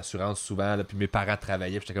programmes d'assurance souvent. Là, puis mes parents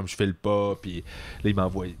travaillaient. Puis j'étais comme, je fais le pas. Puis là,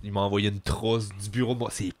 ils m'ont envoyé une trousse du bureau de moi.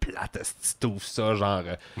 C'est plate, si tu trouves ça. Genre,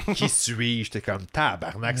 qui suis-je? J'étais comme,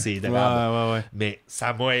 tabarnak, c'est Ouais, drôle. ouais. Mais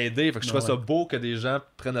ça m'a aidé. Fait que je trouve ça beau que des gens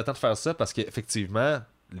prennent le temps de faire ça parce qu'effectivement,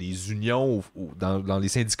 les unions ou dans les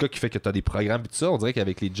syndicats qui fait que tu as des programmes et tout ça, on dirait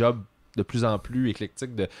qu'avec les jobs de plus en plus éclectiques,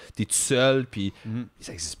 t'es tout seul, puis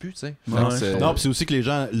ça existe plus, tu sais. Ouais. Non, puis c'est aussi que les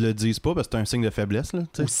gens le disent pas parce que c'est un signe de faiblesse. Là, tu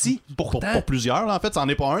sais. Aussi, pour pourtant, plusieurs, là, en fait, c'en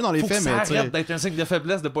est pas un dans les faut que faits, ça mais tu sais. arrête d'être un signe de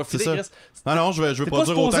faiblesse de pas filer. ça. Chris. Ah non, je veux T'es pas pas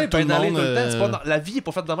dire autant supposé que tout le pédaler monde. tout le temps. C'est pas la vie est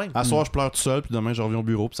pas faite de même. À soir, je pleure tout seul, puis demain, je reviens au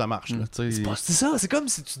bureau, puis ça marche. Là, tu sais. C'est ça, c'est comme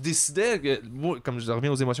si tu décidais, moi, comme je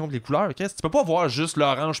reviens aux émotions et les couleurs, tu peux pas voir juste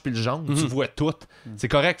l'orange puis le jaune, tu vois tout. C'est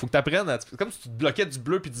correct, faut que tu apprennes. C'est comme si tu te bloquais du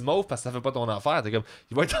bleu puis du mauve parce que ça fait pas ton affaire. T'es comme,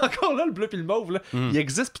 il va être encore là le bleu puis le mauve. Là. Il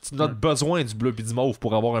existe puis tu n'as besoin du bleu puis du mauve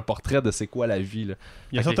pour avoir un portrait de c'est quoi la vie. Là.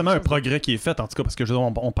 Il y a certainement un progrès qui est fait, en tout cas, parce que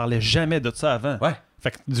on parlait jamais de ça avant. Ouais. Fait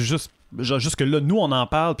que juste que là, nous, on en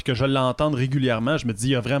parle, puis que je l'entende régulièrement, je me dis,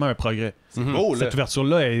 il y a vraiment un progrès. C'est beau, là. Cette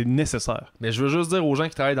ouverture-là est nécessaire. Mais je veux juste dire aux gens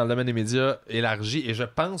qui travaillent dans le domaine des médias élargi, et je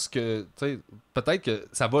pense que, tu sais, peut-être que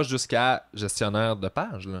ça va jusqu'à gestionnaire de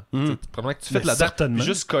page. Là. Probablement que tu fais Mais là-dedans. certainement. Puis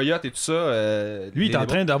juste Coyote et tout ça. Lui, il est en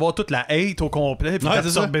train d'avoir toute la hate au complet, puis Ouais,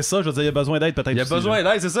 d'absorber ça. Je veux dire, il a besoin d'aide peut-être. Il a aussi, besoin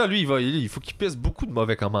là. d'aide, c'est ça. Lui, il faut qu'il pisse beaucoup de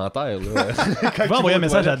mauvais commentaires. Là. Il va envoyer un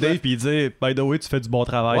message à Dave, puis il dit, by the way, tu fais du bon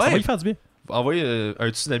travail. Ouais. Ça va lui faire du bien. Envoyer un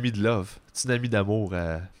tsunami de love, tsunami d'amour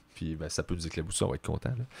puis ben, ça peut nous éclabousser, ça, on va être content.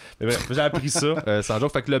 Là. Mais bref, j'ai appris ça sans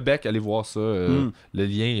joke. Fait que le bec, allez voir ça. Le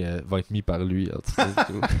lien va être mis par lui.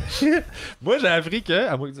 Moi, j'ai appris que,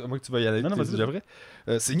 à moins que tu vas y aller, Non, vas-y. déjà vrai.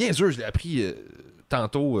 C'est niaiseux, je l'ai appris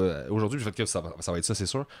tantôt, aujourd'hui, le fait que ça va être ça, c'est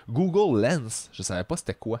sûr. Google Lens, je savais pas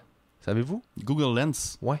c'était quoi. Savez-vous? Google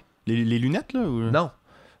Lens. Ouais. Les lunettes, là ou... Non.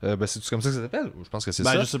 Ben, c'est comme ça que ça s'appelle? Je pense que c'est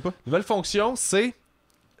Ben, ça. je sais pas. Nouvelle fonction, c'est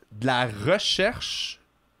de la recherche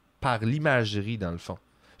par l'imagerie, dans le fond.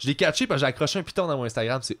 Je l'ai catché parce que j'ai accroché un piton dans mon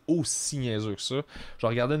Instagram, c'est aussi niaiseux que ça. Je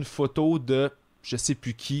regardais une photo de je sais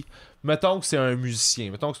plus qui. Mettons que c'est un musicien,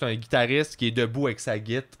 mettons que c'est un guitariste qui est debout avec sa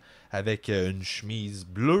guitare, avec une chemise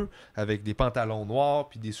bleue, avec des pantalons noirs,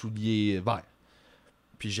 puis des souliers verts.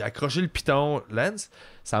 Puis j'ai accroché le piton lens,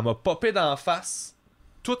 ça m'a popé d'en face.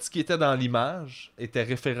 Tout ce qui était dans l'image était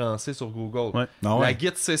référencé sur Google. Ouais. La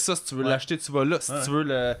guitare, c'est ça. Si tu veux l'acheter, tu vas là. Si tu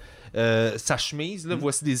veux sa chemise, là,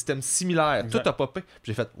 voici des items similaires. Exact. Tout a popé. Puis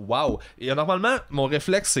j'ai fait « Wow! » Et normalement, mon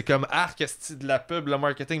réflexe, c'est comme « Arc, esti de la pub, le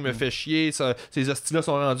marketing me fait chier. Ces hosties-là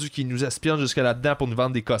sont rendus qui nous espionnent jusque là-dedans pour nous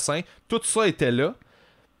vendre des cossins. » Tout ça était là.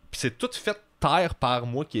 Puis c'est tout fait taire par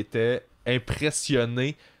moi qui était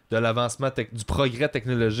impressionné de l'avancement, du progrès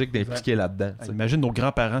technologique d'impliquer là-dedans. Hey, imagine nos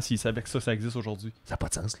grands-parents s'ils savaient que ça existe aujourd'hui. Ça n'a pas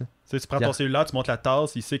de sens, là. Tu sais, tu prends ton cellulaire, tu montes la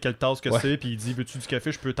tasse, il sait quelle tasse que c'est, puis il dit veux-tu du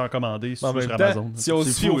café, je peux t'en commander En même sur temps, Amazon. si on se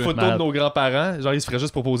fie aux photos de nos grands-parents, genre ils se feraient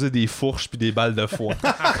juste proposer des fourches puis des balles de foin.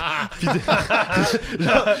 Puis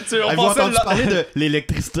genre, tu sais, on Avez-vous pensait entendu parler de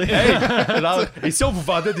l'électricité? Hey, genre, et si on vous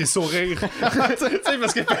vendait des sourires? Tu sais,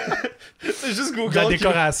 parce que c'est juste Google. De la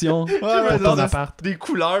décoration ouais, pour ton genre, appart. des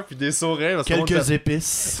couleurs puis des sourires. Parce qu'on Quelques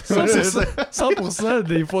épices. Ça, c'est ça. 100%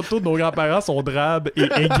 des photos de nos grands-parents sont drabes et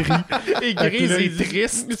aigris. Et grises et Ils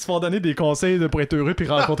tristes. se font donner des conseils pour être heureux puis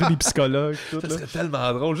rencontrer des psychologues. Tout, Ça là. serait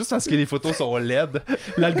tellement drôle, juste parce que les photos sont LED.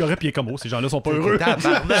 L'algorithme il est comme ces gens-là sont pas heureux.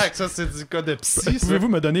 Tabarnak, ça c'est du cas de psy. Ça. Pouvez-vous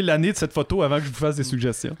me donner l'année de cette photo avant que je vous fasse des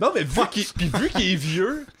suggestions? Non, mais vu qu'il est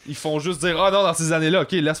vieux, ils font juste dire ah non, dans ces années-là,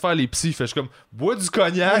 ok, laisse faire les psys. Fait je suis comme bois du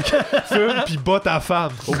cognac, fume, puis bats ta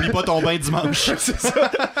femme. Oublie pas ton bain dimanche. C'est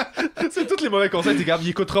ça. C'est tous les mauvais conseils. T'es comme, il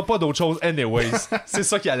écoutera pas d'autres choses, anyways. C'est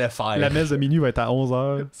ça qu'il allait faire. La messe de minuit va être à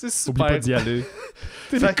 11h. C'est Oublie super. pas d'y aller.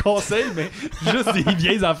 C'est des conseils, mais juste des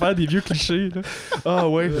vieilles affaires, des vieux clichés. Là. Ah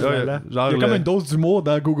ouais. Voilà. Genre Il y a comme une dose d'humour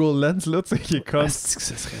dans Google Lens, là, tu sais, qui est comme... Asti que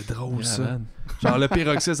ce serait drôle, ça. man. Genre, le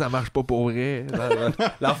peroxyde, ça marche pas pour vrai.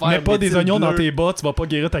 L'affaire Mets pas des méthyle oignons dans bleue. tes bas, tu vas pas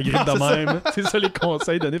guérir ta grippe Non, de c'est même. C'est ça les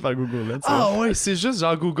conseils donnés par Google Lens. Ah ouais, c'est juste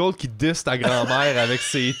genre Google qui diss ta grand-mère avec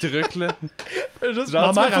ses trucs, là. Juste Genre,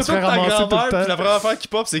 ma tu mère, elle se fais fait photo de ta ramasser tout grand-mère, le puis temps. la première affaire qui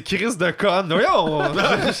pop, c'est Chris de conne. Voyons,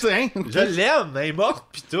 je l'aime, elle est morte,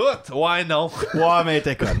 pis tout. Ouais, non. Ouais, mais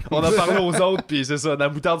t'es conne. On a parlé aux autres, pis c'est ça, la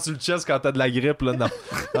moutarde sur le chest quand t'as de la grippe, là, non.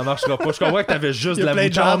 Ça marchera pas. Je comprends que t'avais juste Il y de a la plein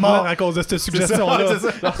de gens moutarde. morts là. à cause de cette C'est ça, suggestion-là. ouais,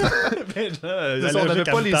 c'est ça. Plein de gens, C'est ça, on allergiques avait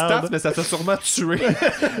à pas les moutarde. stats, mais ça t'a sûrement tué.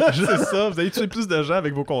 C'est ça, vous avez tué plus de gens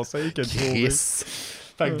avec vos conseils que de Chris.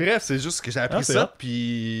 Fait que bref, c'est juste que j'ai appris Ah, c'est ça, hot.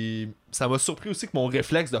 puis ça m'a surpris aussi que mon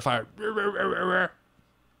réflexe de faire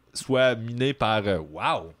soit miné par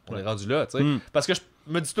wow, on est rendu là, tu sais. Parce que je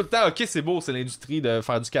me dis tout le temps, ok, c'est beau, c'est l'industrie de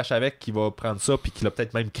faire du cash avec qui va prendre ça, puis qui l'a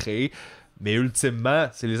peut-être même créé. Mais ultimement,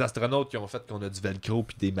 c'est les astronautes qui ont fait qu'on a du velcro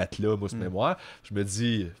puis des matelas mousse mémoire. Je me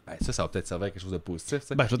dis, ben ça va peut-être servir à quelque chose de positif. Tu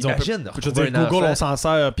sais. Ben, je veux dire, Imagine, je veux dire, retrouver un Google, enfant. on s'en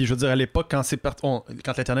sert. Puis je veux dire, à l'époque, quand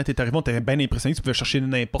l'Internet est arrivé, on était bien impressionné. Tu pouvais chercher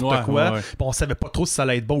n'importe Ouais, quoi. ouais, ouais. Puis on savait pas trop si ça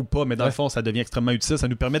allait être bon ou pas. Mais dans le fond, ça devient extrêmement utile. Ça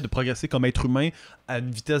nous permet de progresser comme être humain à une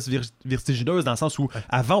vitesse vertigineuse, dans le sens où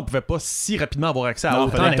avant, on pouvait pas si rapidement avoir accès à Non,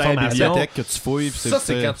 autant fallait que t'ailles à la d'informations. bibliothèque que tu fouilles. puis Ça,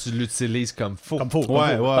 c'est quand tu l'utilises comme faux. Comme faux.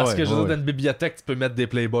 Ouais, ouais. Parce que je veux dire, ouais. dans une bibliothèque, tu peux mettre des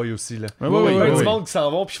Playboy aussi. Là. Ouais, Il ouais, y a ouais, du ouais. monde qui s'en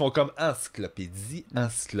vont puis ils font comme encyclopédie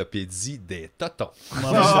des totons.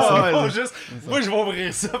 Ah, Ils font juste, moi, je vais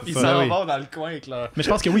ouvrir ça puis ils Ouais, s'en oui. vont dans le coin avec leur... Mais je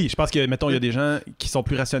pense que oui, je pense que, mettons, il y a des gens qui sont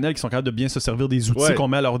plus rationnels, qui sont capables de bien se servir des outils Ouais. qu'on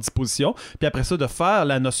met à leur disposition. Puis après ça, de faire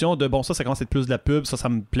la notion de bon, ça commence à être plus de la pub, ça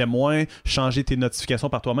me plaît moins, changer tes notifications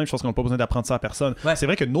par toi-même, je pense qu'on n'a pas besoin d'apprendre ça à personne. Ouais. C'est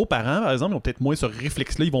vrai que nos parents, par exemple, ils ont peut-être moins ce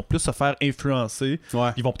réflexe-là, ils vont plus se faire influencer,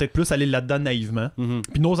 Ouais. ils vont peut-être plus aller là-dedans naïvement. Mhm.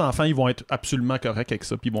 Puis nos enfants, ils vont être absolument corrects avec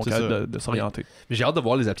ça, puis ils vont être C'est capables de s'orienter. Mais j'ai hâte de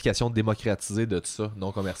voir les applications démocratisées de tout ça,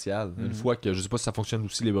 non commerciales. Une fois que, je sais pas si ça fonctionne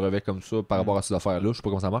aussi les brevets comme ça par rapport à ces affaires-là, je sais pas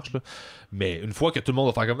comment ça marche, là. Mais une fois que tout le monde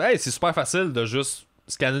va faire comme, hey, c'est super facile de juste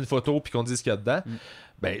scanner une photo puis qu'on dise ce qu'il y a dedans,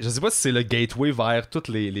 ben, je sais pas si c'est le gateway vers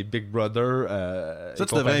tous les Big Brother. Ça,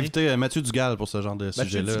 tu devrais inviter Mathieu Dugal pour ce genre de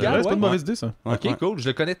sujet-là. Dugal, Ouais, c'est pas ouais. une mauvaise idée, ça. Ouais, Ok, ouais. cool. Je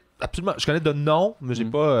le connais absolument. Je connais de nom, mais j'ai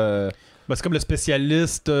pas. Ben, c'est comme le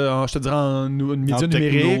spécialiste, je te dirais, en médias En techno,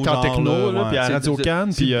 numériques, en genre, techno, là, là, ouais. puis à C'est- Radio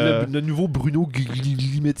Cannes. C'est Puis le nouveau Bruno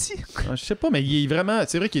Glimetti. je sais pas, mais il est vraiment.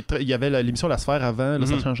 C'est vrai qu'il y avait l'émission La Sphère avant, là,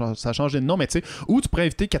 ça a changé de nom, mais tu sais, où tu pourrais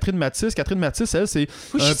inviter Catherine Matisse. Catherine Matisse, elle, c'est.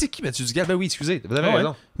 Oui, je sais qui, Mathieu Dugal. Ben oui, excusez. Vous avez Ah ouais.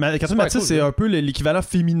 raison. Mais Catherine Super Matisse, cool, c'est là. un peu l'équivalent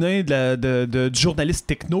féminin du journaliste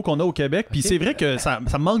techno qu'on a au Québec. Puis Ok. c'est vrai que ça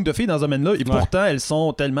manque de filles dans ce domaine-là, et pourtant, elles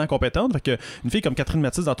sont tellement compétentes. Fait que une fille comme Catherine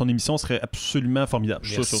Matisse dans ton émission serait absolument formidable.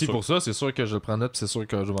 Je suis sûr, Merci sûr. pour ça. C'est sûr que je le prends note, puis c'est sûr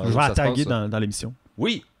que je vais Je vais la taguer dans l'émission.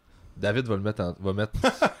 Oui. David va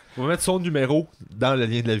mettre son numéro dans le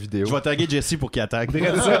lien de la vidéo. Je vais taguer Jesse pour qu'il attaque.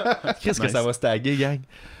 Qu'est-ce que ça va se taguer, gang?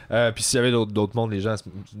 Puis s'il y avait d'autres mondes, les gens...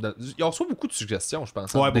 Ils reçoivent beaucoup de suggestions, je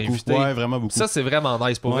pense. Ouais, beaucoup. Ouais, vraiment beaucoup. Ça, c'est vraiment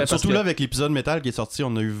nice pour vrai. Surtout là, avec l'épisode métal qui est sorti,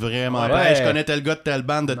 on a eu vraiment... Ouais. Hey, je connais tel gars de telle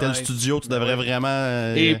bande, de tel studio, tu devrais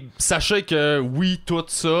vraiment... Et sachez que, oui, tout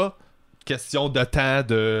ça, question de temps,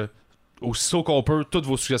 aussitôt qu'on peut, toutes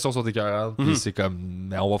vos suggestions sont écœurantes. Puis c'est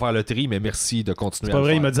comme, on va faire le tri, mais merci de continuer C'est pas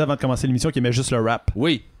vrai, il faire. m'a dit avant de commencer l'émission qu'il aimait juste le rap.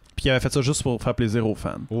 Oui. Puis il avait fait ça juste pour faire plaisir aux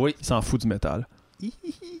fans. Oui. Il s'en fout du métal.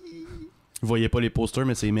 Vous voyez pas les posters,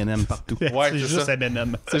 mais c'est Eminem partout. Ouais, c'est juste ça.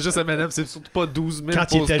 Eminem. C'est juste Eminem, c'est surtout pas 12 000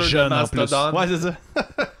 Quand il était posters jeune, de en plus. Mastodon. Ouais, c'est ça.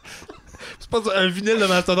 C'est pas un vinyle de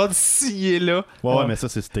Mastodon signé là. Ouais, mais ça,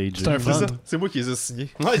 c'est stage. C'est un C'est ça. front. C'est moi qui les ai signés.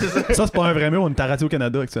 Ouais, c'est ça. Ça, c'est pas un vrai mur, on est à Radio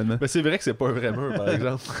Canada actuellement. Mais c'est vrai que c'est pas un vrai mur, par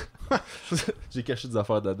exemple. J'ai caché des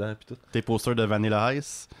affaires dedans pis tout. Tes posters de Vanilla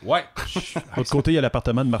Ice. Ouais. De l'autre côté, il y a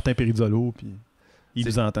l'appartement de Martin Perizzolo, puis il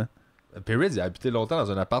vous entend. Perry, il a habité longtemps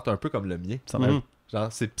dans un appart un peu comme le mien. Ça m'aide. Genre,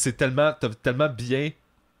 c'est tellement... T'as tellement bien...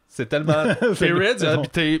 C'est tellement... Perry, il a bon.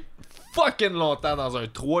 habité fucking longtemps dans un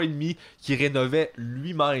 3,5 qui rénovait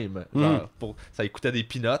lui-même. Genre, ça lui coûtait des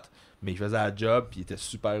peanuts, mais il faisait la job, puis il était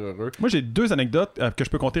super heureux. Moi, j'ai 2 anecdotes que je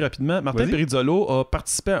peux compter rapidement. Martin Vas-y. Perizzolo a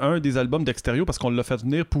participé à un des albums d'Extérieur parce qu'on l'a fait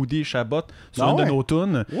venir Poudy et Chabot sur Ah une ouais? de nos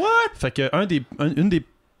tunes. What? Fait que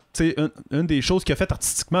une des choses qu'il a fait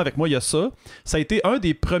artistiquement avec moi, il y a ça. Ça a été un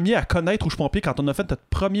des premiers à connaître Rouge Pompier quand on a fait notre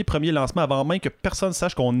premier lancement avant même que personne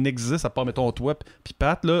sache qu'on existe, à part, mettons, toi puis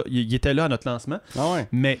Pat, là, il était là à notre lancement. Ah ouais.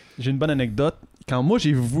 Mais j'ai une bonne anecdote. Quand moi,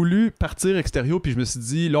 j'ai voulu partir Extérieur, puis je me suis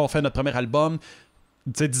dit, là, on fait notre premier album.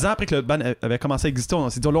 Tu sais, 10 ans après que le band avait commencé à exister, on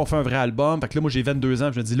s'est dit, là, on fait un vrai album. Fait que là, moi, j'ai 22 ans,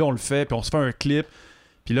 puis je me dis, là, on le fait, puis on se fait un clip.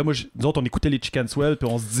 Puis là, moi, nous autres, on écoutait les Chicken Swell, puis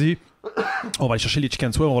on se dit, on va aller chercher les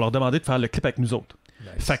Chicken Swell, on va leur demander de faire le clip avec nous autres.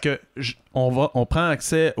 Nice. Fait que on prend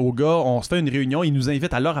accès aux gars, on se fait une réunion, ils nous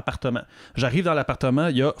invitent à leur appartement. J'arrive dans l'appartement,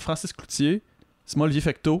 il y a Francis Cloutier, Simon Olivier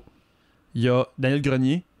Fecteau, il y a Daniel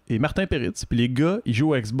Grenier et Martin Peritz. Puis les gars, ils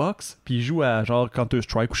jouent à Xbox, puis ils jouent à genre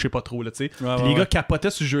Counter-Strike ou je sais pas trop, là, tu sais. Puis les gars capotaient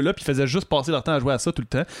ce jeu-là, puis ils faisaient juste passer leur temps à jouer à ça tout le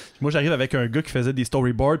temps. Puis moi, j'arrive avec un gars qui faisait des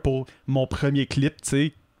storyboards pour mon premier clip, tu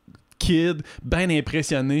sais. Kid, bien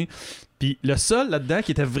impressionné. Puis le seul là-dedans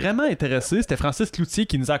qui était vraiment intéressé, c'était Francis Cloutier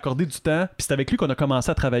qui nous a accordé du temps. Puis c'est avec lui qu'on a commencé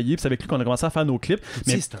à travailler. Puis c'est avec lui qu'on a commencé à faire nos clips.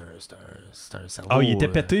 Mais C'est un cerveau... ah, il était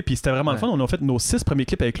pété, puis c'était vraiment le fun. On a fait nos 6 premiers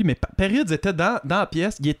clips avec lui, mais Perids était dans la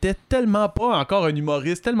pièce. Il était tellement pas encore un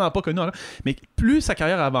humoriste, tellement pas connu. Mais plus sa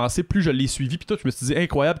carrière a avancé, plus je l'ai suivi. Puis tout, je me suis dit,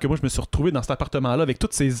 incroyable que moi, je me suis retrouvé dans cet appartement-là avec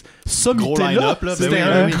toutes ces sommités-là. line-up, là. C'était Ben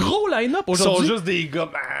oui, un oui. gros line-up Ils sont aujourd'hui. juste des gars...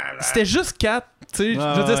 C'était juste 4. Tu sais, je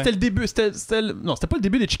veux dire, ouais. c'était le début. Non, c'était pas le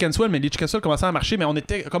début des Chicken Swell, mais les Chicken Swell commençaient à marcher, mais on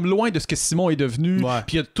était comme loin de ce que Simon est devenu. Ouais.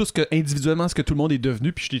 Puis il y a tout ce que, individuellement, ce que tout le monde est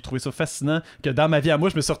devenu. Puis je l'ai trouvé ça fascinant que dans ma vie à moi,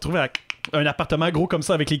 je me suis retrouvé avec un appartement gros comme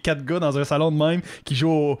ça avec les 4 gars dans un salon de même qui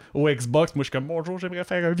jouent au Xbox. Moi, je suis comme, bonjour, j'aimerais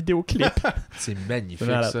faire un vidéoclip. C'est magnifique,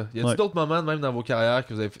 Voilà. ça. Y a-t-il Ouais. d'autres moments, même dans vos carrières,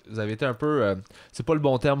 que vous avez été un peu... c'est pas le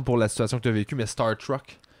bon terme pour la situation que tu as vécue, mais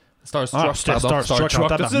Starstruck. Starstruck, Ah, j'étais pardon. Starstruck en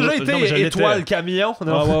T'as-tu déjà tabarnouche. Non, mais je été l'étais. étoile camion?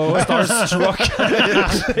 Ah, ouais. Starstruck.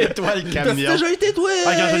 Étoile camion. été toi?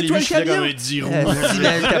 Ah, quand je l'ai vu, je faisais comme un 10 roues.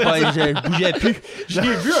 Je bougeais plus. J'ai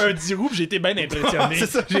vu un 10 roues, j'ai été bien impressionné.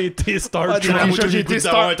 J'ai été Star Ah, Trek. j'ai été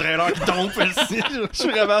Star- un trailer qui tombe ici. Je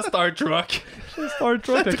suis vraiment Star Trek. Star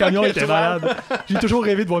Trek, le camion était malade. J'ai toujours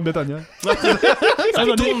rêvé de voir une bétonnière.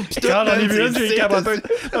 Tourne, pis tout, Quand j'en ai man, vu une, c'est j'ai capoté.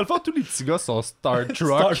 Dans le fond, tous les petits gars sont Star Trek.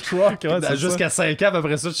 Star Trek, ouais, c'est Jusqu'à 5 ans,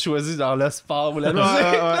 après ça, tu choisis dans le sport ou la Ouais,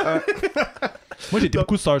 musique. ouais. Moi, j'ai été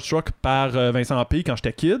beaucoup starstruck par Vincent P. quand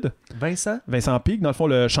j'étais kid. Vincent? Vincent P, dans le fond,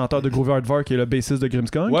 le chanteur de Groovy Hardware qui est le bassiste de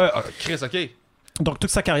Grimmskong. Ouais, Chris, ok. Donc, toute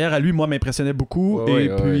sa carrière à lui, moi, m'impressionnait beaucoup. Ouais,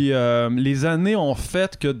 et ouais, puis, les années ont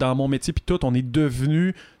fait que dans mon métier, puis tout, on est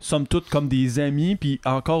devenus, somme toute, comme des amis. Puis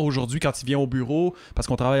encore aujourd'hui, quand il vient au bureau, parce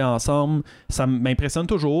qu'on travaille ensemble, ça m'impressionne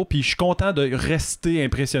toujours. Puis je suis content de rester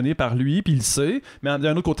impressionné par lui, puis il le sait. Mais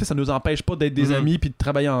d'un autre côté, ça ne nous empêche pas d'être des amis puis de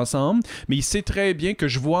travailler ensemble. Mais il sait très bien que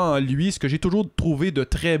je vois en lui ce que j'ai toujours trouvé de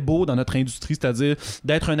très beau dans notre industrie, c'est-à-dire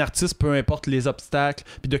d'être un artiste, peu importe les obstacles,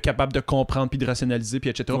 puis de capable de comprendre, puis de rationaliser, puis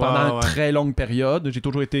etc. Pendant une très longue période. J'ai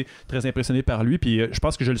toujours été très impressionné par lui, puis je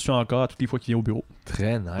pense que je le suis encore à toutes les fois qu'il vient au bureau.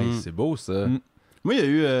 Très nice, c'est beau ça. Moi, il y a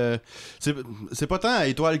eu. C'est pas tant à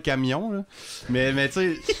Étoile Camion, là. Mais tu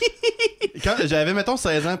sais. Quand j'avais, mettons,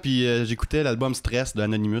 16 ans, puis j'écoutais l'album Stress de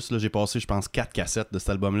Anonymous, là, j'ai passé, je pense, 4 cassettes de cet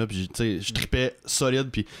album-là, puis tu sais, je tripais solide,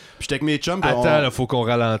 puis j'étais avec mes chums. Attends, là, faut qu'on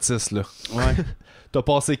ralentisse, là. Ouais. T'as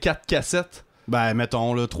passé 4 cassettes? Ben,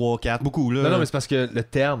 mettons, là, 3, 4, beaucoup, là. Non, mais c'est parce que le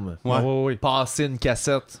terme, Ouais. passer une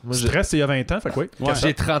cassette. Moi, Stress, c'est il y a 20 ans, fait que oui. Ouais.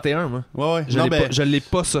 j'ai 31, moi. Ouais. Je Non, l'ai ben, pas, je l'ai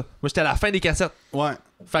pas, ça. Moi, j'étais à la fin des cassettes. ouais.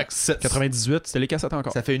 Fait que 98, c'était les cassettes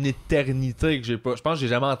encore. ça fait une éternité que j'ai pas. Je pense que j'ai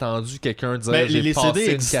jamais entendu quelqu'un dire. Ben, j'ai les passé CD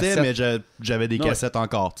une existaient, cassette. mais j'avais des Ouais. cassettes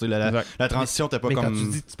encore. Tu sais, la transition t'es pas Mais comme. quand tu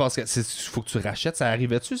dis, tu penses que faut que tu rachètes, ça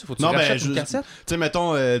arrivait-tu? Faut que tu Non, ben, rachètes une cassette? Tu sais,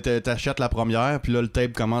 mettons, t'achètes la première, puis là, le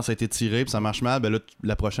tape commence à être étiré, puis ça marche mal. Ben là,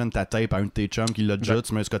 la prochaine, ta tape à un de tes chums qui l'a déjà,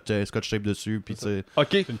 tu mets un scotch tape dessus, puis tu sais. Ok.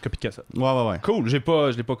 C'est une copie de cassette. Ouais. Cool. Je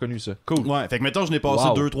l'ai pas connu ça. Cool. Ouais, fait que mettons, je n'ai passé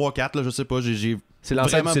Wow. 2, 3, 4, là, je sais pas, j'ai C'est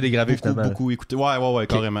l'ancêtre vraiment du CD gravé finalement. beaucoup écouté. Ouais,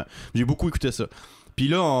 carrément. J'ai beaucoup écouté ça. Puis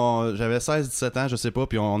là, j'avais 16-17 ans, je sais pas,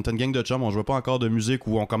 puis on était une gang de chums, on jouait pas encore de musique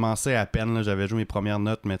ou on commençait à peine, là, j'avais joué mes premières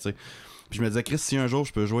notes, mais tu sais. Puis je me disais, Chris, si un jour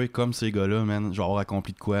je peux jouer comme ces gars-là, man, je vais avoir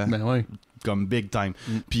accompli de quoi, Ben ouais. comme big time.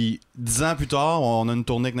 Puis 10 ans plus tard, on a une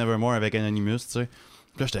tournée avec Nevermore avec Anonymous, tu sais.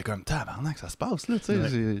 Puis là, j'étais comme, tabarnak, ça se passe, là, tu sais.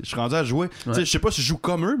 Je suis rendu à jouer. Tu sais, je sais pas si je joue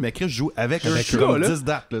comme eux, mais Chris, je joue avec eux. Je suis comme 10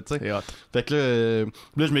 dates, là, tu sais. C'est hot. Fait que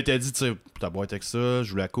là, je m'étais dit, tu sais, t'as beau être avec ça, je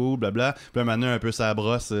joue la cool, blabla. Puis là, maintenant, un peu ça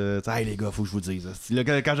brosse. Tu sais, hey les gars, faut que je vous dise. Là,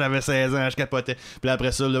 quand j'avais 16 ans, je capotais. Puis là,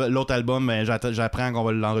 après ça, l'autre album, ben, j'apprends qu'on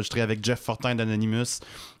va l'enregistrer avec Jeff Fortin d'Anonymous.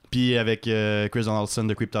 Puis avec Chris Donaldson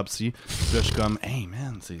de Cryptopsy. Puis là, je suis comme, hey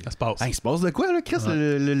man, Ça se passe. hey, il se passe de quoi, là, Chris?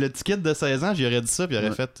 Ouais. Le petit kid de 16 ans, j'y aurais dit ça, puis il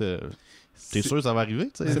aurait fait. T'es sûr que ça va arriver?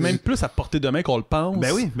 Tu sais? C'est même plus à portée de main qu'on le pense.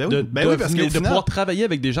 Ben oui. De, Ben oui, parce de qu'au final- pouvoir travailler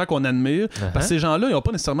avec des gens qu'on admire. Parce que ces gens-là, ils n'ont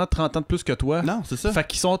pas nécessairement 30 ans de plus que toi. Non, c'est ça. Fait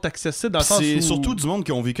qu'ils sont accessibles dans le Puis sens où... c'est surtout du monde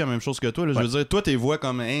qui ont vécu la même chose que toi. Là. Je veux dire, toi, t'es vois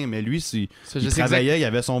comme, hein, mais lui, il travaillait, il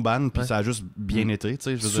avait son ban, puis ça a juste bien été. Tu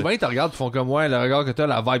sais, je veux Souvent, ils te regardent et font comme, ouais, le regard que t'as,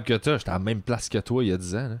 la vibe que t'as, j'étais à la même place que toi il y a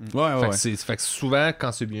 10 ans. Là. dire. Ouais. Fait que souvent,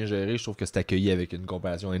 quand c'est bien géré, je trouve que c'est accueilli avec une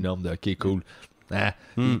compassion énorme de OK, cool. Ah,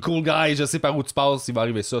 cool guy, je sais par où tu passes, il va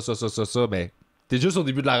arriver ça, mais t'es juste au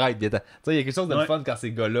début de la ride. Tu sais, il y a quelque chose de fun quand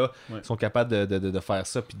ces gars-là sont capables de faire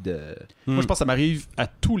ça. Puis de... Moi, je pense que ça m'arrive à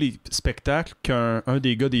tous les spectacles qu'un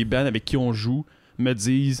des gars des bands avec qui on joue me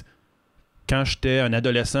dise quand j'étais un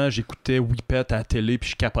adolescent, j'écoutais Whippet à la télé puis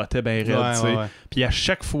je capotais ben raide, tu sais. Puis à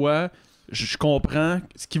chaque fois, je comprends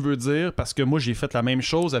ce qu'il veut dire parce que moi, j'ai fait la même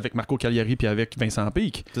chose avec Marco Cagliari puis avec Vincent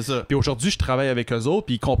Pic. C'est ça. Puis aujourd'hui, je travaille avec eux autres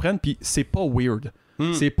puis ils comprennent puis c'est pas weird.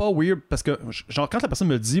 C'est pas weird parce que, genre, quand la personne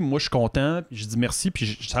me le dit, moi je suis content, puis je dis merci,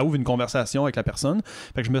 puis ça ouvre une conversation avec la personne.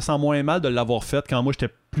 Fait que je me sens moins mal de l'avoir fait quand moi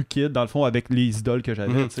j'étais plus kid, dans le fond, avec les idoles que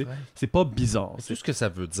j'avais. Tu sais. C'est pas bizarre. Tout ce que ça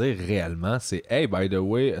veut dire réellement, c'est hey, by the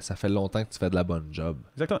way, ça fait longtemps que tu fais de la bonne job.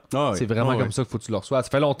 Exactement. C'est vraiment comme ça qu'il faut que tu le reçois. Ça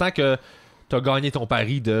fait longtemps que t'as gagné ton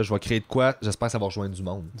pari de je vais créer de quoi, j'espère que ça va rejoindre du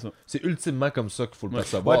monde. C'est ultimement comme ça qu'il faut le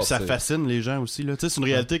percevoir. Ouais, puis ça fascine les gens aussi. Tu sais, c'est une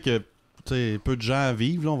réalité que. T'sais, peu de gens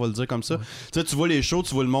vivent, là, on va le dire comme ça. Tu vois les shows,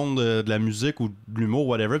 tu vois le monde de la musique ou de l'humour,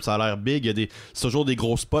 whatever, pis ça a l'air big. C'est toujours des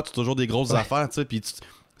gros spots, c'est toujours des grosses affaires, tu sais. Puis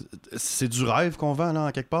c'est du rêve qu'on vend, là,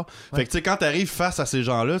 en quelque part. Fait que, tu sais, quand t'arrives face à ces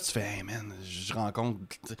gens-là, tu fais, hey man, je rencontre.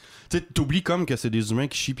 Tu sais, t'oublies comme que c'est des humains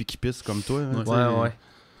qui chient et qui pissent comme toi. Hein, ouais.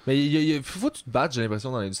 Mais il faut que tu te battes, j'ai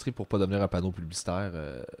l'impression, dans l'industrie pour pas devenir un panneau publicitaire.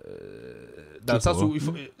 Dans le sens où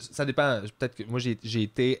ça dépend. Peut-être que moi, j'ai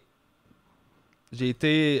été.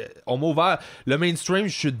 On m'a ouvert. Le mainstream,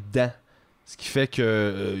 je suis dedans. Ce qui fait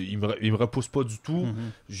que il me repousse pas du tout.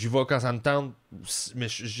 J'y vais quand ça me tente. Mais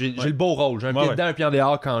j'ai le beau rôle. J'ai un pied dedans, un pied en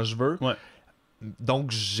dehors quand je veux.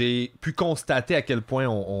 Donc, j'ai pu constater à quel point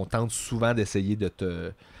on tente souvent d'essayer de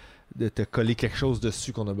te coller quelque chose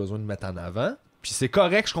dessus qu'on a besoin de mettre en avant. Puis c'est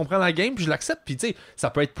correct, je comprends la game, puis je l'accepte. Puis tu sais, ça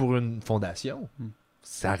peut être pour une fondation.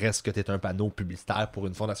 Ça reste que t'es un panneau publicitaire pour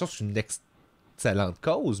une fondation. C'est une excellente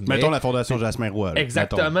cause. Mais... Mettons la Fondation Jasmin Roy.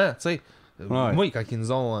 Exactement, tu sais. Ouais. Moi, quand ils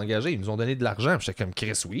nous ont engagés, ils nous ont donné de l'argent. J'étais comme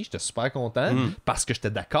Chris, oui, j'étais super content parce que j'étais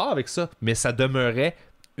d'accord avec ça. Mais ça demeurait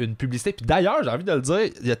une publicité. Puis d'ailleurs, j'ai envie de le dire,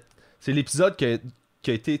 c'est l'épisode qui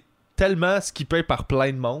a été tellement skippé par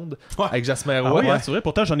plein de monde avec Jasmin Roy. C'est vrai,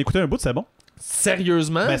 pourtant j'en ai écouté un bout, c'est bon.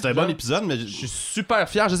 Sérieusement, c'est un bon épisode, mais je suis super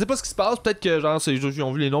fier. Je sais pas ce qui se passe. Peut-être que genre ils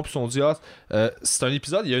ont vu les noms puis ils se sont dit c'est un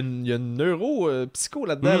épisode. Il y a une neuro-psycho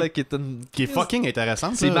là-dedans là, qui est fucking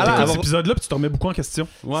intéressante. C'est T'écoutes malade. cet épisode-là puis tu te remets beaucoup en question.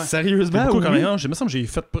 Sérieusement, Beaucoup oui. quand même. J'ai me semble que j'ai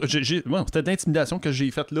fait. C'était d'intimidation que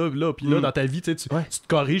j'ai faite là puis là dans ta vie, tu te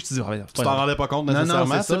corriges, tu te dis tu t'en rendais pas compte Non,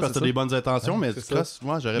 nécessairement, c'est ça, parce que t'as des bonnes intentions, mais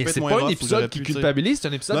j'aurais Mais pu être c'est moins pas rough un ou épisode j'aurais qui pu, culpabilise, c'est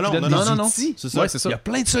un épisode qui donne des outils. C'est ça. Il y a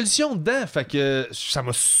plein de solutions dedans. Fait que ça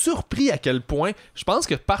m'a surpris à quel point. Je pense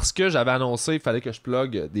que parce que j'avais annoncé, il fallait que je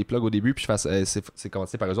plug des plugs au début, puis je fasse c'est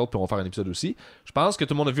commencé par eux autres, puis on va faire un épisode aussi. Je pense que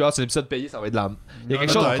tout le monde a vu, c'est un épisode payé, ça va être de la. Il y a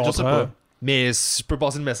quelque chose. Je sais pas. Mais si je peux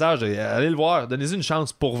passer le message, allez le voir, donnez-y une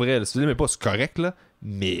chance pour vrai. Là. Si vous l'aimez pas, c'est correct, là.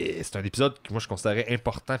 Mais c'est un épisode que moi je considérais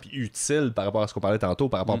important puis utile par rapport à ce qu'on parlait tantôt,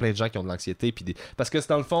 par rapport à plein de gens qui ont de l'anxiété. Parce que c'est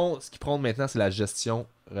dans le fond, ce qu'ils prônent maintenant, c'est la gestion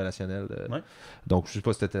relationnelle. Donc je sais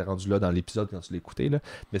pas si t'étais rendu là dans l'épisode quand tu l'écoutais, là,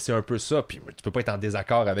 mais c'est un peu ça. Puis tu peux pas être en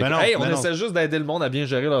désaccord avec. On essaie juste d'aider le monde à bien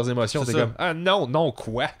gérer leurs émotions. C'est comme non,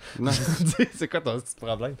 quoi? Non. C'est quoi ton petit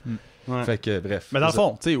problème? Ouais. Fait que bref. Mais dans le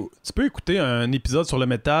fond, tu peux écouter un épisode sur le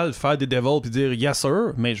métal, faire des devils puis dire yes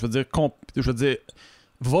sir, mais je veux dire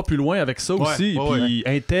va plus loin avec ça aussi, puis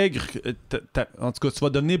intègre. En tout cas, tu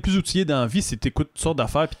vas devenir plus outillé dans la vie si tu écoutes toutes sortes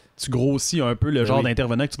d'affaires, puis tu grossis un peu le genre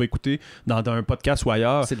d'intervenant que tu vas écouter dans un podcast ou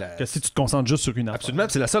ailleurs, que si tu te concentres juste sur une affaire. Absolument,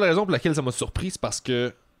 c'est la seule raison pour laquelle ça m'a surpris, c'est parce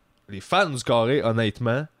que les fans du carré,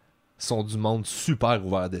 honnêtement, sont du monde super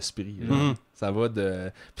ouvert d'esprit. Ça va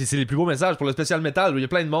de. Puis c'est les plus beaux messages pour le spécial métal. Il y a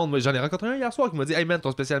plein de monde. Moi, j'en ai rencontré un hier soir qui m'a dit hey man,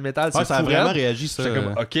 ton spécial métal, c'est ça a vraiment réagi, ça. J'étais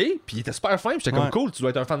comme ok. Puis il était super fin. J'étais comme cool, tu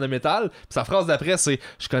dois être un fan de métal. Puis sa phrase d'après, c'est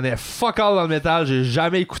je connais fuck all dans le métal, j'ai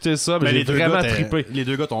jamais écouté ça, mais j'ai vraiment trippé. Les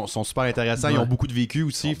deux gars sont super intéressants. Ils ont beaucoup de vécu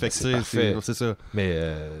aussi. Fait que c'est ça. Mais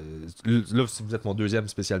là, si vous êtes mon deuxième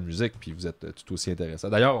spécial musique, puis vous êtes tout aussi intéressant.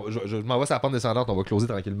 D'ailleurs, je m'en vais sur la pente descendante. On va closer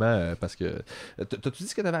tranquillement parce que. T'as-tu dit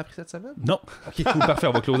ce que t'avais appris cette semaine? Non. Ok, cool, parfait.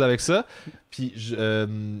 On va closer avec ça. Puis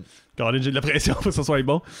Caroline, j'ai de la pression pour que ça soit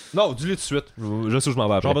bon. Non, dis-le tout de suite. Je sais où je m'en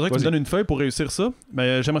vais après. J'aurais besoin que tu me donnes une feuille pour réussir ça.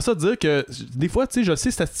 Mais j'aimerais ça te dire que des fois, tu sais, je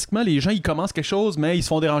sais statistiquement, les gens ils commencent quelque chose, mais ils se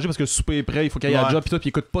font déranger parce que le souper est prêt, il faut qu'il y ait un job, puis ils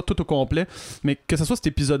écoutent pas tout au complet. Mais que ce soit cet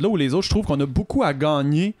épisode-là ou les autres, je trouve qu'on a beaucoup à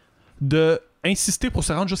gagner de insister pour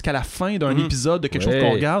se rendre jusqu'à la fin d'un épisode de quelque chose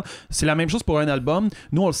qu'on regarde. C'est la même chose pour un album.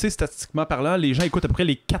 Nous, on le sait statistiquement parlant, les gens écoutent à peu près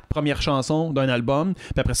les 4 premières chansons d'un album,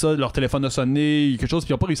 puis après ça, leur téléphone a sonné, quelque chose,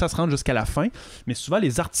 puis ils n'ont pas réussi à se rendre jusqu'à la fin. Mais souvent,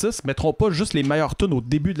 les artistes mettront pas juste les meilleures tunes au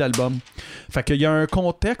début de l'album. Fait qu'il y a un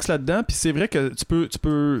contexte là-dedans, puis c'est vrai que tu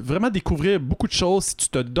peux vraiment découvrir beaucoup de choses si tu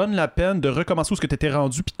te donnes la peine de recommencer où ce que tu étais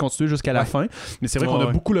rendu, puis de continuer jusqu'à la fin. Mais c'est vrai qu'on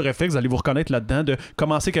a beaucoup le réflexe, d'aller vous reconnaître là-dedans, de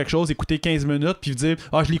commencer quelque chose, écouter 15 minutes, puis dire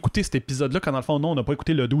je l'ai écouté cet épisode-là, quand dans le fond, non, on n'a pas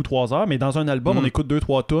écouté le 2 ou 3 heures, mais dans un album, on écoute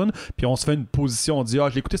 2-3 tunes, puis on se fait une position, on dit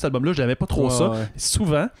je l'ai écouté cet album-là, j'aimais pas trop ça.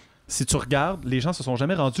 Souvent, si tu regardes, les gens se sont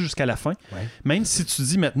jamais rendus jusqu'à la fin. Même si tu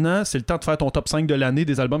dis maintenant, c'est le temps de faire ton top 5 de l'année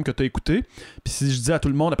des albums que tu as écoutés. Puis si je dis à tout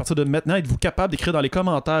le monde, à partir de maintenant, êtes-vous capable d'écrire dans les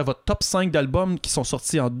commentaires votre top 5 d'albums qui sont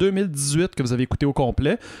sortis en 2018 que vous avez écouté au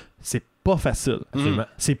complet, c'est pas facile.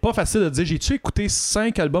 C'est pas facile de dire j'ai-tu écouté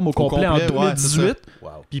 5 albums au complet en 2018,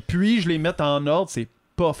 puis je les mettre en ordre, c'est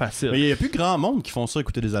pas facile. Mais il n'y a plus grand monde qui font ça,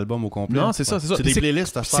 écouter des albums au complet. Non, c'est ça. C'est des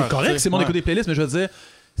playlists à faire. C'est correct, c'est mon écoute des playlists, mais je veux dire,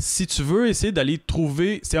 si tu veux essayer d'aller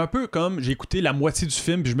trouver, c'est un peu comme j'ai écouté la moitié du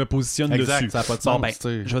film puis je me positionne dessus. Ça n'a pas de sens.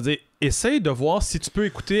 Je veux dire, essaye de voir si tu peux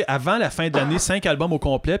écouter avant la fin de l'année 5 albums au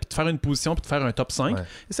complet puis de faire une position puis de faire un top 5.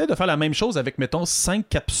 Essaye de faire la même chose avec, mettons, 5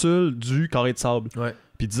 capsules du Carré de sable.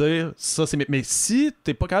 Puis dire ça c'est mais si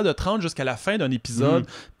t'es pas capable de te rendre jusqu'à la fin d'un épisode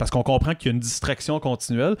parce qu'on comprend qu'il y a une distraction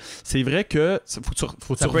continuelle, c'est vrai que ça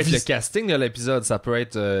peut être le casting de l'épisode, ça peut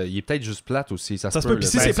être il est peut-être juste plate aussi, ça se peut. Puis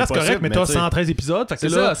si c'est plate, c'est correct, mais t'as 113 épisodes, fait que c'est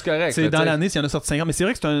là, c'est correct. C'est dans l'année s'il y en a sorti 50, mais c'est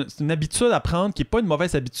vrai que c'est une habitude à prendre qui est pas une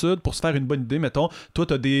mauvaise habitude pour se faire une bonne idée. Mettons, toi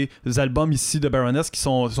t'as des albums ici de Baroness qui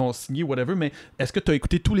sont signés whatever, mais est-ce que t'as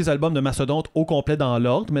écouté tous les albums de Mastodonte au complet dans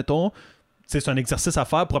l'ordre, mettons? C'est un exercice à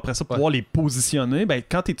faire pour après ça pouvoir les positionner. Ben,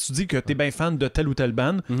 quand tu dis que tu es bien fan de telle ou telle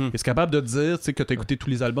band, es-tu capable de dire que tu as écouté tous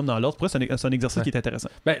les albums dans l'ordre? C'est un exercice qui est intéressant.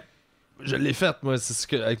 Ben, je l'ai fait, moi, c'est ce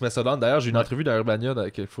que, avec Mastodon. D'ailleurs, j'ai une entrevue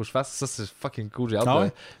d'Urbania qu'il faut que je fasse. Ça, c'est fucking cool. J'ai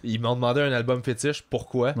hâte. Ils m'ont demandé un album fétiche.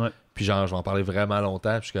 Pourquoi? Puis genre, je vais en parler vraiment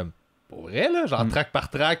longtemps. Puis je suis comme, pour vrai, là? Genre, track par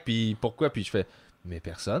track. Puis pourquoi? Puis je fais, mais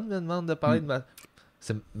personne me demande de parler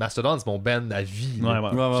de Mastodon, c'est mon band à vie.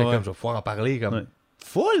 Comme, je vais pouvoir en parler comme...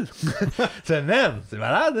 Full! C'est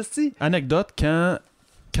malade, c'ti. Anecdote, quand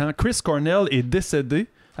Chris Cornell est décédé,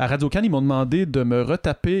 à Radio-Can, ils m'ont demandé de me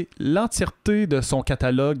retaper l'entièreté de son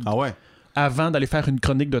catalogue avant d'aller faire une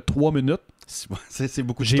chronique de 3 minutes. C'est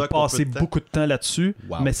beaucoup de J'ai passé beaucoup de temps là-dessus,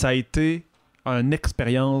 mais ça a été une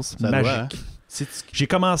expérience magique. J'ai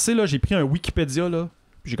commencé, là, j'ai pris un Wikipédia, là,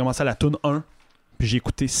 puis j'ai commencé à la tune 1, puis j'ai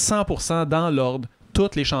écouté 100% dans l'ordre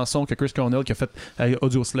toutes les chansons que Chris Cornell qui a fait avec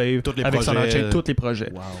Audioslave, avec Son Chain, tous les projets.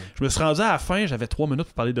 Je me suis rendu à la fin, j'avais 3 minutes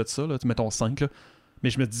pour parler de ça, là, mettons 5, là. Mais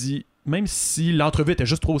je me dis, même si l'entrevue était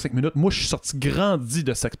juste 3 ou 5 minutes, moi je suis sorti grandi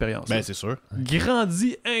de cette expérience. Ben c'est sûr.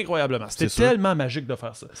 Grandi incroyablement. C'était tellement magique de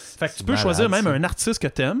faire ça. Fait que tu peux choisir même un artiste que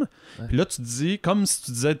t'aimes, puis là tu te dis, comme si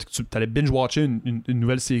tu disais que tu allais binge-watcher une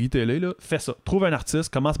nouvelle série télé, là, fais ça. Trouve un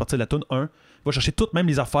artiste, commence à partir de la tune 1, va chercher toutes, même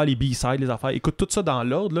les affaires, les B-sides, les affaires, écoute tout ça dans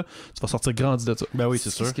l'ordre, là, tu vas sortir grandi de ça. Ben oui, c'est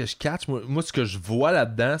sûr. Ce que je catch, moi ce que je vois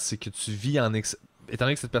là-dedans, c'est que tu vis étant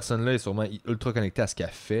donné que cette personne-là est sûrement ultra connectée à ce qu'elle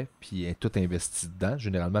fait, puis elle est tout investie dedans,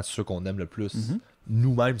 généralement c'est ceux qu'on aime le plus.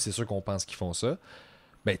 Nous-mêmes, c'est ceux qu'on pense qu'ils font ça.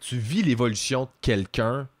 ben tu vis l'évolution de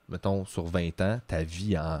quelqu'un, mettons, sur 20 ans, ta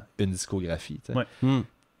vie en une discographie. T'sais. Ouais.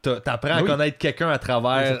 T'apprends à connaître quelqu'un à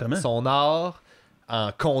travers Exactement. son art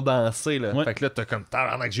en condensé. Là. Ouais. Fait que là, t'as comme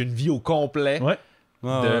tabarnak, j'ai une vie au complet. Ouais.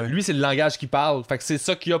 Lui, c'est le langage qu'il parle. Fait que c'est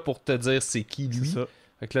ça qu'il y a pour te dire c'est qui lui. C'est ça.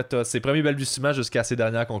 Fait que là, t'as ses premiers balbutiements jusqu'à ses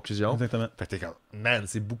dernières conclusions. Exactement. Fait que t'es comme, man,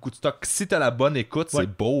 c'est beaucoup de stock. Si t'as la bonne écoute, Ouais.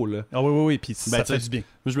 c'est beau, là. Ah oui, puis ça Ben, fait du bien.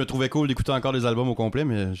 Moi, je me trouvais cool d'écouter encore des albums au complet,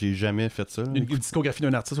 mais j'ai jamais fait ça. Une discographie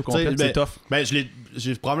d'un artiste au complet, T'sais, c'est tough. Ben,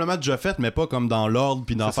 j'ai probablement déjà fait, mais pas comme dans l'ordre,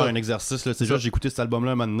 puis d'en C'est faire ça. un exercice. Là. C'est ça. juste, j'ai écouté cet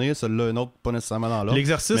album-là un moment donné, celui-là un autre, pas nécessairement dans l'ordre.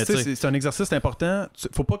 L'exercice, Mais t'sais- c'est un exercice important.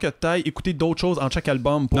 Faut pas que tu ailles écouter d'autres choses en chaque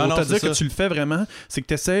album. Pour Non, te c'est dire ça. que tu le fais vraiment, c'est que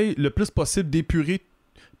tu essayes le plus possible d'épurer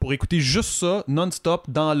pour écouter juste ça, non-stop,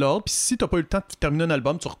 dans l'ordre. Puis si t'as pas eu le temps de terminer un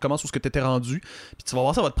album, tu recommences où ce que t'étais rendu. Puis tu vas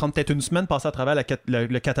voir, ça va te prendre peut-être une semaine de passer à travers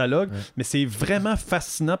le catalogue. Ouais. Mais c'est vraiment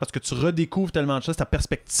fascinant parce que tu redécouvres tellement de choses. Ta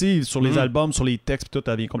perspective sur les albums, sur les textes, puis tout,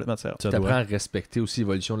 elle vient complètement différente. Ça T'apprends doit. à respecter aussi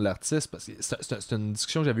l'évolution de l'artiste parce que c'est une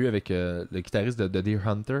discussion que j'avais eue avec le guitariste de Deer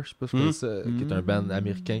Hunter, je sais pas si vous connaissez ça, qui est un band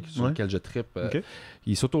américain sur Ouais. lequel je trippe. Ok.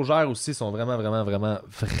 Ils s'autogèrent aussi, ils sont vraiment, vraiment, vraiment,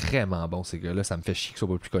 vraiment bons ces gars-là. Ça me fait chier qu'ils soient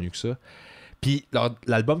pas plus connus que ça. Puis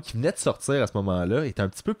l'album qui venait de sortir à ce moment-là était un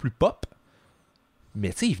petit peu plus pop.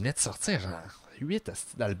 Mais tu sais, il venait de sortir genre 8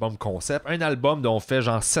 albums concept. Un album dont on fait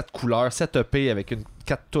genre 7 couleurs, 7 EP avec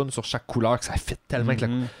 4 tunes sur chaque couleur que ça fit tellement avec la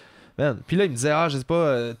Man. Puis là, il me disait, je sais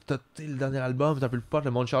pas, t'as le dernier album, t'as un peu le pot,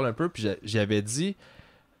 le monde charle un peu. Puis j'avais dit,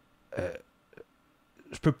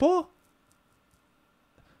 je peux pas.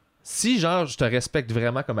 Si, genre, je te respecte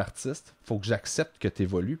vraiment comme artiste, faut que j'accepte que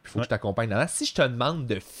t'évolues, puis faut que je t'accompagne là. Si je te demande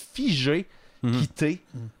de figer, quitter,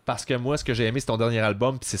 parce que moi, ce que j'ai aimé, c'est ton dernier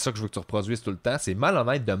album, puis c'est ça que je veux que tu reproduises tout le temps, c'est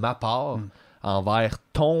malhonnête de ma part envers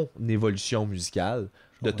ton évolution musicale,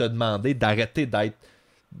 de te demander d'arrêter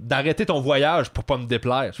ton voyage pour pas me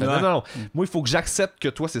déplaire. Je fais, non. Moi, il faut que j'accepte que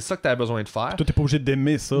toi, c'est ça que tu as besoin de faire. Toi, t'es pas obligé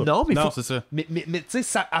d'aimer ça. Non, mais Non, faut- c'est ça. mais tu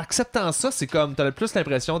sais, acceptant ça, c'est comme, t'as plus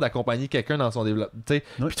l'impression d'accompagner quelqu'un dans son développement, tu sais,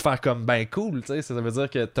 Oui. puis de faire comme, ben cool, tu sais, ça veut dire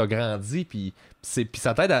que t'as grandi, puis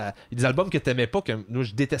ça t'aide à... Il y a des albums que t'aimais pas, que moi,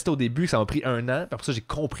 je détestais au début, ça m'a pris 1 an, puis après ça, j'ai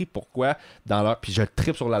compris pourquoi, puis je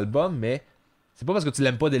trippe sur l'album, mais c'est pas parce que tu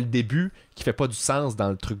l'aimes pas dès le début qu'il fait pas du sens dans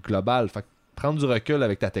le truc global. Fait que prendre du recul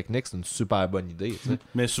avec ta technique, c'est une super bonne idée, tu sais.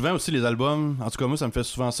 Mais souvent aussi, les albums, en tout cas, moi, ça me fait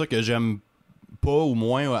souvent ça que j'aime pas ou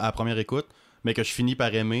moins à la première écoute, mais que je finis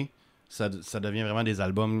par aimer. Ça devient vraiment des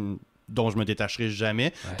albums dont je me détacherai jamais.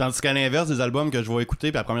 Ouais. Tandis qu'à l'inverse, des albums que je vais écouter,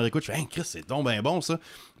 puis à la première écoute, je fais hey, Chris, c'est donc ben bon ça.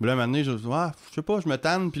 Mais là, maintenant, je sais pas, je me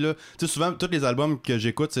tanne, puis là, tu sais, souvent, tous les albums que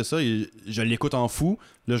j'écoute, c'est ça, je l'écoute en fou,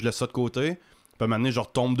 là, je laisse ça de côté. Puis maintenant, je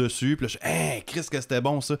retombe dessus, puis là, je fais hey, Chris, que c'était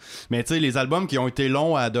bon ça. Mais tu sais, les albums qui ont été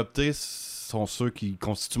longs à adopter sont ceux qui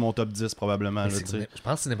constituent mon top 10 probablement. Là, tu sais. Je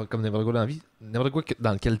pense que c'est comme n'importe quoi dans la vie. N'importe quoi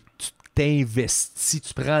dans lequel tu t'investis,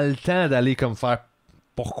 tu prends le temps d'aller comme faire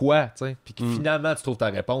pourquoi, tu sais. Puis que finalement, tu trouves ta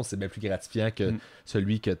réponse, c'est bien plus gratifiant que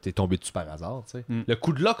celui que t'es tombé dessus par hasard, tu sais. Le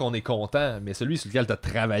coup de luck, on est content, mais celui sur lequel t'as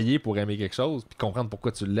travaillé pour aimer quelque chose, puis comprendre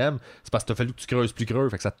pourquoi tu l'aimes, c'est parce que t'as fallu que tu creuses plus creux,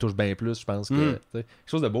 fait que ça te touche bien plus, je pense. Que, tu sais, quelque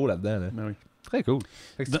chose de beau là-dedans. Là. Ben oui. Très cool.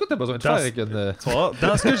 Fait que c'est quoi que t'as besoin de Dans- faire avec une... Tu vois,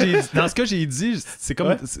 dans ce que j'ai dit, c'est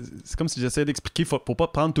comme, c'est comme si j'essayais d'expliquer, faut pas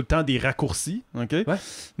prendre tout le temps des raccourcis, ok? Ouais.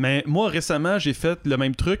 Mais moi, récemment, j'ai fait le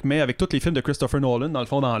même truc, mais avec tous les films de Christopher Nolan, dans le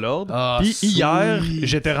fond, dans l'ordre. Ah, Puis sweet. hier,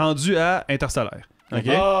 j'étais rendu à Interstellaire. ok?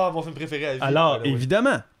 Ah, mon film préféré à vie. Alors, Ah, oui.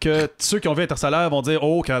 évidemment, que ceux qui ont vu Interstellaire vont dire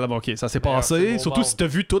oh, ok, ça s'est Meilleur passé. film au Surtout monde. si t'as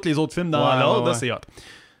vu tous les autres films dans Ouais, l'ordre, là, ouais. c'est hot.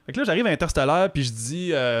 Fait que là, j'arrive à Interstellaire, puis je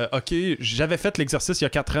dis ok, j'avais fait l'exercice il y a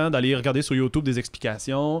 4 ans d'aller regarder sur YouTube des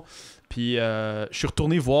explications. Puis je suis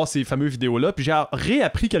retourné voir ces fameuses vidéos-là, puis j'ai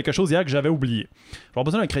réappris quelque chose hier que j'avais oublié. Je vais avoir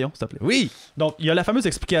besoin d'un crayon, s'il te plaît. Oui! Donc, il y a la fameuse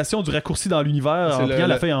explication du raccourci dans l'univers en C'est pliant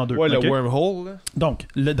la feuille en deux. Ouais, ok? le wormhole. Là. Donc,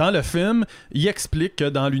 dans le film, il explique que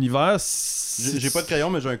dans l'univers... J'ai pas de crayon,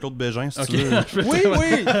 mais j'ai un Claude Bégin, si tu veux. Oui,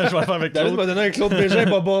 oui! je vais le faire avec David Claude. m'a donné un Claude Bégin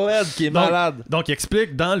Bobblehead qui est Donc, malade. Donc, il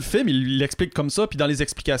explique, dans le film, il l'explique comme ça, puis dans les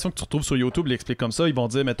explications que tu retrouves sur YouTube, il explique comme ça. Ils vont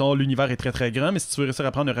dire, mettons, l'univers est très très grand, mais si tu veux réussir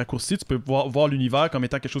à prendre un raccourci, tu peux voir l'univers comme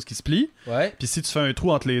étant quelque chose qui se plie. Ouais. Puis si tu fais un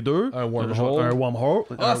trou entre les deux, Un wormhole. un wormhole.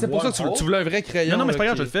 Ah, c'est pour ça que tu voulais un vrai crayon. Non, mais c'est pas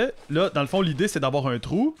là, grave, je le fais. Là, dans le fond, l'idée, c'est d'avoir un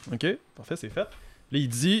trou. OK? Parfait, c'est fait. Là, il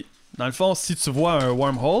dit, dans le fond, si tu vois un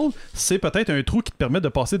wormhole, c'est peut-être un trou qui te permet de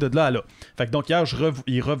passer de là à là. Fait que donc, hier,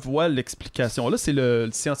 il revoit l'explication. Là, c'est le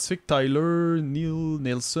scientifique Tyler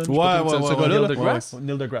Nielsen. Ouais, ce ouais, gars-là. Neil deGrasse?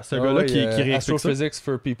 Neil deGrasse. Ce Ah gars-là ouais, qui réexplique ça. Astrophysics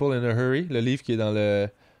for People in a Hurry, le livre qui est dans le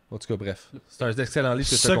En tout cas, bref. C'est un excellent livre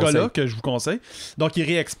que je te Ce gars-là conseille. que je vous conseille. Donc, il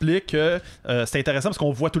réexplique que c'est intéressant parce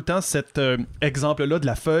qu'on voit tout le temps cet exemple-là de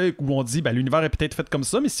la feuille où on dit l'univers est peut-être fait comme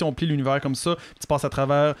ça, mais si on plie l'univers comme ça, tu passes à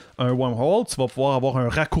travers un wormhole, tu vas pouvoir avoir un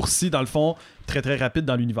raccourci, dans le fond, très très rapide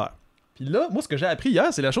dans l'univers. Puis là, moi, ce que j'ai appris hier,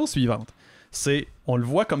 c'est la chose suivante. On le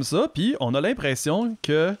voit comme ça, puis on a l'impression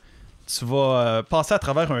que tu vas passer à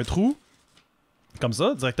travers un trou, comme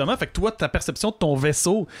ça, directement. Fait que toi, ta perception de ton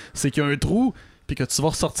vaisseau, c'est qu'il y a un trou, puis que tu vas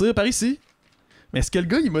ressortir par ici. Mais ce que le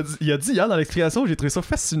gars, il a dit hier dans l'explication, j'ai trouvé ça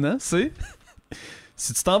fascinant, c'est...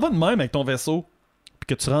 si tu t'en vas de même avec ton vaisseau,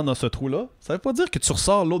 puis que tu rentres dans ce trou-là, ça veut pas dire que tu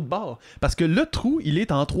ressors l'autre bord. Parce que le trou, il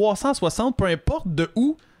est en 360, peu importe de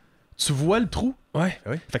où tu vois le trou. Ouais.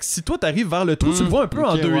 Fait que si toi, t'arrives vers le trou, tu le vois un peu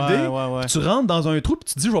en 2D, ouais. tu rentres dans un trou, puis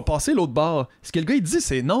tu te dis, je vais passer l'autre bord. Ce que le gars, il dit,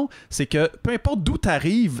 c'est non. C'est que peu importe d'où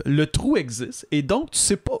t'arrives, le trou existe, et donc, tu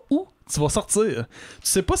sais pas où tu vas sortir. Tu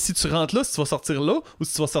sais pas si tu rentres là, si tu vas sortir là, ou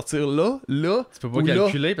si tu vas sortir là, Tu peux pas ou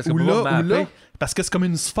calculer là, parce que ou tu peux là, pas ou là. mapper. Parce que c'est comme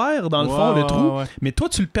une sphère, dans le fond, le trou. Mais toi,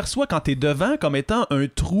 tu le perçois quand t'es devant comme étant un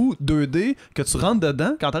trou 2D, que tu rentres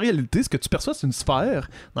dedans. Quand en réalité, ce que tu perçois, c'est une sphère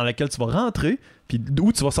dans laquelle tu vas rentrer, puis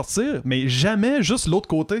d'où tu vas sortir, mais jamais juste l'autre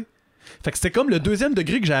côté. Fait que c'était comme le deuxième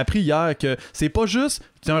degré que j'ai appris hier, que c'est pas juste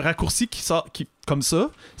un raccourci qui sort comme ça,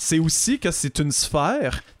 c'est aussi que c'est une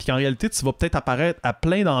sphère, puis qu'en réalité, tu vas peut-être apparaître à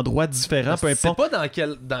plein d'endroits différents, peu C'est importe. pas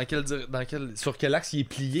sur quel axe il est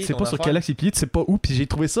plié. C'est ton pas sur affaire. quel axe il est plié, tu sais pas où. Puis j'ai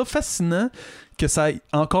trouvé ça fascinant que ça aille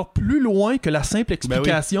encore plus loin que la simple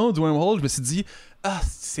explication du wormhole. Je me suis dit,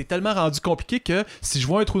 c'est tellement rendu compliqué que si je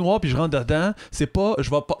vois un trou noir puis je rentre dedans, c'est pas, je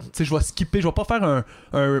vais skipper, je vais pas faire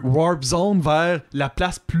un warp zone vers la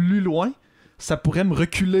place plus loin. Ça pourrait me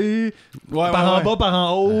reculer par en bas, par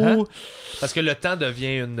en haut. Parce que le temps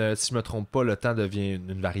devient si je me trompe pas, le temps devient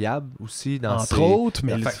une variable aussi dans Entre autres,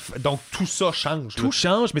 mais donc tout ça change. tout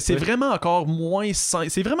change, mais c'est vraiment encore moins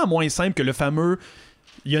simple. C'est vraiment moins simple que le fameux.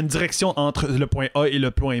 Il y a une direction entre le point A et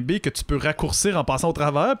le point B que tu peux raccourcir en passant au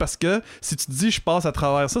travers, parce que si tu te dis je passe à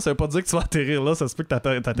travers ça, ça veut pas dire que tu vas atterrir là, ça se peut que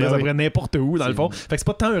t'atterrisses après n'importe où dans le fond. Fait que c'est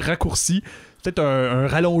pas tant un raccourci, peut-être un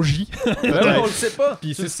rallongi. On le sait pas.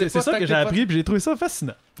 Puis c'est ça que j'ai appris, puis j'ai trouvé ça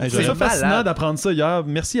fascinant. C'est ça fascinant d'apprendre ça hier.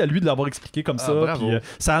 Merci à lui de l'avoir expliqué comme ça. Bravo. Puis,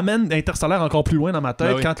 ça amène Interstellaire encore plus loin dans ma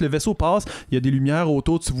tête. Quand le vaisseau passe, il y a des lumières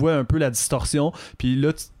autour, tu vois un peu la distorsion. Puis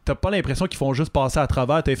là, t'as pas l'impression qu'ils font juste passer à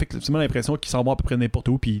travers. T'as effectivement l'impression qu'ils s'en vont à peu près n'importe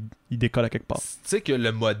où, puis ils décollent à quelque part. Tu sais que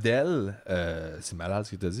le modèle, c'est malade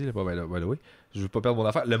ce que t'as dit, là, je veux pas perdre mon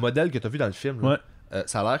affaire. Le modèle que t'as vu dans le film, là,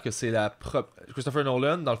 ça a l'air que c'est Christopher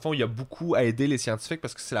Nolan, dans le fond, il a beaucoup aidé les scientifiques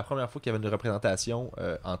parce que c'est la première fois qu'il y avait une représentation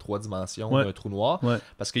en 3 dimensions d'un trou noir.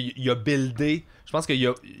 Parce qu'il a buildé, je pense qu'il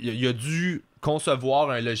a dû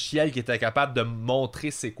concevoir un logiciel qui était capable de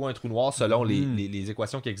montrer c'est quoi un trou noir selon les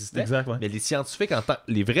équations qui existaient. Exact, ouais. Mais les scientifiques,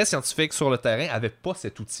 les vrais scientifiques sur le terrain, avaient pas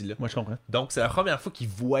cet outil-là. Moi, je comprends. Donc, c'est la première fois qu'ils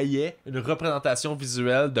voyaient une représentation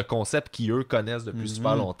visuelle de concepts qu'ils, eux, connaissent depuis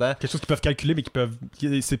super longtemps. Quelque chose qu'ils peuvent calculer,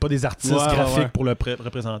 mais c'est pas des artistes graphiques pour le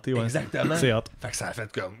représenter. Ouais. Exactement. C'est hot. Fait que ça a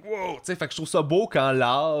fait comme wow! Fait que je trouve ça beau quand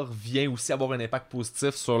l'art vient aussi avoir un impact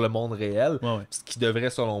positif sur le monde réel. Ce qui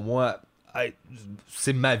devrait, selon moi,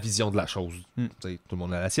 c'est ma vision de la chose. Tout le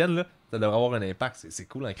monde a la sienne, là. Ça devrait avoir un impact. C'est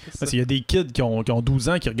cool, hein, Chris. Il y a des kids qui ont 12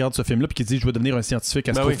 ans qui regardent ce film-là et qui disent je veux devenir un scientifique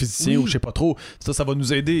astrophysicien ou je sais pas trop. Ça va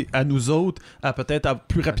nous aider à nous autres à peut-être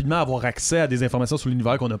plus rapidement avoir accès à des informations sur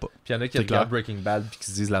l'univers qu'on n'a pas. Puis il y en a qui regardent Breaking Bad et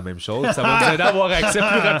qui se disent la même chose. Ça va nous aider à avoir accès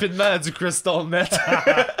plus rapidement à du crystal meth.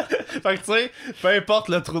 Fait que tu sais, peu importe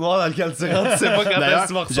le trou noir dans lequel tu rentres, tu sais pas quand est-ce que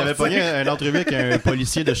tu vas ressortir. J'avais pogné une entrevue avec un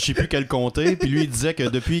policier de je sais plus quel comté, puis lui il disait que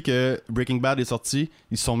depuis que Breaking Bad est sorti,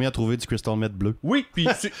 ils se sont mis à trouver du crystal meth bleu. Oui, puis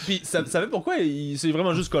ça savais pourquoi c'est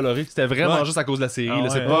vraiment juste coloré. C'était vraiment juste à cause de la série. Ah,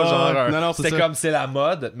 c'est pas genre non, c'était comme c'est la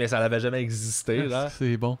mode, mais ça n'avait jamais existé. Là.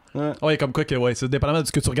 C'est bon. Ouais, comme quoi que c'est dépendamment de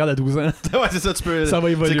ce que tu regardes à 12 ans. Ouais, c'est ça, tu peux. Ça va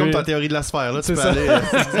évoluer. C'est comme ta théorie de la sphère, là. Tu C'est peux ça. aller.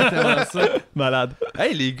 C'est exactement ça. Malade.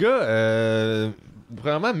 Hey les gars,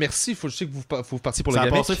 vraiment merci. Je sais que vous partiez pour Ça le a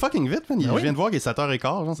gamic. passé fucking vite, man. Je viens de voir qu'il est 7h15.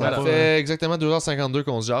 Genre, Ça fait exactement 2h52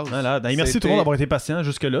 qu'on se jase. Malade. Hey, merci tout le monde d'avoir été patient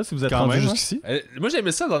jusque-là, si vous êtes Quand rendu même, jusqu'ici. Moi j'ai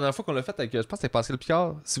aimé ça la dernière fois qu'on l'a fait avec, je pense que c'était Pascal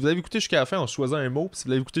Picard. Si vous avez écouté jusqu'à la fin, on choisit un mot. Puis si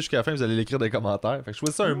vous l'avez écouté jusqu'à la fin, vous allez l'écrire dans les commentaires. Fait que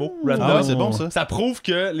choisissez un mot random. Ah ouais, c'est bon ça. Ça prouve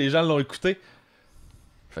que les gens l'ont écouté.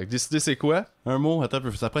 Fait que décidez c'est quoi. Un mot, attends,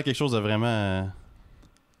 ça prend quelque chose de vraiment.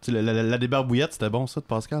 Tu sais, la débarbouillette, c'était bon ça de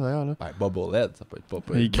Pascal d'ailleurs. Là. Ben Bubblehead, ça peut être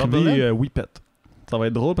pas. Écrivez Whippet. Ça va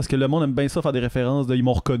être drôle parce que le monde aime bien ça faire des références. Ils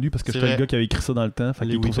m'ont reconnu parce que C'est j'étais le vrai. gars qui avait écrit ça dans le temps. Fait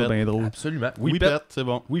Les qu'ils trouvent ça Whippet. bien drôle. Absolument. Whippet, c'est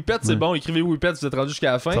bon. Whippet, c'est Ouais. bon. Écrivez Whippet si vous êtes rendu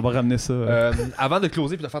jusqu'à la fin. Ça va ramener ça. Avant de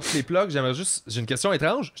closer puis de faire tous les plugs, j'ai une question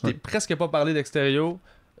étrange. Je t'ai presque pas parlé d'Extérieur,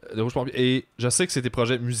 de Rouge Pompier, et je sais que c'est tes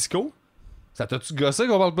projets musicaux. Ça t'a-tu gossé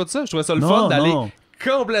qu'on parle pas de ça? Je trouvais ça le fun d'aller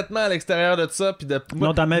complètement à l'extérieur de ça. Puis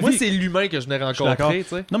Non, dans ma moi vie- c'est l'humain que je n'ai suis d'accord. rencontré,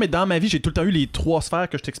 tu sais. Non, mais dans ma vie, j'ai tout le temps eu les 3 sphères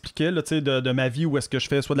que je t'expliquais là, tu sais, de ma vie où est-ce que je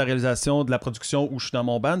fais soit de la réalisation, de la production, ou je suis dans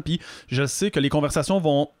mon band. Puis je sais que les conversations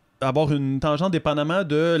vont avoir une tangente dépendamment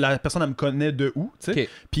de la personne, elle me connaît de où, tu sais. Ok.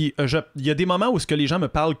 Puis il y a des moments où est-ce que les gens me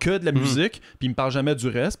parlent que de la musique, puis ils me parlent jamais du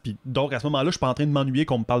reste. Puis donc à ce moment-là, je suis pas en train de m'ennuyer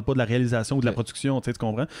qu'on me parle pas de la réalisation ou de la production, tu sais, tu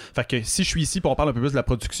comprends? Fait que si je suis ici pour on parle un peu plus de la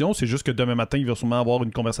production, c'est juste que demain matin, il va sûrement avoir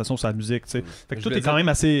une conversation sur la musique, tu sais. Fait que Je tout voulais est quand dire, même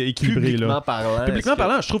assez équilibré Publiquement là. parlant. Publiquement est-ce que-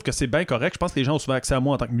 parlant, je trouve que c'est bien correct. Je pense que les gens ont souvent accès à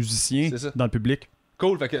moi en tant que musicien C'est ça. dans le public.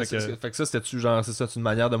 Cool, fait que ça, c'était-tu genre, c'est ça, c'est une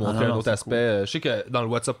manière de montrer non, un autre c'est aspect. Je sais que dans le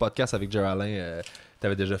WhatsApp podcast avec Geraldine,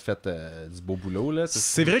 t'avais déjà fait du beau boulot, là.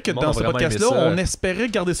 C'est vrai que le monde dans a ce vraiment podcast-là, aimé ça. on espérait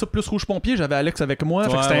garder ça plus Rouge Pompier. J'avais Alex avec moi. Fait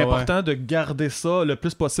que Ouais, c'était ouais, important de garder ça le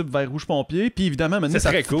plus possible vers Rouge Pompier. Puis évidemment, maintenant, C'est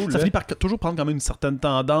très cool, ça là. finit par toujours prendre quand même une certaine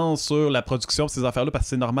tendance sur la production de ces affaires-là parce que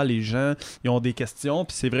c'est normal, les gens ils ont des questions.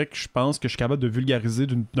 Puis c'est vrai que je pense que je suis capable de vulgariser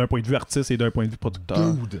d'un point de vue artiste et d'un point de vue producteur.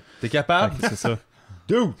 Dude. T'es capable? Fait que c'est ça.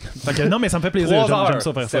 Dude! Fait que non, mais ça me fait plaisir. 3 heures. J'aime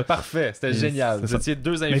ça faire C'était ça. parfait. C'était Et génial. c'est Vous ça. étiez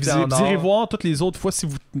 2 Mais invités vous, en vous irez or. voir toutes les autres fois si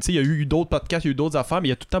vous. Tu sais, il y a eu d'autres podcasts, il y a eu d'autres affaires, mais il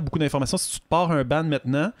y a tout le temps beaucoup d'informations. Si tu te pars un band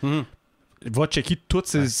maintenant, va checker toutes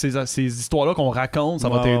ces histoires-là qu'on raconte, ça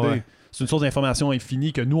va Ouais, t'aider. ouais. C'est une source d'information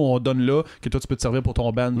infinie que nous on donne là, que toi tu peux te servir pour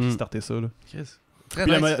ton band puis starter ça. Là. Très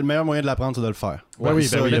Puis nice. le meilleur moyen de l'apprendre, c'est de le faire. Ouais, oui,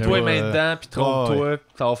 Ça, ben oui, y a Mets-toi les pas, mains dedans, puis trompe-toi. ouais.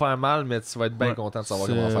 Ça va faire mal, mais tu vas être bien Ouais. content de savoir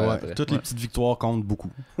C'est- comment faire ouais, après. Toutes les petites victoires comptent beaucoup.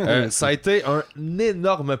 Ça a été un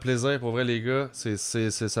énorme plaisir pour vrai, les gars.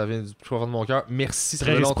 Ça vient du plus profond de mon cœur. Merci. Ça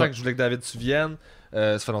Très fait longtemps réciproque. que je voulais que David tu viennes.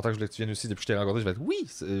 Ça fait longtemps que je voulais que tu viennes aussi depuis que je t'ai rencontré. Je vais être oui.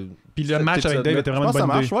 Puis le Cet match avec Dave épisode-là, était Je vraiment pense une que ça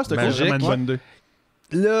bonne marche, idée. ouais, c'était Magique. cool. Vraiment une bonne idée.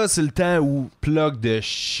 Là, c'est le temps où plug de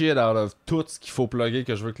shit out of tout ce qu'il faut plugger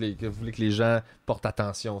que je veux que vous voulez que les gens portent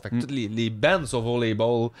attention. Fait que toutes les bands sur vos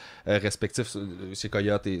labels respectifs, chez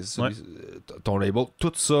Coyote et ton label,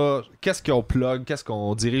 tout ça, qu'est-ce qu'on plug, qu'est-ce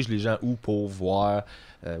qu'on dirige les gens où pour voir,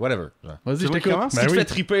 whatever. Genre. Vas-y, C'est je moi qui t'écoute. commence? Ce Ben qui te oui. fait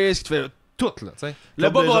triper, ce qui te fait tout, là, tu sais. Le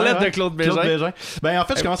Claude bas Bégin, bolette de ouais. Claude Bégin. Ben en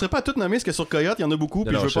fait, je commencerai pas à tout nommer ce qu'il y a sur Coyote, il y en a beaucoup,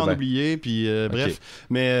 puis Non, je veux je pas sais en bien. oublier, puis bref.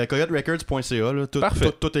 Mais coyoterecords.ca, là,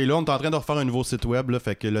 Parfait. tout est là. On est en train de refaire un nouveau site web, là,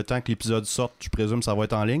 fait que le temps que l'épisode sorte, je présume ça va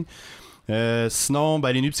être en ligne. Sinon,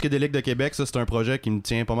 ben, les Nuits psychédéliques de Québec, ça c'est un projet qui me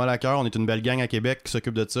tient pas mal à cœur. On est une belle gang à Québec qui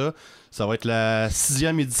s'occupe de ça. Ça va être la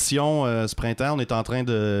 6e édition ce printemps. On est en train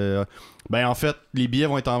de... Ben en fait, les billets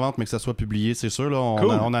vont être en vente, mais que ça soit publié, c'est sûr. Là,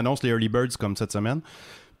 on annonce les Early Birds comme cette semaine.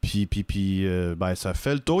 Puis ben, ça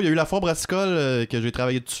fait le tour. Il y a eu la foire brassicole que j'ai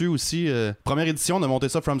travaillé dessus aussi. Première édition, on a monté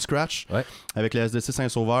ça from scratch Ouais. avec la SDC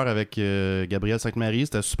Saint-Sauveur, avec Gabriel Sainte-Marie.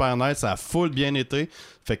 C'était super nice, ça a full bien été.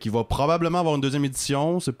 Fait qu'il va probablement avoir une 2e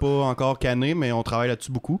édition. C'est pas encore cané, mais on travaille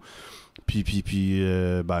là-dessus beaucoup. Puis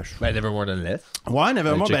ben, Ben, Never More Than Less. ouais,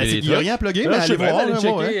 Nevermore, checker ben, les il y a trucs. rien à plugger, Là, mais je allez sais pas, voir. allez là,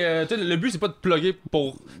 checker, ouais. tu sais, le but, c'est pas de plugger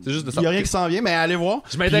pour. C'est juste de Il y a rien sortir. qui s'en vient, mais allez voir.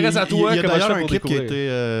 Je m'intéresse à toi, Il y a comment je d'ailleurs fais un pour clip qui a découvrir.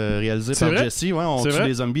 été réalisé C'est par vrai? Jesse. Ouais, on C'est tue vrai?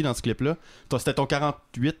 des zombies dans ce clip-là. C'était ton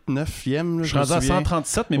 48, 9e. Je suis rendu à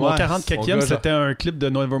 137, mais mon Ouais, 44e, gars, c'était un clip de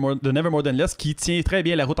Nevermore Than Less qui tient très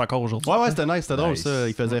bien la route encore aujourd'hui. Ouais, c'était nice, c'était drôle Nice. ça.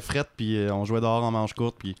 Il faisait fret, puis on jouait dehors en manche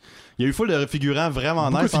courte. Puis il y a eu full de figurants vraiment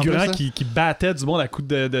Beaucoup nice. de en figurants plus, hein. qui battaient du monde à coups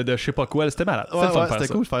de je sais pas quoi. C'était malade. Ouais, C'était le fun ouais, de faire c'était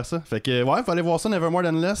ça. cool de faire ça. Fait que, ouais, fallait voir ça, Nevermore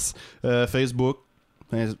Than Less. Facebook.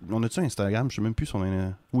 On a-tu Instagram? Je sais même plus si on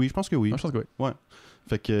a... Oui, je pense que oui. Ouais, je pense que oui.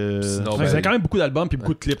 Fait que... Sinon, Vous avez quand même beaucoup d'albums puis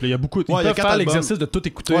beaucoup de clips. Là. Il y a beaucoup. Ils Ouais, il y a peuvent 4 faire albums. l'exercice de tout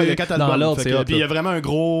écouter Ouais, il y a 4 dans albums. l'ordre. Fait c'est que- hot, Puis il y là. a vraiment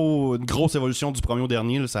une grosse évolution du premier au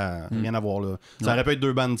dernier. Là, ça n'a rien à voir. Là. Ça aurait pu être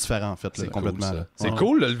 2 bandes différents, en fait, là, C'est complètement. cool, ça. là. C'est Ouais.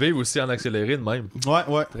 cool de le vivre aussi en accéléré de même.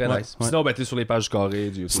 Ouais. Très ouais, nice. ouais. Sinon, ben, t'es sur les pages du carré,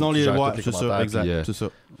 du YouTube, Sinon, tu gères ouais, tous les c'est ça, commentaires, exact. puis, C'est ça.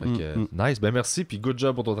 fait que, nice, ben merci, puis good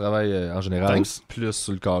job pour ton travail en général. Thanks. Plus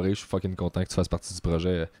sur le carré, je suis fucking content que tu fasses partie du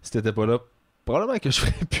projet. Si t'étais pas là, probablement que je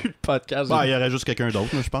ferais plus le podcast. Bah, il y aurait juste quelqu'un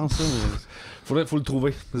d'autre, là, je pense. Ça, Faut le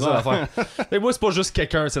trouver. C'est ça Ouais. l'affaire. Et moi, c'est pas juste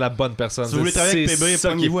quelqu'un, c'est la bonne personne. Si vous voulez travailler avec C'est PB, ça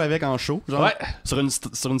qui est- prenez-vous avec en show, genre, Ouais. sur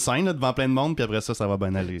une scène là, devant plein de monde, puis après ça va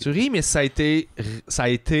bien aller. Tu ris, mais ça a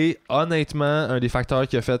été honnêtement un des facteurs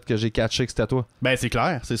qui a fait que j'ai catché que c'était toi. Ben, c'est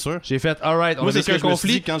clair, c'est sûr. J'ai fait, alright, on Moi, a c'est vécu ce un que je me suis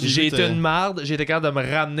conflit, dit quand j'ai j'ai vu été te- une marde, j'ai été capable de me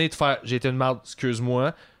ramener, de faire, j'ai été une marde,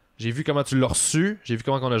 excuse-moi, j'ai vu comment tu l'as reçu, j'ai vu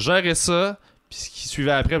comment on a géré ça, puis ce qui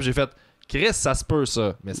suivait après, puis j'ai fait, Chris, ça se peut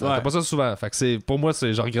ça, mais ça Ouais. fait pas ça souvent, fait que c'est, pour moi,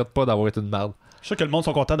 je regrette pas d'avoir été une marde. Je suis sûr que le monde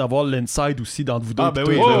sont contents d'avoir l'inside aussi dans vous deux. Ah, ben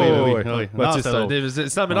puis oui, tout. ben oui, ben oui. ouais. ben oui. Ouais, Non, tu sais, c'est drôle.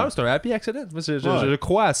 c'est un mélange, c'est un happy accident. Moi, je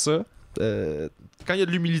crois à ça. Quand il y a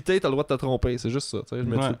de l'humilité, t'as le droit de te tromper, c'est juste ça. Tu sais, je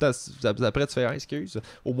me dis Ouais. tout le temps, après tu fais excuse.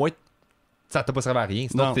 Au moins, ça t'a pas servi à rien,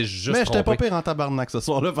 sinon Non. t'es juste Mais j'étais trompé. pas pire en tabarnak ce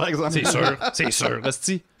soir-là, par exemple. C'est sûr, c'est sûr,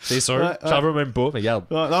 Rusty. C'est sûr. Ouais, J'en ouais. veux même pas, mais regarde.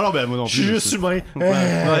 Ah, non, ben moi non plus. Je suis juste humain.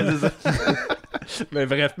 Ouais, c'est ça. Mais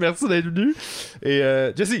bref, merci d'être venu. Et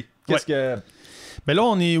Jesse, qu'est-ce que. Ben là,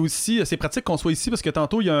 on est aussi. C'est pratique qu'on soit ici parce que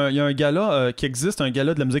tantôt, il y a un gala qui existe, un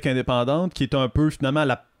gala de la musique indépendante qui est un peu finalement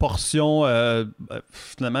la portion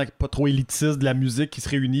finalement pas trop élitiste de la musique qui se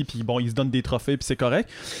réunit, puis bon, ils se donnent des trophées, puis c'est correct.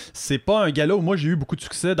 C'est pas un gala où moi j'ai eu beaucoup de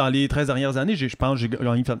succès dans les 13 dernières années. Je pense que j'ai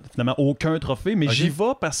gagné finalement aucun trophée, mais j'y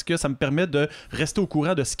vais parce que ça me permet de rester au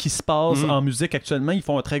courant de ce qui se passe en musique actuellement. Ils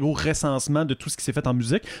font un très gros recensement de tout ce qui s'est fait en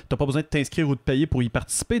musique. T'as pas besoin de t'inscrire ou de payer pour y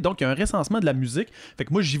participer. Donc, il y a un recensement de la musique. Fait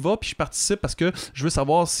que moi, j'y vais, puis je participe parce que je veux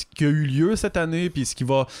savoir ce qui a eu lieu cette année, puis ce qui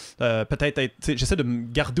va peut-être être... J'essaie de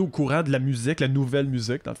me garder au courant de la musique, la nouvelle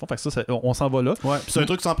musique, dans le fond. Fait que ça on s'en va là. Ouais, puis c'est un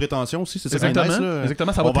truc sans prétention aussi. C'est exactement, nice, là.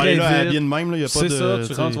 exactement, ça va très aller là vite. bien de même, là. Y a pas c'est ça,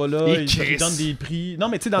 tu rentres là, ils donnent des prix. Non,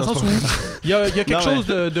 mais tu sais, dans le sens où il y a quelque chose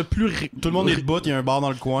de plus... Tout le monde est debout, il y a un bar dans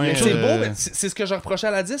le coin. C'est beau, mais c'est ce que je reprochais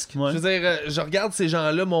à la disque. Ouais. Je veux dire, je regarde ces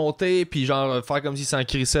gens-là monter, puis genre faire comme s'ils s'en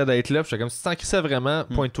crissaient d'être là. Puis je fais comme si tu t'en crissais vraiment,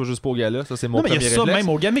 pointe-toi juste pas au gars-là. Ça, c'est mon premier réflexe. Non, mais il y a ça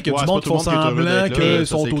même au gars, mais qu'il y a du monde qui font semblant qu'ils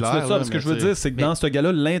sont au-dessus de ça. Ce que je veux dire, c'est que dans ce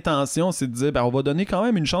gars-là, l'intention, c'est de dire, ben, on va donner quand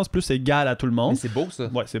même une chance plus égale à tout le monde. Mais c'est beau, ça.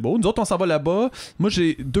 Ouais, c'est beau. Nous autres, on s'en va là-bas. Moi,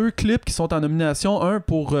 j'ai 2 clips qui sont en nomination, un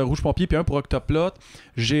pour Rouge Pompier puis un pour Octoplot.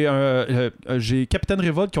 J'ai Capitaine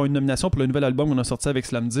Révolte qui ont une nomination pour le nouvel album qu'on a sorti avec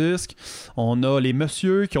Slam Disc. On a les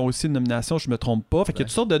Messieurs qui ont aussi une nomination, je me trompe pas. Fait qu'il y a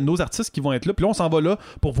toutes sortes de nos artistes qui vont être là. Puis là, on s'en va là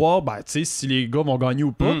pour voir, ben, tu sais, si les gars vont gagner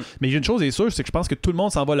ou pas. Mais j'ai une chose est sûre, c'est que je pense que tout le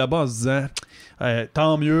monde s'en va là-bas en se disant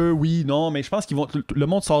tant mieux, oui, non. Mais je pense qu'ils vont. Le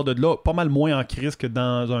monde sort de là pas mal moins en crise que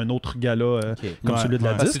dans un autre gala comme celui de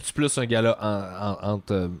la disque. C'est-tu plus un gala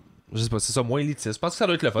entre. Je sais pas, c'est ça, moins élitiste. Je pense que ça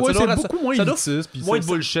doit être le fun. Ouais, c'est beaucoup moins élitiste. Moins de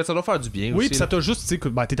bullshit, ça doit faire du bien. Oui, puis puis ça t'a juste, tu sais, que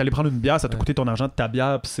t'es allé prendre une bière, ça t'a coûté ton argent de ta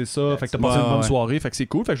bière, puis c'est ça. Fait que t'as passé une bonne soirée, fait que c'est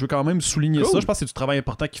cool. Fait que je veux quand même souligner ça. Je pense que c'est du travail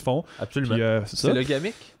important qu'ils font. Absolument. Puis, c'est le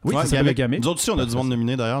gamic? Oui, c'est le gamic. Nous autres aussi, on a du monde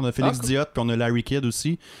nominé d'ailleurs. On a Félix Diot, puis on a Larry Kidd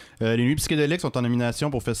aussi. Les Nuits psychédéliques sont en nomination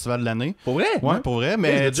pour Festival de l'année. Pour vrai? Ouais, pour vrai.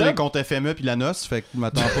 Mais tu sais, contre FME puis la noce, fait que je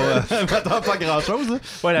m'attends pas à grand-chose.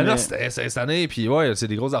 Ouais, la noce, c'est cette année, puis ouais, c'est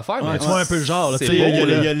des grosses affaires. Tu vois un peu le genre. Il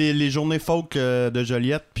y a les journées folk de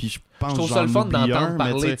Joliette, puis je pense je trouve ça le fun d'entendre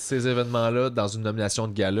parler de ces événements-là dans une nomination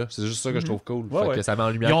de gala. C'est juste ça que je trouve cool. Fait que ça met en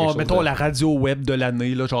lumière quelque chose. Mettons la radio web de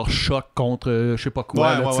l'année, là, genre Choc contre je sais pas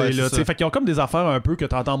quoi. Fait qu'ils ont comme des affaires un peu que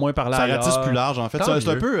t'entends moins parler ailleurs. Ça ratisse plus large en fait. C'est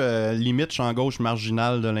un peu limite champ gauche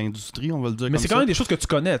marginal de l'industrie, on va le dire. Mais c'est quand même des choses que tu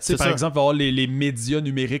connais. Par exemple, il va y avoir les médias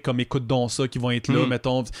numériques comme Écoute donc ça qui vont être là,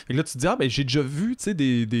 mettons. Et là, tu te dis, ben j'ai déjà vu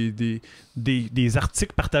des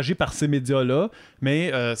articles partagés par ces médias-là,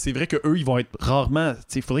 mais c'est vrai qu'eux, ils vont être rarement.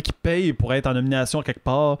 Il faudrait qu'ils payent pour être en nomination quelque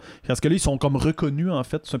part. Parce que là, ils sont comme reconnus, en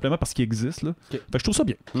fait, tout simplement parce qu'ils existent. Là. Fait que je trouve ça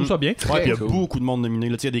bien. Il y a beaucoup de monde nominé.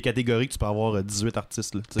 Il y a des catégories que tu peux avoir 18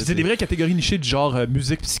 artistes. C'est des vraies catégories nichées du genre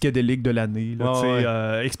musique psychédélique de l'année,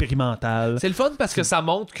 expérimentale. C'est le fun parce que ça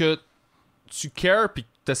montre que tu cares puis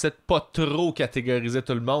t'essaies de pas trop catégoriser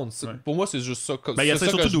tout le monde. Pour moi, c'est juste ça. Il essaie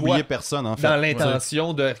surtout d'oublier personne, en fait. Dans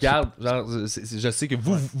l'intention de, regarde, genre, je sais que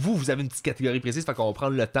vous avez une petite catégorie précise, fait qu'on va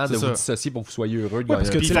prendre le temps de vous dissocier pour que vous soyez heureux.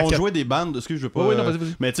 Parce que ils font jouer des bandes, excuse, je veux pas.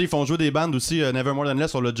 Mais tu sais, ils font jouer des bandes aussi. Nevermore Than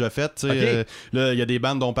Less, on l'a déjà fait. Là, il y a des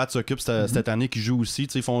bandes dont Pat s'occupe cette année qui jouent aussi.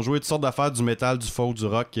 Ils font jouer toutes sortes d'affaires, du métal, du folk, du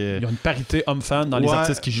rock. Il y a une parité homme-femme dans les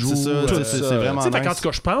artistes qui jouent. C'est vraiment nice. En tout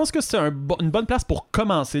cas, je pense que c'est une bonne place pour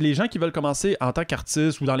commencer. Les gens qui veulent commencer en tant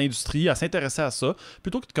qu'artistes ou dans l'industrie à s'intéresser à ça,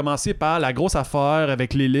 plutôt que de commencer par la grosse affaire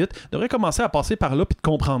avec l'élite, devrait commencer à passer par là puis de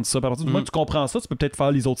comprendre ça. À partir du moment que tu comprends ça, tu peux peut-être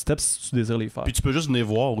faire les autres steps si tu désires les faire. Puis tu peux juste venir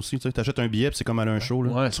voir aussi, tu achètes un billet puis c'est comme aller à un show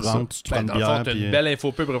là. Tu rentres, tu prends une bière, t'as une belle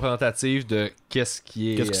info peu représentative de qu'est-ce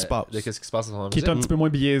qui se passe, de qu'est-ce qui se passe dans son musique. Qui est un petit peu moins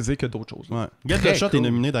biaisé que d'autres choses. Get the Shot est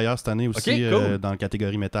nominé d'ailleurs cette année aussi dans la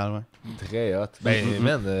catégorie métal. Très hot.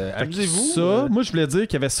 Man, amusez-vous. Ça, moi je voulais dire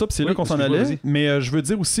qu'il y avait ça puis c'est là qu'on s'en allait, mais je veux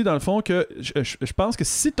dire aussi dans le fond que je pense que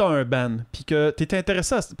si t'as un band puis que t'es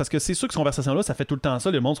intéressé parce que c'est sûr que cette conversation-là, ça fait tout le temps ça.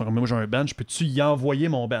 Les mondes sont comme, moi j'ai un band, je peux-tu y envoyer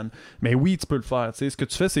mon band? Mais oui, tu peux le faire. T'sais. Ce que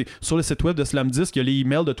tu fais, c'est sur le site web de Slam Disc, il y a les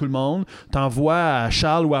emails de tout le monde. T'envoies à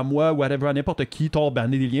Charles ou à moi, whatever, à n'importe qui, ton band,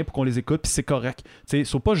 des liens pour qu'on les écoute, puis c'est correct. Ils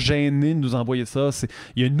sont pas gênés de nous envoyer ça.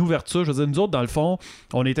 Il y a une ouverture. Je veux dire, nous autres, dans le fond,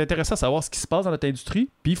 on est intéressés à savoir ce qui se passe dans notre industrie.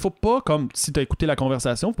 Puis il faut pas, comme si t'as écouté la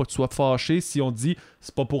conversation, faut pas que tu sois fâché si on dit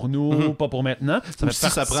c'est pas pour nous, pas pour maintenant.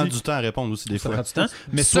 Ça prend du temps à répondre aussi des fois. Ça prend du temps.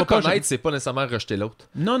 Mais ça connaître, c'est pas nécessairement rejeter l'autre.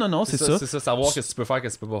 Non, c'est ça. C'est ça, savoir ce que tu peux faire,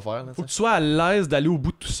 qu'est-ce que tu peux pas faire. Là, faut que tu sois à l'aise d'aller au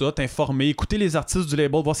bout de tout ça, t'informer, écouter les artistes du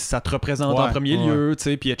label, voir si ça te représente en premier lieu,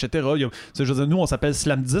 puis etc. Je veux dire, nous, on s'appelle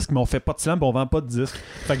Slam Disc, mais on fait pas de slam, puis on vend pas de disque.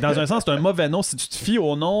 Fait que dans un sens, c'est un mauvais nom. Si tu te fies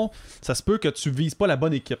au nom, ça se peut que tu vises pas la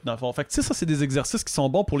bonne équipe, dans le fond. Fait que tu sais, ça, c'est des exercices qui sont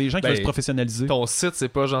bons pour les gens qui veulent se professionnaliser. Ton site, c'est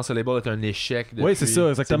pas genre ce label est un échec. Oui, c'est ça,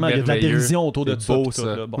 exactement. Il y a de la dérision autour de ça.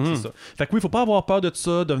 Bon, c'est ça. Fait que oui, faut pas avoir peur de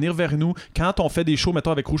ça, de venir vers nous. Quand on fait des shows,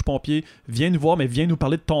 mettons, avec Rouge Pompier, viens nous voir, mais viens nous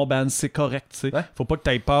parler de ton band, c'est correct, tu sais. Ouais. Faut pas que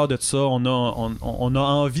t'aies peur de ça. On a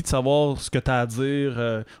envie de savoir ce que t'as à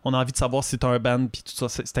dire. On a envie de savoir si t'as un band, puis tout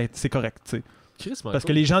ça, c'est correct, tu sais. Parce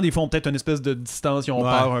que les gens, des fois, ont peut-être une espèce de distance, ils ont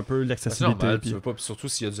peur un peu de l'accessibilité. C'est normal, puis... tu veux pas, puis surtout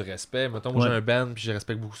s'il y a du respect. Mettons, moi j'ai un band, puis je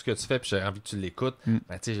respecte beaucoup ce que tu fais, puis j'ai envie que tu l'écoutes. Ben,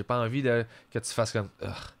 tu sais, j'ai pas envie que tu fasses comme.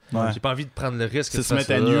 J'ai pas envie de prendre le risque. C'est se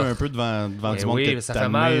mettre à nu un peu devant du monde. Oui, mais ça fait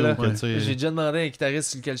mal. Là. J'ai déjà demandé à un guitariste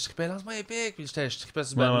sur lequel je tripais, lance-moi un pic, puis je tripais sur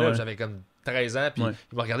ce band-là, puis j'avais comme 13 ans, puis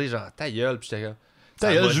il m'a regardé genre ta gueule, puis j'étais comme.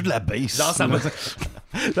 Je joue de la bass. Genre, ça m'a...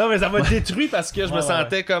 non, mais ça m'a détruit parce que je me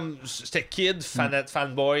sentais comme. J'étais kid,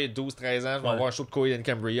 fanboy, 12-13 ans. Je vais voir un show de Coy and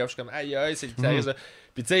Cambria. Je suis comme, aïe, c'est le guitariste.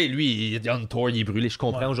 Puis, tu sais, lui, il est on tour, il est brûlé. Je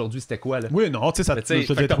comprends aujourd'hui c'était quoi, là. Oui, non, tu sais, ça fait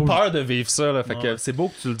que t'as peur de vivre ça, là. Fait que c'est beau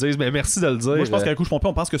que tu le dises. Mais merci de le dire. Moi, je pense qu'à Rouge Pompier,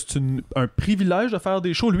 on pense que c'est un privilège de faire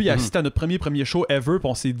des shows. Lui, il a assisté à notre premier show ever. Puis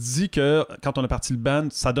on s'est dit que quand on a parti le band,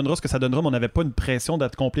 ça donnera ce que ça donnera, mais on n'avait pas une pression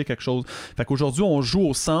d'accomplir quelque chose. Fait qu'aujourd'hui, on joue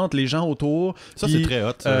au centre, les gens autour. Ça, puis, c'est très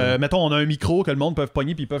hot. Mettons, on a un micro que le monde peut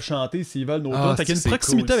pogner puis ils peuvent chanter s'ils veulent nos tunes. Fait qu'il y a une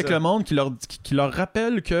proximité cool, avec le monde qui leur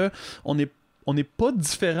rappelle que on n'est pas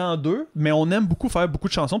différents d'eux, mais on aime beaucoup faire beaucoup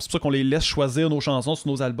de chansons. C'est pour ça qu'on les laisse choisir nos chansons sur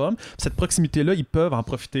nos albums. Puis cette proximité-là, ils peuvent en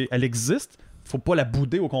profiter. Elle existe. Faut pas la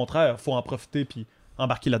bouder, au contraire. Faut en profiter puis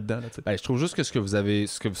embarquer là-dedans. Là, je trouve juste que ce que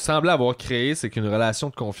vous semblez avoir créé, c'est qu'une relation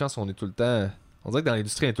de confiance, on est tout le temps. On dirait que dans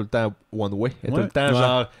l'industrie, on est tout le temps one way. On est tout le temps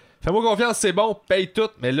genre. Fais-moi confiance, c'est bon, paye tout.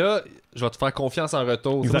 Mais là, je vais te faire confiance en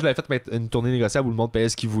retour. Moi, je l'avais fait une tournée négociable où le monde payait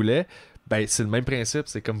ce qu'il voulait. Ben, c'est le même principe.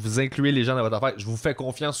 C'est comme vous incluez les gens dans votre affaire. Je vous fais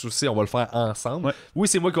confiance aussi, on va le faire ensemble. Ouais. Oui,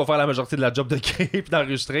 c'est moi qui vais faire la majorité de la job de créer et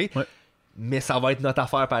d'enregistrer. Ouais. Mais ça va être notre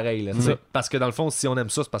affaire pareil. Là, parce que dans le fond, si on aime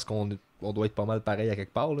ça, c'est parce qu'on doit être pas mal pareil à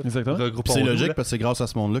quelque part. Là. C'est logique parce que c'est grâce à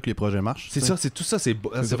ce monde-là que les projets marchent. C'est ça, c'est tout ça, c'est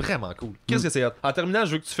vraiment cool. Qu'est-ce que c'est hot? En terminant,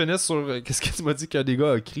 je veux que tu finisses sur. Qu'est-ce que tu m'as dit qu'un des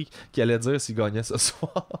gars a écrit qu'il allait dire s'il gagnait ce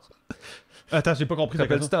soir? Attends, j'ai pas compris.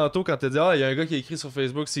 T'appelles-tu tantôt quand t'as dit il y a un gars qui a écrit sur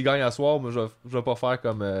Facebook s'il gagne à soir, moi je vais pas faire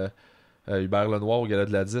comme Hubert Lenoir au gala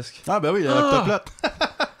de la disque. Ah ben oui, Octoplot.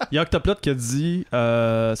 Il y a Octoplot qui a dit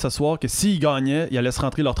ce soir que s'il gagnait, il allait se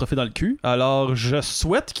rentrer leur trophée dans le cul. Alors je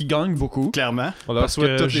souhaite qu'il gagne beaucoup. Clairement. On leur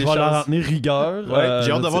souhaite toutes les chances. Je vais leur en tenir rigueur.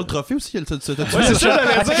 J'ai hâte d'avoir le trophée aussi. C'est ça,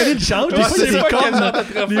 j'allais dire. Il change.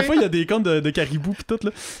 Des fois, il y a des comptes de caribou pis tout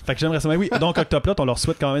là. Fait que j'aimerais ça. Mais oui, donc Octoplot, on leur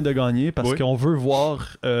souhaite quand même de gagner parce qu'on veut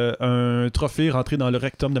voir un trophée rentrer dans le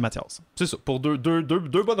rectum de Mathias. C'est ça, pour deux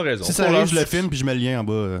bonnes raisons. Si ça arrive, je le filme puis je mets le lien en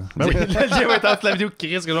bas. Le lien va être entre la vidéo de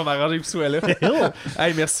Chris que je vais m'arranger pour soit là.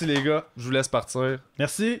 Hey, merci les gars, je vous laisse partir.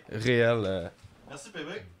 Merci. Réel. Merci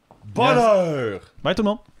PB. Bonheur. Bye tout le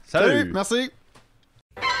monde. Salut. Merci.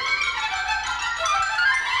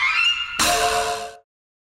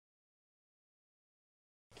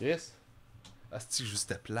 Chris. Asti,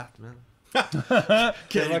 juste plate, man.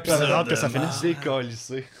 Quel épisode que ça finisse. J'ai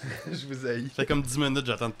calissé. Je vous haïs. Ça fait comme 10 minutes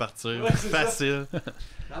j'attends de partir. Ouais, facile.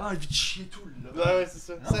 J'avais envie de chier tout le long. Ouais, c'est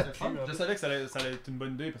ça. Je savais que ça allait être une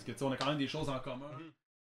bonne idée parce que on a quand même des choses en commun.